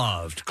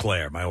loved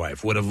Claire, my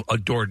wife, would have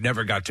adored,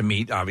 never got to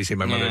meet. Obviously,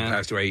 my mother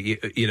passed away,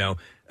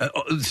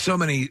 so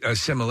many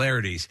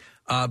similarities.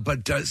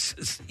 But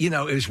it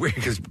was weird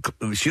because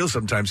she'll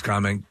sometimes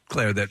comment,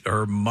 Claire, that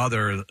her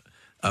mother,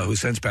 who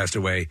since passed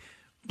away,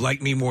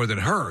 liked me more than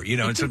her,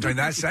 and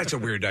sometimes that's a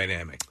weird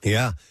dynamic.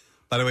 Yeah.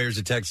 By the way, here's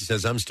a text that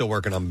says, I'm still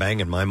working on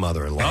banging my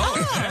mother-in-law.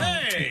 Oh,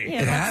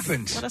 it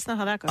happens. Let us know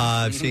how that goes.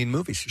 I've seen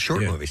movies,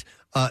 short movies.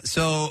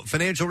 So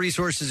financial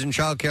resources and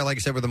childcare, like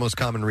I said, were the most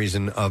common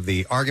reason of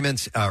the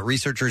arguments.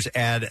 Researchers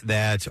add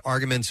that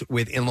arguments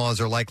with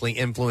in-laws are likely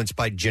influenced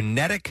by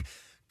genetic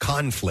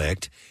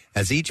conflict,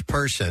 as each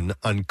person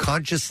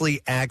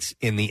unconsciously acts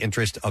in the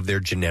interest of their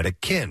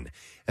genetic kin.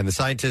 And the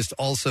scientists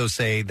also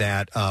say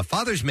that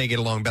fathers may get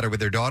along better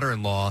with their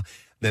daughter-in-law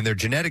than their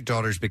genetic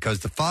daughters because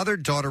the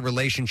father-daughter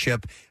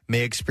relationship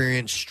may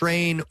experience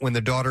strain when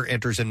the daughter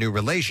enters a new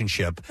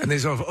relationship. And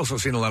they've also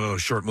seen a lot of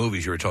those short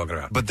movies you were talking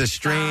about. But the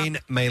strain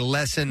may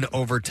lessen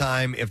over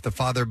time if the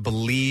father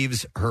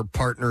believes her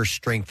partner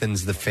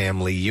strengthens the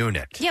family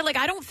unit. Yeah,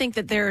 I don't think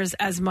that there's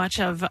as much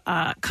of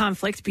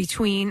conflict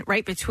between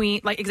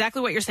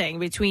exactly what you're saying,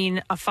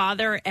 between a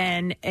father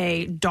and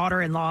a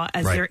daughter-in-law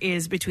as there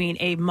is between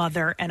a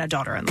mother and a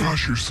daughter-in-law.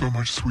 Gosh, you're so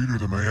much sweeter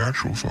than my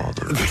actual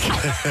father.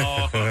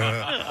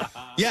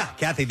 Yeah,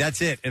 Kathy,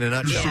 that's it in a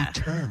nutshell. You're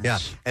so tense. Yeah,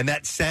 and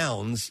that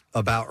sounds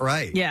about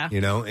right. Yeah.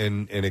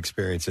 In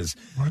experiences.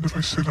 Mind if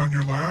I sit on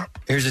your lap?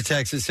 Here's a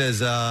text that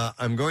says,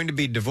 I'm going to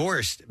be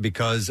divorced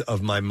because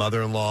of my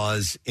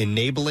mother-in-law's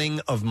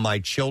enabling of my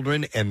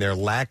children and their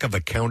lack of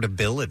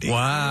accountability.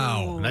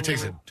 Wow. And that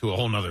takes it to a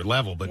whole nother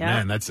level. But,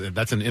 man, that's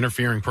an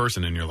interfering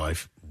person in your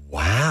life.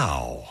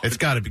 Wow. It's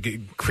got to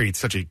create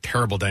such a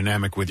terrible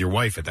dynamic with your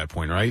wife at that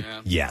point, right?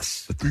 Yeah.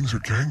 Yes. But things are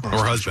gangbusters.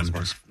 Or husband.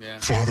 My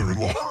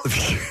father-in-law.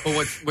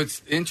 Well,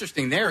 what's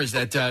interesting there is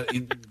that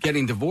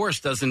getting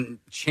divorced doesn't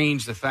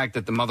change the fact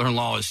that the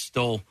mother-in-law is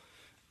still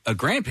a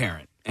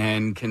grandparent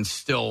and can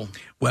still...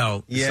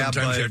 Well,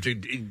 sometimes you have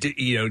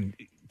to,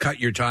 cut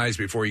your ties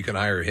before you can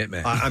hire a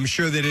hitman. I'm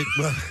sure that it...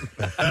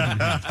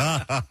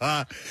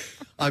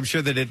 I'm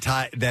sure that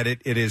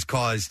it has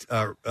caused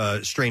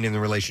strain in the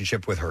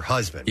relationship with her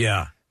husband.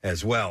 Yeah.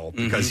 As well,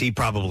 because he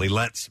probably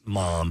lets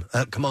mom.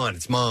 Come on,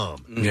 it's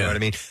mom. You know what I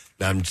mean?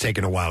 I'm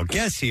taking a wild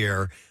guess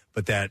here,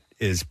 but that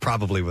is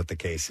probably what the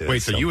case is.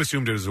 Wait, so you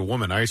assumed it was a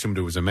woman? I assumed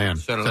it was a man.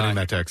 Sending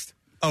that text.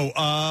 That's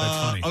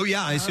funny. Oh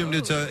yeah, I assumed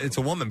it's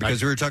a woman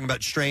because we were talking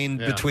about strain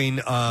between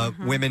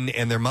women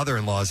and their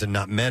mother-in-laws and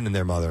not men and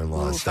their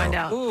mother-in-laws. Find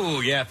out.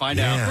 Ooh, yeah, find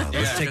out.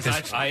 Let's take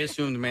this. I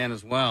assumed man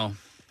as well.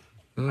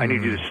 I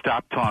need you to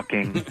stop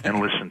talking and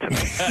listen to me.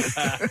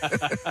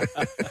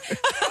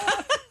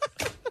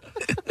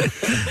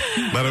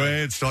 By the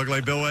way, it's Talk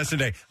Like Bill Weston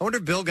Day. I wonder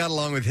if Bill got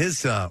along with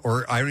his,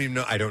 or I don't even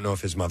know. I don't know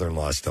if his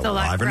mother-in-law is still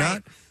alive or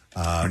not.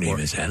 Her name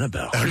is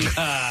Annabelle.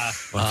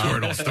 That's where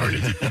it all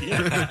started. No,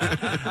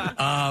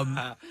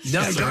 I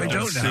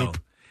don't know.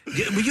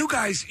 Well, you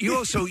guys,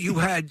 you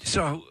had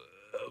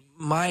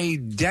my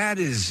dad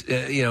is,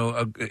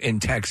 in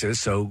Texas,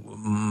 so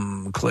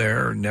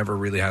Claire never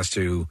really has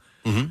to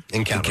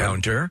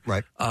encounter.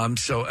 Right.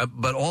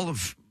 But all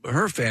of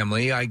her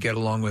family, I get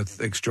along with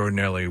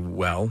extraordinarily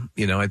well.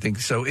 I think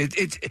so.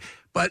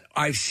 But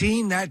I've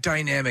seen that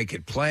dynamic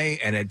at play,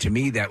 and to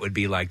me, that would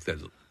be like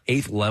the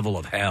 8th level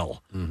of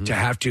hell to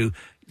have to.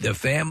 The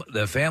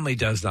family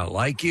does not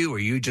like you, or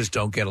you just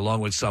don't get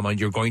along with someone.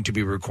 You're going to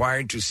be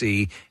required to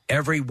see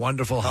every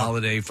wonderful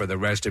holiday for the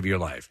rest of your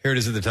life. Here it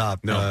is at the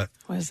top. No.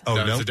 What is that?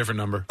 No, it's a different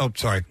number. Oh,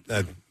 sorry.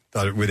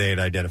 Thought they had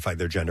identified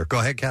their gender. Go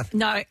ahead, Kath.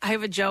 No, I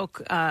have a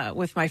joke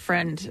with my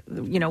friend.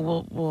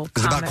 We'll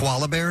Is it about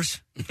koala bears?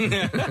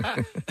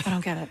 I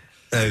don't get it.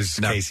 As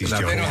Casey's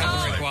joke. They don't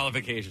have the right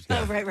qualifications.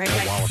 Oh, right.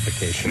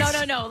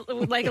 Qualifications. No.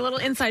 Like a little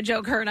inside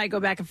joke. Her and I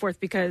go back and forth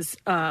because,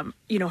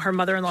 her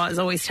mother-in-law is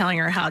always telling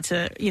her how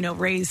to,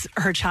 raise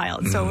her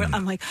child. So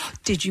I'm like,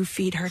 did you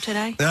feed her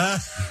today?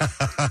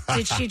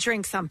 Did she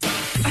drink something?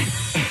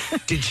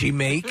 Did she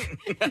make?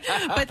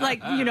 But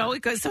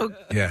it goes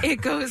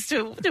It goes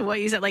to what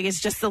you said. Like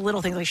it's just the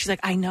little things. Like she's like,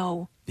 I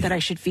know that I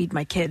should feed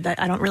my kid.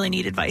 That I don't really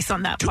need advice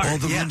on that part. Do all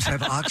the rooms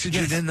have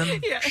oxygen in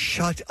them? Yeah.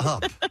 Shut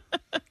up.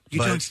 You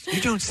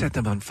don't set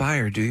them on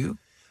fire, do you?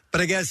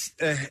 But I guess,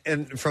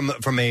 and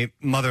from a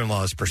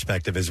mother-in-law's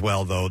perspective as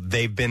well, though,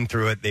 they've been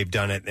through it, they've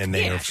done it, and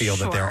they feel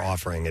that they're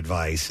offering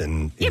advice.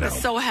 And you know. But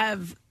so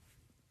have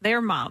their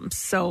moms.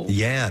 So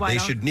they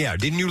should. Yeah,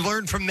 didn't you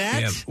learn from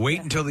that? Yeah, wait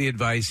until the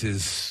advice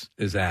is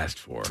asked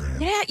for.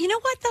 Yeah, you know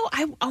what though?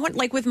 I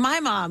want with my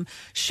mom,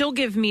 she'll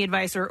give me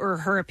advice or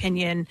her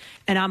opinion,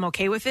 and I'm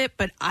okay with it.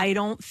 But I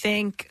don't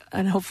think,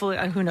 and hopefully,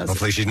 who knows?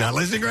 Hopefully, she's not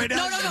listening right now.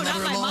 No,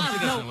 not my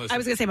mom. No, I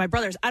was going to say my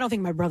brothers. I don't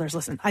think my brothers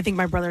listen. I think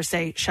my brothers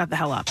say, "Shut the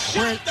hell up."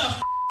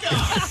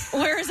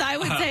 Whereas I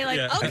would say,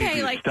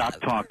 okay, stop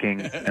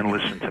talking and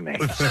listen to me.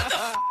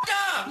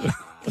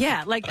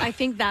 Yeah, I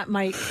think that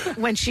might,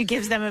 when she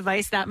gives them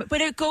advice,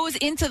 but it goes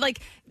into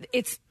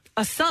it's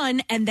a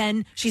son, and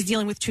then she's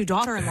dealing with two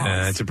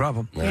daughter-in-laws. It's a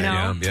problem.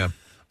 Yeah.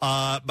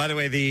 By the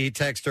way, the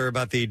texter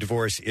about the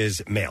divorce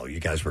is male. You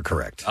guys were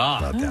correct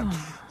about that.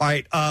 All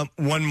right,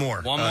 one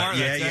more. One more?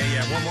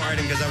 Yeah. One more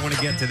item because I want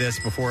to get to this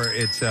before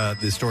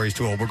the story's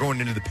too old. We're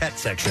going into the pet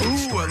section.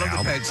 Ooh, I love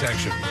the pet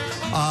section.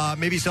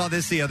 Maybe you saw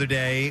this the other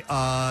day.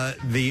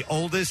 The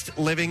oldest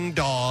living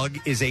dog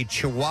is a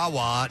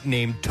Chihuahua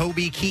named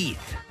Toby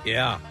Keith.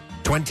 Yeah.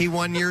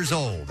 21 years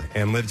old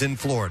and lives in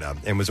Florida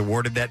and was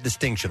awarded that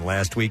distinction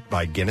last week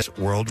by Guinness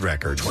World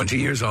Records. 20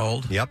 years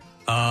old. Yep.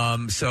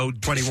 So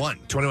 21.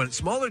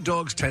 Smaller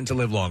dogs tend to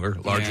live longer.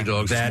 Larger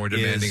dogs are more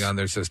demanding on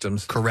their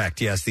systems. Correct.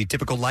 Yes. The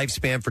typical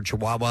lifespan for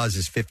Chihuahuas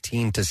is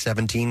 15 to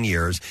 17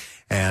 years,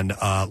 and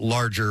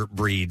larger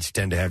breeds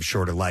tend to have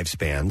shorter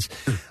lifespans.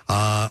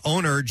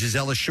 Owner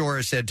Gisela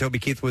Shore said Toby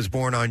Keith was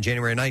born on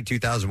January 9,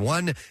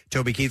 2001.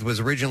 Toby Keith was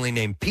originally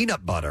named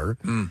Peanut Butter.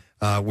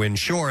 When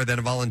Shore, then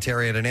a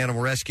volunteer at an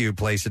animal rescue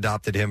place,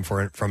 adopted him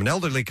from an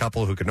elderly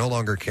couple who could no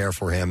longer care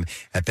for him.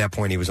 At that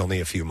point, he was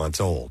only a few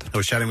months old. I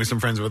was chatting with some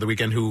friends over the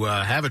weekend who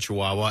have a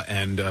Chihuahua,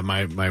 and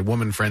my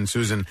woman friend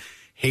Susan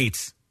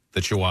hates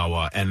the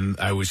Chihuahua. And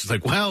I was just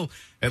like, well,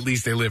 at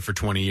least they live for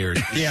 20 years.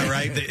 Yeah,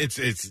 right.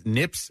 It's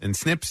nips and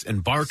snips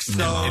and barks.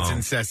 So, and it's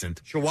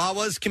incessant.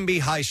 Chihuahuas can be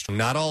high-strung.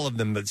 Not all of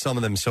them, but some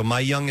of them. So my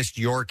youngest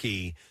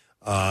Yorkie,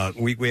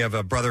 we have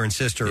a brother and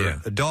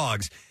sister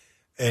dogs.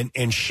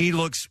 And she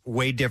looks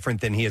way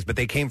different than he is, but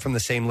they came from the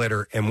same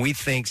litter, and we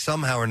think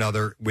somehow or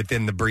another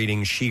within the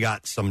breeding she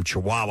got some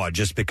Chihuahua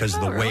just because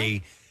of the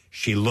way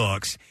she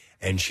looks,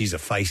 and she's a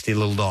feisty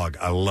little dog.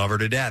 I love her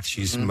to death.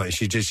 She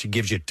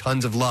gives you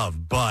tons of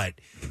love, but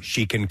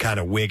she can kind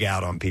of wig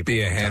out on people.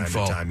 Be a from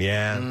handful. Time to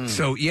time. Yeah.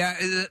 So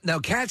now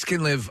cats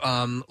can live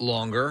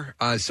longer.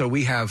 So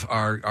we have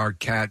our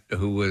cat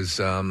who was.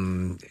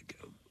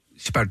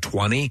 She's about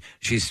 20.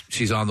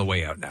 She's on the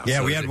way out now. Yeah,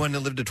 so we had one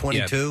that lived to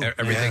 22. Yeah,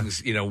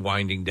 everything's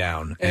winding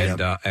down,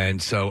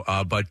 and so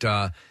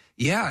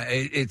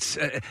it's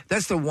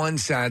that's the one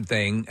sad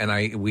thing.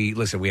 And we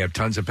have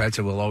tons of pets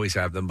and we'll always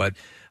have them, but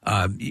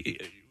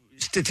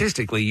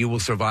statistically, you will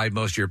survive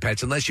most of your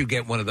pets unless you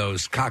get one of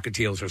those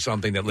cockatiels or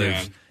something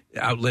that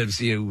outlives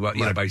you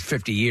by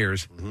 50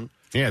 years. Mm-hmm.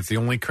 Yeah, it's the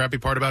only crappy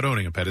part about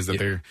owning a pet is that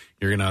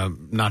you're gonna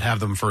not have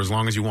them for as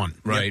long as you want.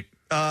 Right.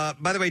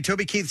 By the way,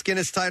 Toby Keith's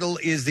Guinness title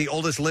is the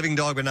oldest living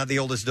dog, but not the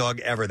oldest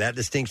dog ever. That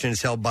distinction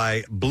is held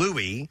by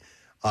Bluey,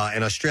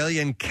 an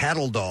Australian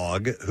cattle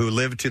dog who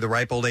lived to the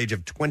ripe old age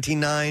of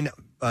 29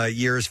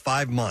 years,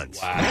 5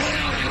 months.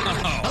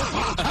 Wow.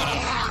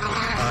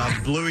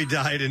 Bluey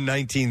died in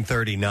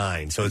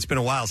 1939, so it's been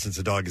a while since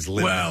a dog has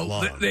lived that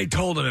long. They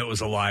told him it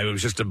was alive. It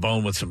was just a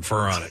bone with some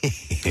fur on it.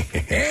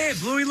 Hey,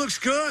 Bluey looks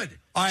good.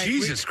 All right,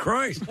 Jesus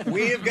Christ.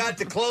 We have got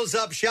to close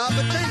up shop,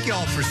 but thank you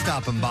all for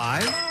stopping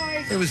by.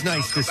 It was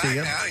nice to see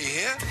you.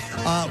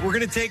 We're going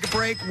to take a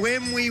break.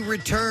 When we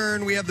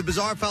return, we have the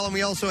Bizarre File, and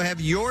we also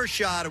have your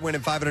shot at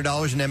winning $500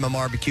 in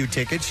MMRBQ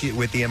tickets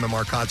with the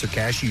MMR Concert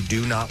Cash. You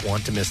do not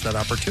want to miss that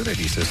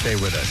opportunity, so stay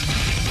with us.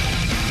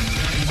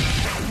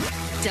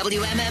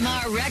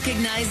 WMMR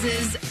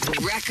recognizes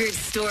Record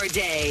Store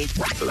Day.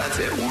 So that's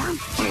it, Warren?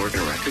 Want to work in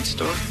a record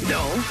store?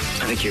 No.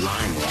 I think you're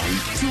lying, Warren.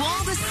 To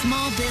all the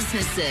small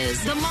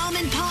businesses, the mom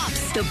and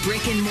pops, the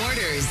brick and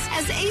mortars.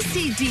 As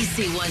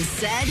AC/DC once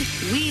said,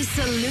 we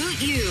salute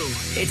you.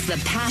 It's the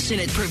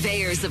passionate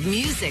purveyors of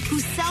music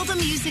who sell the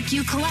music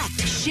you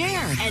collect,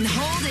 share, and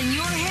hold in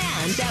your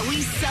hand that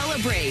we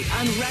celebrate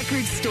on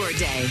Record Store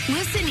Day.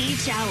 Listen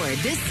each hour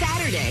this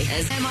Saturday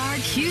as MR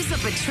cues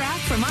up a track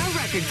from our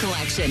record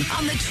collection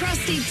on the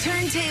trusty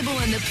turntable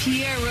in the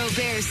Pierre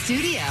Robert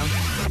studio.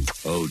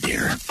 Oh,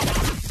 dear.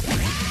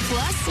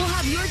 Plus, we'll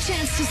have your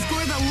chance to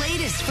score the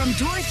latest from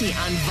Dorothy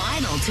on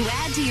vinyl to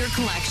add to your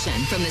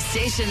collection from the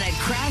station that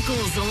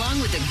crackles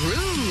along with the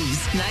grooves.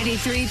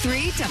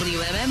 93.3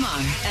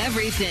 WMMR.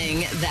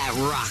 Everything that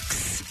rocks.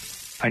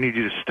 I need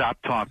you to stop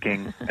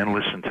talking and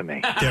listen to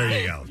me. There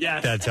you go.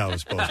 Yes. That's how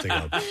it's supposed to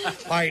go. All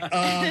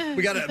right,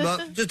 we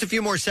got just a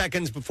few more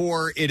seconds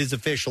before it is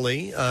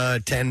officially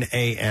 10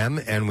 a.m.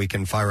 and we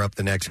can fire up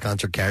the next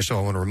concert cash. So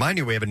I want to remind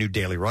you we have a new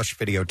Daily Rush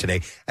video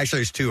today. Actually,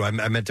 there's two. I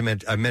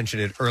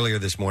mentioned it earlier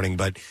this morning,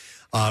 but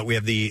we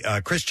have the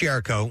Chris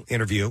Jericho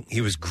interview.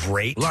 He was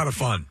great. A lot of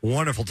fun.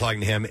 Wonderful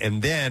talking to him.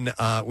 And then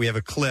we have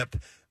a clip,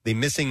 the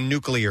missing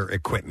nuclear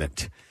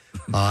equipment.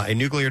 A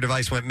nuclear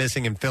device went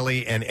missing in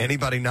Philly, and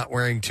anybody not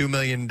wearing $2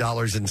 million in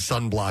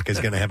sunblock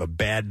is going to have a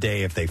bad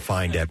day if they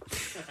find it.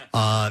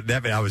 I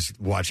was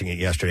watching it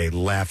yesterday,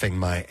 laughing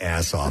my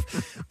ass off.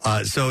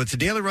 So it's a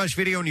Daily Rush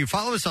video, and you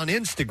follow us on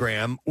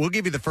Instagram. We'll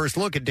give you the first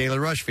look at Daily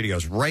Rush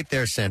videos right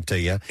there sent to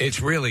you.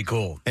 It's really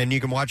cool. And you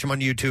can watch them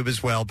on YouTube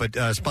as well, but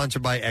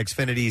sponsored by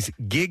Xfinity's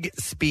Gig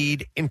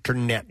Speed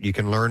Internet. You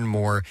can learn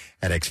more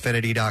at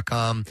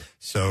Xfinity.com.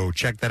 So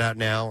check that out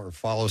now or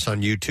follow us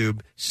on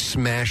YouTube.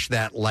 Smash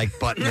that like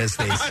button, as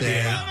they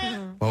say.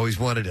 Yeah. Always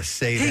wanted to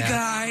say Hey, that.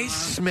 guys.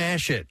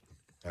 Smash it.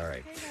 All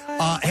right.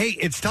 Hey,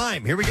 it's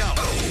time. Here we go.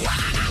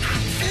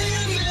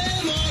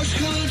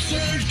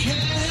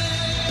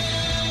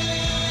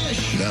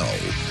 Now,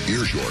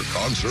 here's your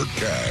concert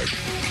cash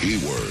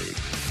keyword.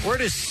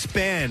 Word is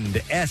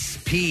spend,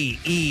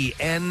 S-P-E-N-D.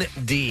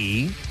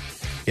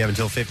 You have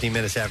until 15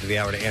 minutes after the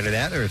hour to enter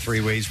that. There are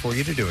three ways for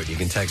you to do it. You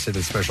can text it to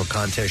the special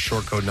contest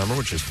short code number,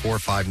 which is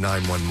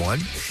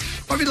 45911.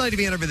 Or if you'd like to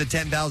be entered for the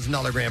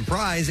 $10,000 grand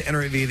prize,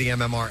 enter it via the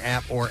MMR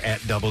app or at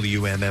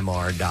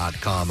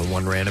WMMR.com. And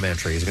one random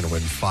entry is going to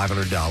win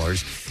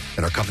 $500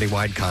 in our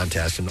company-wide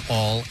contest. And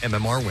all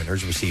MMR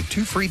winners receive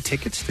 2 free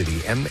tickets to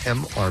the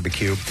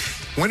MMRBQ.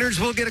 Winners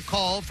will get a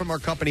call from our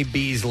company,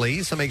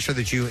 Beasley, so make sure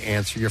that you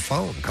answer your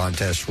phone.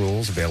 Contest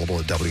rules available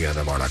at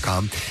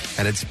WMMR.com.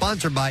 And it's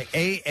sponsored by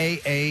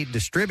AAA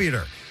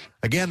Distributor.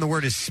 Again, the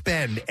word is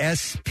spend,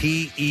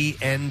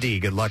 S-P-E-N-D.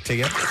 Good luck to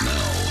you.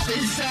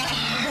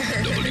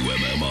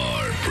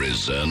 WMMR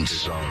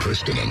presents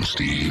Preston and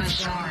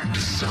Steve's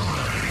Bizarre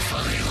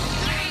File.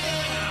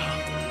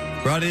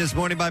 Brought in this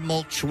morning by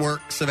Mulch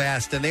Works of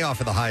Aston. They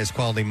offer the highest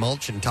quality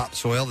mulch and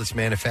topsoil that's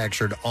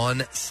manufactured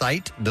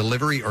on-site,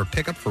 delivery, or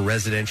pickup for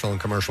residential and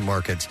commercial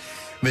markets.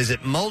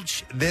 Visit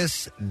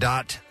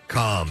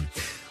mulchthis.com.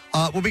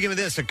 We'll begin with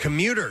this. A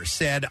commuter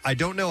said, "I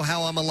don't know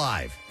how I'm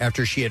alive,"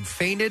 after she had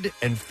fainted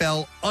and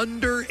fell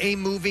under a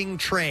moving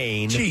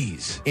train.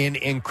 Jeez. In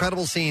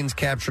incredible scenes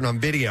captured on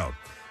video.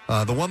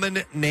 The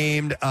woman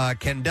named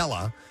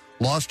Candela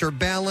lost her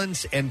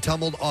balance and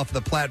tumbled off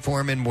the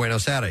platform in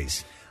Buenos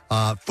Aires.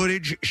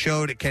 Footage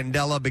showed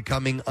Candela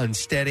becoming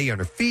unsteady on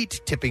her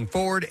feet, tipping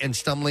forward and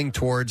stumbling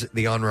towards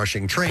the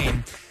onrushing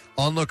train.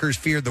 Onlookers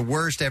feared the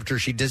worst after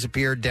she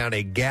disappeared down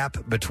a gap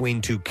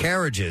between two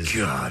carriages.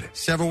 God.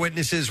 Several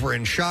witnesses were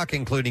in shock,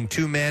 including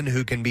 2 men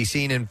who can be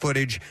seen in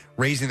footage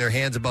raising their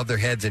hands above their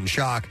heads in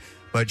shock.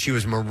 But she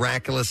was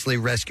miraculously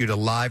rescued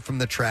alive from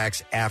the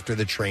tracks after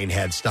the train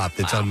had stopped.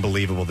 It's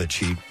unbelievable that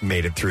she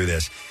made it through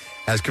this.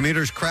 As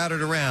commuters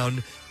crowded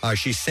around,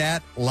 she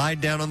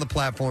lied down on the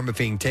platform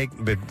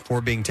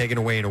before being taken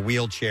away in a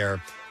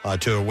wheelchair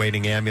to a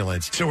waiting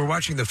ambulance. So we're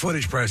watching the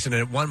footage, Preston,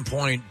 and at one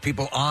point,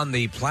 people on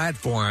the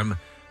platform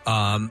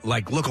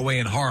look away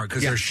in horror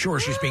because they're sure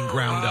she's being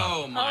ground up.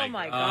 Oh, my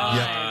God.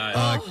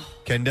 Yeah.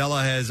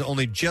 Candela has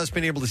only just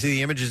been able to see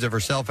the images of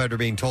herself after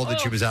being told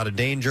that she was out of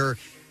danger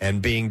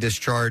and being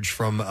discharged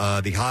from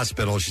the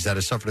hospital. She said,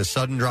 "I suffered a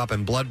sudden drop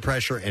in blood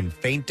pressure and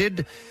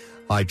fainted.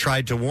 I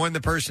tried to warn the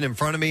person in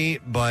front of me,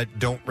 but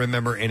don't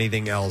remember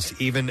anything else,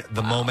 even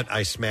the moment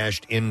I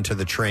smashed into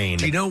the train."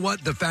 Do you know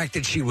what? The fact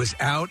that she was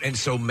out and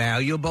so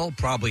malleable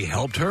probably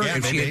helped her. Yeah,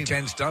 if she maybe. had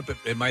tensed up,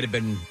 it might have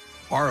been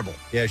horrible.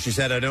 Yeah, she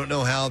said, "I don't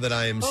know how that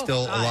I am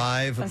still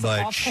alive,"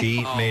 but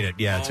she made it.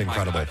 Yeah, it's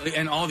incredible.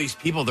 And all these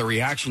people, the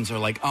reactions are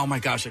like, "Oh my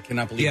gosh, I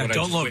cannot believe what I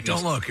just witnessed."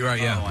 Don't look. You're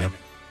right, yeah. Yep.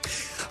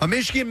 A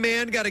Michigan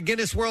man got a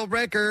Guinness World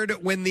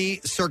Record when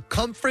the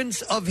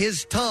circumference of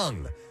his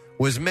tongue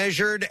was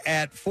measured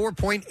at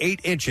 4.8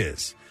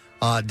 inches.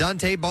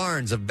 Dante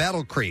Barnes of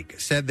Battle Creek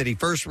said that he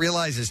first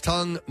realized his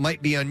tongue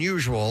might be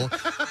unusual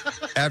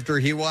after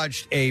he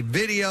watched a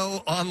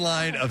video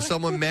online of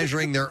someone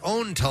measuring their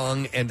own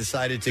tongue and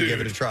decided to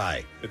give it a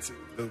try. It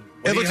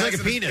looks like a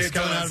penis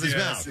coming out of his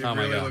mouth. It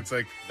really looks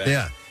like that.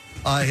 Yeah.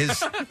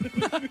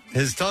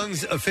 His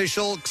tongue's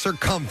official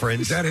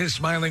circumference. Is that his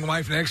smiling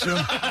wife next to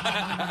him?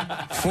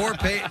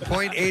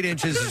 4.8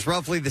 inches is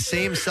roughly the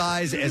same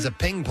size as a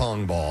ping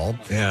pong ball.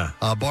 Yeah.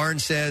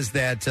 Barnes says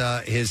that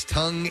his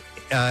tongue,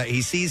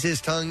 he sees his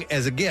tongue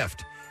as a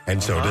gift,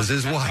 and so does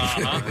his wife,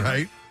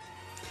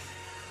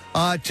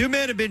 right? 2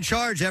 men have been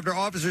charged after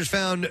officers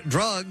found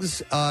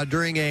drugs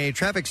during a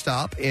traffic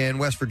stop in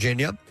West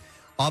Virginia.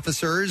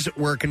 Officers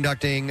were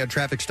conducting a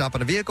traffic stop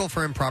on a vehicle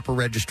for improper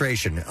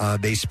registration.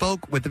 They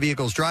spoke with the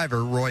vehicle's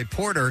driver, Roy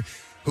Porter,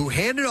 who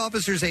handed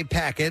officers a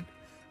packet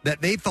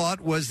that they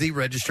thought was the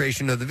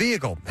registration of the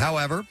vehicle.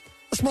 However,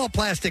 a small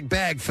plastic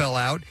bag fell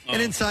out,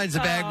 and inside the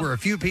bag were a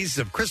few pieces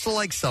of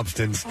crystal-like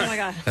substance. Oh, my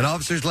God. And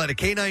officers led a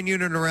canine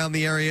unit around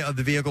the area of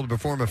the vehicle to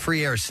perform a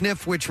free air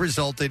sniff, which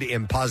resulted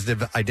in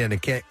positive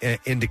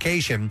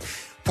indication.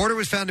 Porter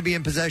was found to be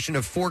in possession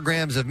of 4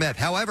 grams of meth.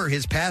 However,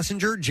 his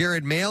passenger,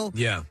 Jared Mail,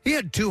 he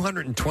had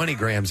 220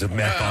 grams of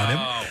meth on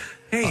him.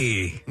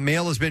 Hey.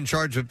 Mail has been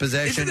charged with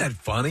possession. Isn't that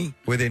funny?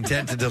 With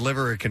intent to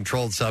deliver a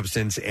controlled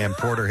substance, and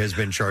Porter has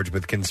been charged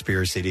with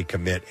conspiracy to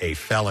commit a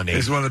felony.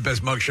 This is one of the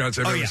best mugshots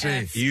I've ever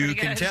seen. You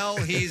can tell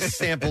he's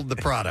sampled the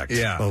product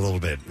Yeah. a little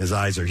bit. His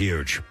eyes are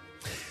huge.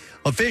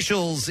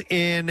 Officials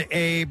in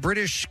a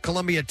British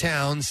Columbia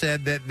town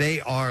said that they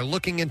are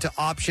looking into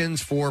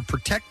options for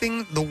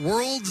protecting the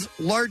world's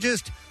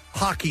largest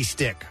hockey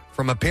stick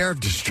from a pair of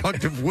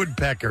destructive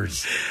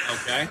woodpeckers.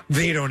 Okay.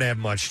 They don't have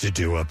much to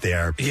do up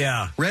there.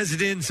 Yeah.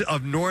 Residents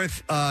of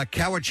North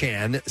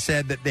Cowichan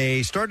said that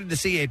they started to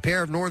see a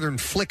pair of northern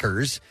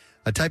flickers,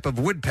 a type of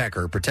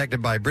woodpecker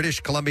protected by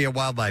British Columbia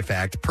Wildlife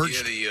Act,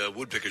 perched the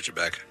woodpeckers are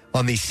back.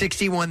 on the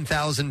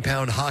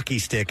 61,000-pound hockey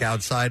stick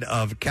outside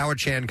of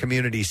Cowichan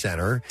Community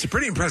Center. It's a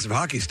pretty impressive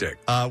hockey stick.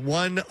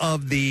 One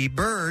of the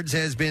birds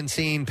has been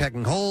seen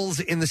pecking holes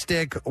in the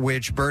stick,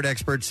 which bird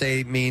experts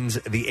say means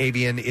the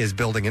avian is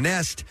building a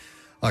nest.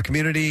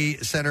 Community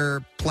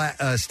Center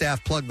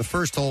staff plugged the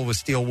first hole with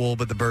steel wool,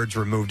 but the birds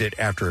removed it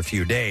after a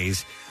few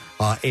days.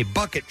 A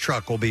bucket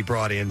truck will be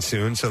brought in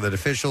soon so that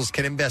officials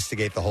can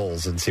investigate the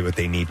holes and see what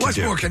they need to What's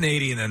do. more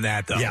Canadian than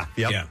that, though?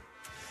 Yeah.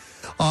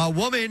 A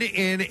woman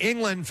in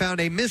England found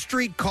a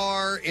mystery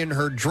car in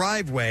her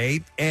driveway,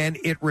 and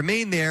it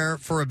remained there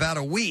for about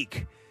a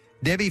week.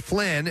 Debbie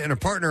Flynn and her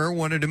partner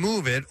wanted to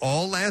move it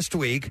all last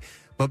week,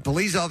 but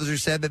police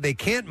officers said that they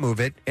can't move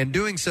it, and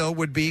doing so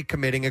would be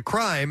committing a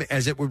crime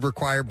as it would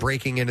require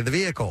breaking into the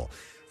vehicle.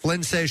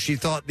 Flynn says she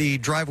thought the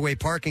driveway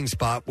parking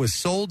spot was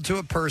sold to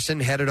a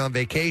person headed on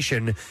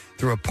vacation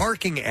through a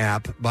parking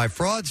app by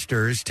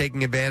fraudsters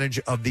taking advantage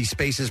of the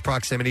space's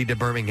proximity to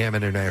Birmingham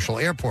International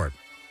Airport.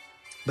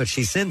 But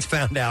she since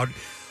found out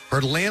her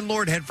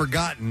landlord had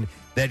forgotten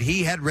that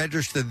he had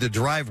registered the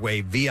driveway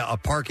via a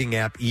parking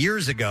app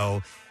years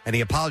ago, and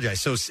he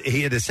apologized. So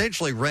he had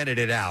essentially rented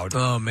it out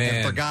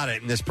and forgot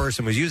it, and this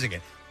person was using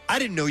it. I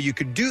didn't know you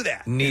could do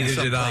that.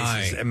 Neither did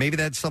I. And maybe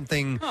that's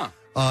something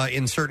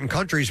in certain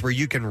countries where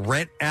you can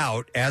rent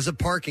out as a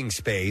parking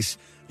space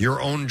your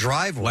own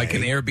driveway. Like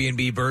an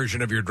Airbnb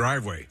version of your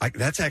driveway.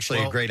 That's actually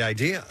a great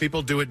idea.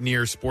 People do it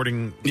near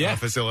sporting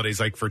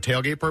facilities, like for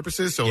tailgate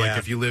purposes. So, like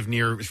if you live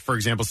near, for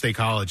example, State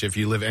College, if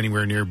you live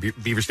anywhere near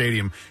Beaver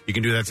Stadium, you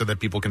can do that so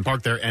that people can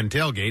park there and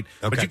tailgate.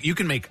 Okay. But you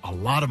can make a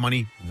lot of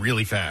money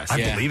really fast.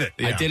 Yeah. I believe it.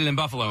 I did it in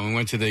Buffalo. We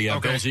went to the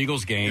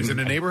Bills-Eagles game. Is it in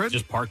a neighborhood?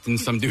 Just parked in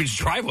some dude's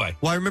driveway.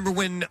 Well, I remember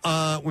when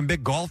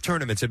big golf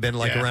tournaments have been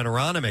like around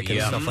Aronimink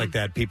and stuff like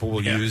that, people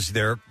will use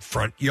their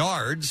front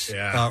yards.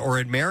 Or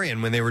at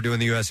Marion, when they were doing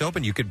the U.S.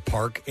 Open, you could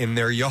park in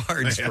their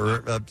yards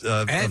for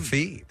a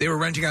fee. They were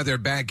renting out their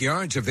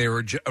backyards if they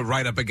were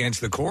right up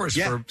against the course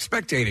for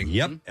spectating.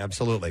 Yep,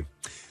 absolutely.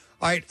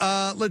 All right,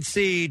 let's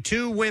see. The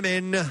two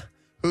women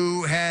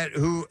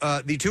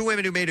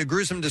who made a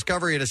gruesome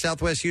discovery at a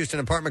Southwest Houston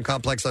apartment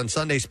complex on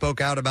Sunday spoke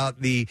out about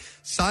the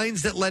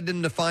signs that led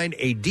them to find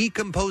a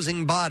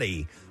decomposing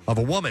body of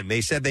a woman.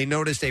 They said they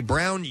noticed a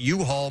brown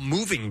U-Haul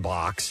moving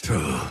box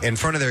in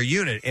front of their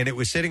unit, and it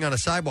was sitting on a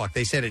sidewalk.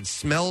 They said it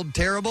smelled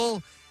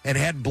terrible and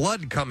had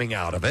blood coming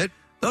out of it.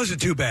 Those are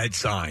two bad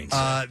signs.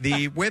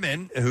 The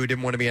women, who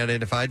didn't want to be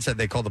identified, said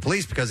they called the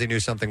police because they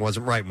knew something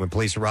wasn't right. When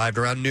police arrived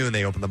around noon,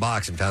 they opened the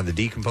box and found the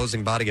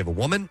decomposing body of a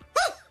woman.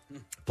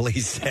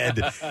 Police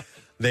said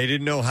they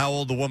didn't know how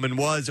old the woman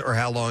was or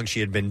how long she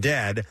had been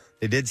dead.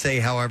 They did say,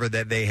 however,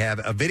 that they have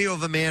a video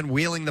of a man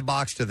wheeling the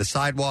box to the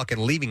sidewalk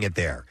and leaving it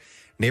there.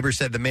 Neighbors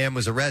said the man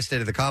was arrested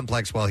at the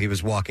complex while he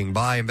was walking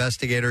by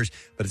investigators,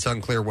 but it's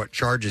unclear what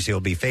charges he'll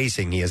be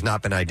facing. He has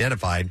not been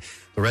identified.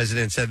 The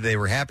residents said they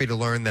were happy to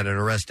learn that an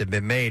arrest had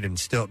been made,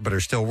 but are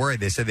still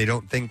worried. They said they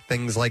don't think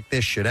things like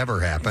this should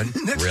ever happen.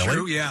 That's really?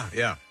 true,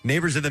 yeah.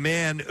 Neighbors of the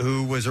man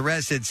who was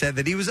arrested said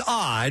that he was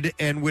odd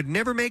and would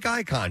never make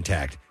eye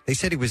contact. They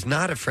said he was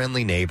not a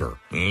friendly neighbor.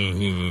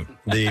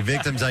 Mm-hmm. The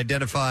victim's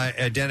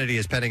identity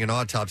is pending an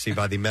autopsy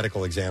by the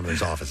medical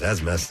examiner's office.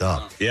 That's messed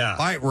up. Yeah.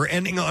 All right, we're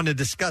ending on a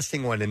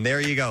disgusting one, and there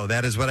you go.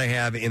 That is what I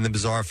have in the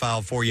bizarre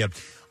file for you.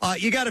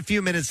 You got a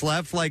few minutes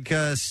left, like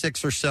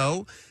 6 or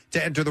so,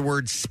 to enter the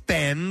word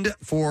spend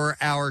for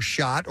our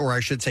shot, or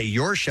I should say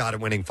your shot at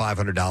winning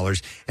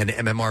 $500 and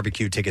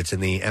MMRBQ tickets in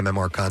the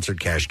MMR Concert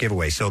Cash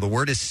giveaway. So the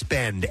word is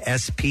spend,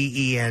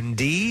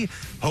 S-P-E-N-D.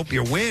 Hope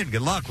you win.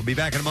 Good luck. We'll be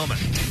back in a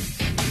moment.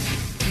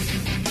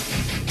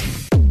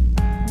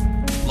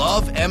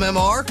 Love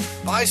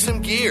MMR? Buy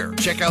some gear.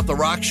 Check out the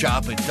rock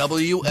shop at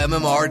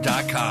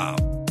WMMR.com.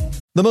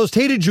 The most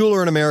hated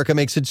jeweler in America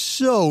makes it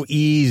so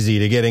easy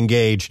to get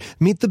engaged.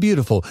 Meet the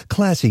beautiful,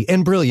 classy,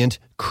 and brilliant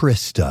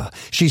Krista.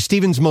 She's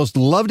Steven's most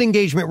loved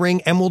engagement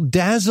ring and will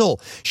dazzle.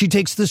 She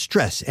takes the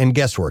stress and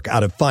guesswork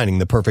out of finding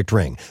the perfect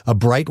ring. A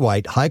bright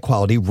white,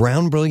 high-quality,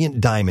 round, brilliant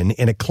diamond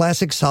in a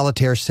classic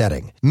solitaire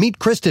setting. Meet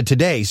Krista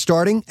today,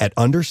 starting at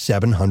under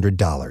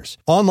 $700.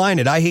 Online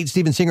at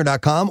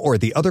IHateStevenSinger.com or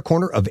at the other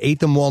corner of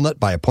 8th and Walnut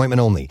by appointment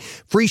only.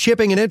 Free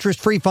shipping and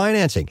interest-free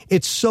financing.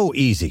 It's so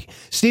easy.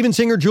 Steven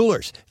Singer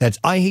Jewelers. That's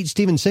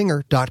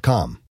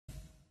IHateStevenSinger.com.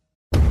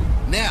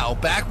 Now,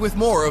 back with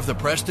more of the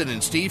Preston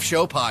and Steve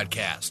Show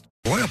podcast.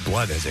 Royal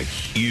Blood has a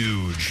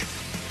huge,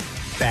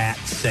 fat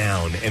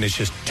sound, and it's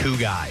just two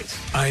guys.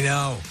 I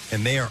know.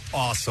 And they are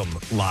awesome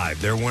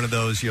live. They're one of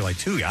those, you're like,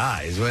 two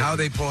guys. How are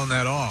they pulling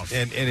that off?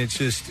 And it's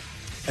just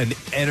an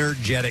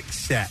energetic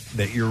set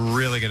that you're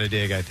really going to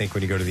dig, I think,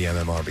 when you go to the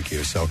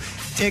MMRBQ. So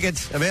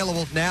tickets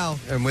available now,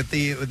 and with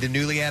the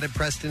newly added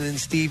Preston and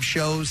Steve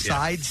Show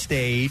side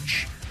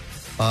stage.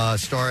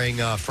 Starring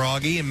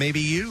Froggy and maybe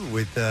you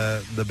with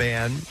the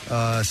band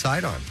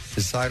Sidearm.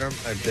 Is Sidearm?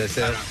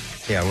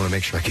 Yeah, I want to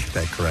make sure I get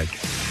that correct.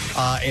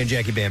 And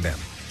Jackie Bam Bam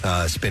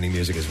spinning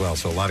music as well.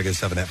 So a lot of good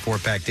stuff in that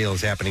 4-pack deal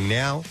is happening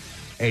now.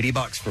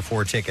 $80 for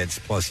 4 tickets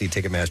plus the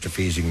Ticketmaster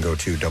fees. You can go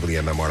to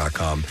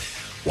WMMR.com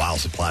while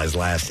supplies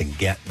last and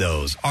get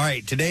those. All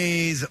right,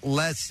 today's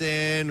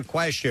lesson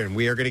question.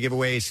 We are going to give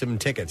away some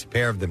tickets, a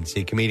pair of them, to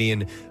see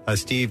comedian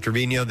Steve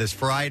Trevino this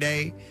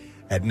Friday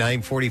at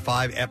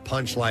 9:45 at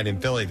Punchline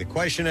in Philly. The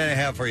question I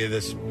have for you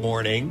this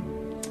morning: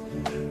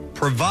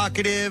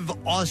 provocative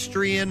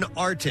Austrian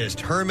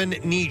artist Hermann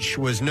Nietzsche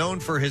was known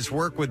for his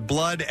work with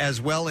blood as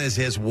well as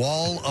his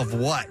wall of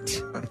what?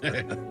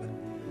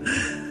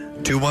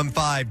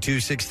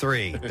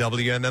 215-263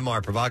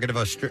 WMMR. Provocative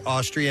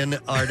Austrian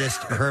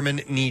artist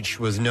Hermann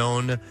Nietzsche was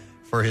known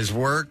for his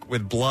work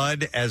with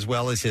blood as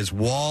well as his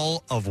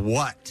wall of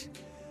what?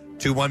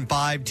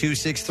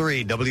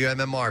 215-263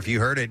 WMMR. If you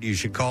heard it, you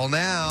should call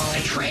now.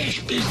 The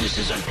trash business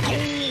is a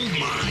gold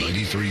mine.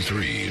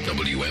 93.3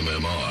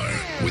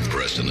 WMMR with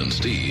Preston and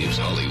Steve's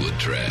Hollywood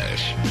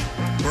Trash.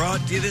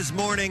 Brought to you this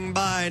morning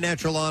by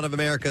Natural Lawn of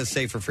America.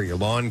 Safer for your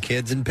lawn,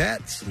 kids, and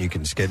pets. You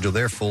can schedule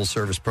their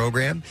full-service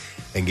program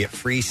and get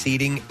free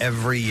seeding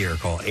every year.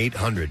 Call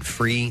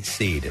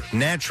 800-FREE-SEED.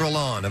 Natural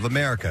Lawn of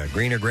America.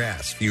 Greener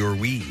grass, fewer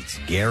weeds,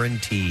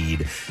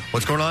 guaranteed.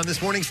 What's going on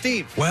this morning,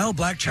 Steve? Well,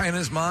 Blac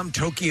Chyna's mom,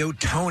 Tokyo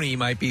Toni,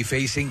 might be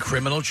facing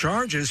criminal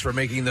charges for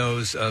making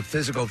those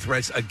physical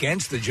threats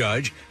against the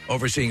judge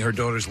overseeing her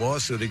daughter's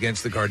lawsuit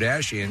against the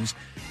Kardashians.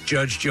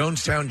 Judge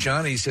Jonestown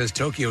Johnny says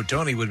Tokyo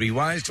Toni would be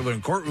wise to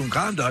learn courtroom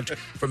conduct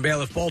from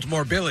bailiff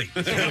Baltimore Billy.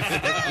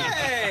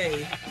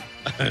 Hey!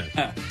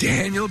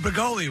 Daniel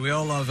Bergoli, we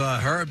all love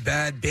her.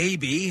 Bad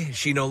baby.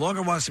 She no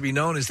longer wants to be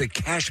known as the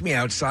Cash Me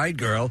Outside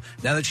girl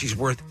now that she's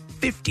worth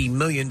 $50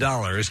 million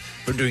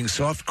from doing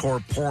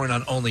softcore porn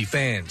on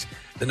OnlyFans.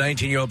 The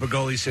 19-year-old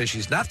Bergoli says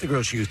she's not the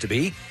girl she used to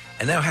be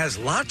and now has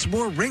lots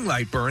more ring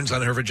light burns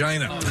on her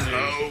vagina.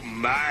 Oh,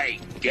 my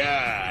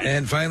God.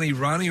 And finally,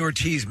 Ronnie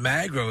Ortiz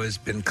Magro has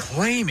been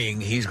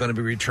claiming he's going to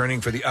be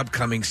returning for the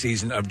upcoming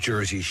season of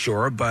Jersey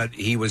Shore, but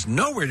he was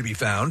nowhere to be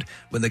found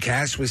when the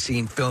cast was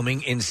seen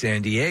filming in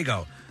San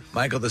Diego.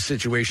 Michael, the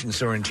Situation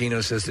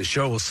Sorrentino, says the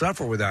show will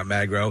suffer without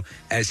Magro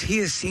as he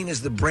is seen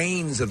as the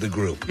brains of the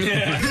group.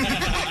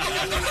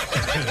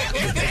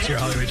 That's your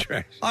Hollywood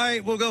Trash. All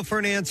right, we'll go for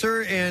an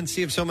answer and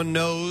see if someone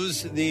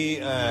knows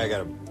the... I got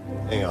to...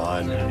 Hang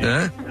on.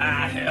 Huh?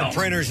 The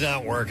printer's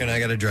not working. I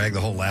got to drag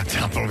the whole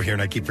laptop over here,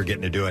 and I keep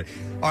forgetting to do it.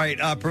 All right,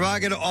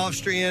 provocative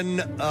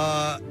Austrian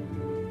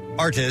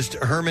artist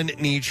Hermann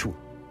Nietzsche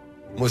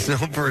was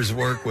known for his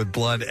work with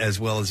blood as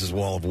well as his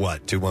wall of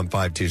what?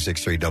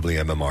 215-263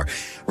 WMMR.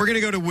 We're going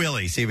to go to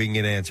Willie, see if we can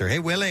get an answer. Hey,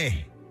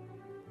 Willie.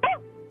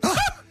 All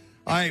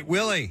right,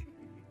 Willie.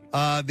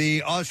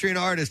 The Austrian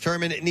artist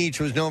Hermann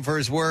Nietzsche was known for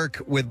his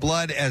work with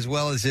blood as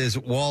well as his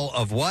wall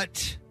of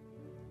what?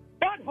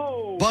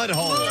 Butthole.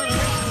 Butthole.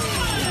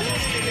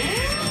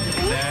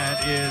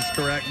 That is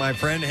correct, my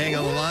friend. Hang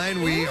on the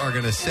line. We are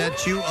going to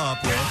set you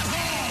up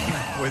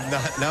with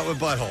not with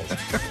buttholes.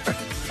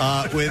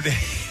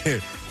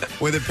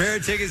 With a pair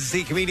of tickets to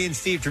see comedian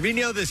Steve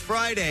Trevino this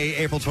Friday,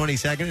 April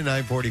 22nd at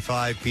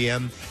 9:45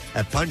 p.m.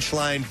 at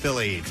Punchline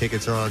Philly.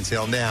 Tickets are on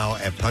sale now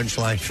at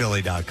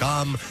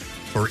punchlinephilly.com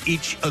for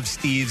each of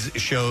Steve's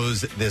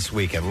shows this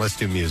weekend. Let's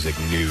do music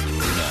news.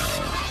 Now,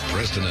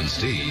 Preston and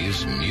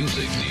Steve's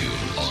Music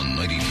News on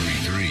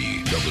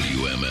 93.3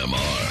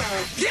 WMMR.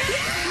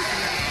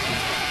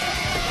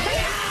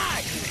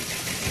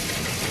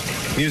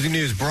 Music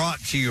news brought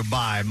to you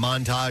by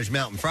Montage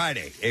Mountain.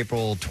 Friday,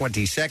 April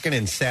 22nd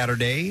and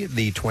Saturday,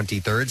 the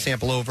 23rd.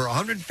 Sample over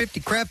 150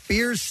 craft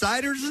beers,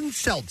 ciders, and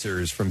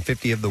seltzers from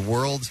 50 of the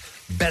world's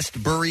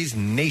best breweries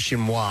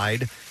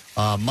nationwide.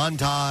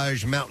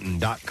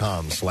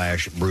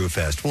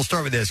 MontageMountain.com/brewfest. We'll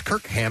start with this.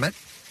 Kirk Hammett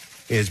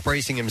is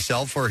bracing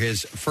himself for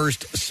his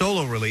first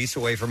solo release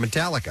away from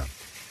Metallica.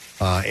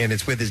 And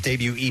it's with his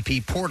debut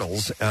EP,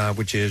 Portals,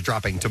 which is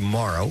dropping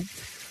tomorrow.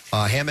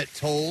 Hammett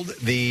told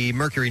the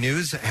Mercury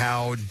News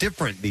how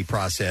different the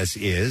process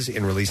is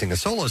in releasing a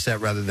solo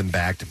set rather than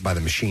backed by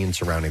the machine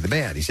surrounding the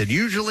band. He said,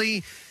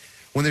 usually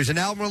when there's an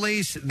album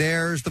release,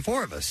 there's the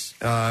four of us.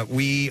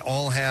 We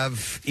all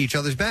have each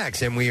other's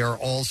backs, and we are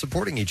all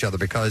supporting each other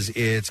because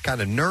it's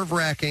kind of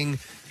nerve-wracking,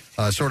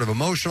 sort of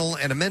emotional,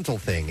 and a mental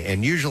thing.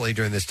 And usually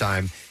during this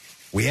time,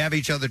 we have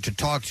each other to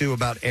talk to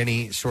about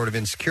any sort of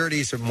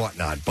insecurities and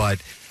whatnot.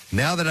 But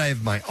now that I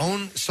have my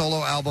own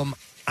solo album,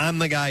 I'm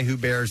the guy who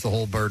bears the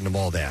whole burden of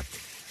all that.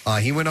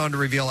 He went on to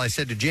reveal, I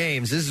said to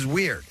James, this is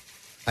weird.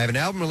 I have an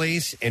album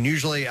release, and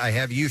usually I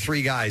have you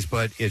three guys,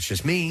 but it's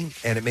just me,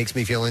 and it makes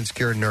me feel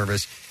insecure and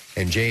nervous.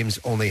 And James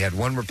only had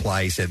one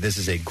reply. He said, this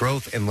is a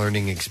growth and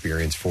learning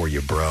experience for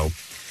you, bro.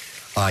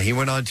 He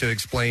went on to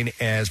explain,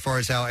 as far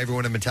as how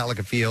everyone in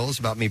Metallica feels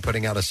about me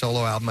putting out a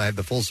solo album, I have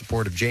the full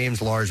support of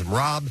James, Lars, and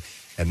Rob,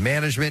 and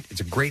management.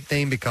 It's a great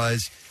thing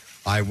because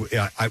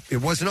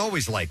it wasn't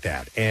always like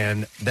that,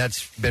 and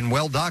that's been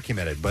well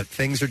documented, but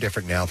things are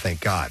different now,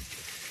 thank God.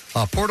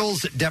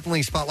 Portals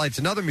definitely spotlights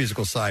another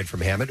musical side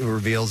from Hammett, who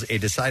reveals a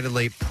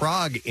decidedly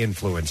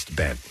prog-influenced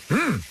band.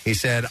 He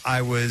said,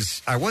 I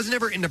wasn't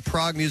ever into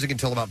prog music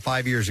until about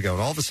 5 years ago,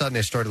 and all of a sudden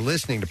I started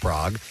listening to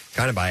prog,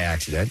 kind of by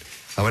accident.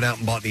 I went out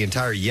and bought the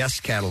entire Yes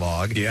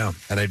catalog,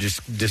 and I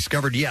just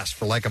discovered Yes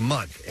for like a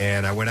month,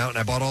 and I went out and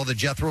I bought all the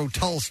Jethro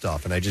Tull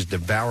stuff, and I just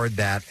devoured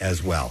that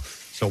as well.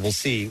 So we'll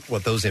see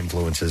what those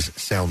influences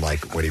sound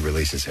like when he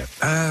releases it.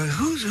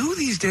 Who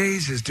these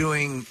days is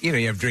doing,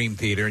 you have Dream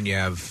Theater and you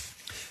have...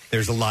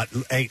 There's a lot.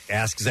 Hey,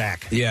 ask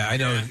Zach. Yeah, I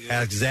know.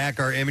 Ask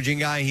Zach, our imaging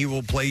guy. He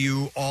will play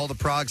you all the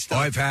prog stuff.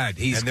 Oh, I've had.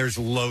 And there's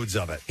loads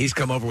of it. He's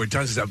come over with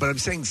tons of stuff. But I'm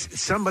saying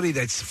somebody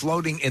that's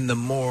floating in the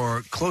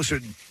more closer...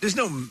 There's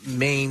no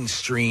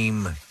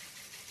mainstream...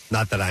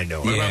 Not that I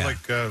know. What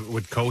about,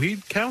 would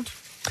Coheed count?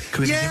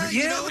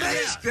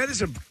 That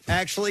is a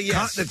actually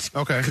yes. That's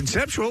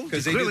conceptual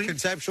because they do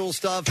conceptual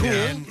stuff. Tool,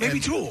 maybe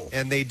Tool,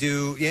 and they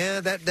do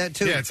that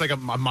too. Yeah, it's like a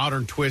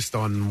modern twist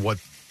on what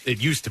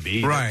it used to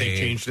be. Right, they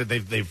changed it.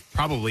 They've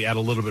probably added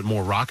a little bit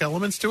more rock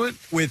elements to it.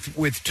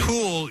 With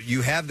Tool,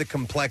 you have the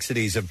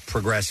complexities of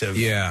progressive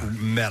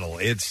metal.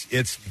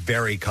 It's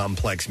very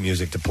complex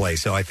music to play.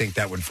 So I think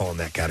that would fall in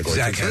that category.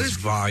 Exactly. There's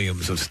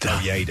volumes of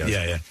stuff. Oh, yeah, he does.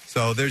 Yeah.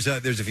 So there's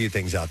a few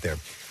things out there.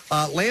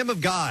 Lamb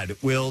of God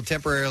will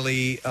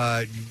temporarily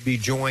be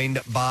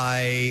joined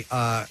by,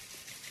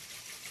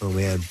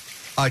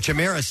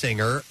 Chimera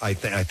singer. I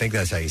think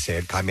that's how you say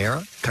it.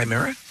 Chimera?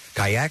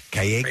 Kayak?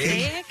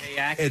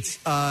 It's,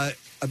 but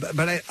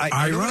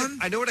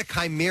I know what a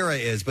chimera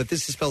is, but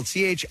this is spelled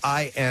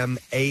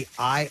Chimaira.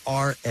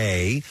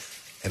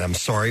 And I'm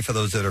sorry for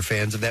those that are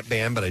fans of that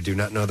band, but I do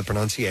not know the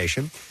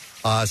pronunciation.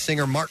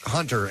 Singer Mark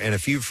Hunter and a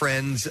few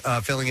friends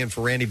filling in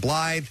for Randy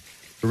Blythe,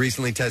 who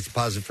recently tested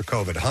positive for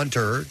COVID.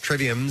 Hunter,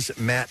 Trivium's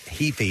Matt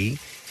Heafy,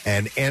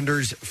 and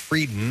Anders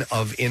Frieden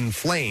of In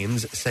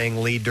Flames sang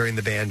lead during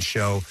the band's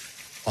show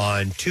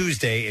on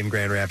Tuesday in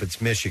Grand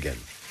Rapids, Michigan.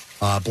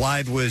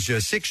 Blythe was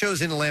just 6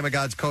 shows into Lamb of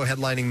God's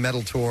co-headlining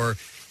metal tour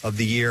of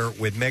the year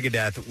with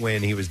Megadeth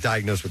when he was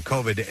diagnosed with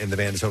COVID, and the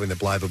band is hoping that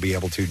Blythe will be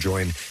able to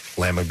join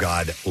Lamb of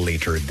God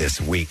later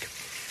this week.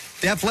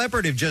 Def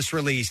Leppard have just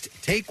released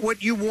Take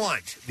What You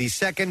Want, the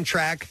second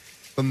track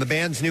from the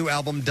band's new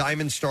album,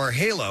 Diamond Star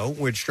Halo,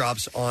 which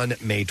drops on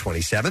May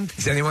 27th.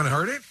 Has anyone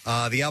heard it?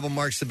 The album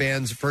marks the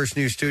band's first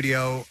new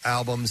studio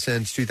album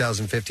since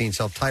 2015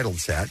 self-titled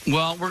set.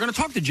 Well, we're going to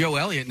talk to Joe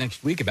Elliott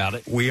next week about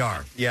it. We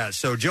are, yeah.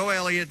 So Joe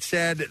Elliott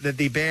said that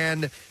the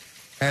band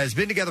has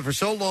been together for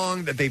so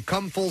long that they've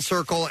come full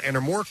circle and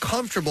are more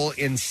comfortable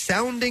in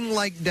sounding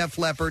like Def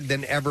Leppard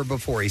than ever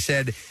before. He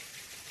said,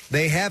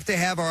 they have to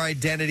have our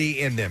identity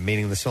in them,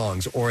 meaning the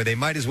songs, or they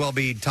might as well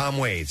be Tom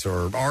Waits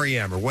or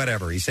REM or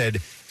whatever. He said,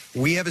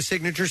 we have a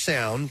signature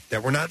sound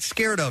that we're not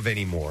scared of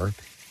anymore.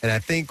 And I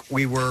think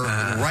we were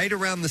right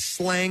around the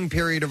slang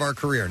period of our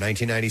career,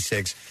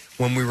 1996,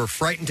 when we were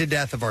frightened to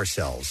death of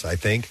ourselves, I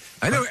think.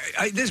 I know.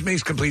 This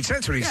makes complete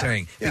sense what he's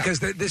saying, because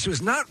this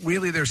was not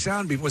really their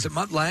sound. Was it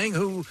Mutt Lange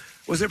who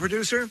was their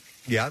producer?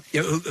 Yeah.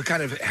 Who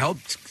kind of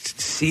helped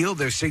seal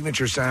their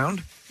signature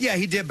sound? Yeah,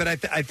 he did, but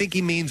I think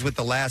he means with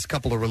the last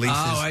couple of releases.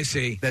 Oh, I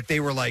see. That they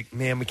were like,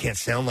 man, we can't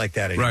sound like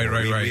that anymore.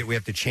 Right. We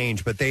have to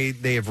change. But they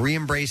have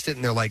re-embraced it,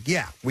 and they're like,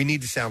 yeah, we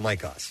need to sound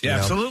like us. Yeah,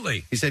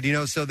 absolutely. He said,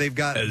 so they've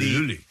got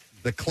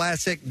the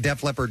classic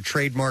Def Leppard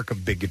trademark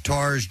of big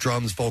guitars,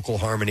 drums, vocal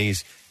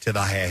harmonies to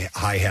the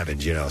high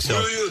heavens,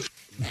 So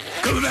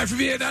coming back from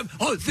Vietnam,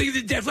 thinking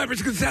that Def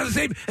Leppard's going to sound the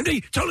same, and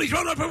they totally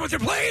thrown up on what they're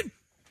playing?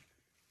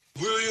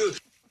 Will you?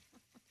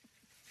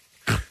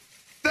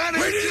 That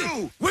where is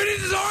you! Where did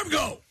his arm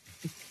go?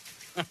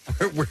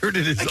 Where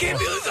did his I can't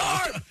feel his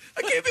arm!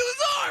 I can't feel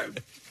his arm!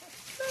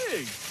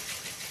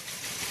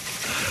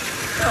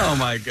 Oh,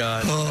 my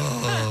God.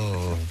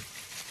 Oh.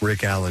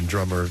 Rick Allen,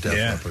 drummer of Def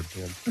Leppard.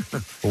 Yeah.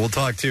 We'll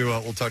talk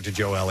to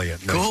Joe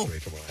Elliott next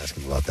week, and we'll ask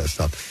him about that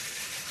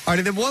stuff. All right,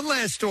 and then one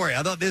last story.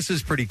 I thought this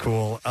was pretty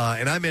cool,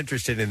 and I'm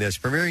interested in this.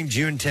 Premiering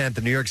June 10th,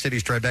 the New York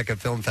City's Tribeca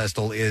Film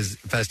Festival is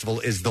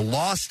The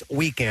Lost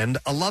Weekend,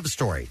 a love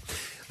story.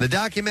 The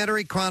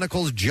documentary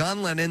chronicles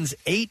John Lennon's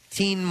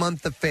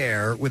 18-month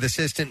affair with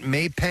assistant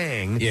May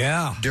Pang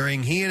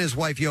during he and his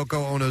wife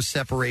Yoko Ono's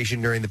separation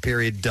during the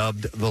period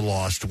dubbed the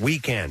Lost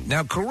Weekend.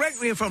 Now,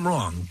 correct me if I'm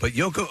wrong, but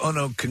Yoko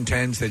Ono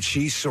contends that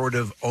she sort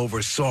of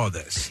oversaw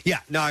this. Yeah,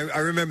 no, I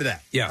remember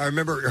that. Yeah. I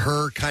remember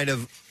her kind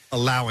of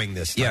allowing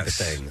this type of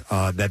thing,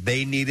 that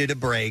they needed a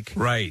break.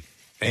 Right.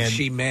 And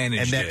she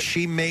managed and that it.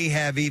 she may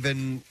have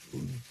even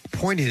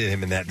pointed at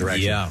him in that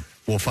direction. Yeah.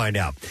 We'll find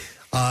out.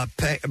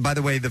 By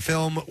the way, the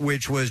film,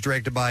 which was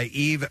directed by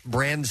Eve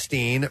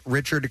Brandstein,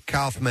 Richard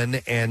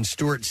Kaufman, and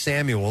Stuart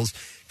Samuels,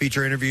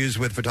 feature interviews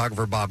with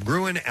photographer Bob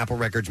Gruen, Apple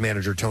Records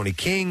manager Tony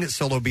King,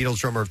 solo Beatles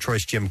drummer of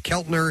choice Jim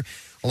Keltner,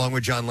 along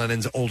with John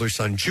Lennon's older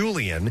son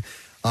Julian.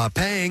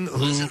 Pang,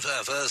 who... Listen, for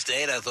our first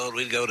date, I thought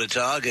we'd go to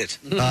Target.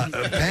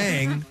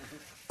 Pang...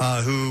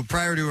 who,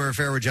 prior to her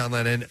affair with John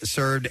Lennon,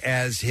 served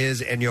as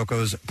his and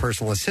Yoko's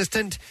personal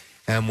assistant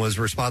and was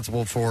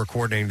responsible for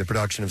coordinating the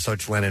production of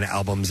such Lennon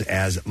albums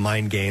as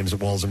Mind Games,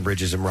 Walls and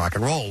Bridges, and Rock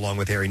and Roll, along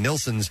with Harry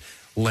Nilsson's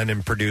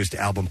Lennon-produced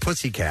album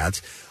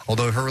Pussycats.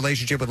 Although her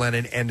relationship with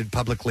Lennon ended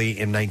publicly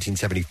in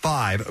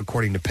 1975,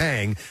 according to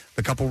Pang,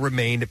 the couple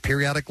remained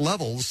periodic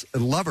lovers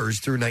through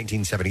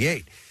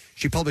 1978.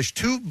 She published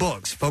 2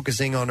 books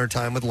focusing on her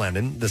time with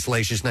Lennon, the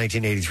salacious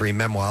 1983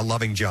 memoir,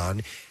 Loving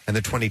John, and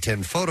the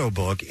 2010 photo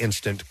book,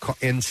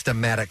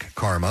 Instamatic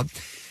Karma.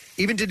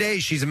 Even today,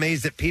 she's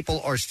amazed that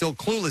people are still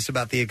clueless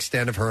about the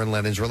extent of her and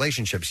Lennon's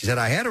relationship. She said,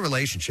 I had a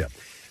relationship.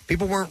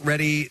 People weren't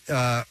ready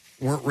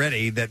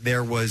that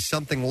there was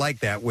something like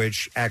that,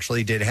 which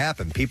actually did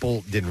happen.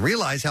 People didn't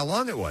realize how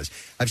long it was.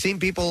 I've seen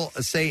people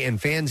say in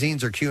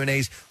fanzines or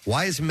Q&As,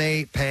 why is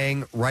May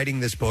Pang writing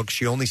this book?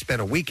 She only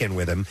spent a weekend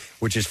with him,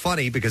 which is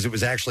funny because it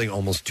was actually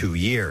almost 2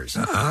 years.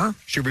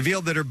 She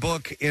revealed that her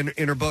book, in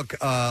her book,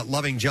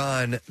 Loving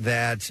John,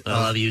 that...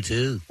 I love you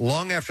too.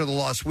 Long after the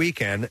Lost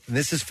Weekend, and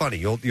this is funny,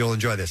 you'll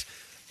enjoy this,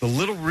 the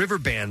Little River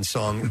Band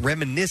song,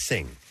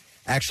 Reminiscing,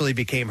 actually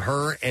became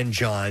her and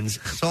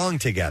John's song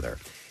together.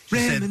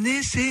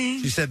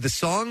 She said the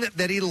song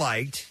that he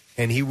liked,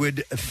 and he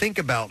would think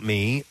about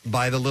me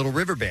by the Little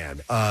River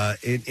Band.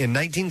 In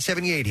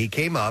 1978, he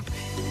came up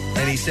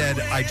and he said,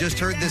 I just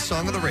heard this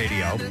song on the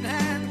radio.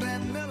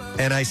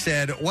 And I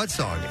said, what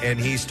song? And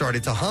he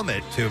started to hum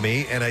it to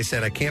me. And I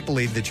said, I can't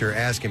believe that you're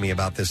asking me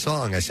about this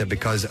song. I said,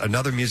 because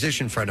another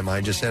musician friend of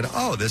mine just said,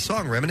 oh, this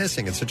song,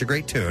 Reminiscing, it's such a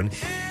great tune.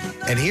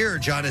 And here,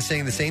 John is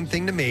saying the same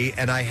thing to me.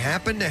 And I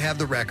happened to have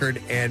the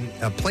record and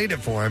played it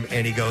for him.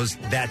 And he goes,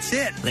 that's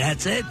it.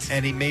 That's it.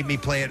 And he made me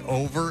play it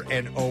over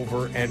and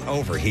over and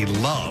over. He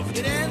loved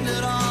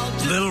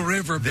Little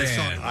River this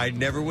Band. song. I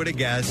never would have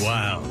guessed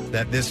Wow.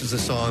 that this was a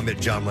song that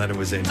John Lennon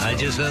was into. I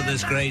just heard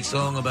this great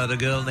song about a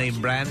girl named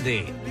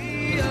Brandy.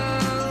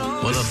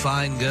 What a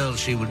fine girl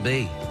she would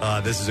be.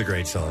 This is a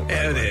great song.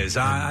 It is.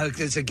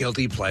 It's a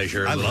guilty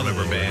pleasure. I love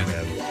River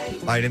Band.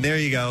 All right, and there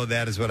you go.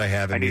 That is what I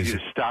have in I need music. you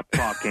to stop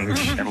talking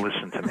and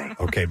listen to me.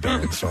 Okay,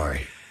 Baron,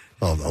 sorry.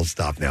 I'll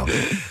stop now.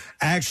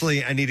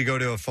 Actually, I need to go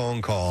to a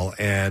phone call,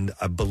 and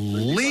I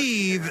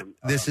believe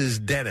this is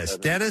Dennis.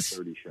 Dennis?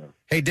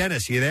 Hey,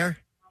 Dennis, you there?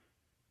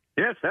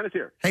 Yes, Dennis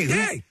here. Hey,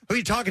 who are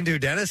you talking to,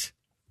 Dennis?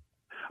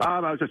 I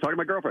was just talking to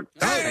my girlfriend.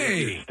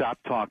 Hey! Stop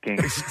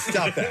talking.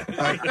 Stop that. All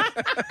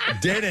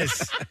right.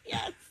 Dennis.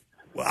 Yes.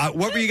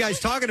 What were you guys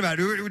talking about?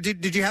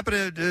 Did you happen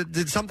to...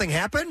 did something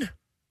happen?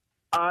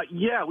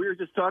 Yeah, we were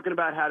just talking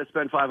about how to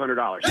spend $500.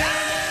 We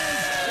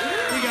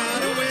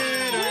got a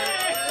winner.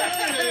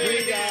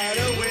 We got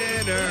a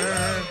winner.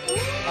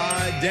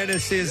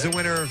 Dennis is the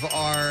winner of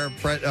our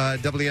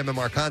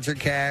WMMR concert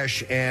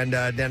cash. And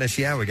Dennis,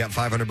 we got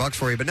 $500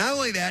 for you. But not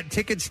only that,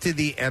 tickets to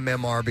the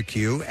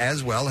MMRBQ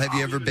as well. Have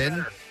you ever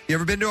been? You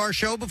ever been to our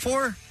show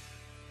before?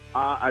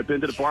 I've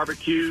been to the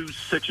barbecue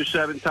 6 or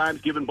 7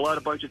 times, given blood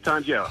a bunch of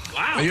times. Yeah.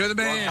 Wow. You're the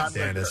man,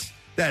 Dennis.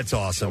 That's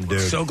awesome,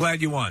 dude. So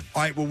glad you won.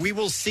 All right, well, we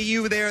will see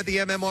you there at the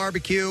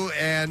MMRBQ,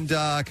 and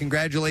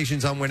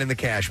congratulations on winning the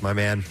cash, my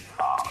man.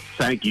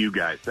 Thank you,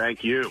 guys.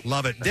 Thank you.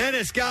 Love it.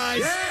 Dennis, guys.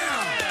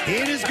 Yeah! He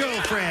and his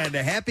girlfriend,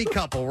 a happy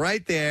couple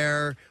right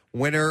there.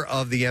 Winner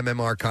of the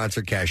MMR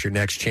concert cash. Your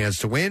next chance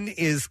to win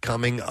is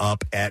coming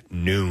up at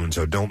noon,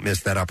 so don't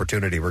miss that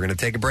opportunity. We're going to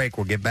take a break.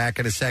 We'll get back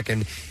in a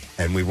second,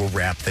 and we will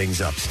wrap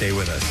things up. Stay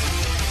with us.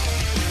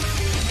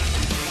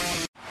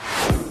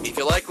 If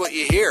you like what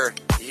you hear,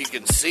 you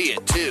can see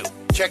it too.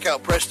 Check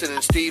out Preston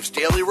and Steve's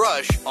Daily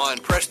Rush on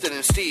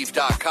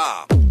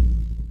PrestonandSteve.com.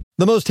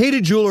 The most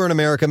hated jeweler in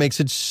America makes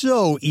it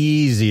so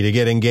easy to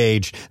get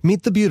engaged.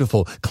 Meet the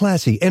beautiful,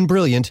 classy, and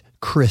brilliant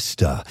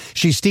Krista.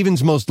 She's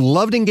Steven's most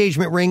loved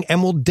engagement ring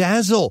and will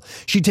dazzle.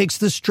 She takes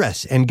the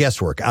stress and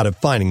guesswork out of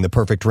finding the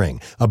perfect ring.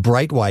 A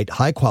bright white,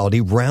 high-quality,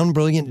 round,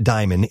 brilliant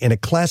diamond in a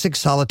classic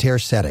solitaire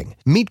setting.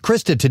 Meet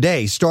Krista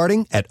today,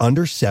 starting at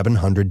under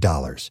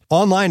 $700.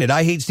 Online at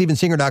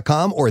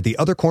IHateStevenSinger.com or at the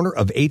other corner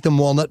of 8th and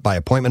Walnut by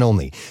appointment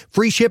only.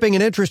 Free shipping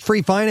and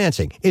interest-free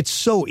financing. It's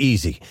so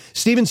easy.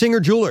 Steven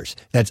Singer Jewelers.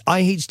 That's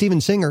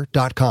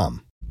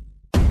IHateStevenSinger.com.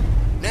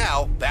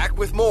 Now, back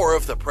with more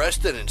of the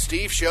Preston and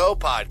Steve Show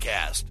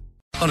podcast.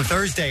 On a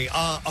Thursday.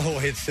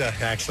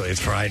 It's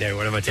Friday.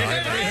 What am I talking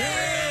about?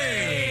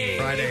 Hey!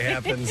 Friday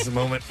happens the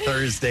moment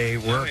Thursday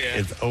work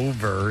is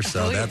over,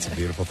 so that's a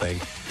beautiful thing.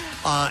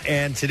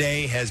 And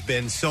today has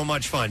been so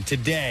much fun.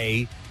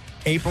 Today,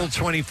 April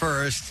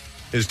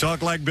 21st, is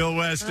Talk Like Bill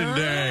Weston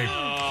Day.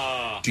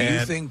 Do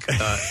you think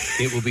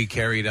it will be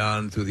carried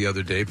on through the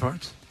other day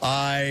parts?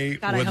 I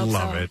would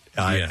love it.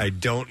 I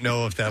don't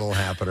know if that'll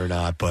happen or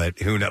not, but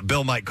who knows?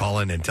 Bill might call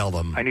in and tell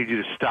them. I need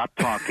you to stop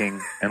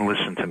talking and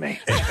listen to me.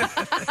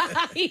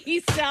 He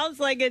sounds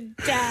like a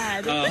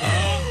dad.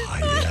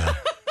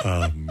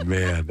 Oh,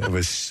 man, it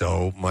was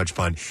so much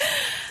fun.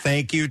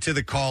 Thank you to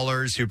the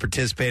callers who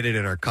participated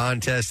in our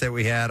contest that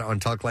we had on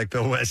Talk Like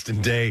Bill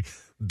Weston Day.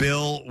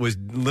 Bill was,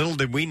 little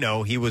did we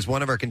know, he was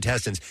one of our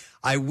contestants.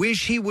 I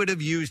wish he would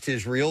have used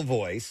his real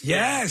voice.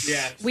 Yes.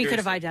 We could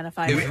have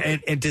identified him.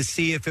 And to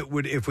see if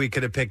we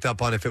could have picked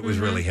up on if it was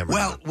really him.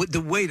 Well, the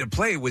way to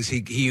play was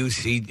he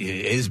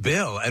is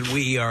Bill, and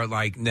we are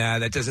like, nah,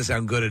 that doesn't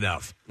sound good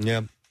enough.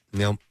 Yeah.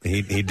 No,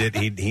 he did.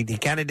 He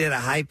kind of did a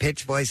high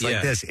pitched voice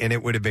like this, and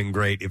it would have been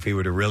great if he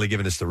would have really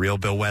given us the real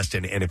Bill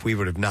Weston. And if we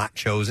would have not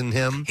chosen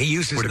him,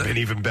 would have been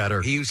even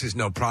better. He uses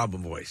no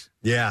problem voice.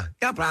 Yeah,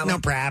 no problem. No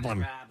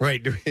problem.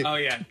 Right? Do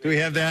we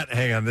have that?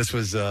 Hang on. This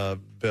was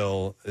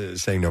Bill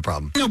saying no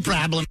problem. No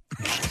problem.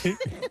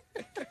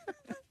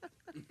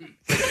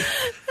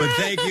 But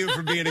thank you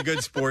for being a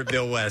good sport,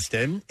 Bill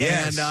Weston.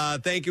 Yes.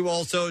 And thank you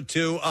also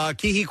to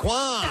Ki-Hee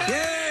Kwan.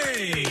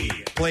 Yay!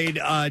 Played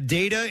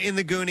Data in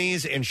the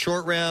Goonies and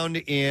Short Round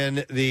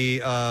in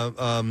the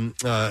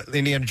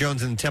Indiana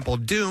Jones and the Temple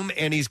of Doom.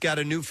 And he's got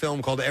a new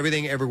film called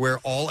Everything Everywhere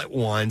All at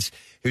Once.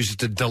 He was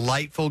just a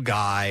delightful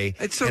guy.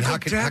 It's so and how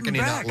good to can have him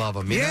you back. not love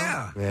him? You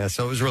know? Yeah,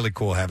 so it was really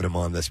cool having him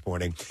on this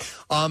morning.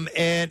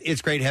 And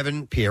it's great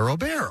having Pierre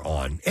Robert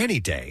on any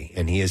day.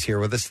 And he is here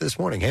with us this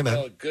morning. Hey, man.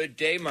 Oh, good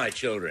day, my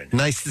children.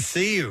 Nice to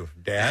see you,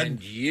 Dad.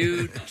 And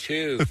you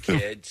too,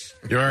 kids.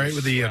 You all right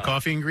with the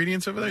coffee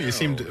ingredients over there? You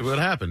seemed. What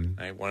happened?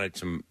 I wanted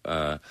some.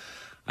 I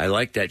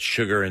like that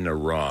sugar in the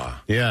raw.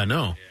 Yeah, I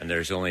know. And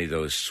there's only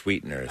those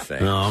sweetener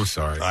things. No, I'm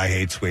sorry. I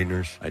hate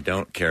sweeteners. I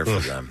don't care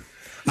for them.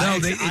 No,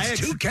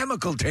 it's too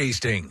chemical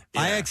tasting.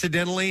 Yeah. I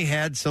accidentally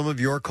had some of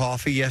your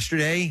coffee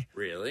yesterday.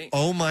 Really?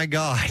 Oh, my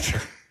God.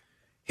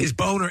 His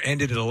boner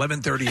ended at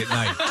 11:30 at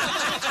night.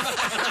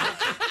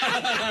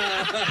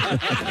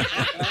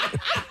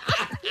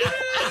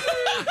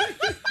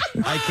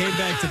 I came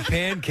back to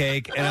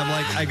Pancake, and I'm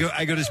like, I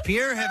go, does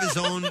Pierre have his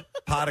own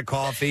pot of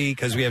coffee?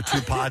 Because we have 2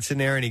 pots in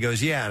there. And he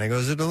goes, yeah. And I go,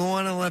 is it the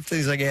one on the left?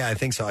 He's like, yeah, I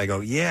think so. I go,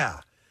 yeah.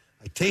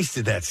 I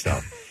tasted that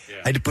stuff.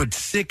 I had to put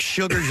 6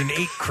 sugars and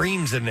 8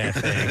 creams in that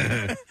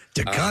thing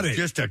to cut it.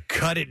 Just to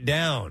cut it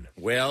down.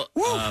 Well,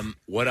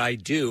 what I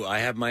do, I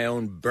have my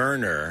own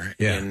burner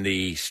in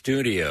the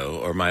studio,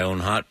 or my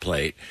own hot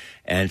plate,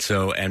 and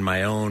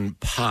my own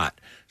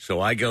pot. So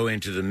I go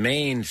into the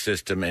main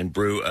system and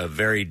brew a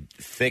very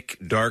thick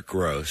dark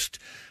roast.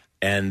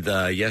 And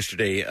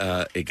yesterday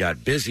it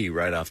got busy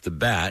right off the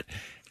bat.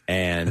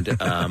 And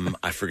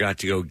I forgot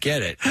to go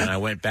get it, and I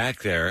went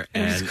back there,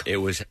 and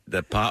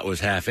the pot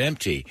was half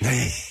empty,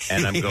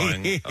 and I'm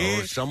going,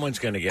 oh, someone's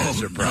going to get a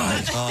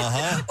surprise.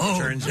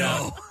 Turns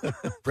out,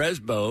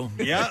 Presbo,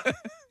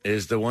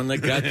 is the one that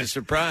got the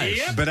surprise.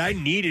 But I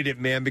needed it,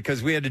 man,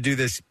 because we had to do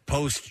this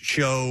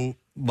post-show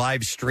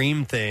live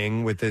stream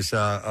thing with this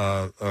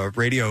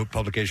radio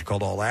publication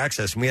called All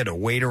Access, and we had to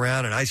wait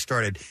around, and I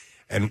started.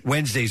 And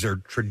Wednesdays are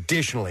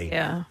traditionally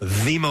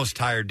the most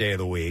tired day of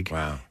the week.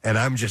 Wow. And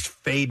I'm just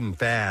fading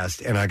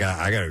fast, and I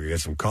got to go get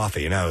some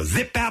coffee, and I was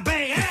zip out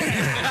bang,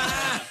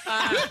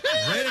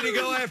 ready to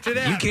go after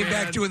that. You came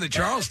back doing the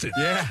Charleston.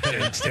 Yeah.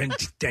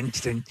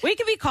 We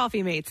can be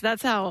coffee mates.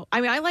 That's how.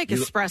 I mean, I like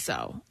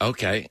espresso.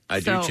 Okay, I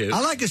do too. I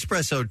like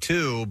espresso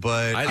too,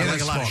 but I like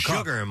a lot of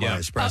sugar in my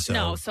espresso.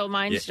 No, so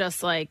mine's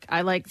just like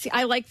I like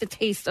the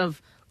taste of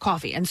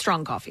coffee and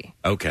strong coffee.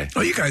 Okay. Oh,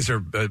 you guys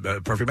are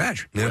a perfect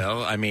match.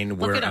 Well, I mean,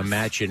 we're a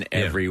match in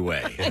every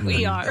way.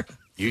 We are.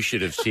 You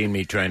should have seen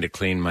me trying to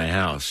clean my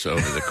house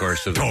over the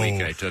course of the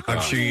week I took off.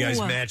 I'm sure you guys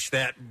matched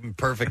that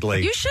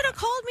perfectly. You should have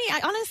called me.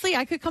 Honestly,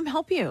 I could come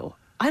help you.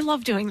 I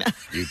love doing that.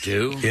 You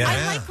do? Yeah.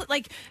 I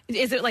like,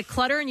 is it like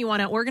clutter and you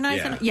want to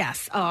organize them?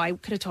 Yes. Oh, I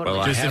could have totally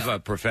Well, done I that. have a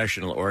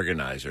professional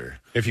organizer.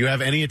 If you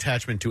have any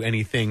attachment to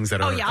any things that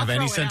are of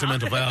any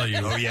sentimental value,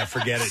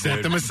 forget it, set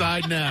dude. them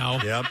aside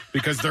now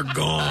because they're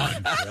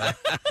gone.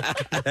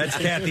 That's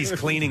Kathy's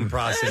cleaning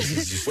process,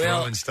 is just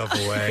throwing stuff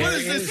away. What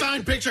is this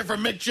signed picture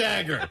from Mick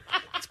Jagger?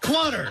 It's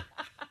clutter.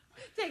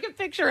 Take a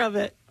picture of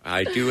it.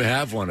 I do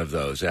have one of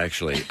those,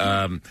 actually.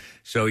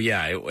 So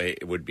yeah,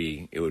 it would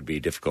be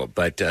difficult,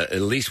 but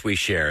at least we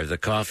share the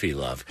coffee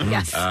love.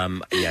 Yes.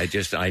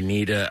 I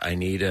need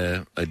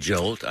a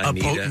jolt. I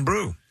need potent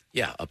brew.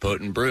 Yeah, a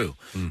potent brew.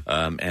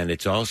 And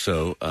it's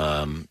also,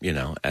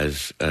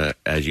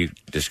 as you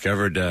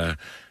discovered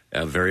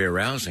Very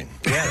arousing.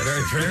 Yeah,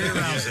 very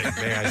arousing,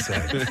 may I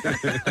say.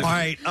 All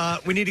right,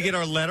 we need to get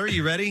our letter.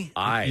 You ready?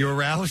 Aye. You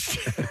aroused?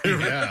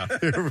 Yeah.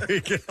 Here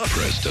we go.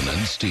 Preston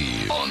and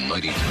Steve on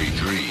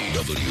 93.3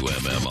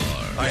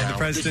 WMMR. All right, the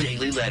Preston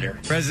Daily Letter.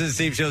 President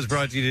Steve Show is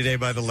brought to you today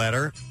by the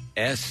letter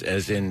S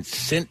as in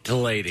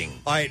scintillating.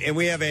 All right, and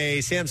we have a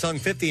Samsung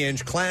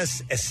 50-inch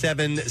Class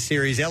 7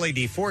 Series LED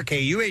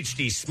 4K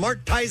UHD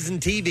Smart Tizen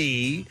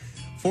TV.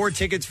 4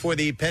 tickets for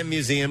the Penn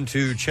Museum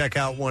to check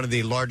out one of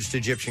the largest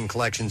Egyptian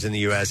collections in the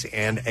U.S.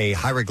 and a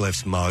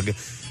hieroglyphs mug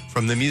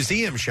from the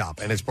museum shop.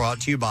 And it's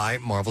brought to you by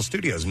Marvel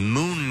Studios.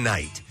 Moon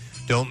Knight.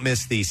 Don't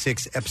miss the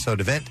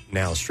 6-episode event,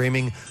 now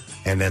streaming,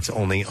 and that's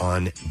only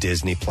on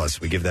Disney+.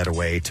 We give that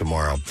away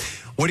tomorrow.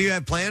 What do you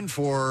have planned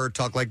for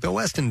Talk Like Bill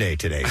Weston Day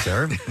today,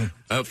 sir?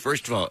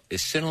 First of all,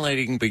 is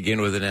scintillating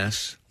begin with an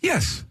S?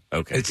 Yes.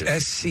 Okay. It's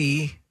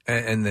SC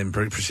and then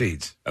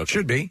proceeds. Okay.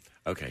 Should be.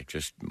 Okay,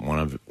 just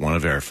want to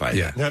verify.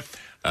 Yeah. That.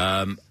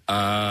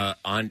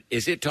 On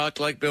is it Talk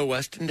Like Bill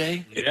Weston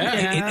Day?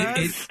 Yeah.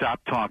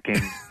 Stop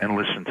talking and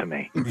listen to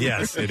me.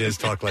 Yes, it is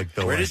Talk Like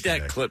Bill Where Weston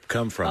did that Day. clip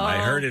come from? I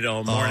heard it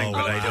all morning,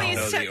 but I don't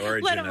know the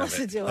origin let him of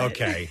listen it. to it.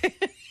 Okay.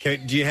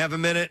 Do you have a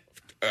minute?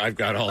 I've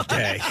got all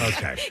day.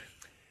 Okay.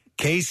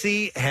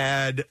 Casey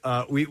had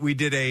we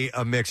did a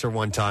mixer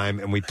one time,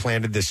 and we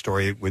planted this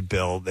story with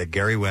Bill that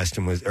Gary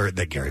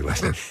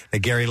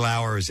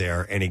Lauer was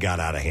there, and he got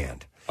out of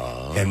hand,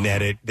 and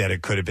that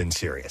it could have been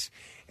serious.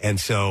 And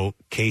so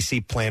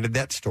Casey planted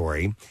that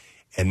story,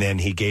 and then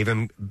he gave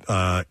him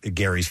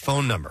Gary's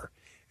phone number.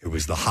 It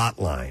was the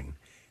hotline,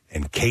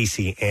 and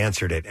Casey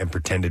answered it and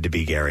pretended to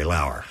be Gary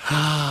Lauer.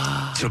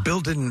 So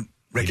Bill didn't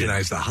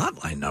recognize the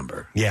hotline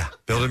number. Yeah,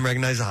 Bill didn't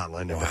recognize the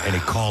hotline number, and he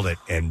called it,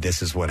 and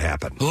this is what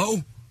happened.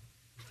 Hello?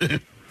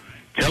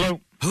 Hello?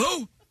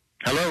 Hello?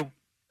 Hello?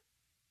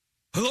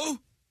 Hello?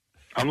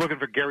 I'm looking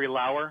for Gary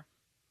Lauer.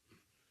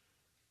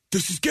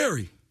 This is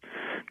Gary.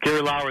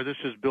 Gary Lauer, this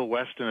is Bill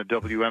Weston at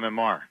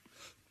WMMR.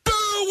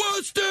 Bill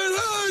Weston!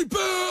 Hey,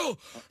 Bill!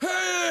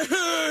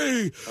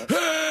 Hey!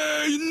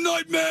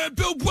 Nightmare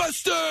Bill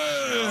Weston!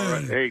 All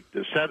right, hey,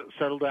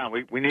 settle down.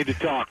 We need to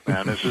talk,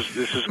 man. This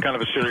is kind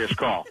of a serious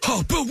call.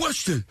 Oh, Bill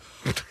Weston!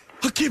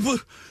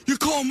 You're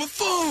calling my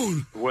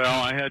phone.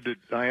 Well, I had to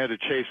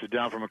chase it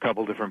down from a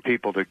couple different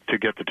people to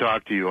get to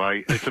talk to you.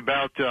 It's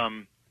about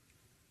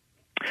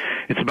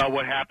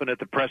what happened at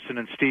the Preston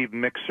and Steve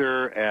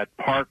mixer at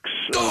Parks.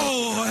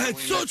 I had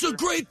such a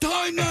great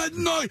time that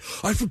night.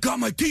 I forgot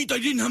my teeth. I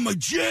didn't have my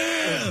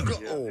jam.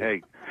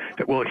 Hey,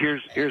 well,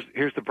 here's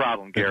the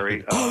problem,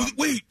 Gary.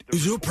 Wait,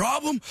 is there a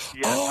problem?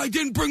 Yes. Oh, I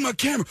didn't bring my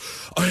camera.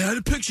 I had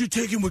a picture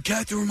taken with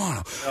Kathy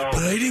Romano, but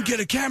I didn't get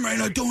a camera,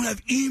 and I don't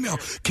have email.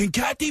 Can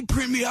Kathy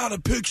print me out a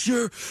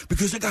picture?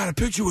 Because I got a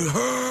picture with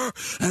her,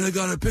 and I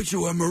got a picture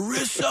with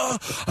Marissa.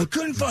 I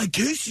couldn't find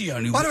Casey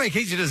anywhere. By the way,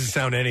 Casey doesn't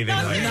sound anything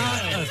like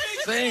Not a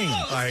thing.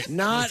 All right,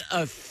 Not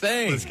a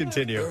thing. let's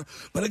continue.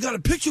 But I got a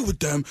picture with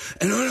them,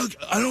 and I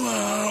don't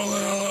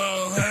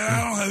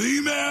have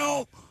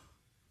email.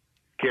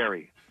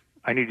 Gary,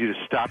 I need you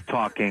to stop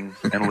talking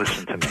and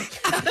listen to me.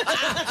 All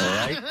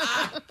right?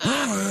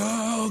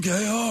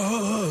 Okay.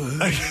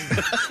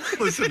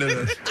 Listen to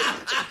this.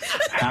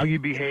 How you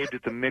behaved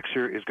at the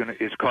mixer is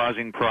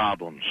causing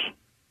problems.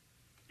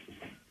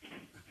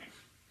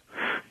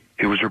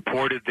 It was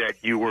reported that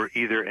you were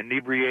either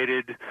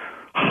inebriated,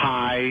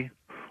 high,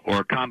 or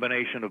a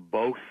combination of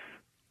both.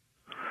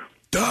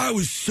 I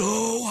was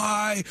so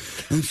high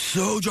and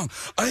so drunk.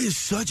 I had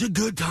such a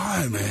good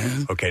time,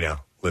 man. Okay,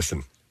 now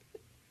listen.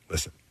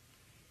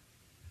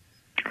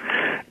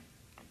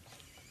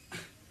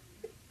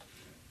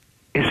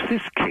 Is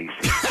this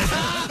Casey?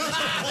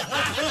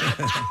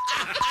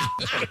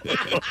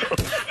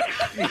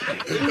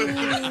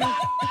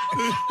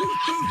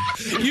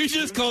 You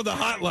just called the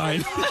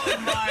hotline. Oh,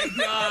 my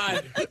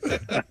God.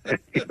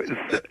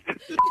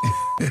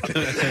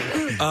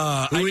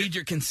 I need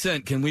your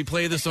consent. Can we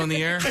play this on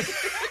the air?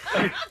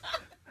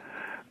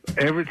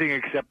 Everything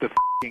except the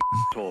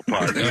asshole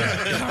part. All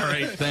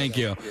right, thank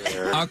you.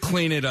 I'll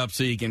clean it up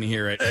so you can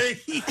hear it.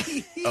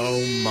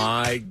 Oh,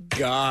 my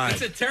God.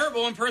 It's a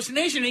terrible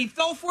impersonation. He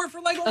fell for it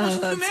for like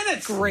almost 2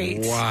 minutes. Great.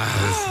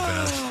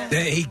 Wow.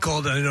 He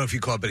called, I don't know if you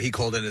called, but he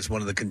called in as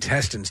one of the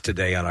contestants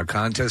today on our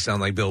contest,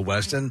 sound like Bill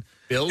Weston.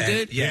 Bill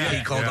did? Yeah,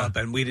 he called up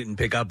and we didn't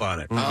pick up on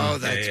it. Oh,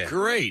 that's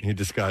great. He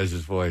disguised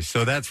his voice.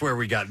 So that's where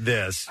we got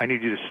this. I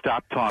need you to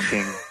stop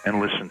talking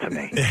and listen to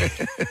me.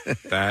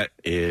 That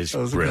is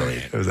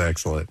brilliant. It was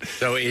excellent.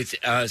 So it's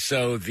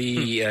so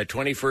the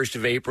 21st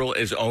of April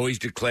is always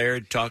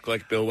declared Talk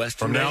Like Bill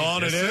Weston. From Day? now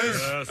on, it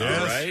is. All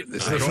right.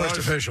 This is the first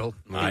official.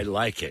 I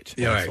like it.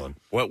 Yeah, Excellent.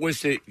 What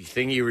was the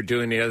thing you were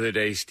doing the other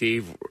day,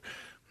 Steve,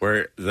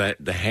 where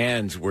the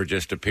hands were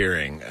just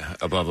appearing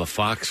above a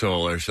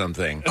foxhole or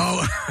something?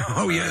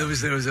 Oh yeah,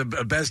 there was a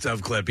best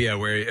of clip, yeah,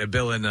 where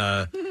Bill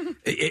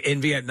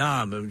in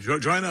Vietnam,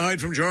 trying to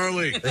hide from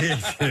Charlie.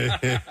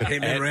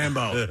 Came in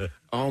Rambo.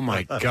 Oh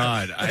my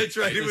God! That's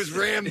right, it was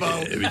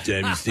Rambo. Every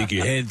time you stick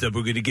your hands up,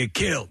 we're going to get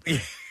killed.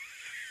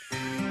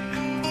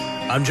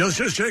 I'm just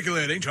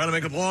gesticulating, trying to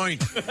make a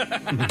point.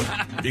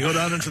 If you go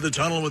down into the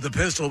tunnel with the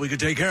pistol, we could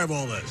take care of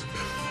all this.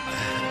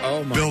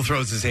 Oh my! Bill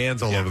throws his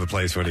hands all over the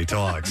place when he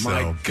talks.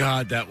 My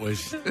God, that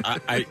was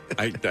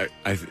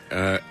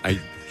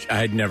I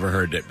had never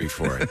heard it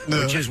before.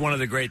 Which is one of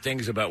the great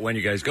things about when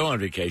you guys go on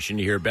vacation,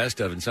 you hear best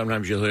of, and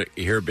sometimes you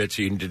hear bits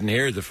you didn't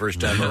hear the first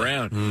time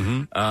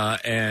around.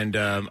 And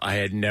I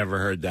had never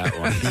heard that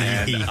one,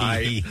 and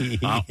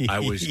I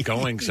was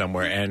going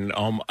somewhere, and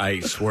I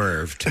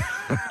swerved.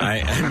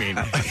 I mean,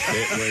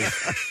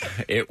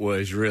 it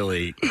was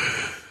really.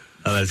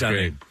 Oh, that's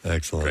stunning. Great.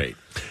 Excellent. Great.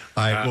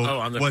 All right, well,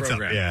 on the what's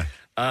program. up?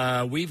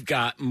 Yeah. We've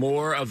got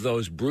more of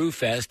those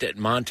Brewfest at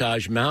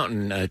Montage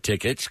Mountain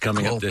tickets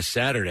coming up this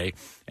Saturday,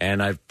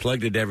 and I've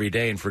plugged it every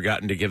day and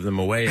forgotten to give them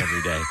away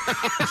every day.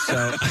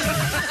 So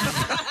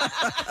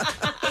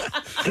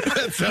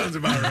that sounds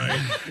about right.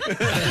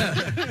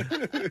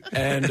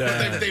 And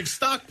they've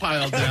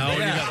stockpiled now, and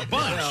you got a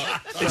bunch.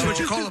 It's what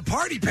you call a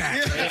party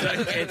pack.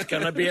 It's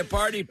going to be a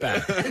party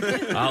pack.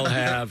 I'll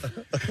have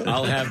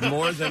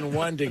more than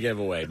one to give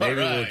away. Maybe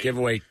we'll give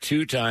away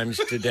 2 times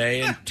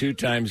today and 2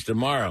 times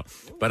tomorrow.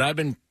 But I've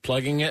been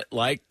plugging it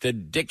like the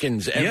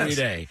Dickens every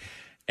day.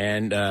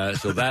 And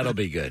so that'll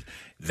be good.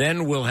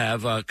 Then we'll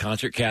have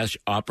concert cash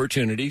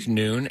opportunities,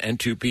 noon and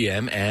 2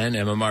 p.m., and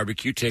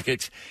MMRBQ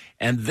tickets.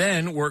 And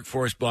then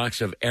workforce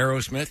blocks of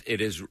Aerosmith. It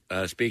is,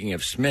 speaking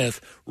of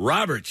Smith,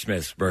 Robert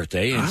Smith's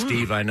birthday. And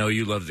Steve, I know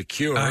you love The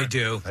Cure. I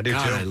do. I do,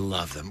 God, too. I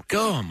love them.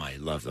 I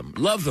love them.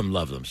 Love them,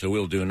 love them. So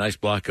we'll do a nice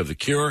block of The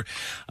Cure.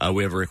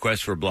 We have a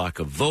request for a block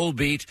of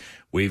Volbeat.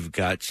 We've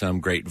got some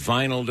great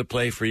vinyl to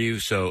play for you,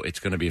 so it's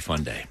going to be a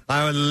fun day.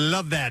 I would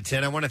love that.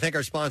 And I want to thank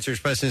our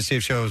sponsors. Preston and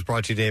Steve Show is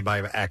brought to you today by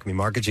Acme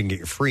Markets. You can get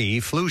your free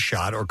flu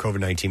shot or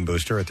COVID-19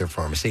 booster at their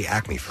pharmacy.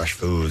 Acme, fresh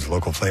foods,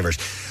 local flavors.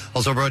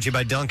 Also brought to you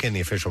by Dunkin',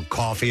 the official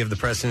coffee of the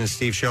Preston and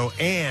Steve Show,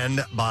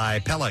 and by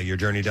Pella. Your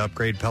journey to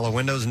upgrade Pella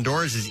windows and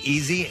doors is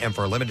easy, and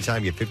for a limited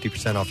time, you get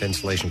 50% off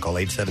installation. Call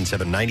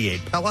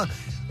 877-98-PELLA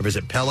or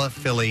visit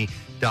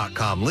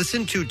PellaPhilly.com.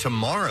 Listen to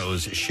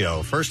tomorrow's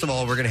show. First of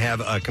all, we're going to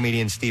have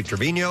comedian Steve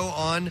Trevino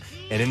on,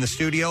 and in the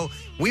studio,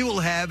 we will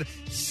have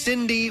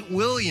Cindy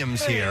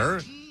Williams here.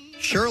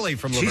 Shirley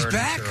from Laverne. She's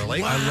back.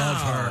 Shirley. Wow. I love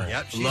her.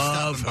 Yep, she's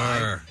love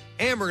stopping her. by.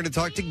 And we're going to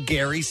talk to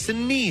Gary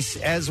Sinise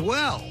as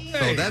well.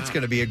 So that's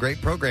going to be a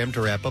great program to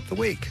wrap up the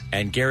week.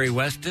 And Gary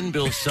Weston,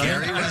 Bill's son.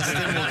 Gary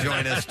Weston will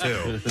join us,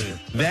 too.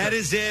 That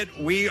is it.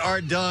 We are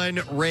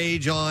done.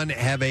 Rage on.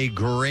 Have a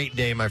great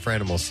day, my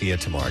friend, and we'll see you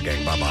tomorrow,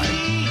 gang. Bye-bye.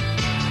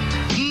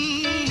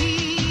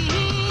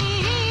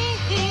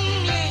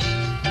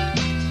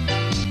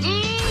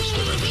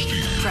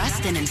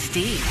 Preston and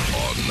Steve.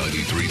 On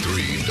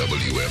 93.3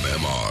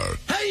 WMMR.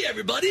 Hey,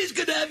 everybody, it's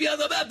good to have you on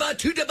the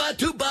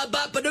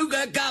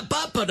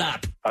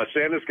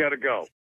Santa's got to go.